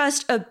is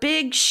just a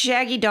big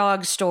shaggy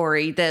dog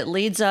story that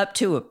leads up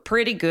to a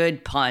pretty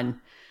good pun.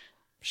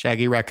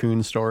 Shaggy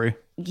raccoon story.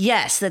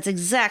 Yes, that's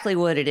exactly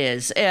what it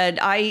is. And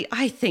I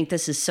think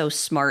this is so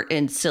smart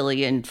and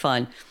silly and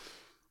fun.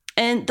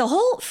 And the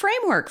whole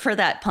framework for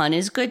that pun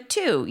is good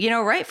too. You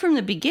know, right from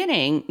the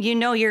beginning, you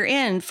know you're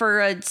in for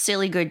a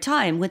silly good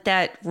time with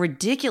that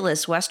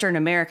ridiculous Western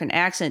American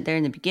accent there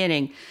in the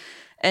beginning.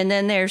 And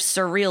then there's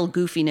surreal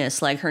goofiness,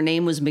 like her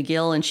name was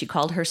McGill and she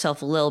called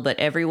herself Lil, but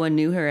everyone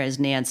knew her as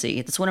Nancy.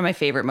 It's one of my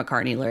favorite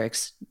McCartney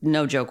lyrics.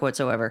 No joke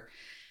whatsoever.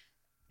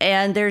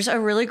 And there's a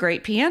really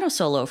great piano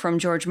solo from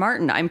George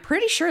Martin. I'm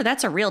pretty sure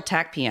that's a real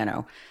tack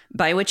piano,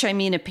 by which I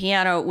mean a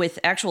piano with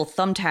actual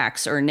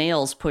thumbtacks or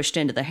nails pushed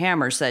into the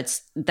hammers.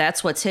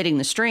 That's what's hitting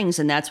the strings,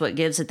 and that's what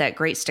gives it that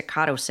great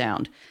staccato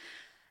sound.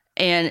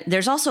 And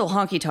there's also a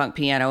honky-tonk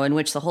piano in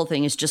which the whole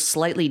thing is just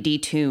slightly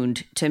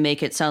detuned to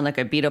make it sound like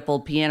a beat-up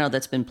old piano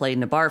that's been played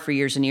in a bar for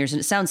years and years. And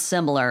it sounds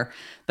similar,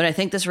 but I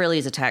think this really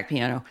is a tack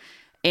piano.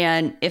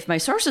 And if my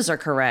sources are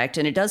correct,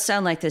 and it does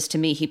sound like this to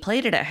me, he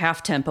played it at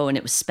half tempo and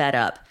it was sped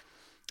up,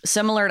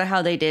 similar to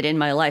how they did In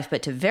My Life,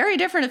 but to very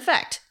different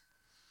effect.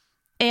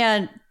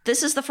 And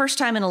this is the first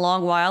time in a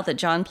long while that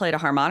John played a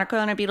harmonica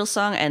on a Beatles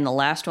song, and the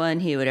last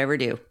one he would ever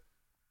do.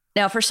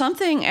 Now, for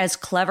something as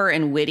clever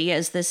and witty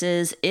as this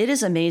is, it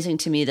is amazing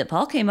to me that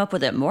Paul came up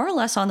with it more or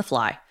less on the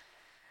fly.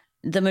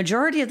 The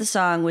majority of the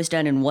song was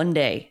done in one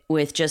day,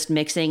 with just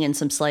mixing and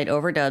some slight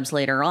overdubs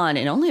later on,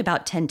 in only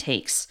about 10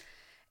 takes.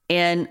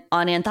 And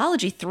on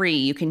Anthology 3,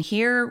 you can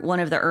hear one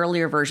of the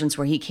earlier versions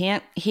where he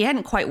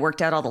hadn't quite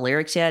worked out all the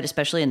lyrics yet,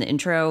 especially in the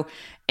intro,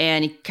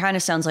 and he kind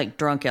of sounds like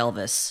drunk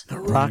Elvis. A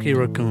Rocky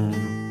Raccoon.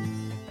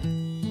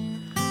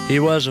 He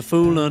was a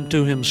fool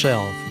unto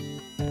himself,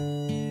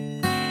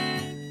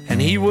 and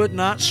he would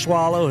not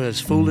swallow his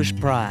foolish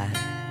pride.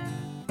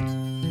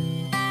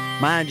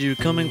 Mind you,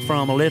 coming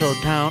from a little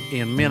town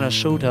in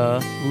Minnesota.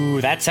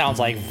 Ooh, that sounds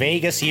like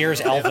Vegas years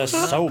Elvis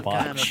so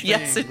much.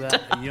 Yes, it does.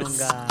 A young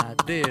guy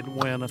did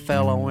when a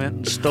fellow went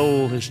and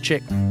stole his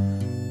chick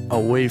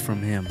away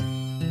from him.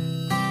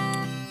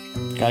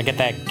 Gotta get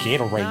that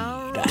Gatorade.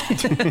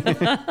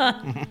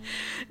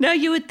 Now,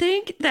 you would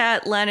think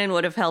that Lennon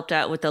would have helped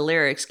out with the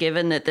lyrics,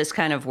 given that this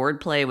kind of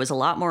wordplay was a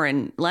lot more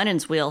in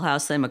Lennon's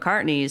wheelhouse than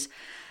McCartney's.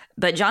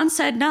 But John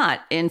said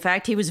not. In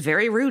fact, he was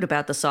very rude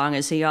about the song,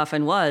 as he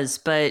often was.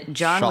 But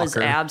John was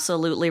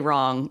absolutely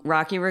wrong.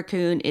 Rocky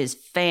Raccoon is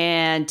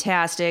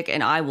fantastic,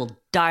 and I will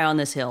die on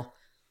this hill.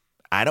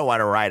 I don't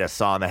want to write a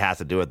song that has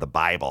to do with the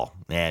Bible.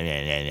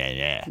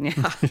 Yeah.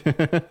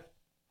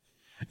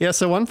 Yeah,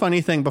 so one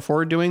funny thing,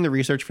 before doing the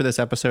research for this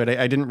episode,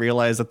 I didn't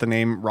realize that the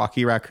name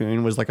Rocky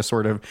Raccoon was like a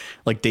sort of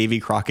like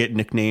Davy Crockett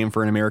nickname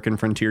for an American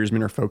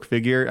frontiersman or folk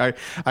figure.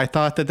 I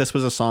thought that this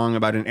was a song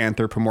about an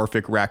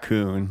anthropomorphic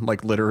raccoon,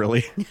 like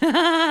literally.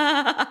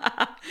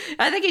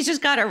 I think he's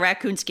just got a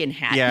raccoon skin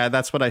hat. Yeah,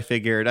 that's what I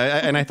figured.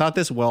 And I thought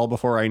this well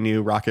before I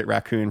knew Rocket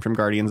Raccoon from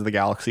Guardians of the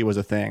Galaxy was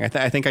a thing.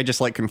 I think I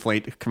just like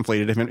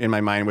conflated him in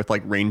my mind with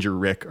like Ranger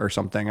Rick or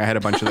something. I had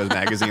a bunch of those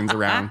magazines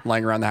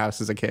lying around the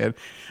house as a kid.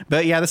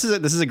 But yeah, this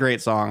is a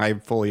great song. I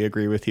fully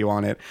agree with you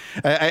on it.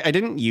 I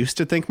didn't used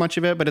to think much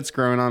of it, but it's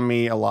grown on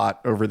me a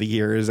lot over the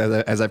years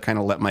as I've kind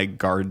of let my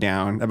guard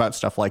down about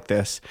stuff like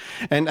this.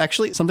 And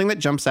actually, something that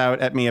jumps out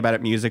at me about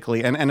it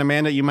musically, and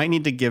Amanda, you might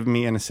need to give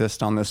me an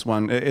assist on this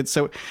one.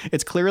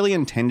 It's clearly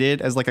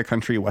intended as like a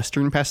country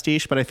western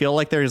pastiche, but I feel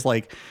like there's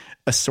like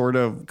a sort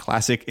of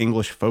classic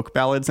English folk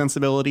ballad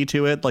sensibility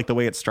to it, like the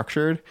way it's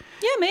structured.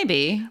 Yeah,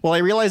 maybe. Well, I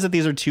realize that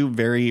these are two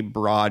very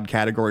broad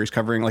categories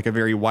covering like a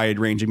very wide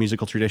range of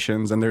musical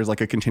traditions, and there's like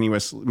a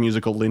continuous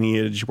musical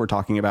lineage we're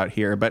talking about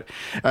here. But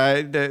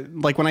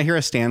like when I hear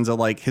a stanza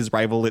like, his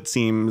rival, it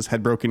seems,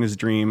 had broken his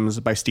dreams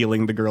by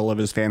stealing the girl of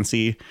his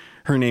fancy.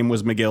 Her name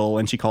was McGill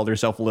and she called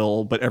herself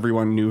Lil, but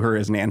everyone knew her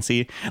as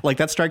Nancy. Like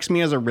that strikes me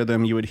as a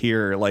rhythm you would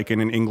hear like in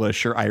an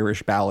English or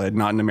Irish ballad,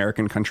 not an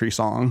American country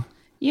song.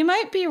 You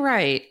might be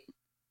right.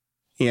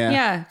 Yeah.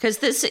 Yeah, because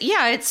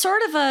it's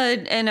sort of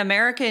an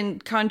American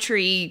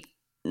country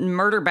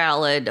murder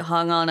ballad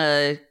hung on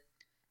a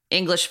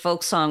English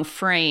folk song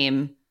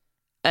frame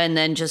and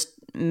then just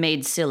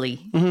made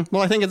silly. Mm-hmm.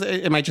 Well, I think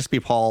it might just be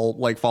Paul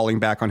like falling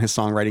back on his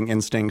songwriting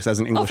instincts as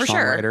an English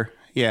songwriter. Sure.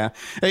 Yeah.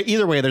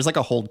 Either way, there's like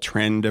a whole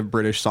trend of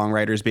British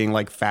songwriters being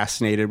like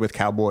fascinated with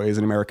cowboys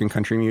and American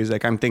country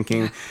music. I'm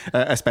thinking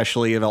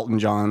especially of Elton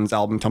John's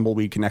album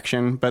Tumbleweed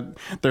Connection, but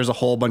there's a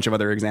whole bunch of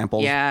other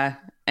examples. Yeah.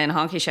 And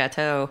Honky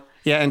Chateau.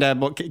 Yeah.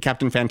 And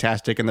Captain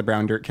Fantastic and the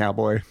Brown Dirt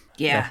Cowboy.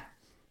 Yeah.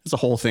 It's a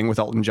whole thing with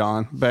Elton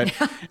John. But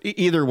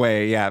either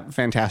way, yeah,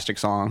 fantastic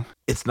song.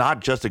 It's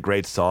not just a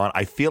great song.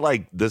 I feel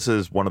like this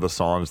is one of the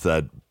songs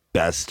that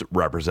best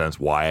represents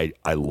why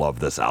I love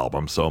this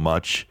album so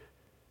much.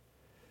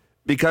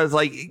 Because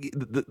like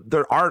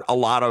there aren't a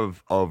lot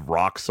of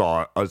rock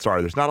song.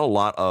 There's not a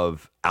lot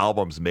of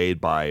albums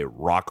made by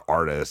rock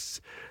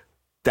artists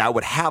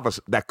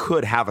that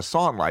could have a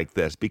song like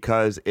this,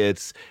 because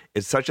it's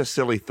such a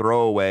silly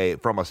throwaway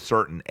from a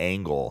certain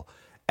angle,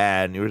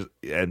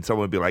 and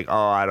someone would be like,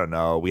 oh, I don't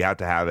know, we have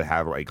to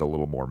have like a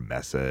little more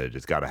message.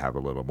 It's got to have a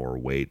little more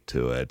weight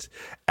to it.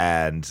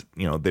 And,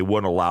 they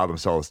wouldn't allow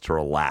themselves to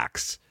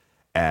relax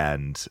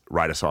and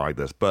write a song like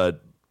this.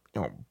 But,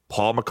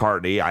 Paul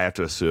McCartney, I have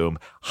to assume,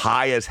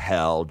 high as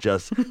hell,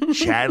 just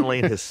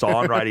channeling his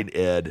songwriting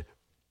id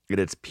in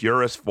its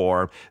purest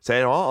form,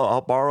 saying, "Oh, I'll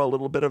borrow a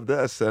little bit of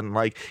this, and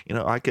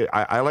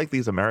I like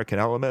these American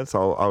elements.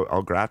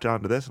 I'll graft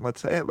onto this, and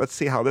let's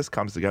see how this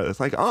comes together."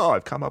 It's like, oh,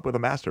 I've come up with a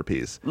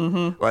masterpiece.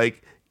 Mm-hmm.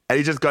 And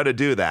he's just got to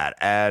do that.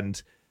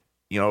 And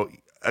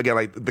again,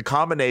 like the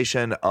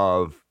combination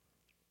of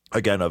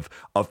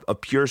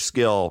pure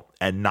skill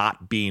and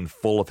not being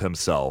full of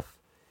himself.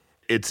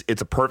 It's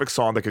a perfect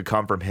song that could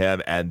come from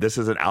him, and this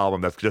is an album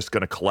that's just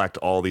going to collect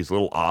all these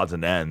little odds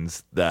and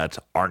ends that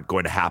aren't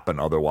going to happen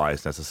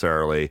otherwise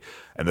necessarily,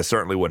 and this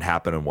certainly wouldn't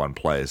happen in one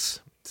place.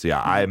 So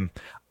yeah, I'm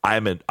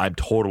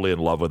totally in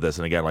love with this,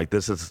 and again, like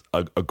this is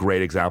a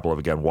great example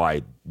of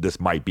why this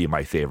might be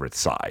my favorite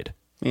side.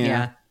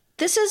 Yeah.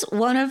 This is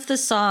one of the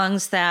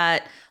songs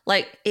that,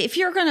 like, if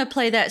you're going to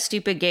play that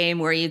stupid game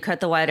where you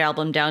cut the White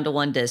Album down to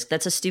one disc,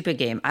 that's a stupid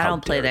game. I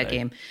don't play that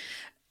game.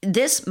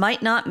 This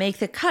might not make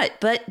the cut,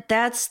 but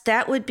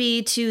that would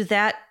be to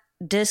that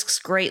disc's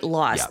great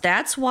loss. Yeah.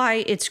 That's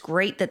why it's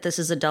great that this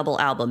is a double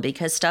album,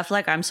 because stuff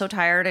like I'm So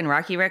Tired and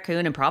Rocky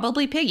Raccoon and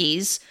probably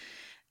Piggies,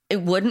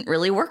 it wouldn't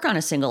really work on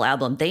a single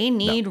album. They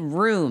need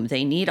room.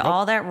 They need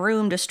all that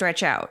room to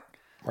stretch out.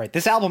 Right.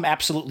 This album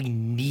absolutely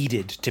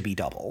needed to be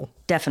double.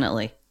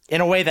 Definitely.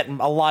 In a way that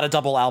a lot of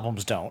double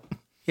albums don't.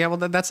 Yeah, well,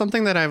 that's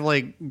something that I've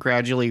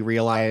gradually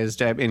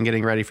realized in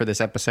getting ready for this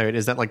episode,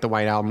 is that the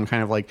White Album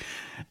kind of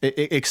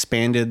it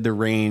expanded the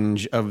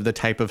range of the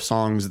type of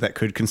songs that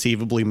could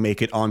conceivably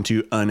make it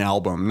onto an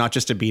album, not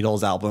just a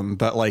Beatles album,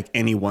 but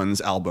anyone's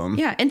album.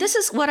 Yeah, and this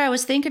is what I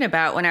was thinking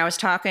about when I was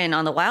talking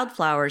on the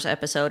Wildflowers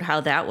episode,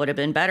 how that would have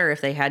been better if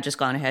they had just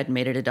gone ahead and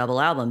made it a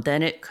double album.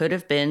 Then it could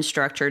have been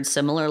structured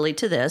similarly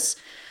to this,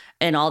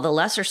 and all the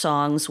lesser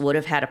songs would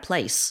have had a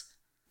place.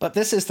 But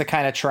this is the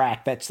kind of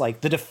track that's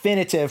the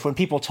definitive when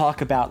people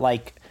talk about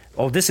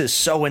oh, this is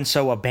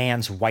so-and-so a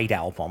band's White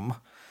Album.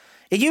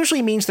 It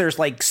usually means there's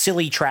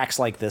silly tracks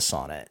like this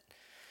on it.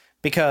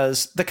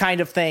 Because the kind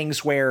of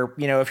things where,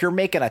 if you're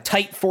making a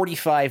tight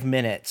 45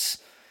 minutes,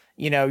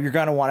 you're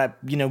going to want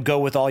to, go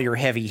with all your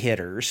heavy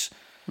hitters.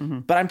 Mm-hmm.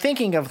 But I'm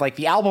thinking of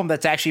the album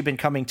that's actually been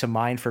coming to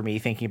mind for me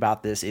thinking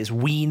about this is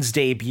Ween's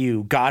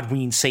debut, God,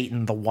 Ween,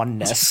 Satan, The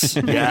Oneness.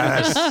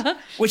 Yes.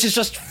 Which is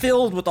just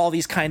filled with all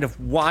these kind of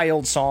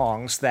wild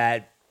songs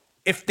that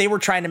if they were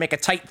trying to make a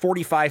tight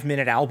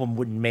 45-minute album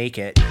wouldn't make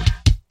it.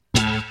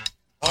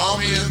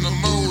 I'm in the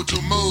mood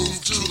to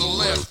move to the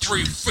left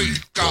 3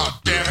 feet, god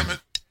damn it.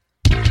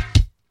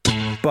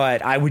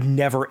 But I would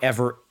never,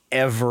 ever,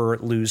 ever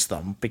lose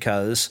them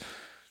because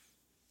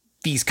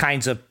these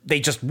kinds of, they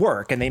just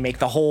work and they make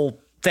the whole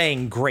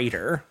thing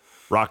greater.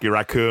 Rocky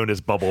Raccoon is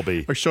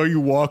Bumblebee. I saw you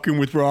walking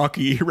with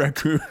Rocky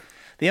Raccoon.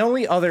 The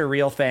only other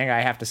real thing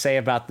I have to say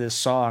about this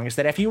song is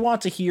that if you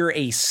want to hear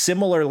a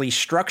similarly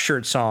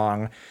structured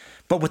song,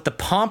 but with the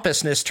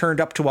pompousness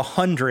turned up to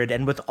 100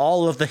 and with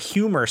all of the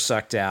humor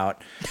sucked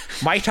out,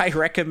 might I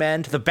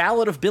recommend The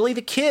Ballad of Billy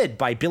the Kid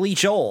by Billy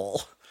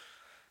Joel,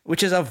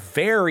 which is a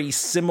very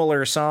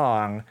similar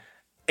song,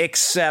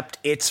 except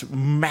it's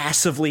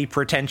massively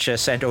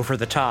pretentious and over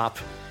the top.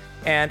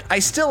 And I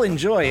still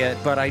enjoy it,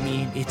 but I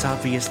mean, it's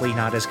obviously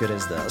not as good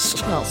as this.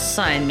 Well,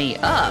 sign me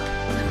up.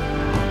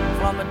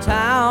 From a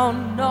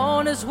town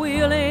known as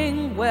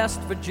Wheeling, West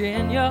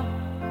Virginia,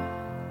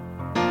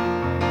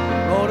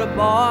 rode a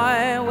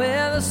boy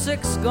with a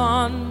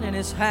 6-gun in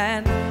his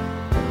hand.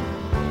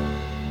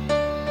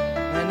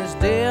 And his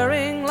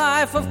daring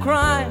life of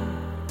crime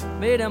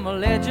made him a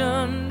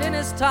legend in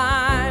his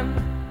time,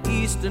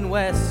 east and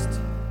west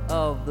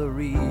of the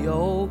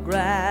Rio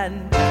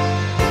Grande.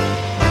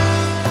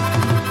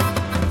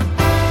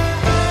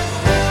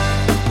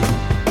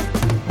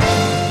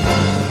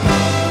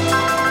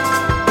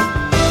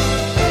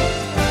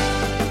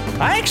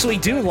 I actually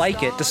do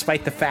like it,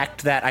 despite the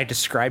fact that I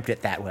described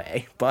it that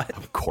way, but...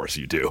 Of course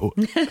you do.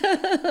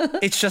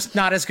 It's just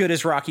not as good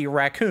as Rocky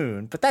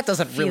Raccoon, but that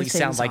doesn't really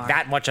sound like are.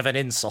 that much of an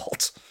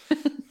insult.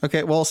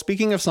 Okay, well,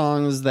 speaking of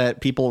songs that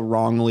people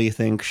wrongly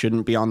think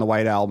shouldn't be on the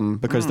White Album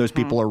because those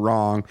people are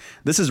wrong,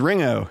 this is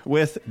Ringo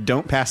with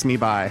Don't Pass Me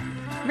By.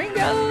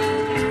 Ringo!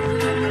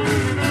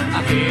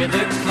 I hear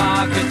the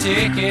clock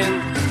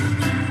a-ticking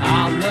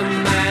on the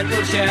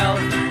mantel shelf.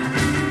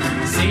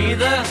 See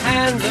the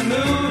hands are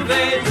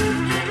moving,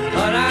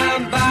 but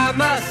I'm by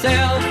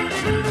myself.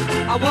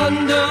 I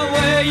wonder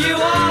where you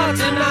are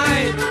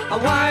tonight,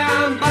 and why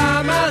I'm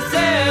by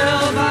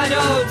myself. I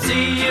don't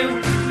see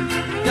you.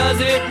 Does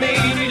it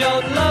mean you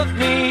don't love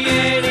me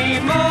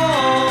anymore?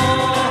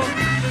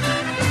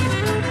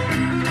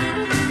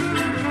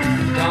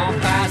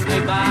 Don't pass me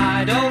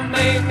by, don't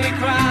make me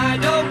cry,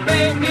 don't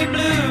make me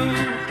blue.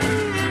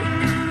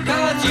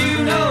 'Cause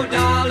you know,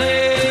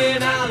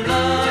 darling, I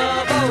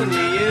love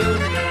only you.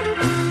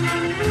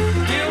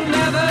 You'll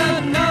never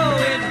know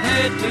it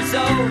hurt me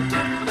so.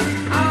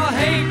 I'll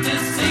hate to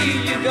see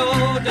you go.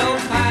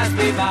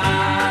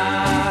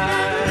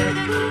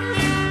 goodbye.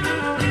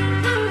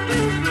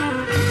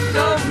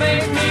 Don't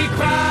make me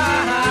cry.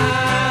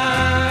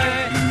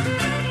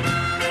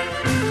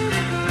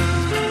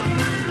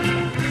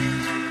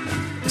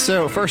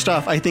 So, first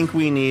off, I think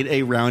we need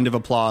a round of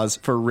applause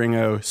for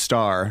Ringo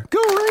Starr. Go,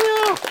 Ringo!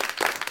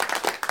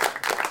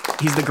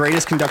 He's the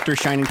greatest conductor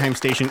Shining Time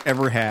Station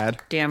ever had.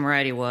 Damn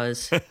right he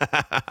was.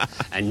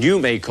 And you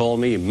may call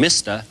me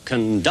Mr.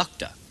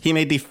 Conductor. He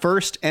made the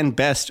first and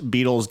best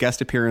Beatles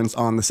guest appearance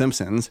on The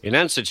Simpsons. In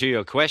answer to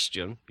your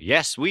question,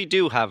 yes, we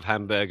do have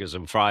hamburgers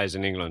and fries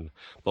in England,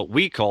 but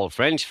we call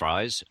French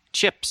fries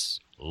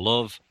chips.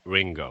 Love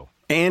Ringo.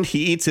 And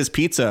he eats his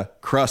pizza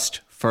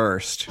crust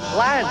first.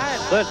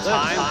 Lads, the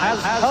time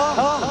has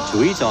come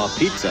to eat our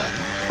pizza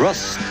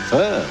crust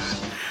first.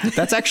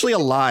 That's actually a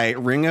lie.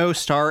 Ringo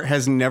Starr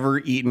has never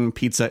eaten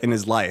pizza in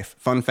his life.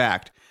 Fun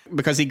fact.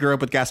 Because he grew up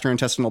with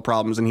gastrointestinal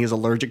problems and he is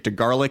allergic to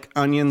garlic,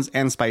 onions,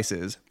 and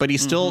spices. But he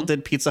still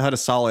did Pizza Hut a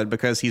solid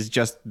because he's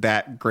just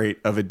that great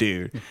of a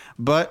dude.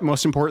 But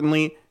most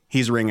importantly,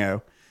 he's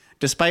Ringo.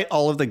 Despite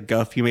all of the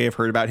guff you may have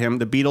heard about him,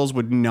 the Beatles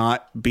would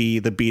not be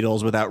the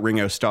Beatles without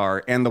Ringo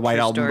Starr. And the White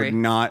Album would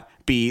not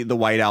be the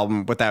White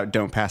Album without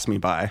Don't Pass Me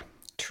By.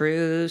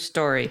 True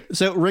story.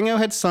 So Ringo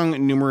had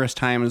sung numerous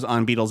times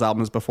on Beatles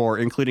albums before,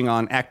 including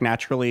on Act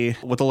Naturally,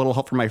 With a Little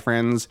Help from My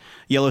Friends,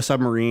 Yellow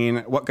Submarine,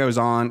 What Goes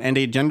On, and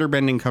a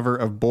gender-bending cover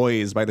of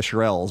Boys by the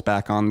Shirelles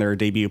back on their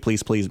debut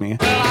Please Please Me.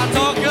 Well, I'll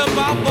talk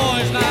about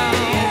boys now.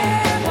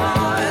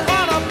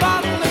 What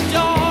about the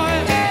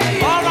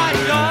joy? All right,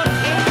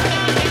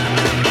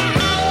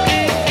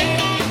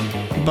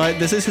 But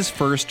this is his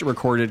first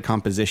recorded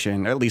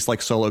composition, at least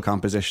like solo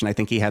composition. I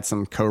think he had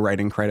some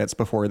co-writing credits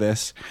before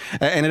this.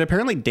 And it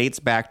apparently dates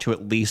back to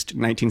at least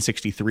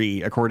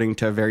 1963, according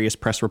to various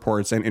press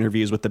reports and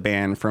interviews with the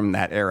band from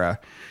that era.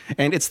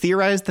 And it's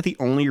theorized that the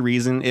only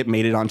reason it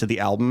made it onto the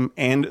album,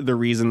 and the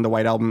reason the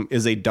White Album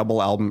is a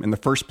double album in the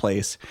first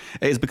place,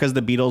 is because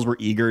the Beatles were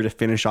eager to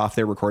finish off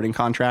their recording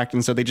contract,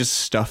 and so they just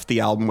stuffed the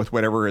album with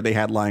whatever they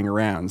had lying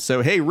around.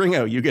 So, hey,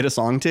 Ringo, you get a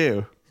song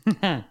too.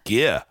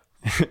 Yeah.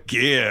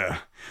 Yeah.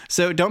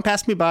 So Don't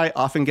Pass Me By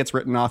often gets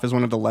written off as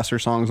one of the lesser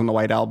songs on the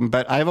White Album,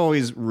 but I've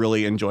always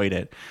really enjoyed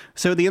it.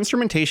 So the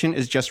instrumentation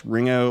is just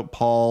Ringo,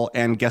 Paul,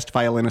 and guest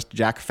violinist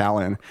Jack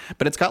Fallon,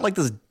 but it's got like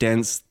this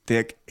dense,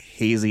 thick,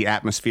 hazy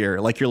atmosphere,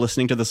 like you're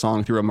listening to the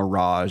song through a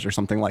mirage or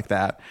something like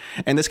that.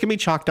 And this can be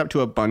chalked up to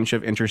a bunch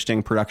of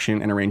interesting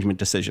production and arrangement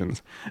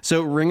decisions.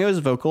 So Ringo's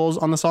vocals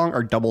on the song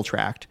are double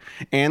tracked,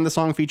 and the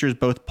song features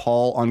both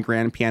Paul on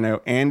grand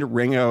piano and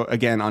Ringo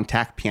again on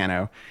tack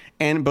piano.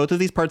 And both of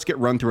these parts get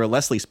run through a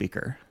Leslie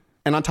speaker.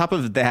 And on top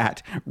of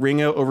that,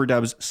 Ringo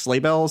overdubs sleigh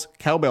bells,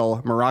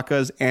 cowbell,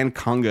 maracas, and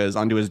congas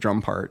onto his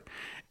drum part.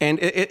 And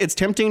it's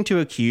tempting to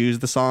accuse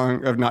the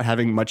song of not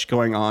having much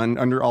going on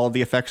under all of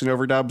the effects and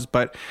overdubs,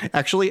 but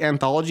actually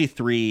Anthology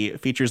 3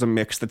 features a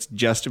mix that's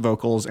just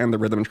vocals and the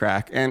rhythm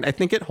track, and I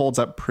think it holds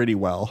up pretty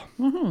well.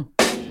 Mm-hmm.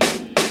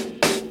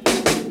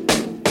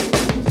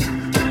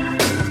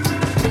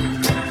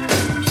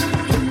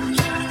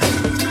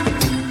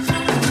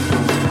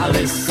 I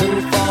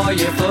listen for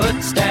your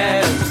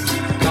footsteps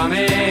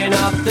coming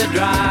up the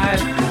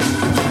drive.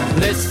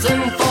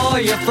 Listen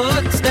for your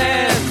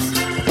footsteps,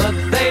 but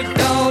they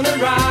don't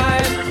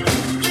arrive.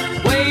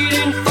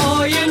 Waiting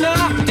for you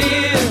knock,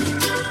 dear,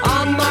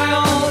 on my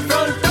old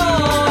front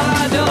door.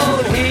 I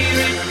don't hear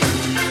it.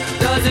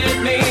 Does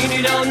it mean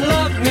you don't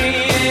love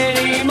me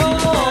anymore?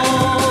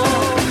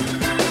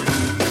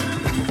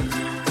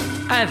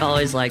 I've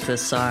always liked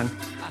this song.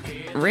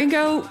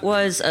 Ringo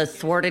was a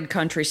thwarted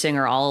country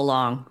singer all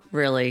along,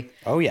 really.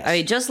 Oh, yes. I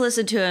mean, just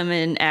listen to him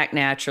in Act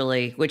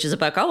Naturally, which is a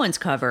Buck Owens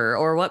cover,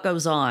 or What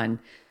Goes On.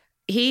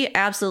 He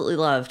absolutely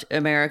loved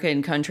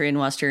American country and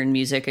Western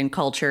music and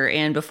culture,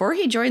 and before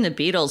he joined the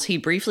Beatles, he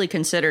briefly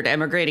considered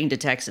emigrating to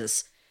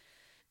Texas.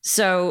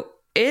 So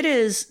it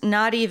is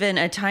not even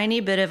a tiny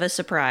bit of a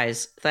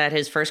surprise that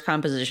his first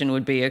composition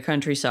would be a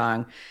country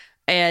song.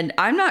 And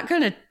I'm not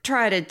going to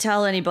try to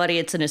tell anybody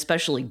it's an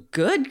especially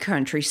good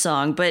country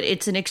song, but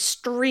it's an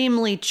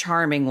extremely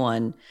charming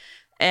one.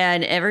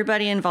 And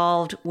everybody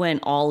involved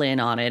went all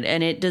in on it,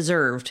 and it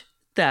deserved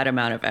that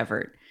amount of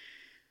effort.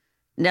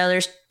 Now,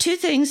 there's two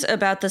things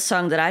about the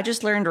song that I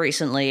just learned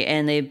recently,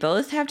 and they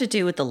both have to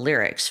do with the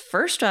lyrics.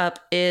 First up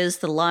is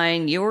the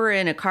line, "You were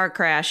in a car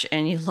crash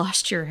and you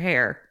lost your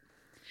hair,"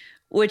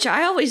 which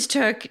I always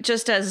took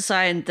just as a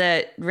sign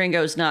that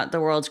Ringo's not the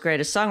world's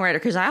greatest songwriter,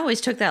 because I always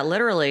took that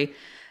literally.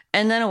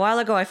 And then a while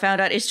ago, I found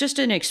out it's just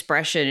an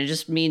expression. It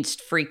just means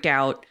freaked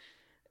out.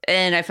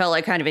 And I felt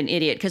like kind of an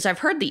idiot, because I've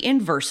heard the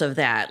inverse of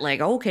that.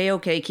 Like,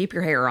 okay, keep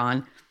your hair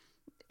on.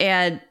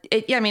 And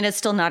it's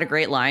still not a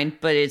great line,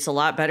 but it's a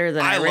lot better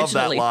than I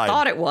originally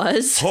thought it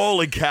was.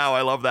 Holy cow,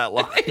 I love that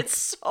line.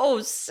 It's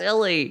so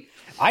silly.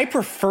 I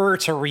prefer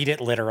to read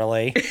it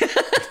literally.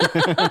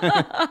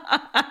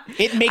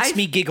 It makes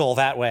me giggle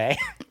that way.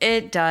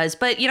 It does.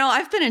 But,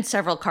 I've been in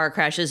several car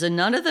crashes and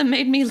none of them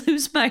made me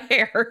lose my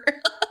hair.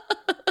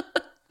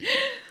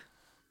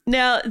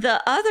 Now,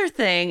 the other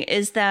thing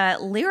is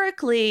that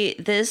lyrically,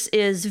 this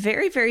is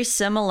very, very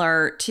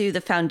similar to the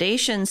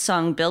Foundation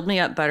song Build Me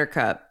Up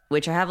Buttercup,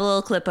 which I have a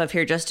little clip of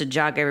here just to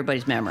jog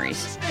everybody's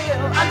memories.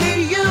 I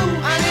need you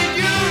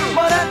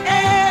more than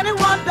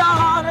anyone,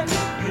 darling.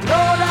 You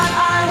know that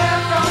I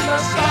have from the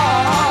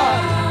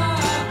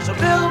start. So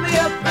build me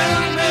up,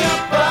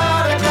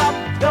 buttercup,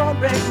 don't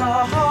break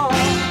my heart.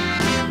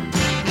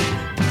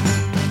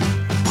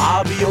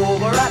 I'll be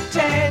over at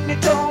 10, you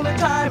told me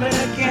time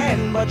and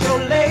again, but you're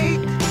late.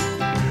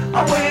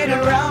 I wait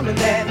around and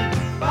then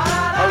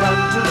I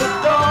run to the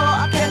door.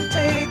 I can't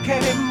take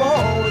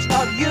anymore. It's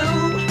not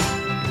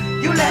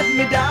you let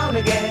me down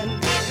again.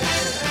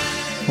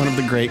 One of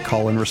the great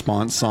call and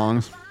response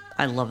songs.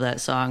 I love that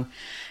song.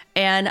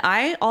 And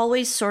I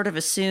always sort of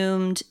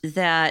assumed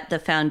that the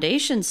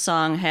Foundation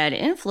song had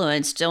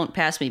influenced Don't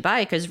Pass Me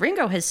By, because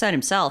Ringo has said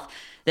himself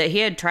that he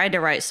had tried to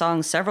write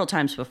songs several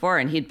times before,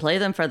 and he'd play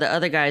them for the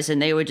other guys, and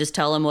they would just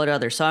tell him what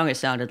other song it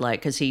sounded like,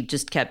 because he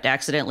just kept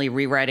accidentally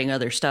rewriting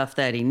other stuff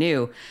that he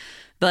knew.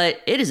 But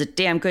it is a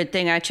damn good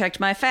thing I checked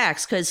my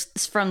facts, because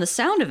from the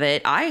sound of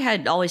it, I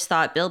had always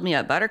thought Build Me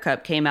Up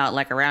Buttercup came out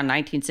like around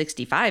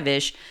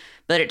 1965-ish,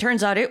 but it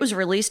turns out it was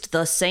released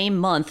the same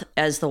month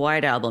as the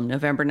White Album,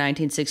 November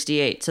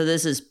 1968. So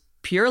this is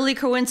purely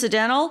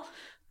coincidental,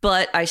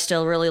 but I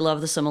still really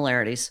love the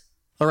similarities.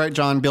 All right,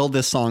 John, build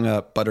this song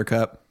up,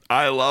 Buttercup.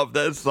 I love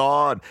this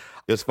song.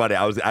 It's funny.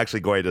 I was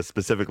actually going to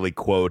specifically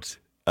quote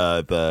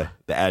the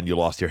 "and you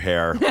lost your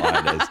hair"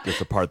 line as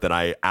just a part that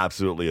I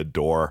absolutely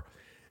adore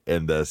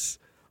in this.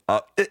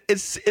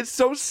 It's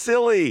so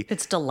silly.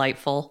 It's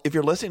delightful. If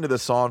you're listening to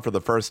this song for the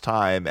first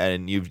time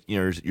and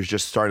you're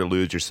just starting to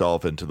lose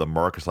yourself into the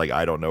murk, it's like,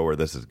 I don't know where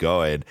this is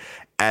going,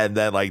 and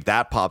then like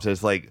that pops in,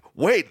 it's like,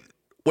 wait,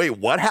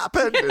 what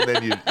happened? And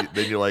then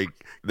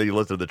you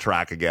listen to the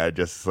track again,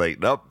 just like,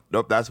 nope,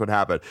 that's what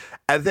happened.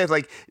 And then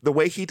like the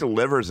way he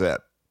delivers it,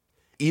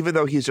 even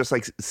though he's just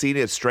like seeing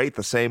it straight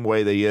the same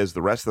way that he is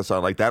the rest of the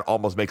song, like that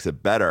almost makes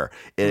it better.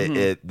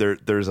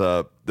 There's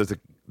a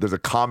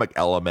comic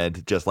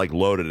element just like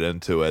loaded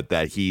into it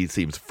that he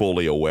seems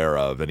fully aware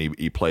of, and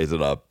he plays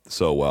it up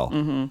so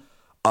well.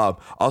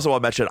 Also, I'll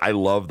mention I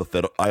love the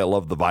fiddle. I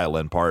love the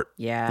violin part.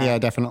 Yeah,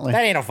 definitely.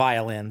 That ain't a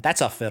violin.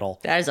 That's a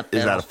fiddle. That is a fiddle.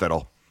 Is that a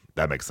fiddle?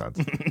 That makes sense.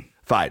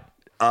 Fine.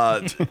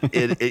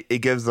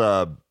 It gives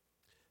a,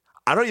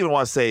 I don't even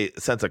want to say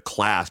sense of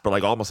class, but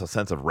like almost a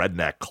sense of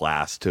redneck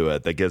class to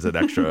it that gives it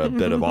extra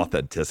bit of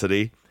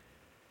authenticity.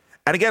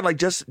 And again, like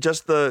just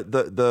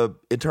the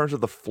in terms of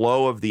the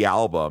flow of the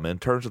album, in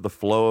terms of the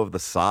flow of the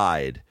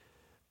side,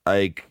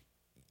 like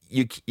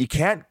you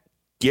can't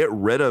get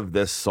rid of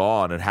this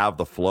song and have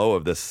the flow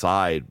of this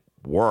side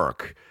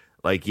work.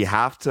 Like you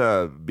have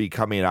to be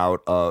coming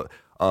out of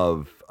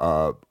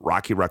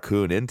Rocky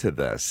Raccoon into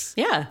this.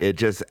 Yeah. It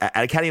just,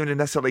 I can't even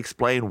necessarily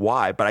explain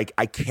why, but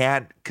I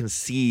can't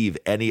conceive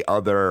any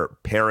other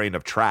pairing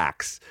of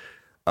tracks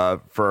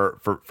for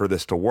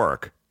this to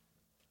work.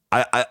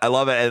 I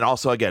love it. And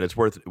also, again, it's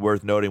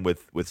worth noting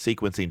with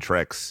sequencing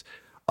tricks,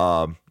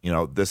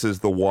 this is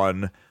the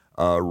one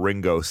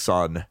Ringo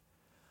son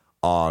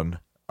on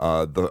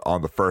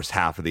the first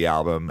half of the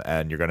album,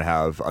 and you're going to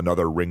have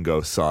another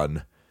Ringo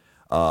son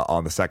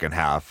on the second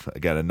half.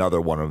 Again,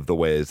 another one of the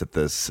ways that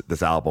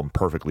this album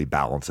perfectly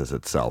balances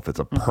itself. It's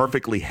a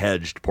perfectly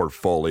hedged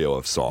portfolio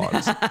of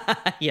songs.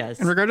 Yes.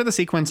 In regard to the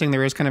sequencing,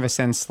 there is kind of a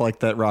sense like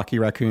that Rocky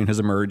Raccoon has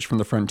emerged from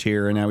the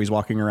frontier and now he's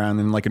walking around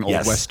in like an old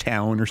west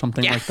town or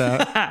something like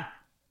that.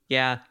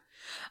 Yeah.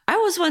 I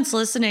was once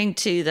listening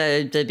to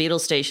the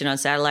Beatles station on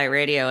satellite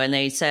radio, and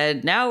they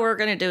said, now we're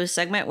going to do a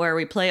segment where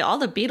we play all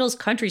the Beatles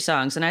country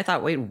songs. And I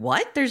thought, wait,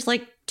 what? There's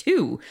like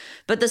 2.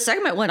 But the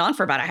segment went on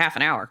for about a half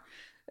an hour.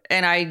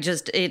 And I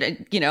just,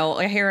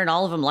 hearing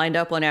all of them lined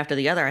up one after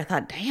the other, I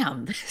thought,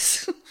 damn,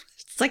 it's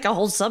like a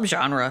whole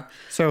subgenre.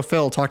 So,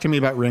 Phil, talk to me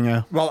about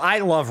Ringo. Well, I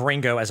love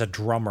Ringo as a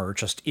drummer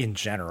just in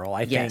general.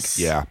 I think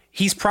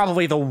he's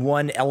probably the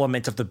one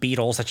element of the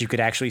Beatles that you could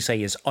actually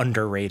say is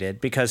underrated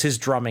because his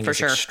drumming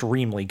is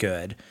extremely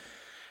good.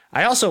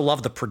 I also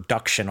love the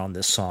production on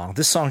this song.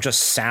 This song just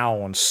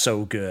sounds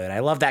so good. I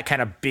love that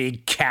kind of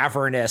big,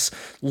 cavernous,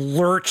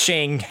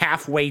 lurching,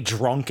 halfway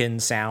drunken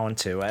sound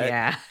to it.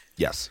 Yeah.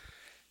 Yes.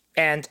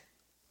 And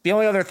the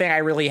only other thing I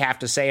really have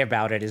to say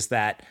about it is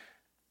that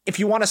if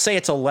you want to say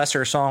it's a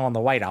lesser song on the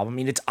White Album, I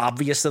mean, it's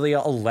obviously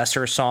a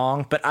lesser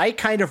song, but I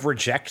kind of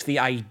reject the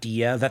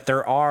idea that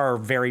there are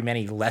very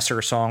many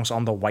lesser songs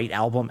on the White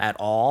Album at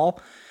all.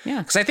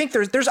 Yeah. Because I think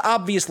there's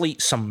obviously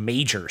some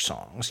major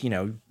songs,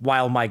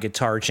 While My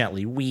Guitar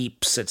Gently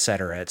Weeps, et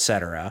cetera, et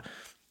cetera.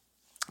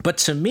 But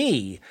to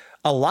me,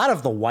 a lot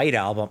of the White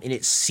Album in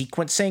its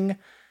sequencing,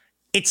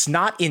 it's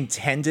not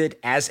intended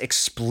as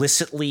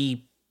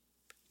explicitly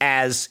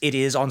as it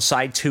is on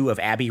side 2 of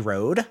Abbey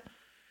Road,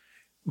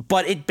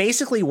 but it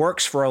basically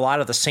works for a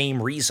lot of the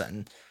same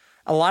reason.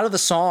 A lot of the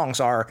songs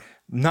are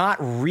not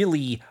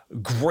really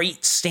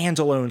great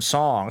standalone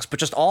songs, but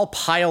just all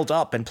piled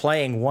up and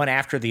playing one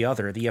after the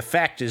other. The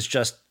effect is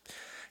just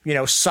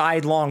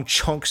sidelong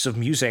chunks of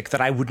music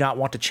that I would not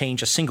want to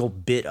change a single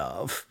bit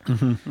of.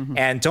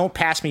 And Don't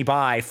Pass Me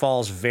By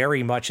falls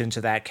very much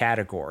into that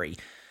category.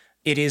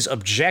 It is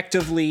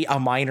objectively a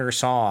minor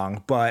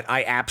song, but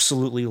I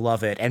absolutely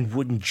love it and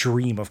wouldn't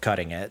dream of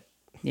cutting it.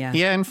 Yeah.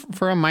 Yeah, and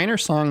for a minor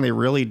song, they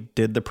really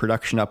did the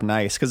production up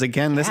nice. Because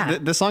again,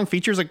 this song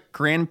features a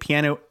grand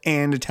piano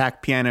and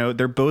attack piano.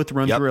 They're both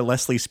run through a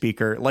Leslie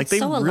speaker. Like, It's they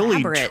so really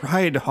elaborate.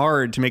 tried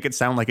hard to make it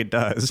sound like it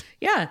does.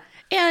 Yeah.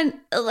 And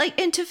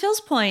to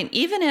Phil's point,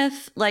 even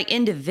if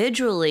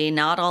individually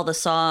not all the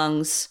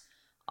songs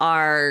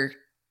are,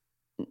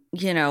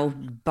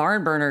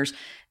 barn burners,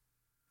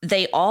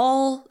 they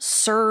all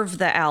serve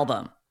the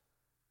album.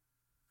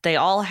 They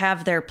all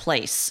have their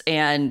place,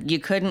 and you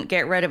couldn't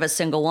get rid of a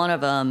single one of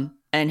them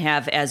and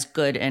have as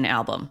good an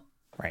album.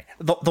 Right.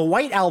 The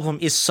White Album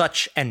is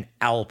such an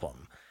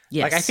album.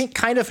 Yes. I think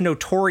kind of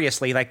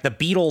notoriously, the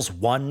Beatles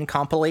 1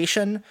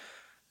 compilation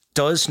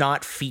does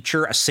not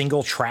feature a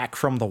single track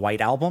from the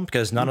White Album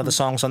because none of the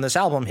songs on this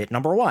album hit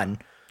number 1.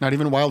 Not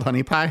even Wild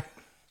Honey Pie?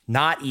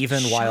 Not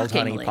even Wild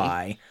Honey Shockingly.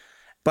 Pie.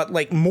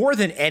 But more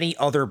than any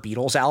other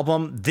Beatles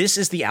album, this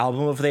is the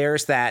album of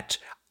theirs that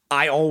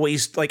I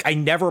always, I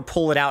never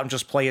pull it out and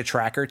just play a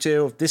track or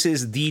two. This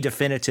is the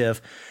definitive.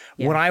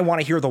 Yeah. When I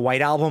want to hear the White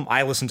Album,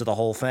 I listen to the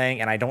whole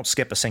thing and I don't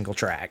skip a single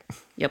track.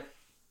 Yep.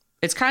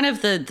 It's kind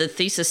of the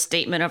thesis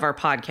statement of our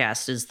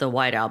podcast is the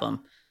White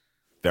Album.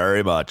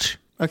 Very much.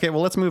 Okay,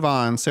 well, let's move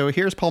on. So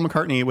here's Paul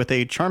McCartney with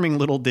a charming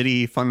little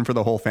ditty, fun for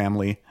the whole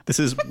family. This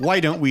is Why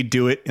Don't We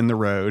Do It in the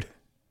Road?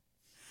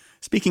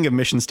 Speaking of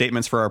mission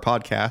statements for our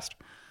podcast.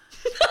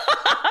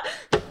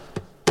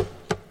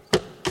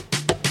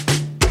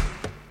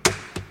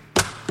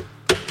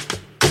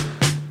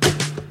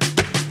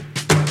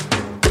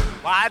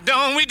 Why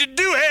don't we do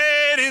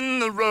it in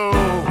the road?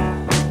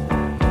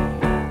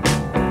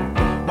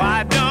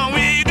 Why don't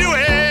we do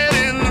it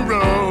in the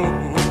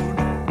road?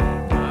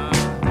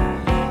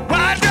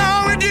 Why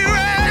don't we do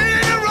it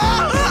in the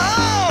road?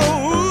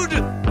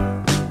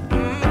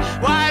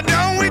 Why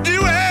don't we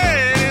do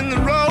it in the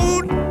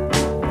road?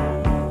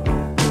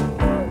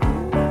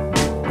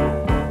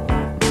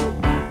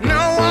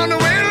 No one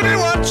will be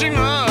watching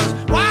us.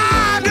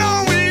 Why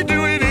don't we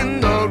do it in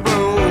the road?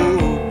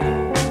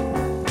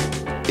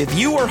 If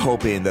you were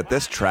hoping that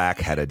this track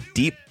had a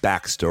deep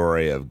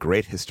backstory of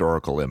great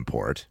historical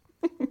import,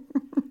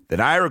 then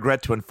I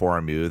regret to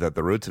inform you that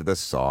the roots of this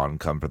song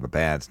come from the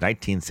band's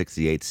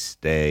 1968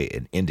 stay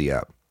in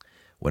India,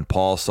 when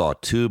Paul saw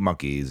two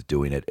monkeys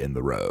doing it in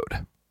the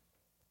road.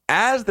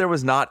 As there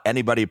was not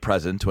anybody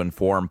present to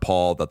inform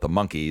Paul that the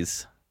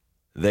monkeys,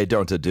 they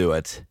don't do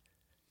it,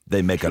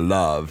 they make a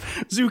love.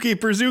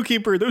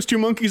 Zookeeper, those two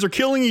monkeys are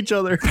killing each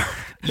other.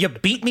 You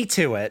beat me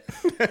to it.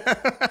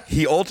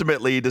 He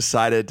ultimately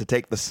decided to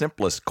take the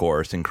simplest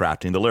course in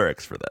crafting the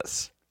lyrics for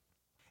this.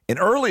 An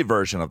early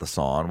version of the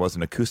song was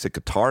an acoustic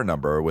guitar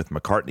number with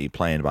McCartney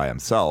playing by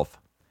himself,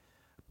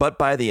 but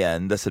by the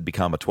end, this had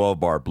become a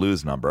 12-bar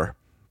blues number,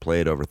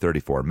 played over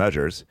 34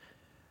 measures,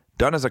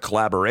 done as a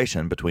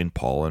collaboration between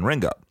Paul and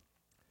Ringo.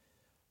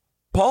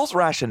 Paul's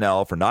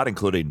rationale for not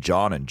including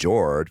John and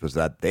George was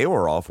that they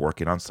were off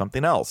working on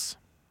something else.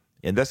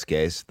 In this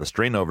case, the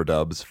string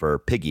overdubs for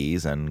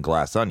Piggies and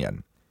Glass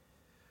Onion,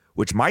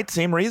 which might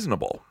seem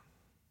reasonable.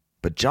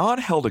 But John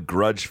held a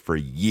grudge for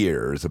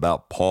years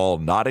about Paul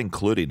not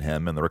including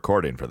him in the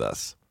recording for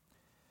this.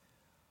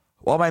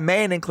 While my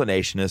main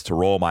inclination is to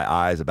roll my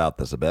eyes about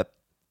this a bit,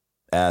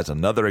 as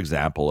another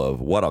example of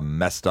what a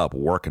messed up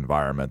work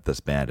environment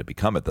this band had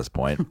become at this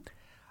point,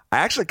 I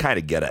actually kind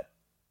of get it.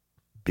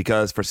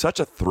 Because for such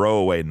a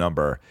throwaway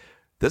number,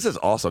 this is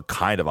also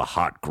kind of a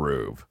hot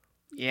groove.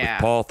 Yeah.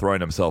 With Paul throwing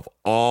himself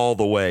all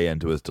the way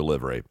into his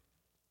delivery.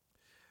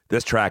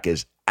 This track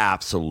is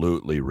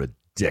absolutely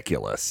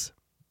ridiculous,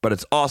 but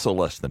it's also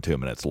less than 2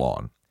 minutes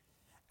long.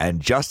 And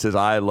just as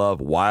I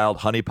love Wild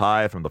Honey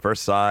Pie from the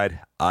first side,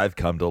 I've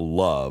come to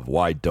love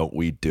Why Don't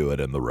We Do It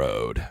in the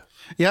Road.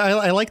 Yeah,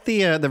 I like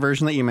the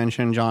version that you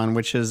mentioned, John,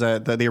 which is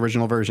the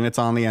original version. It's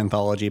on the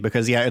anthology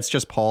because, yeah, it's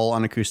just Paul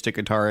on acoustic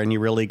guitar, and you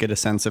really get a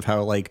sense of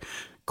how,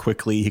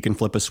 quickly he can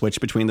flip a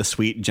switch between the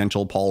sweet,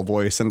 gentle Paul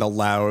voice and the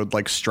loud,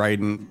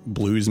 strident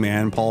blues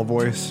man Paul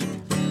voice.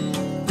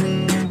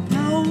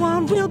 No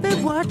one will be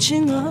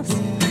watching us.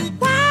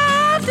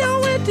 Why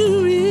don't we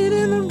do it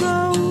in the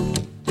road?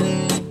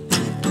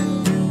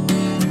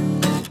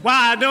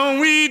 Why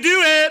don't we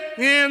do it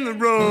in the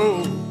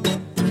road?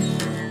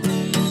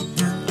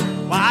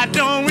 Why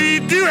don't we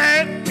do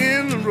it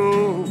in the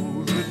road?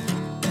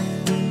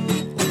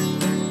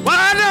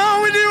 Why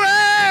don't we do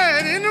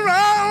it in the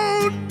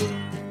road?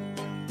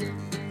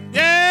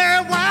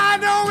 Yeah, why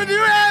don't we do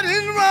it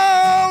in the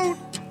road?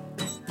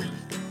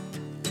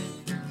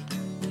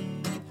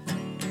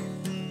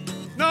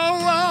 No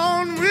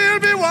one will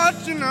be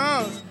watching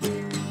us.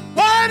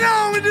 Why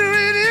don't we do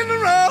it in the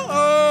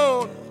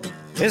road?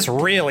 This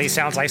really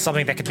sounds like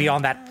something that could be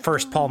on that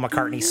first Paul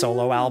McCartney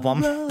solo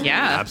album.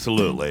 Yeah.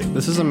 Absolutely.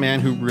 This is a man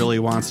who really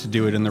wants to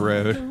do it in the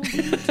road.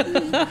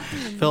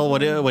 Phil, what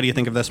do you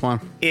think of this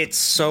one? It's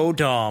so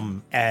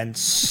dumb and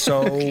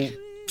so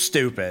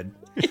stupid.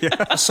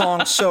 A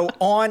song so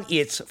on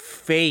its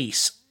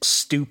face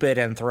stupid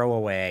and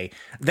throwaway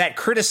that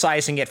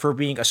criticizing it for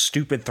being a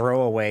stupid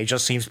throwaway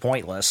just seems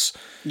pointless.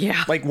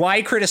 Yeah. Like,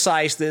 why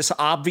criticize this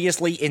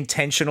obviously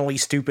intentionally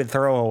stupid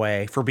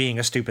throwaway for being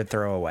a stupid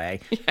throwaway?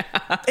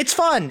 Yeah. It's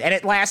fun, and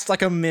it lasts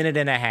like a minute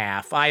and a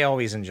half. I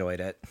always enjoyed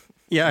it.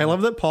 Yeah, I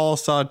love that Paul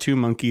saw two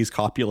monkeys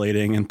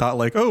copulating and thought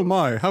like, oh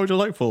my, how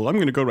delightful. I'm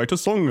going to go write a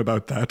song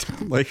about that.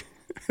 Like,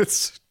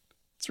 it's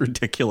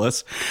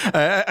ridiculous.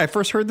 I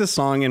first heard this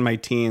song in my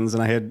teens,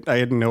 and I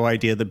had no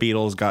idea the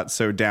Beatles got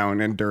so down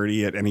and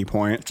dirty at any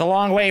point. It's a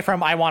long way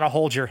from I Want to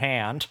Hold Your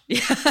Hand.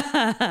 It's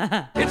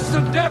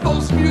the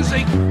devil's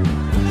music.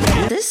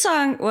 This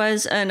song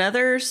was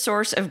another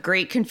source of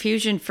great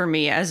confusion for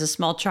me as a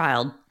small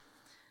child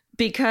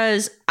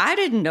because I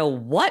didn't know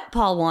what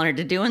Paul wanted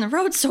to do in the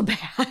road so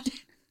bad.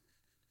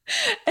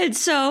 And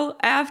so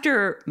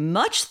after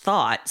much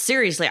thought,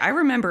 seriously, I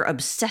remember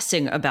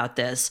obsessing about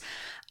this.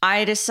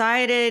 I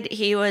decided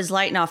he was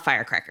lighting off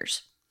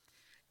firecrackers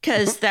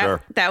because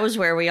that was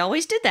where we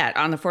always did that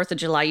on the 4th of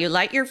July. You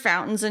light your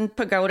fountains and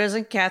pagodas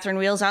and Catherine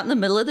wheels out in the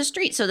middle of the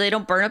street so they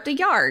don't burn up the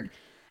yard.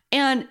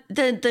 And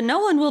the no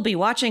one will be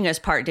watching us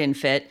part didn't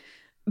fit,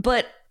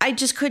 but I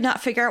just could not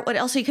figure out what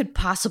else he could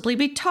possibly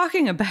be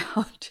talking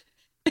about.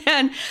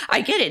 And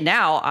I get it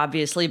now,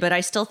 obviously, but I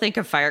still think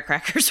of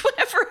firecrackers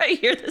whenever I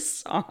hear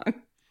this song.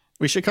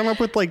 We should come up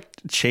with like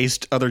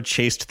other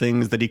chaste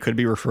things that he could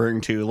be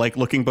referring to, like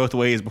looking both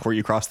ways before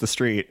you cross the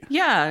street.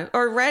 Yeah,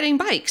 or riding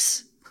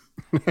bikes.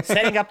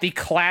 Setting up the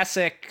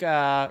classic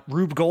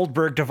Rube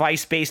Goldberg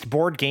device-based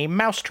board game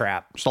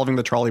Mousetrap. Solving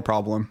the trolley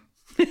problem.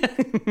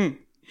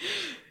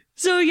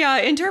 So yeah,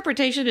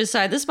 interpretation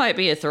aside, this might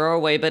be a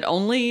throwaway, but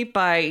only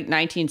by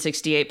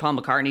 1968 Paul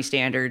McCartney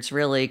standards,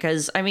 really.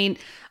 Because, I mean,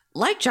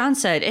 like John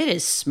said, it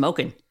is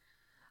smoking.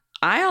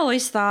 I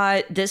always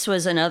thought this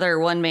was another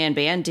one-man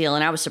band deal,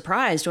 and I was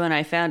surprised when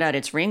I found out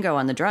it's Ringo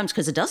on the drums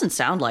because it doesn't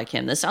sound like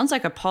him. This sounds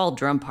like a Paul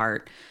drum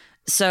part.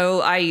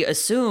 So I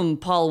assume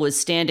Paul was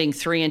standing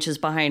 3 inches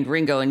behind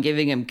Ringo and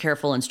giving him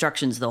careful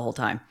instructions the whole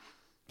time.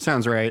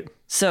 Sounds right.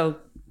 So,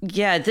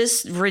 yeah,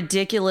 this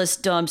ridiculous,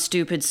 dumb,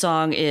 stupid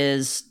song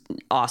is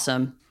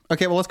awesome.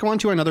 Okay, well, let's go on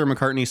to another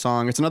McCartney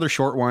song. It's another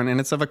short one,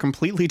 and it's of a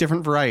completely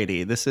different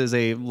variety. This is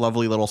a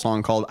lovely little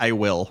song called I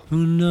Will.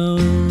 Who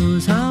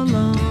knows how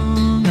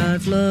long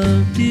I've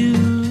loved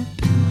you?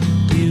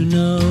 You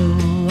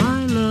know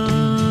I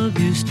love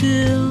you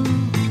still.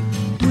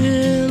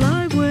 Will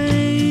I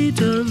wait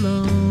a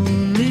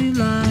lonely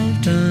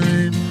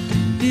lifetime?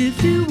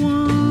 If you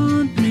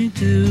want me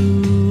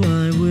to,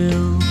 I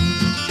will.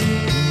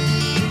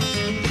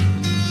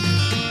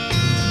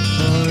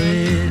 Or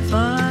if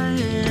I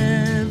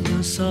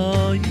ever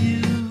saw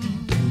you,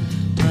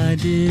 I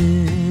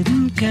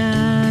didn't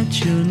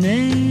catch your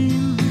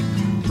name,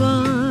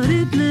 but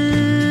it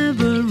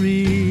never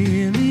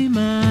really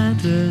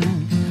mattered.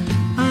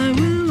 I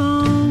will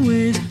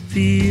always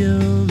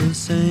feel the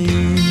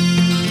same.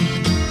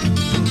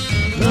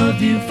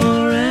 Love you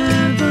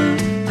forever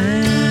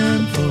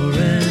and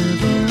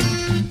forever.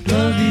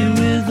 Love you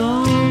with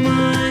all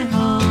my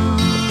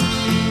heart.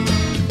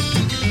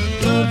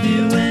 Love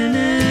you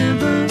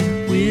whenever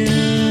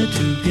we're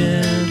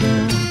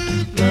together.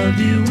 Love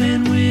you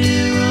when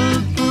we're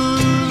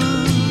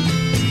apart.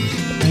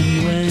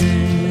 And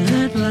when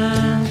at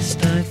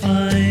last I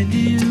find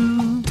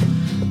you,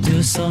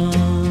 your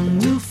song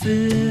will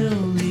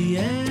fill the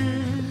air.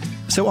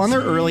 So on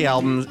their early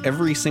albums,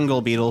 every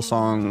single Beatles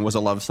song was a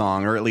love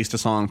song, or at least a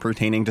song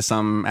pertaining to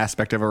some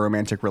aspect of a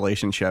romantic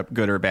relationship,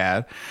 good or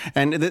bad.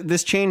 And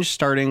this changed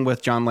starting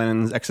with John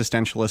Lennon's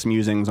existentialist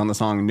musings on the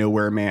song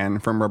Nowhere Man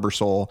from Rubber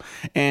Soul.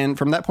 And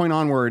from that point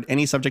onward,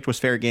 any subject was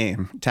fair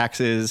game.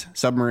 Taxes,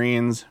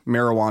 submarines,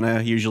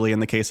 marijuana, usually in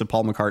the case of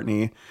Paul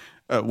McCartney,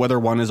 whether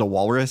one is a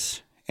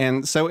walrus.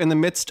 And so in the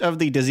midst of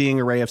the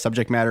dizzying array of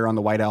subject matter on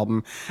the White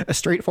Album, a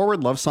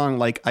straightforward love song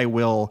like I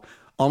Will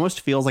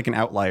almost feels like an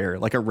outlier,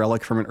 like a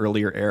relic from an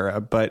earlier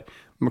era, but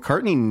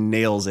McCartney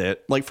nails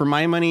it. Like, for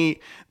my money,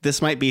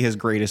 this might be his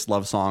greatest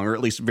love song, or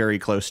at least very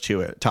close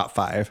to it, top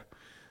 5.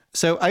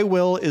 So I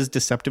Will is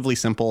deceptively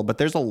simple, but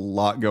there's a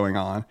lot going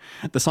on.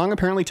 The song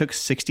apparently took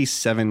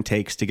 67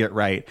 takes to get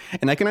right,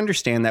 and I can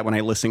understand that when I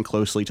listen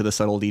closely to the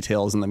subtle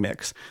details in the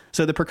mix.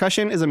 So the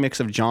percussion is a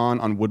mix of John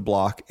on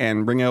woodblock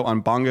and Ringo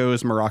on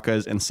bongos,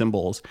 maracas, and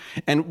cymbals.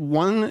 And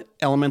one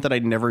element that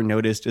I'd never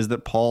noticed is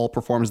that Paul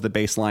performs the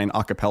bass line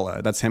a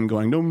cappella. That's him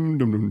going dum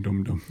dum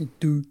dum dum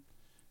dum.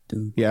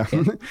 Yeah.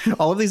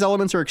 All of these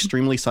elements are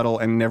extremely subtle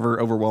and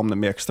never overwhelm the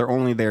mix. They're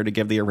only there to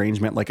give the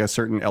arrangement like a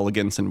certain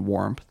elegance and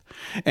warmth.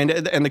 And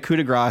the coup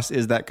de grace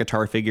is that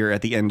guitar figure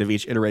at the end of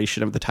each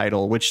iteration of the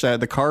title, which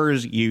the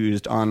Cars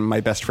used on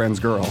My Best Friend's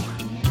Girl.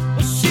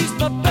 She's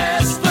my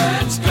best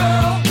friend's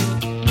girl.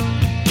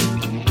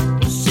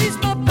 She's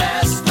my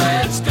best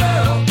friend's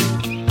girl.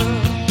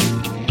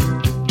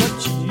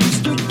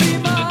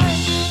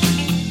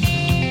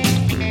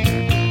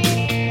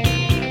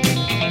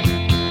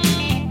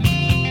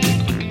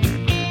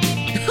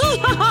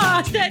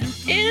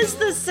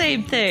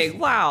 thing.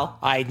 Wow.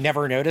 I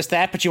never noticed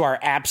that, but you are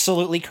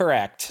absolutely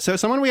correct. So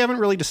someone we haven't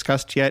really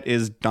discussed yet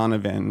is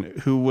Donovan,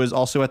 who was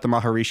also at the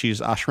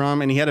Maharishi's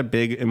ashram, and he had a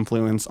big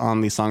influence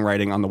on the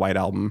songwriting on the White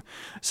Album.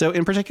 So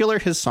in particular,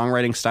 his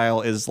songwriting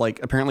style is like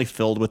apparently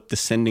filled with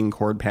descending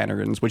chord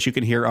patterns, which you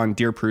can hear on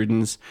Dear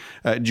Prudence,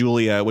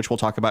 Julia, which we'll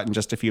talk about in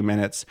just a few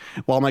minutes,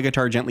 While My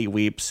Guitar Gently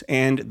Weeps,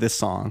 and this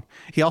song.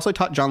 He also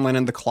taught John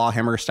Lennon the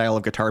clawhammer style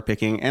of guitar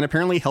picking and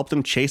apparently helped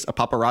him chase a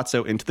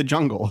paparazzo into the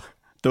jungle.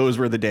 Those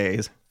were the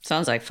days.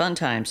 Sounds like fun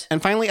times.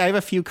 And finally, I have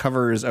a few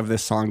covers of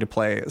this song to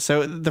play.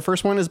 So the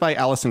first one is by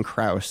Alison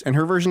Krauss, and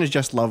her version is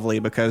just lovely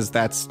because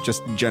that's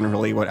just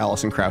generally what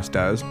Alison Krauss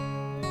does.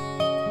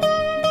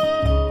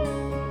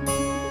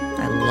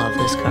 I love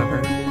this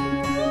cover.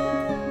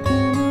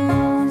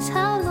 Knows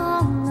how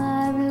long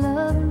I've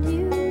loved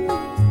you.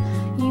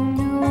 You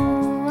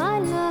know I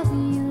love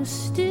you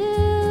still.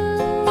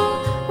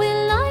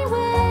 Will I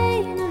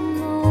wait a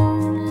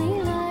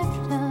lonely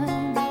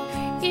lifetime?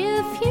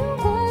 If you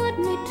want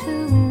me to,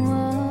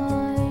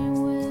 I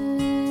will.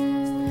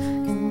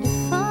 And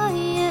if I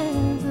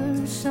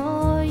ever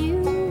saw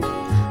you,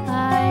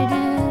 I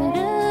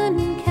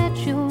didn't catch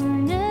your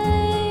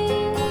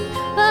name,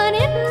 but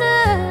it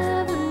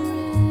never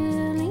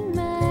really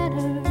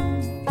mattered.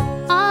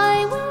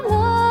 I will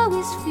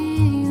always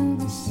feel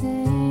the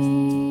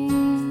same.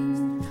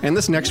 And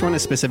this next one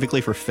is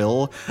specifically for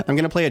Phil. I'm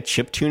going to play a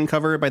chiptune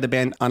cover by the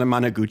band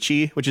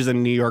Anamanaguchi, which is a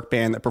New York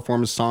band that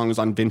performs songs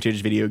on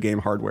vintage video game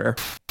hardware.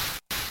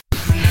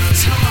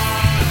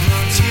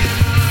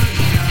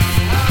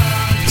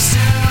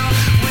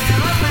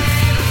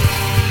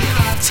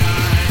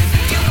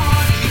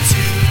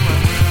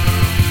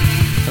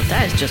 But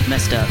that is just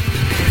messed up.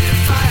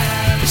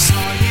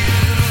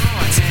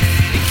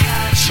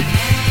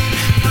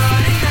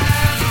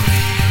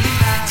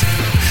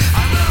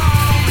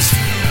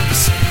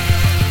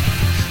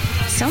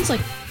 Sounds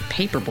like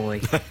Paperboy.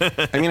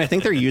 I mean, I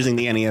think they're using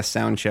the NES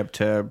sound chip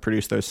to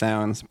produce those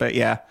sounds. But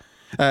yeah,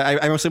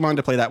 I mostly wanted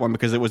to play that one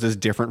because it was as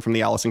different from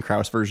the Alison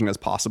Krauss version as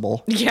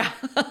possible. Yeah.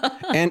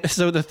 And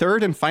so the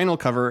third and final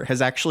cover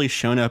has actually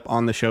shown up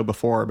on the show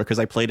before because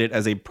I played it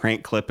as a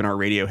prank clip in our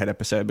Radiohead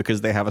episode because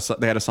they had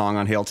a song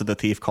on Hail to the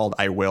Thief called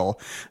I Will.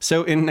 So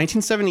in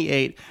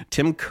 1978,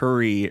 Tim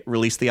Curry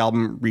released the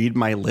album Read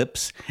My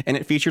Lips, and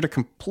it featured a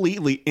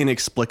completely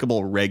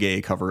inexplicable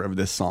reggae cover of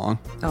this song.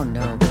 Oh,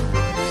 no.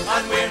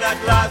 And when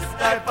at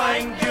last I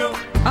find you,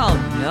 Oh,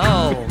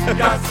 no.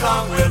 your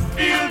song will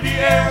fill the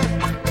air.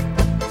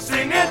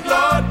 Sing it,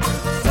 Lord,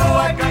 so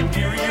I can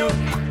hear you.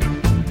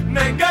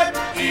 Make it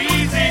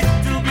easy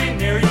to be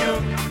near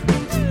you.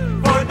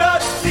 For the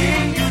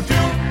thing you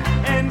do,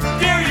 and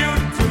dare you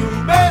to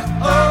be.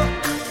 Oh,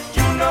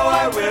 you know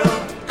I will.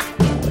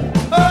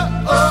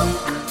 Oh,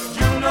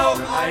 you know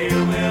I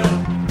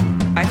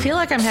will. I feel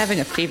like I'm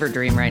having a fever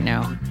dream right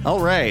now. All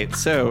right,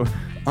 so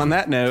on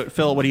that note,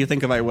 Phil, what do you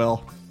think of I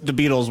Will? The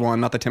Beatles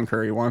one, not the Tim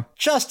Curry one.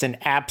 Just an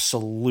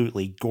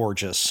absolutely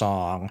gorgeous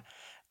song.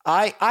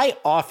 I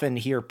often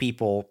hear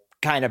people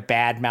kind of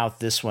badmouth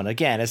this one.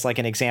 Again, it's like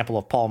an example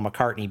of Paul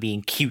McCartney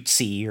being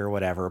cutesy or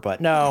whatever. But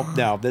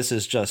no, this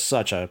is just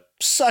such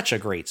a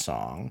great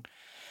song.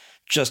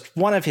 Just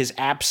one of his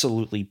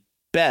absolutely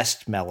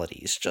best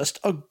melodies. Just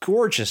a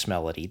gorgeous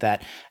melody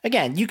that,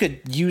 again, you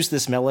could use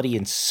this melody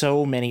in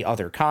so many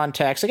other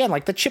contexts. Again,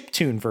 like the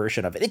chiptune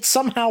version of it. It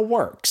somehow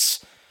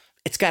works.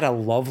 It's got a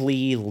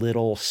lovely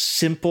little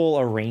simple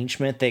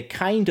arrangement that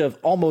kind of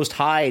almost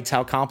hides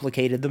how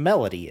complicated the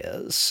melody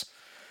is.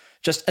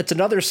 Just, it's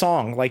another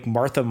song like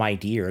Martha, My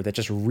Dear that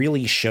just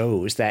really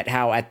shows that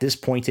how at this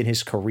point in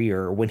his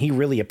career, when he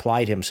really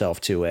applied himself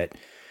to it,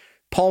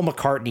 Paul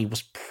McCartney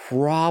was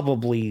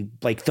probably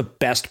like the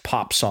best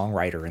pop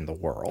songwriter in the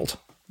world.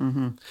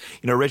 Mm-hmm.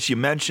 You know, Rich, you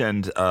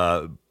mentioned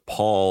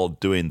Paul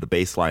doing the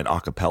bass line a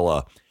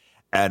cappella.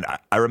 And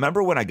I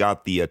remember when I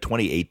got the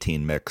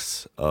 2018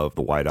 mix of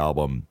the White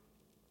Album,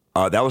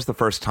 that was the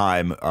first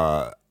time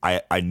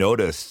I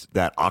noticed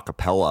that a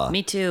cappella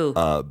Me too.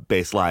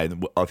 bass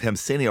line of him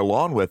singing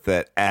along with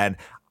it. And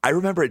I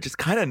remember it just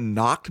kind of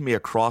knocked me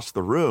across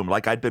the room.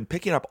 Like I'd been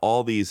picking up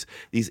all these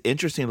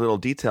interesting little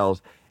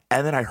details.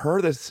 And then I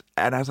heard this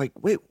and I was like,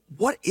 wait,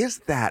 what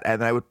is that?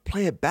 And then I would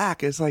play it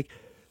back. It's like,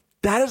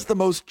 that is the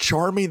most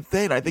charming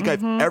thing I think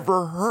I've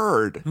ever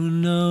heard. Who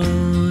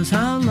knows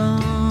how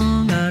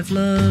long I've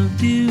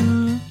loved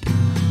you?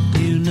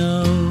 You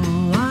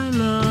know I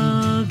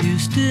love you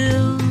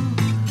still.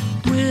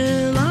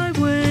 Will I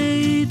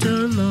wait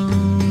a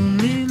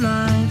lonely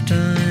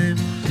lifetime?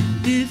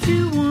 If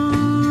you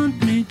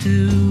want me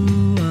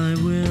to, I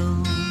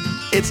will.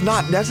 It's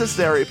not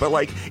necessary, but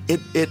like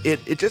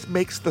it just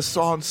makes the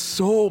song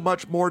so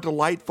much more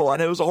delightful.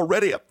 And it was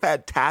already a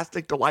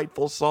fantastic,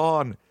 delightful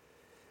song.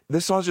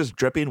 This song's just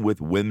dripping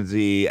with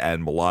whimsy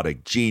and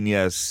melodic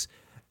genius.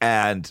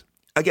 And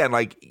again,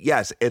 like,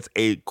 yes, it's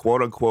a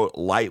quote unquote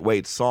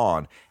lightweight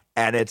song,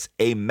 and it's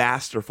a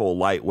masterful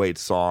lightweight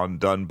song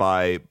done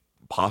by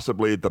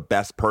possibly the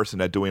best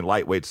person at doing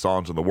lightweight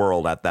songs in the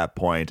world at that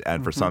point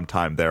and for some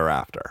time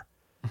thereafter.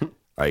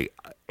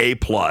 A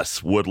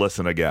plus would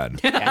listen again.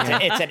 Yeah,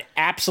 it's an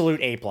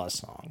absolute A+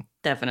 song.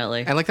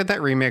 Definitely. I like that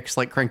remix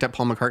like cranked up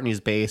Paul McCartney's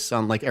bass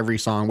on like every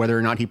song, whether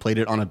or not he played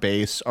it on a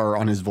bass or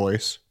on his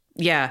voice.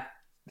 Yeah.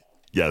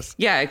 Yes.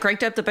 Yeah, it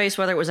cranked up the bass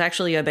whether it was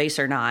actually a bass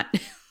or not.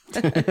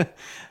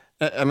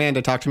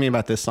 Amanda, talk to me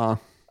about this song.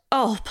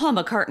 Oh, Paul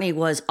McCartney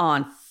was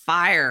on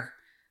fire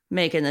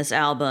making this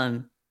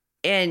album.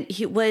 And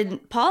when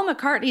Paul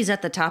McCartney's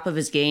at the top of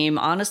his game,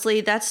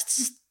 honestly, that's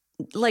just,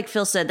 like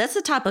Phil said, that's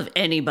the top of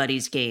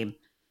anybody's game.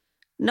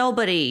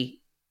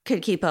 Nobody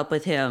could keep up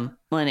with him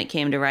when it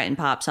came to writing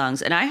pop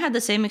songs. And I had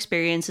the same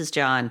experience as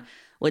John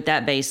with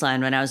that bass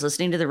line when I was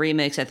listening to the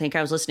remix. I think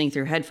I was listening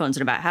through headphones,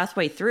 and about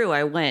halfway through,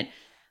 I went,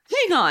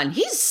 hang on,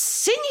 he's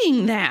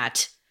singing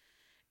that.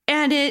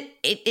 And it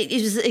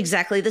was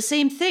exactly the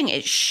same thing.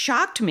 It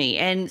shocked me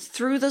and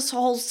threw this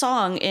whole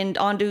song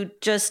onto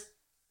just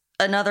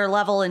another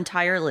level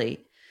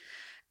entirely.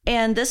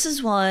 And this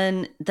is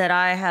one that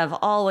I have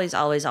always,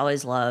 always,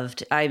 always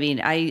loved. I mean,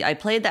 I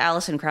played the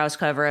Alison Krauss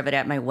cover of it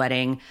at my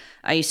wedding.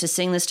 I used to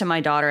sing this to my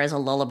daughter as a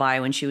lullaby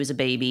when she was a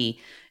baby.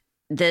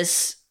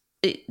 This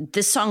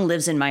song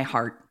lives in my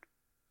heart.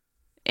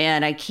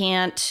 And I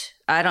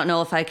don't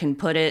know if I can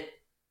put it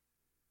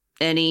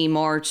any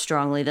more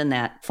strongly than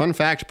that. Fun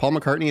fact, Paul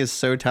McCartney is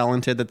so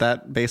talented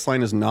that bass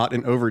line is not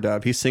an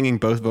overdub. He's singing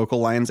both vocal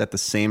lines at the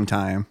same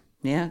time.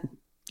 Yeah.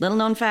 Little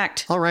known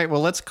fact. All right,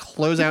 well, let's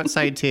close out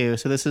side 2.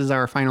 So this is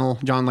our final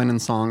John Lennon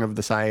song of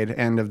the side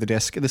end of the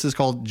disc. This is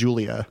called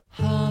Julia.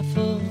 Half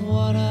of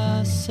what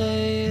I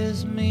say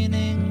is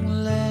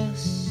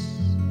meaningless,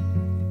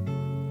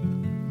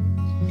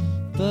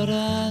 but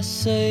I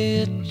say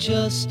it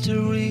just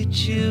to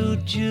reach you,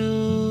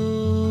 Julia.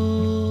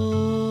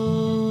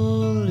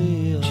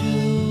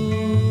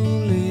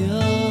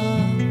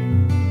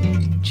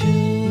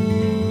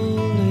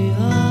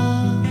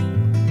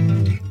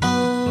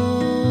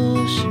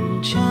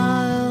 Ocean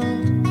child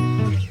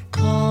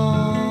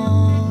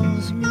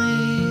calls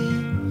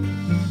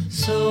me,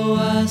 so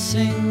I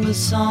sing the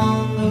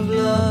song of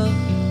love,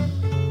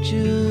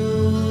 Julia.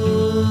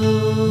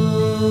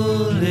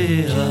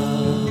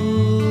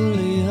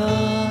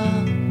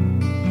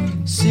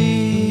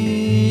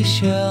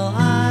 Seashell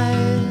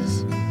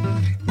eyes,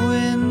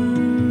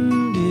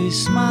 windy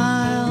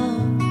smile,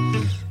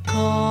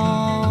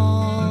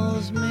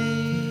 calls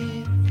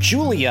me.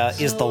 Julia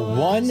is the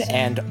one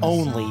and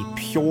only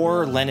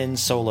pure Lennon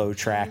solo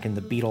track in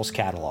the Beatles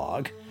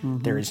catalog.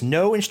 There is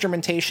no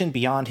instrumentation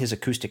beyond his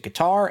acoustic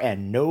guitar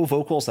and no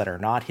vocals that are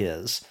not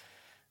his.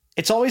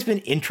 It's always been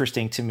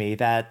interesting to me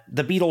that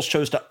the Beatles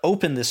chose to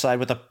open this side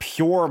with a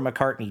pure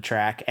McCartney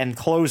track and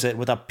close it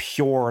with a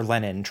pure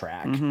Lennon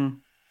track.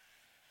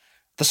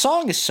 The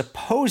song is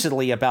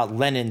supposedly about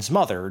Lennon's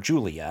mother,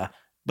 Julia,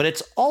 but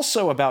it's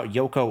also about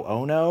Yoko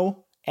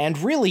Ono, and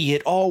really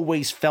it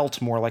always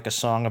felt more like a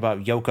song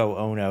about Yoko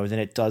Ono than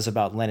it does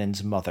about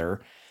Lennon's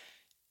mother.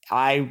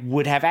 I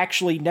would have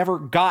actually never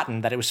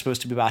gotten that it was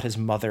supposed to be about his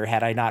mother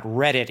had I not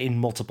read it in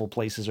multiple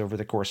places over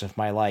the course of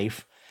my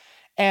life.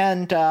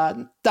 And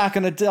not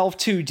going to delve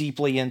too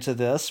deeply into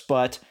this,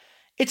 but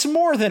it's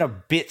more than a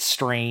bit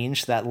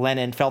strange that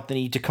Lennon felt the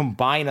need to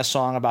combine a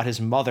song about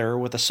his mother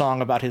with a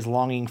song about his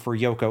longing for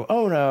Yoko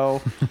Ono,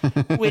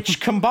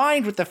 which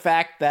combined with the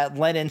fact that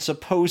Lennon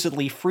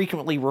supposedly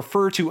frequently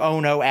referred to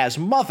Ono as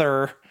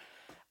mother,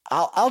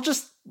 I'll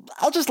just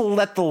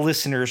let the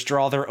listeners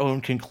draw their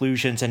own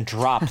conclusions and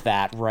drop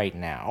that right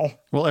now.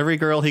 Well, every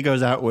girl he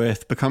goes out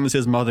with becomes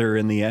his mother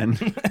in the end.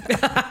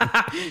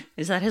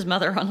 Is that his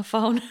mother on the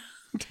phone?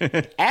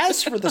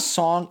 As for the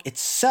song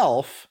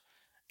itself,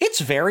 it's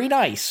very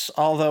nice,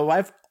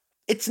 although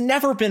it's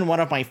never been one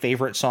of my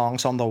favorite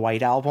songs on the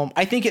White Album.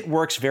 I think it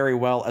works very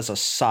well as a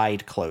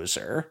side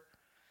closer.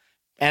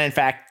 And in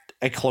fact,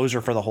 a closer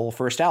for the whole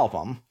first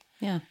album.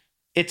 Yeah.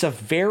 It's a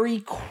very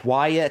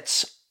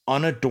quiet,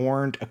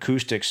 unadorned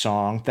acoustic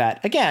song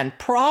that, again,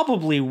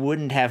 probably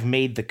wouldn't have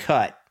made the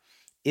cut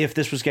if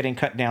this was getting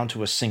cut down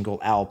to a single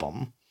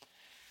album.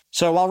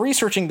 So while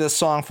researching this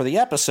song for the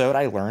episode,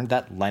 I learned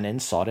that Lennon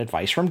sought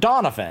advice from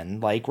Donovan,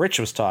 like Rich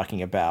was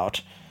talking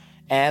about.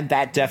 And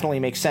that definitely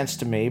makes sense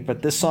to me,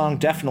 but this song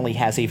definitely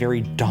has a very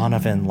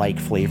Donovan-like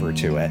flavor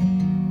to it.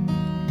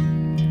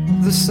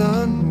 The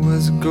sun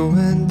was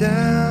going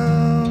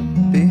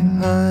down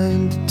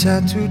behind a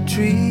tattooed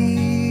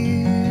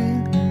tree,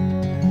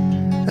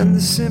 and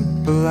the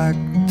simple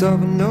act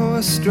of an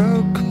oar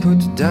stroke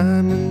put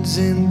diamonds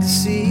in the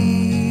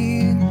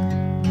sea.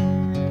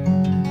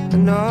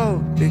 And all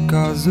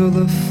because of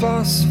the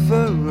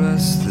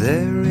phosphorus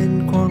there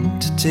in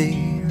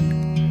quantity,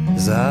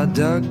 as I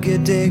dug a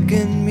dig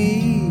in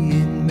me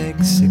in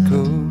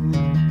Mexico.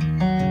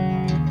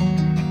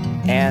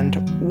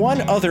 And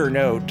one other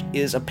note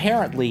is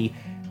apparently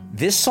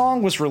this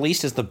song was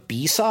released as the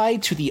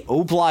B-side to the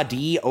Obla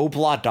Di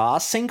Obla Da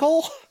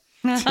single,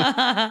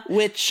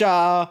 which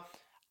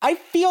I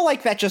feel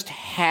like that just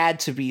had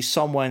to be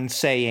someone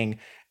saying,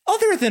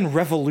 other than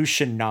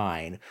Revolution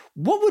 9,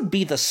 what would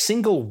be the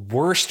single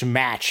worst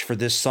match for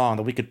this song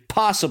that we could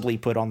possibly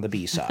put on the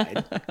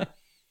B-side?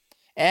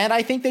 And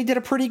I think they did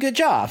a pretty good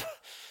job.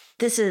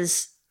 this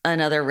is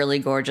another really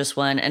gorgeous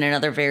one and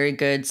another very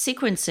good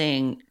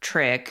sequencing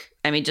trick.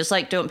 I mean, just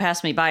like Don't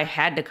Pass Me By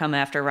had to come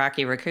after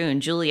Rocky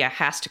Raccoon, Julia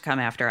has to come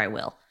after I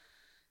Will.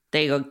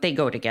 They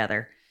go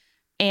together.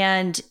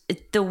 And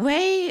the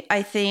way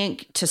I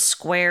think to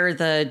square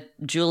the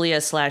Julia /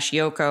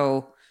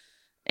 Yoko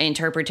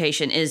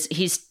interpretation is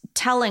he's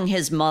telling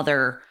his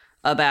mother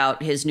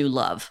about his new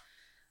love.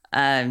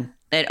 And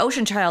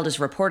Ocean Child is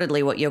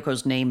reportedly what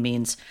Yoko's name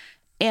means.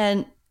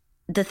 And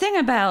the thing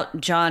about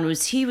John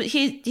was he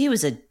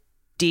was a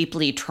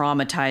deeply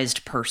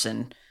traumatized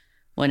person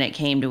when it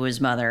came to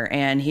his mother.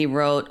 And he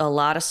wrote a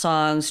lot of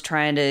songs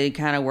trying to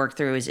kind of work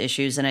through his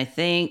issues. And I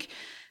think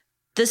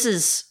this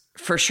is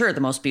for sure the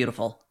most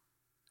beautiful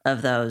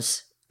of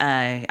those.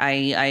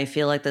 I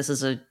feel like this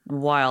is a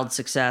wild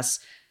success.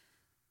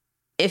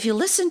 If you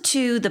listen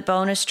to the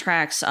bonus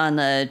tracks on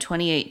the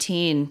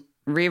 2018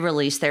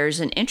 re-release, there's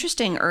an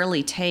interesting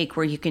early take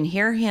where you can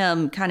hear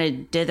him kind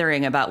of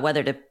dithering about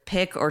whether to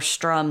pick or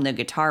strum the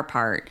guitar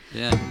part.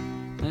 Yeah,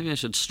 maybe I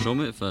should strum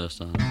it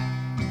first. Half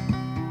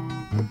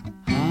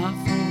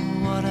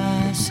of what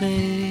I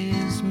say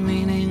is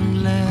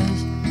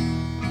meaningless,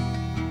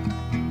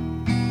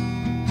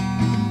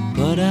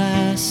 but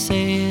I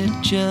say it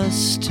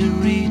just to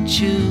reach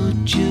you,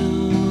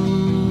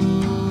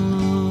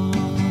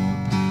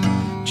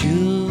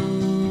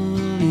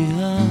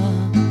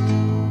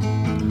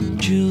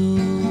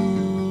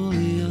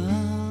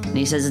 And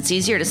he says it's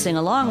easier to sing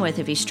along with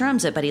if he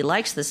strums it, but he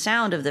likes the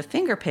sound of the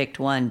finger-picked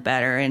one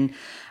better. And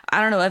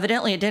I don't know,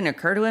 evidently it didn't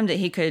occur to him that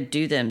he could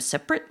do them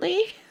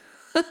separately.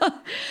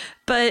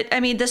 But, I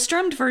mean, the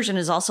strummed version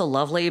is also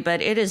lovely,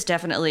 but it is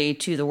definitely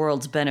to the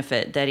world's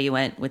benefit that he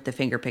went with the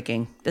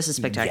finger-picking. This is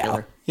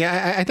spectacular.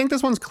 Yeah, I think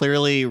this one's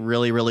clearly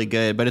really, really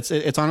good, but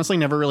it's honestly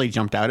never really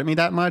jumped out at me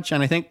that much.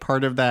 And I think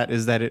part of that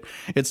is that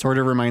it sort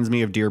of reminds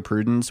me of Dear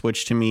Prudence,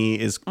 which to me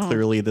is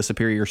clearly the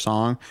superior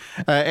song.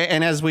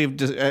 And as we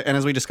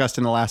discussed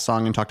in the last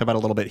song and talked about a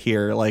little bit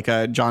here, like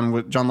John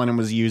Lennon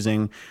was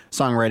using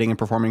songwriting and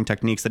performing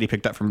techniques that he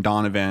picked up from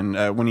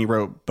Donovan when he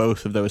wrote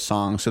both of those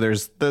songs. So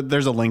there's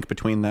a link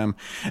between them.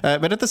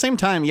 But at the same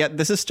time,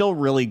 this is still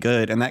really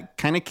good. And that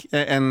kind of,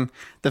 and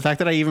the fact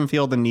that I even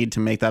feel the need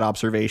to make that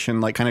observation,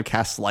 like kind of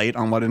casts light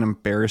on what an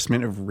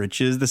embarrassment of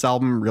riches this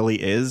album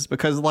really is.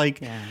 Because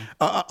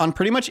on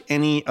pretty much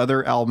any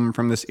other album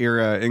from this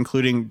era,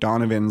 including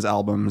Donovan's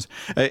albums,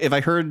 if I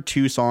heard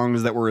two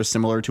songs that were as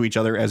similar to each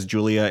other as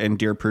Julia and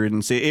Dear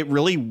Prudence, it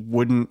really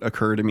wouldn't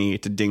occur to me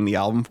to ding the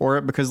album for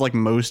it, because like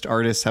most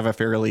artists have a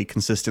fairly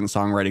consistent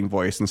songwriting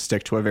voice and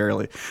stick to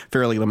a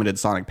fairly limited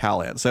sonic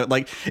palette. So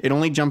like it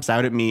only jumps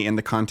out at me in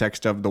the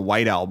context of the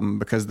White Album,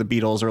 because the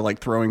Beatles are like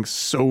throwing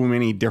so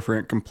many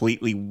different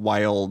completely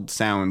wild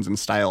sounds and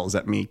styles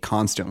at me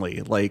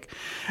constantly. Like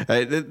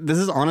this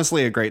is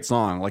honestly a great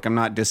song. Like I'm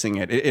not dissing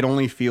it. It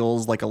only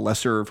feels like a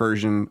lesser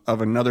version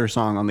of another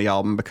song on the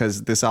album,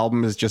 because this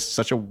album is just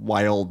such a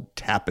wild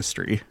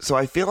tapestry. So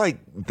I feel like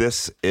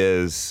this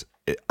is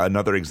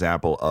another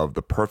example of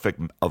a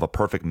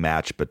perfect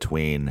match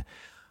between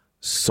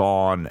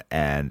song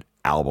and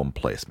album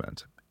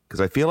placement, because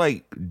I feel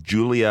like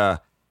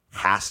Julia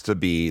has to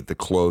be the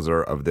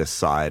closer of this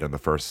side on the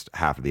first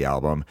half of the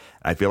album.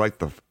 And I feel like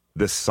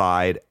this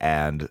side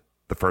and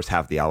the first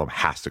half of the album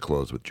has to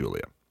close with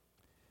Julia.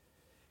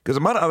 Because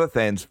among other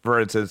things, for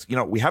instance,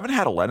 we haven't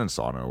had a Lennon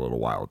song in a little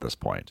while at this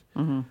point.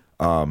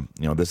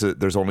 Mm-hmm.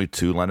 There's only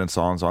two Lennon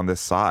songs on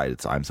this side.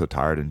 It's I'm So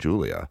Tired and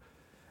Julia.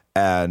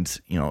 And,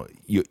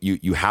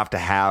 you have to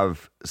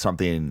have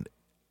something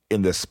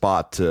in this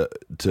spot to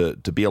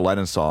be a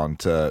Lennon song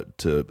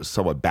to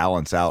somewhat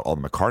balance out all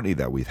the McCartney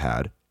that we've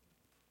had.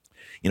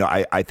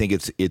 I think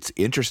it's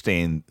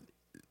interesting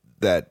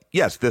that,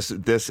 yes,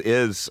 this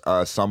is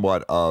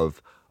somewhat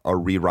of a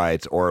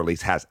rewrite, or at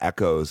least has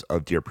echoes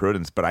of Dear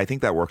Prudence, but I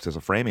think that works as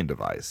a framing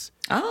device.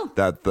 Oh,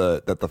 that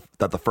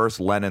the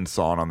first Lennon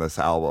song on this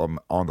album,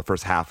 on the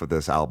first half of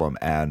this album,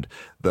 and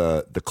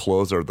the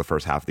closer of the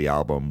first half of the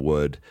album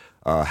would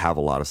have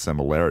a lot of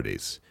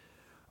similarities.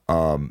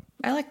 I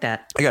like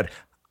that. Again,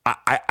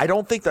 I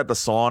don't think that the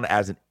song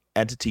as an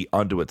entity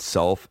unto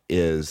itself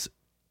is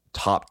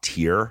top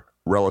tier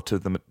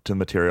relative to the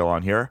material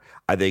on here.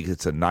 I think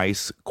it's a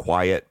nice,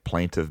 quiet,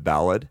 plaintive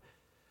ballad.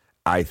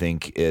 I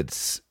think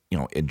it's,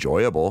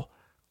 enjoyable.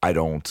 I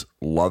don't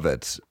love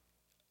it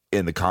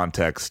in the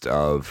context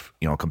of,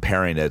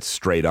 comparing it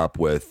straight up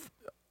with,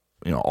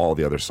 all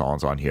the other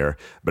songs on here.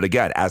 But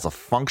again, as a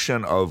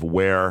function of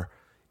where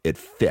it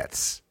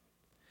fits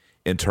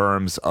in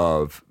terms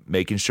of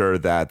making sure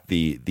that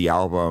the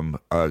album,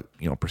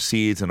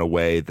 proceeds in a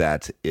way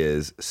that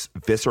is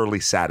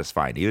viscerally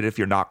satisfying, even if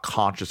you're not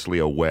consciously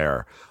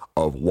aware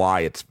of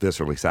why it's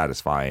viscerally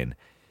satisfying,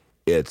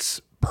 it's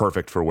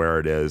perfect for where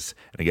it is.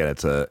 And again,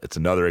 it's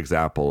another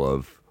example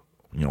of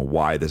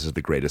why this is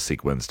the greatest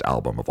sequenced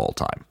album of all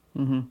time.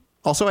 Mm-hmm.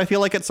 Also, I feel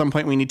like at some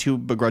point we need to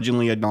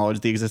begrudgingly acknowledge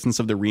the existence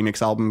of the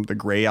remix album, The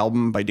Grey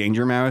Album by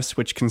Danger Mouse,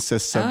 which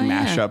consists of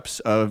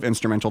mashups of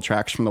instrumental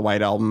tracks from the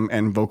White Album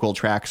and vocal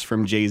tracks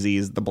from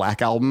Jay-Z's The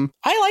Black Album.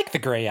 I like The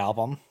Grey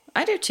Album.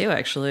 I do too,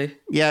 actually.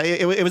 Yeah,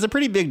 it was a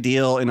pretty big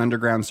deal in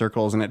underground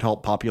circles, and it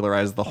helped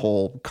popularize the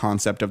whole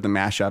concept of the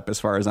mashup, as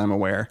far as I'm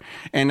aware.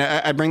 And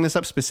I bring this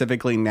up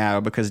specifically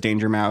now because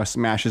Danger Mouse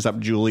mashes up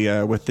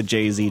Julia with the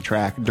Jay-Z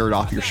track Dirt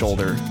Off Your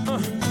Shoulder.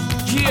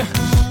 Yeah,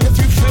 if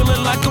you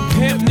feeling like a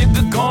pimp,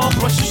 nigga, go on,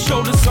 brush your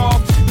shoulders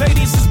off.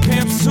 Ladies is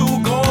pimps too,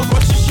 go on,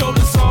 brush your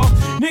shoulders off.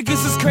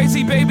 Niggas is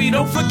crazy, baby,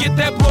 don't forget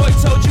that boy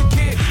told you,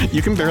 kid.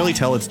 You can barely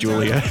tell it's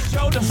Julia.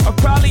 I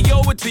probably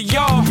owe it to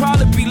y'all,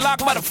 probably be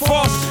locked by the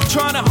force.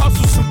 Trying to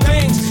hustle some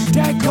things,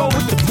 that go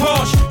with the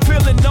Porsche.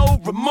 Feeling no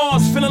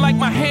remorse, feeling like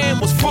my hand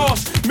was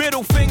forced.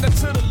 Middle finger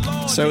to the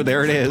Lord. So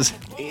there it is.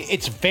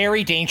 It's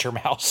very Danger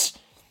Mouse.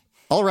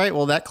 All right,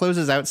 well, that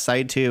closes out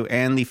side 2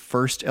 and the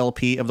first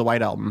LP of the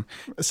White Album.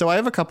 So I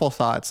have a couple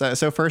thoughts.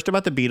 So first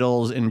about the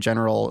Beatles in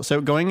general. So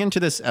going into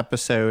this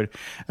episode,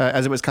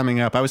 as it was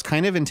coming up, I was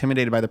kind of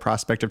intimidated by the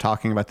prospect of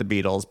talking about the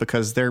Beatles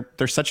because they're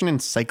such an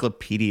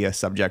encyclopedia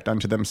subject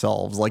unto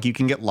themselves. Like you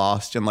can get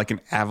lost in like an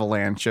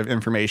avalanche of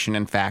information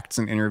and facts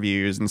and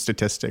interviews and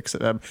statistics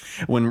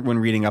when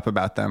reading up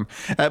about them.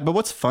 But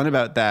what's fun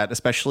about that,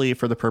 especially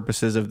for the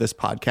purposes of this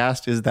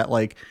podcast, is that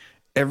like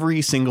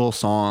every single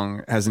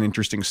song has an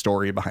interesting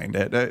story behind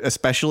it,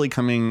 especially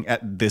coming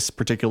at this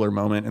particular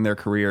moment in their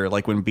career,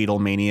 like when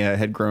Beatlemania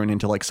had grown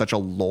into like such a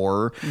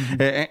lore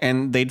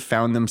and they'd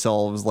found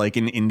themselves like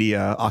in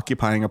India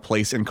occupying a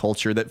place in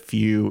culture that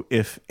few,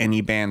 if any,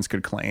 bands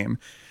could claim.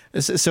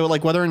 So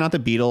like whether or not the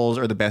Beatles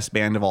are the best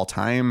band of all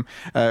time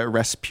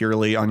rests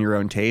purely on your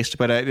own taste,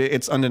 but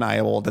it's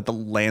undeniable that the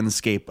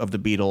landscape of the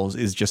Beatles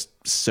is just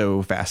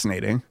so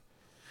fascinating.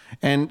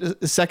 And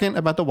second,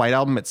 about the White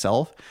Album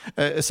itself.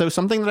 So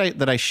something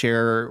that I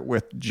share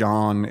with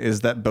John is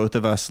that both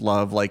of us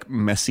love like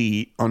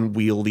messy,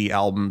 unwieldy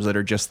albums that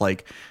are just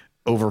like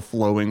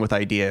overflowing with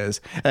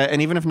ideas.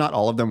 And even if not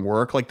all of them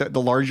work, like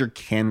the larger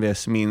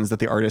canvas means that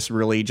the artists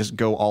really just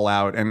go all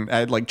out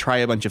and like try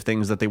a bunch of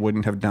things that they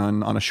wouldn't have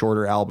done on a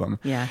shorter album.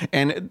 Yeah.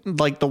 And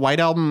like the White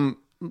Album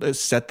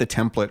set the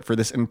template for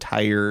this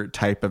entire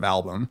type of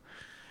album.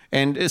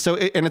 And so,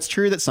 and it's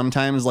true that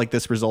sometimes like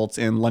this results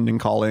in London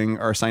Calling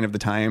or Sign of the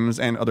Times,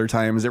 and other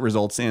times it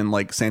results in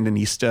like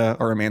Sandinista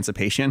or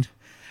Emancipation.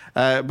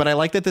 But I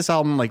like that this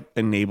album like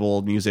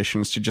enabled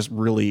musicians to just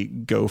really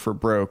go for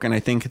broke. And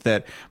I think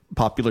that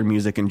popular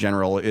music in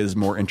general is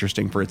more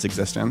interesting for its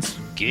existence.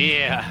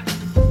 Yeah.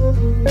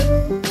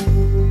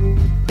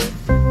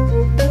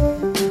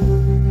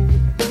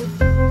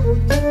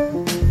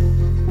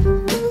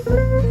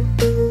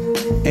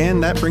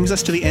 And that brings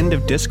us to the end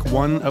of Disc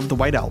 1 of the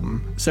White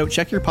Album. So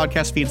check your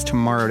podcast feeds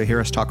tomorrow to hear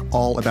us talk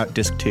all about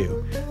Disc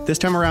 2. This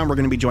time around, we're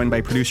going to be joined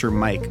by producer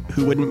Mike,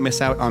 who wouldn't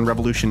miss out on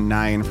Revolution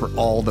 9 for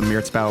all the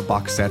Merzbow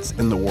box sets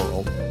in the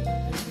world.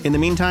 In the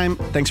meantime,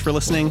 thanks for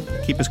listening,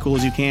 keep as cool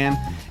as you can,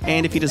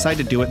 and if you decide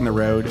to do it in the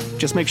road,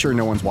 just make sure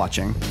no one's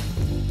watching.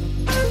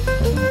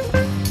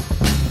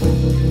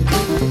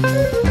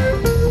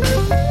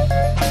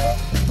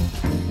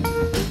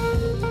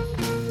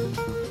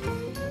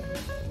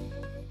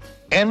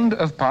 End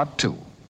of part 2.